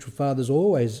has spiritual fathers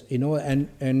always,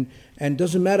 and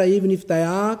doesn't matter even if they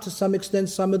are, to some extent,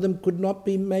 some of them could not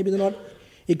be, maybe they're not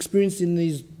experiencing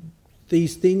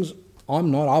these things. I'm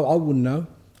not, I wouldn't know.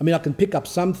 I mean, I can pick up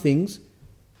some things,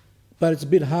 but it's a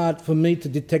bit hard for me to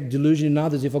detect delusion in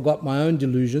others if I've got my own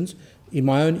delusions in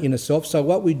my own inner self. So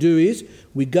what we do is,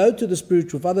 we go to the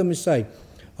spiritual father and we say,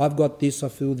 I've got this, I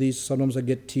feel this, sometimes I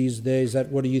get tears there,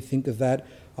 what do you think of that?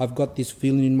 I've got this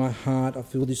feeling in my heart, I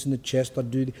feel this in the chest, I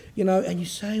do, and you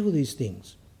say all these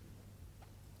things.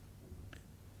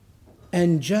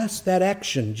 And just that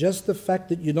action, just the fact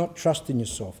that you're not trusting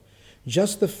yourself,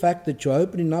 just the fact that you're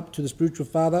opening up to the spiritual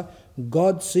father,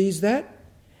 God sees that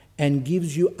and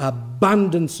gives you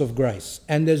abundance of grace.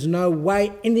 And there's no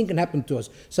way anything can happen to us.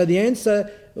 So the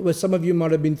answer, where some of you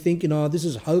might have been thinking, this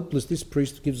is hopeless, this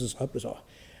priest gives us hopeless.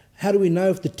 How do we know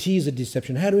if the tears are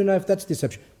deception? How do we know if that's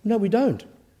deception? No, we don't.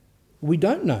 We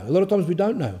don't know. A lot of times we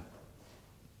don't know.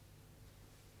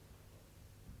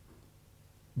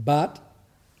 But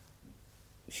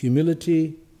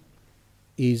humility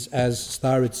is, as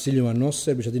Starit Silvanos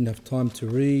said, which I didn't have time to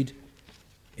read,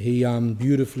 he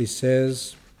beautifully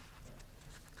says,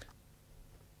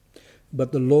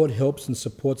 but the Lord helps and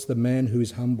supports the man who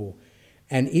is humble.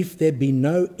 And if there be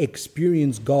no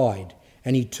experienced guide,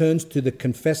 and he turns to the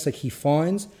confessor he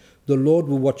finds, the Lord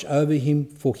will watch over him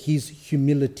for his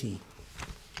humility.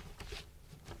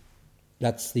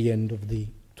 That's the end of the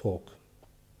talk.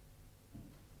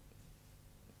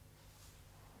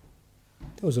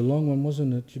 That was a long one,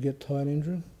 wasn't it? Did you get tired,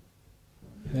 Andrew?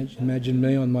 Imagine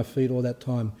me on my feet all that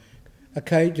time.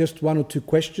 Okay, just one or two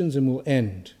questions and we'll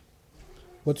end.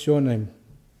 What's your name?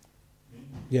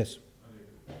 Yes.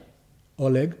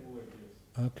 Oleg?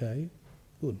 Okay,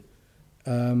 good.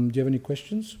 Do you have any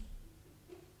questions?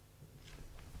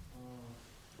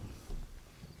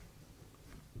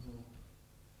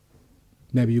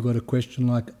 Maybe you got a question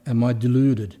like, am I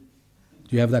deluded?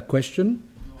 Do you have that question?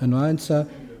 And I answer,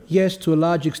 yes, to a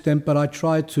large extent, but I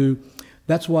try to,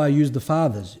 that's why I use the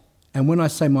fathers. And when I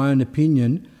say my own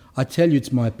opinion, I tell you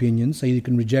it's my opinion, so you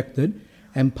can reject it.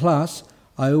 And plus,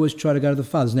 I always try to go to the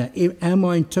fathers. Now, am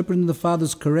I interpreting the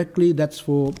fathers correctly? That's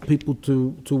for people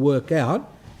to work out.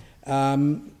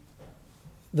 The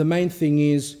main thing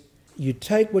is, you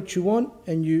take what you want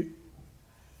and you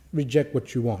reject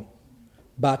what you want.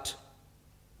 But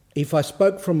if I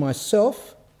spoke from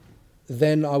myself,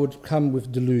 then I would come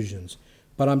with delusions.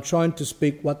 But I'm trying to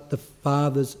speak what the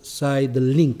fathers say, the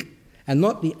link. And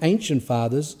not the ancient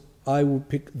fathers, I will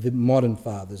pick the modern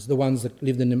fathers, the ones that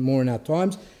lived more in our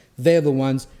times. They're the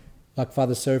ones, like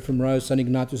Father Seraphim Rose, St.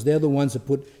 Ignatius, they're the ones that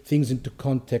put things into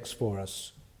context for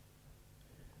us.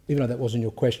 Even though that wasn't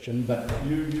your question, but...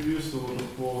 You used a lot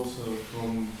of quotes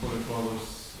from Holy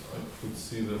Fathers. I could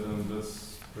see that, and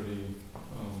that's pretty...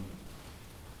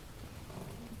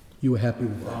 You were happy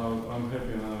with that? I'm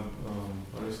happy, and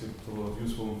I received a lot of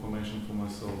useful information for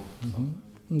myself.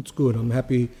 Mm-hmm. It's good. I'm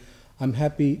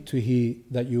happy to hear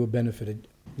that you were benefited.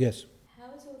 Yes? How,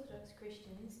 as Orthodox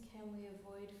Christians, can we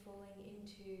avoid falling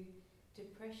into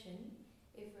depression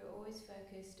if we're always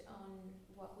focused on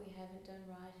what we haven't done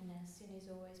right and our sin is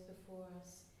always before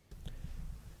us?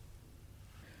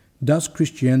 Does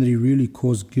Christianity really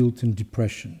cause guilt and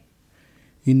depression?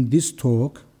 In this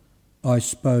talk, I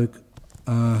spoke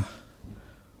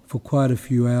for quite a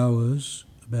few hours,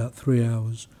 about 3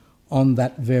 hours, on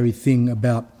that very thing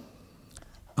about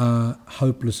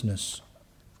hopelessness.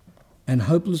 And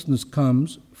hopelessness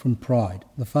comes from pride.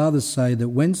 The fathers say that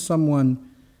when someone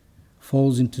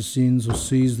falls into sins or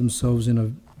sees themselves in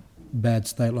a bad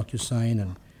state, like you're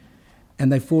saying,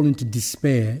 and they fall into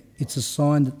despair, it's a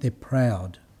sign that they're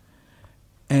proud.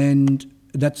 And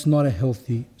that's not a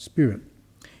healthy spirit.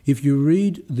 If you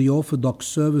read the Orthodox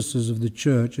services of the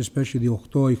church, especially the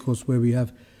Orthoikos, where we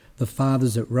have the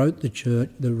fathers that wrote the church,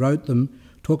 that wrote them,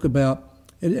 talk about,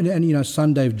 and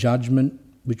Sunday of Judgment,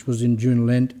 which was in June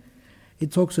Lent,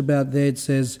 it talks about there, it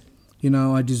says,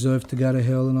 I deserve to go to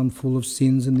hell and I'm full of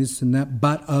sins and this and that,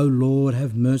 but, oh Lord,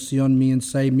 have mercy on me and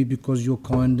save me because you're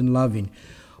kind and loving.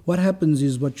 What happens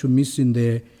is, what you're missing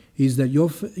there is that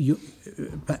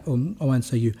I won't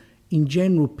say you, in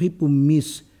general, people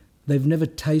they've never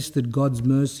tasted God's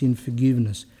mercy and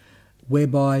forgiveness,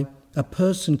 whereby a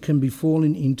person can be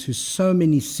fallen into so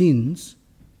many sins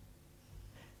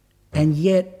and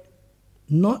yet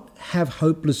not have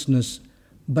hopelessness,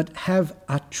 but have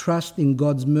a trust in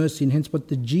God's mercy, and hence what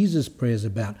the Jesus prayer is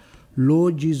about.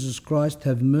 Lord Jesus Christ,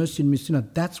 have mercy on me, sinner.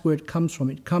 That's where it comes from.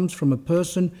 It comes from a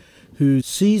person who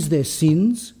sees their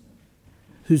sins,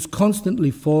 who's constantly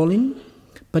falling,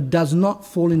 but does not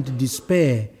fall into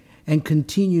despair and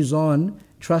continues on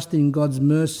trusting in God's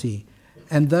mercy.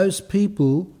 And those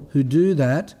people who do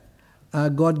that,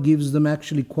 God gives them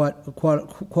actually quite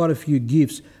a few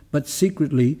gifts, but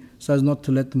secretly, so as not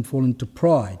to let them fall into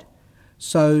pride.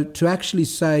 So to actually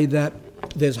say that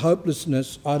there's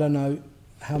hopelessness, I don't know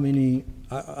how many.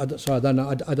 I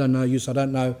don't know you. So I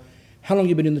don't know how long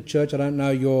you've been in the church. I don't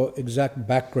know your exact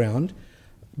background,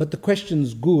 but the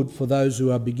question's good for those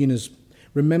who are beginners.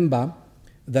 Remember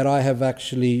that I have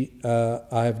actually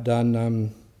I have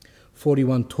done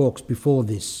 41 talks before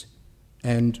this,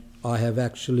 and I have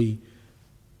actually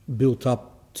built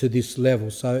up to this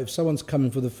level. So if someone's coming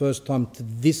for the first time to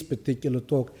this particular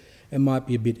talk, it might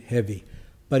be a bit heavy.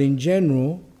 But in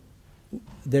general,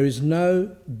 there is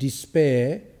no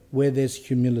despair where there's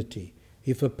humility.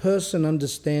 If a person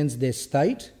understands their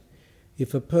state,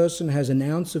 if a person has an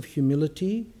ounce of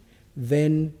humility,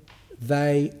 then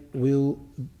they will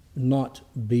not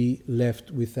be left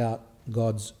without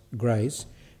God's grace.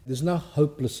 There's no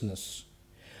hopelessness.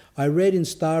 I read in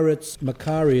Starets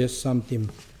Macarius something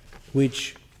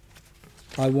which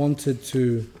I wanted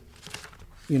to,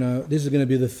 this is going to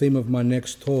be the theme of my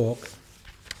next talk.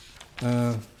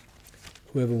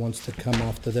 Whoever wants to come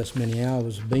after this many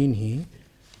hours being here.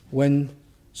 When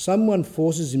someone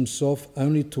forces himself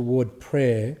only toward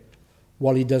prayer,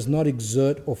 while he does not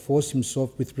exert or force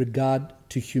himself with regard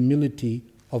to humility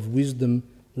of wisdom,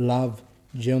 love,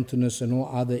 gentleness and all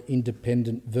other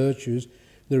independent virtues,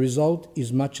 the result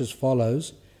is much as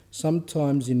follows.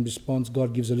 Sometimes in response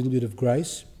God gives a little bit of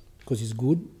grace because he's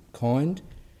good, kind,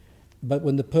 but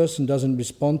when the person doesn't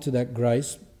respond to that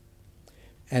grace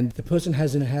and the person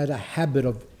hasn't had a habit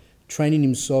of training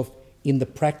himself in the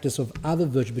practice of other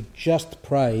virtues but just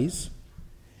praise,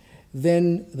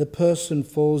 then the person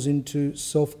falls into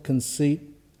self-conceit.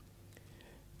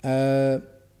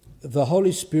 The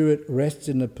Holy Spirit rests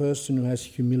in a person who has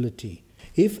humility.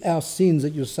 If our sins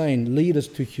that you're saying lead us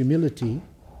to humility,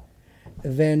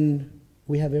 then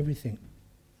we have everything.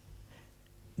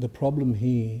 The problem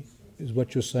here is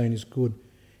what you're saying is good,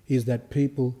 is that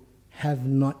people have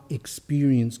not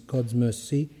experienced God's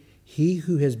mercy. He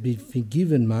who has been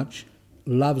forgiven much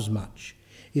loves much.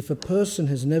 If a person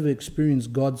has never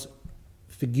experienced God's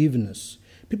forgiveness,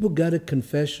 people go to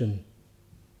confession,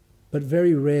 but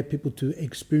very rare people to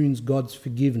experience God's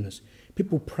forgiveness.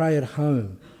 People pray at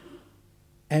home.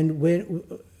 And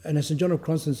as St. John of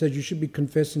Chrysostom says, you should be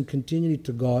confessing continually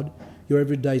to God your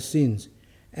everyday sins.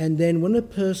 And then when a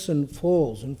person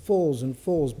falls and falls and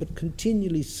falls, but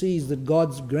continually sees that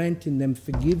God's granting them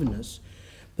forgiveness,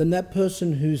 then that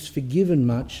person who's forgiven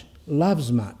much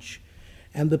loves much.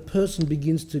 And the person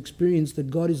begins to experience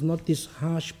that God is not this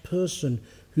harsh person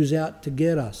who's out to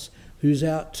get us, who's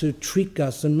out to trick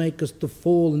us and make us to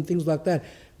fall and things like that.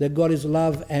 That God is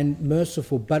love and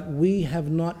merciful. But we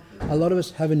have not, a lot of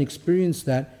us haven't experienced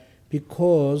that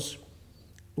because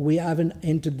we haven't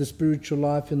entered the spiritual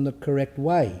life in the correct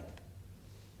way.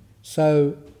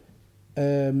 So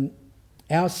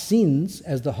our sins,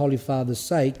 as the Holy Fathers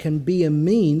say, can be a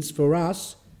means for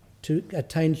us to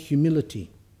attain humility.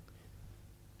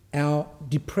 Our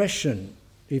depression,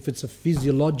 if it's a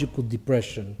physiological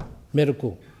depression,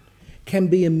 medical, can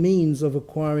be a means of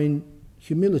acquiring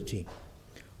humility.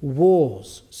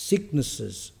 Wars,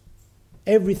 sicknesses,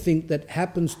 everything that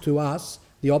happens to us,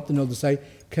 the Optin Elders say,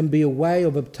 can be a way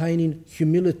of obtaining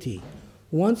humility.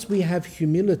 Once we have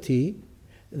humility,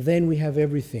 then we have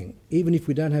everything. Even if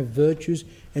we don't have virtues,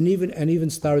 and even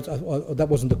Starets, that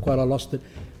wasn't the quote, I lost it.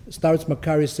 Starets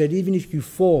Macarius said, even if you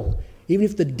fall, even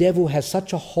if the devil has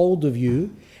such a hold of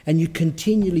you and you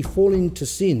continually fall into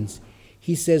sins,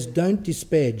 he says, don't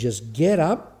despair, just get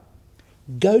up,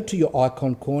 go to your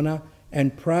icon corner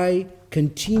and pray,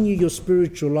 continue your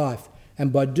spiritual life.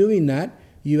 And by doing that,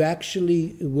 you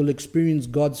actually will experience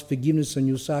God's forgiveness, and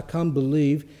you'll say, I can't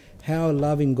believe how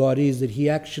loving God is that he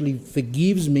actually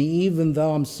forgives me even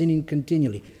though I'm sinning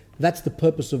continually. That's the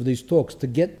purpose of these talks, to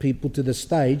get people to the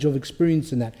stage of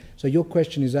experiencing that. So your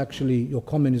question is actually, your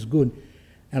comment is good.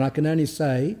 And I can only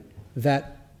say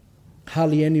that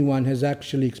hardly anyone has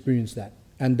actually experienced that.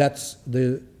 And that's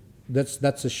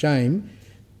a shame,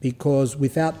 because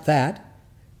without that,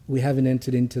 we haven't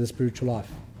entered into the spiritual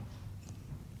life.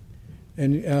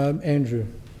 And Andrew.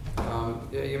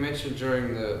 Yeah, you mentioned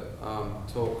during the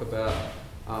talk about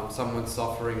someone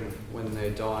suffering when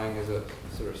they're dying as a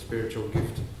sort of spiritual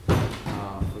gift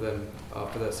for them,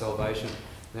 for their salvation.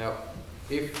 Now,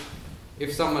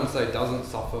 if someone, say, doesn't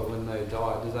suffer when they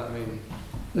die, does that mean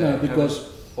No, because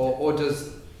or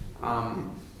does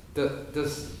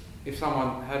if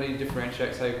someone, how do you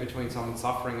differentiate, say, between someone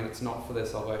suffering and it's not for their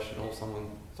salvation, or someone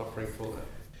suffering for that?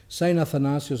 Saint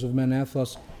Athanasius of Mount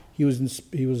Athos, he was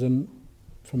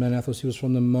from Mount Athos. He was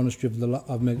from the monastery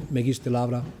of Megis de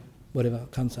Lavra, whatever.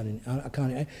 I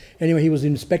can't. Anyway, he was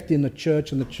inspecting the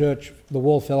church, and the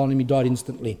wall fell on him. He died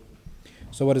instantly.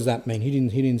 So what does that mean? He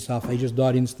didn't suffer. He just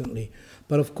died instantly.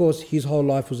 But of course, his whole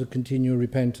life was a continual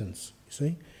repentance. You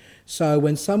see, so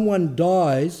when someone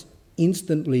dies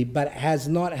instantly but has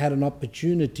not had an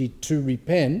opportunity to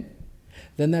repent,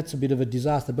 then that's a bit of a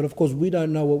disaster. But of course, we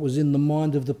don't know what was in the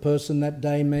mind of the person that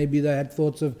day. Maybe they had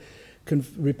thoughts of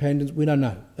repentance. We don't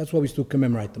know. That's why we still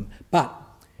commemorate them. But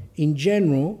in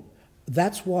general,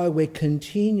 that's why we're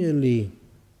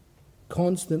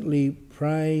constantly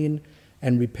praying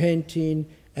and repenting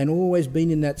and always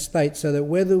being in that state, so that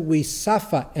whether we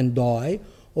suffer and die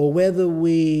or whether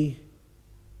we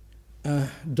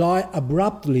die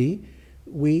abruptly,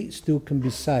 we still can be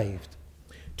saved.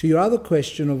 To your other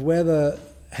question of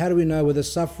how do we know whether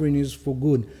suffering is for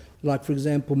good? Like, for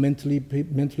example, mentally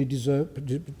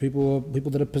deserved people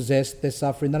that are possessed, they're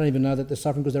suffering. They don't even know that they're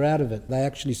suffering because they're out of it. They're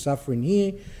actually suffering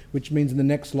here, which means in the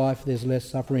next life there's less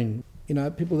suffering. You know,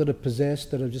 people that are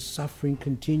possessed, that are just suffering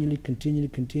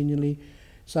continually.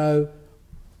 So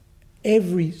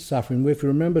every suffering, if you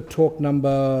remember talk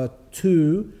number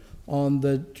 2 on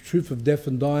the truth of death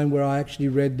and dying, where I actually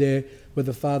read there where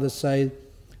the fathers say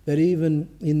that even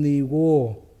in the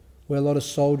war, where a lot of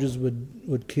soldiers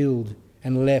were killed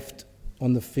and left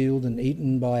on the field and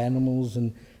eaten by animals,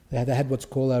 and they had what's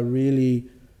called a really,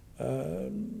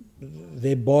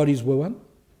 their bodies were what?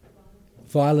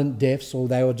 Violent deaths, or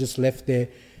they were just left there.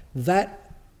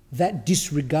 That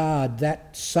disregard,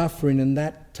 that suffering and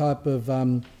that type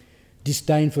of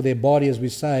disdain for their body, as we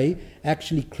say,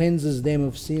 actually cleanses them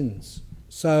of sins.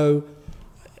 So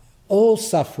all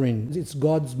suffering, it's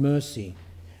God's mercy.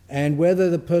 And whether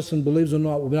the person believes or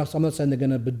not, I'm not saying they're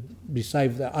going to be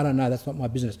saved. I don't know, that's not my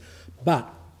business.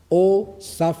 But all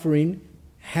suffering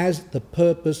has the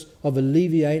purpose of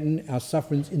alleviating our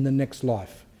sufferings in the next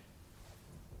life.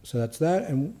 So that's that.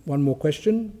 And one more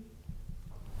question.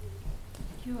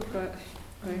 You were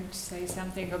going to say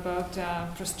something about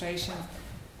frustration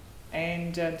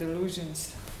and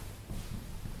delusions.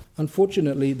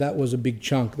 Unfortunately, that was a big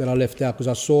chunk that I left out, because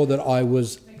I saw that I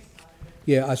was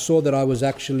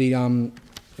actually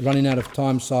running out of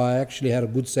time, so I actually had a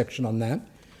good section on that.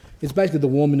 It's basically the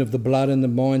warming of the blood, and the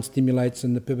mind stimulates,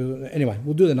 and the people. Anyway,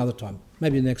 we'll do it another time,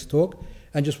 maybe the next talk.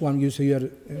 And just one, so you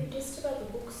had. Just about the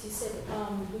books, you said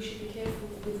we should be careful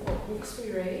with what books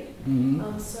we read. Mm-hmm.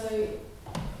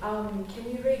 Can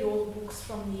we read all the books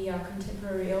from the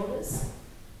contemporary elders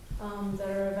that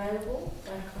are available?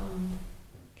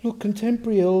 Look,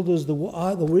 contemporary elders, the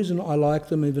reason I like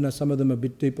them, even though some of them are a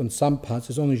bit deep on some parts,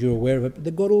 as long as you're aware of it, but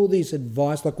they've got all these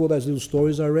advice, like all those little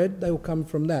stories I read, they all come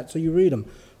from that. So you read them.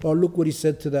 Oh, look what he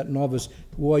said to that novice.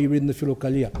 Why are you reading the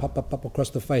Philokalia? Pop across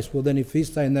the face. Well, then if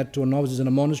he's saying that to a novice in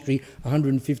a monastery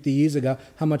 150 years ago,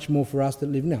 how much more for us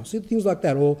that live now? See, things like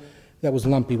that. Or that was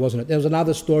lumpy, wasn't it? There was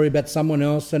another story about someone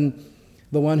else and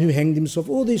the one who hanged himself.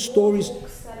 All these stories. All the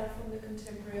books that are from the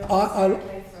contemporary elders.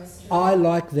 I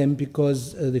like them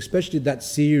because, especially that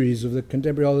series of the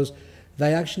contemporary elders,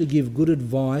 they actually give good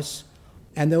advice,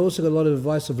 and they also got a lot of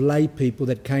advice of lay people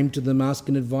that came to them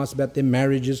asking advice about their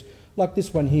marriages, like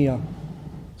this one here,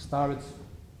 Starets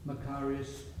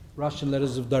Macarius, Russian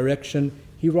Letters of Direction.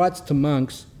 He writes to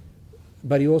monks,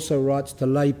 but he also writes to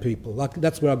lay people. Like,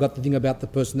 that's where I got the thing about the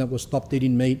person that was stopped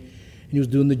eating meat, and he was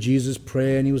doing the Jesus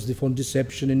prayer, and he was on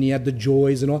deception, and he had the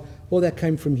joys and all that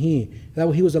came from here.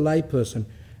 He was a lay person.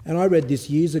 And I read this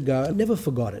years ago. I never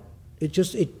forgot it. It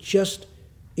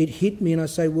hit me, and I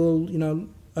say, well, and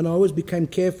I always became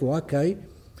careful. Okay,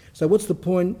 so what's the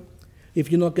point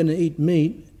if you're not going to eat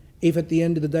meat, if at the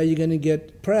end of the day you're going to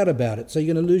get proud about it, so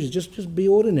you're going to lose it. Just be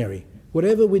ordinary.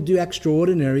 Whatever we do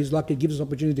extraordinary is like it gives us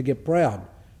opportunity to get proud.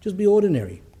 Just be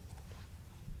ordinary.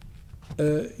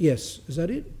 Yes, is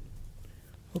that it?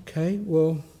 Okay,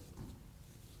 well,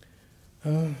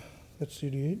 that's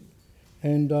it.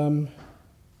 And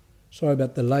sorry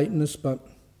about the lateness, but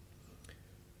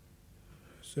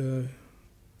so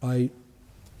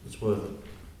It's worth it.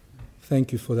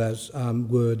 thank you for those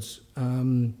words.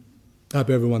 I hope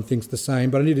everyone thinks the same.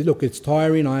 But I need to look. It's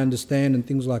tiring, I understand, and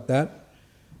things like that.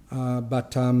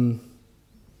 But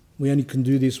we only can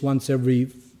do this once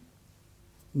every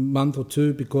month or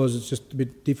two because it's just a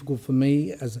bit difficult for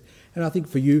me. And I think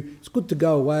for you, it's good to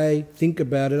go away, think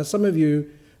about it. Some of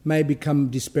you may become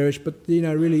disparaged, but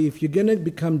really, if you're going to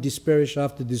become disparaged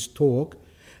after this talk,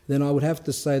 then I would have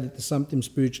to say that there's something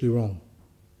spiritually wrong.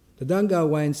 So don't go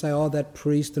away and say, oh, that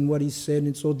priest and what he said, and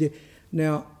it's all there.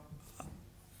 Now,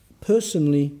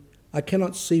 personally, I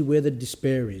cannot see where the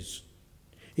despair is.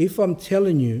 If I'm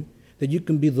telling you that you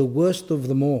can be the worst of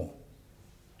them all,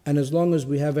 and as long as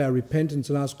we have our repentance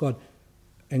and ask God,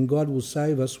 and God will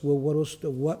save us, well,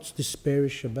 what's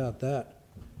despaiриsh about that?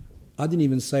 I didn't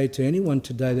even say to anyone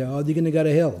today that, oh, you're going to go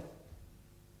to hell.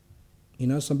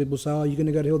 Some people say, oh, you're going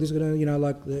to go to hell. This is going to,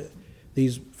 like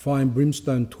these fire and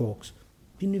brimstone talks.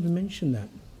 Didn't even mention that.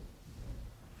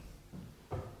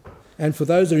 And for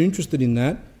those that are interested in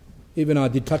that, even I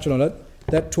did touch on it,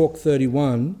 that talk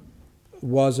 31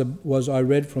 was I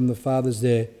read from the fathers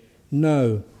there.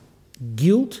 No,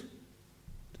 guilt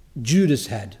Judas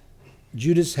had.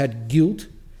 Judas had guilt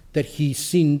that he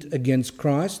sinned against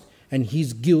Christ, and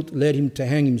his guilt led him to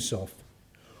hang himself.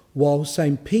 While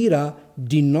St. Peter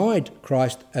denied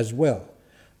Christ as well,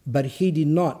 but he did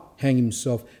not hang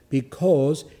himself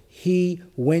because he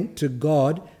went to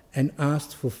God and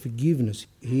asked for forgiveness.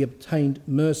 He obtained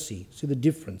mercy. See the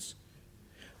difference?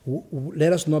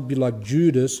 Let us not be like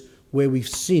Judas, where we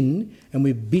sin and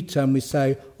we're bitter and we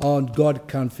say, oh, God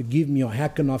can't forgive me, or how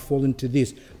can I fall into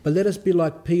this? But let us be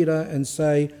like Peter and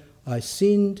say, I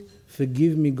sinned,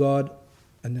 forgive me, God,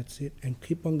 and that's it. And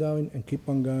keep on going and keep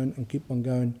on going and keep on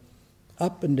going.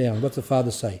 Up and down. What's the Father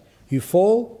say? You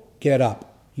fall, get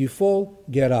up. You fall,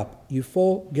 get up. You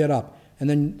fall, get up. And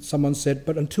then someone said,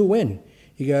 but until when?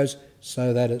 He goes,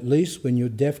 so that at least when your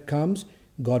death comes,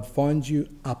 God finds you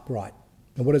upright.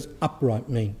 And what does upright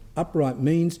mean? Upright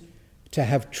means to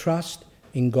have trust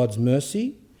in God's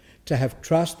mercy, to have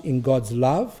trust in God's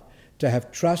love, to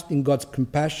have trust in God's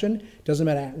compassion. Doesn't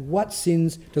matter what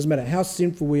sins, doesn't matter how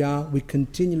sinful we are, we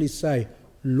continually say,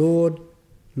 Lord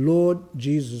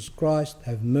Jesus Christ,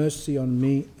 have mercy on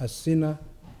me, a sinner.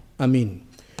 Amen.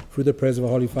 Through the prayers of our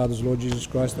Holy Fathers, Lord Jesus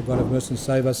Christ, the God of mercy, and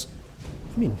save us.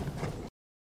 Amen.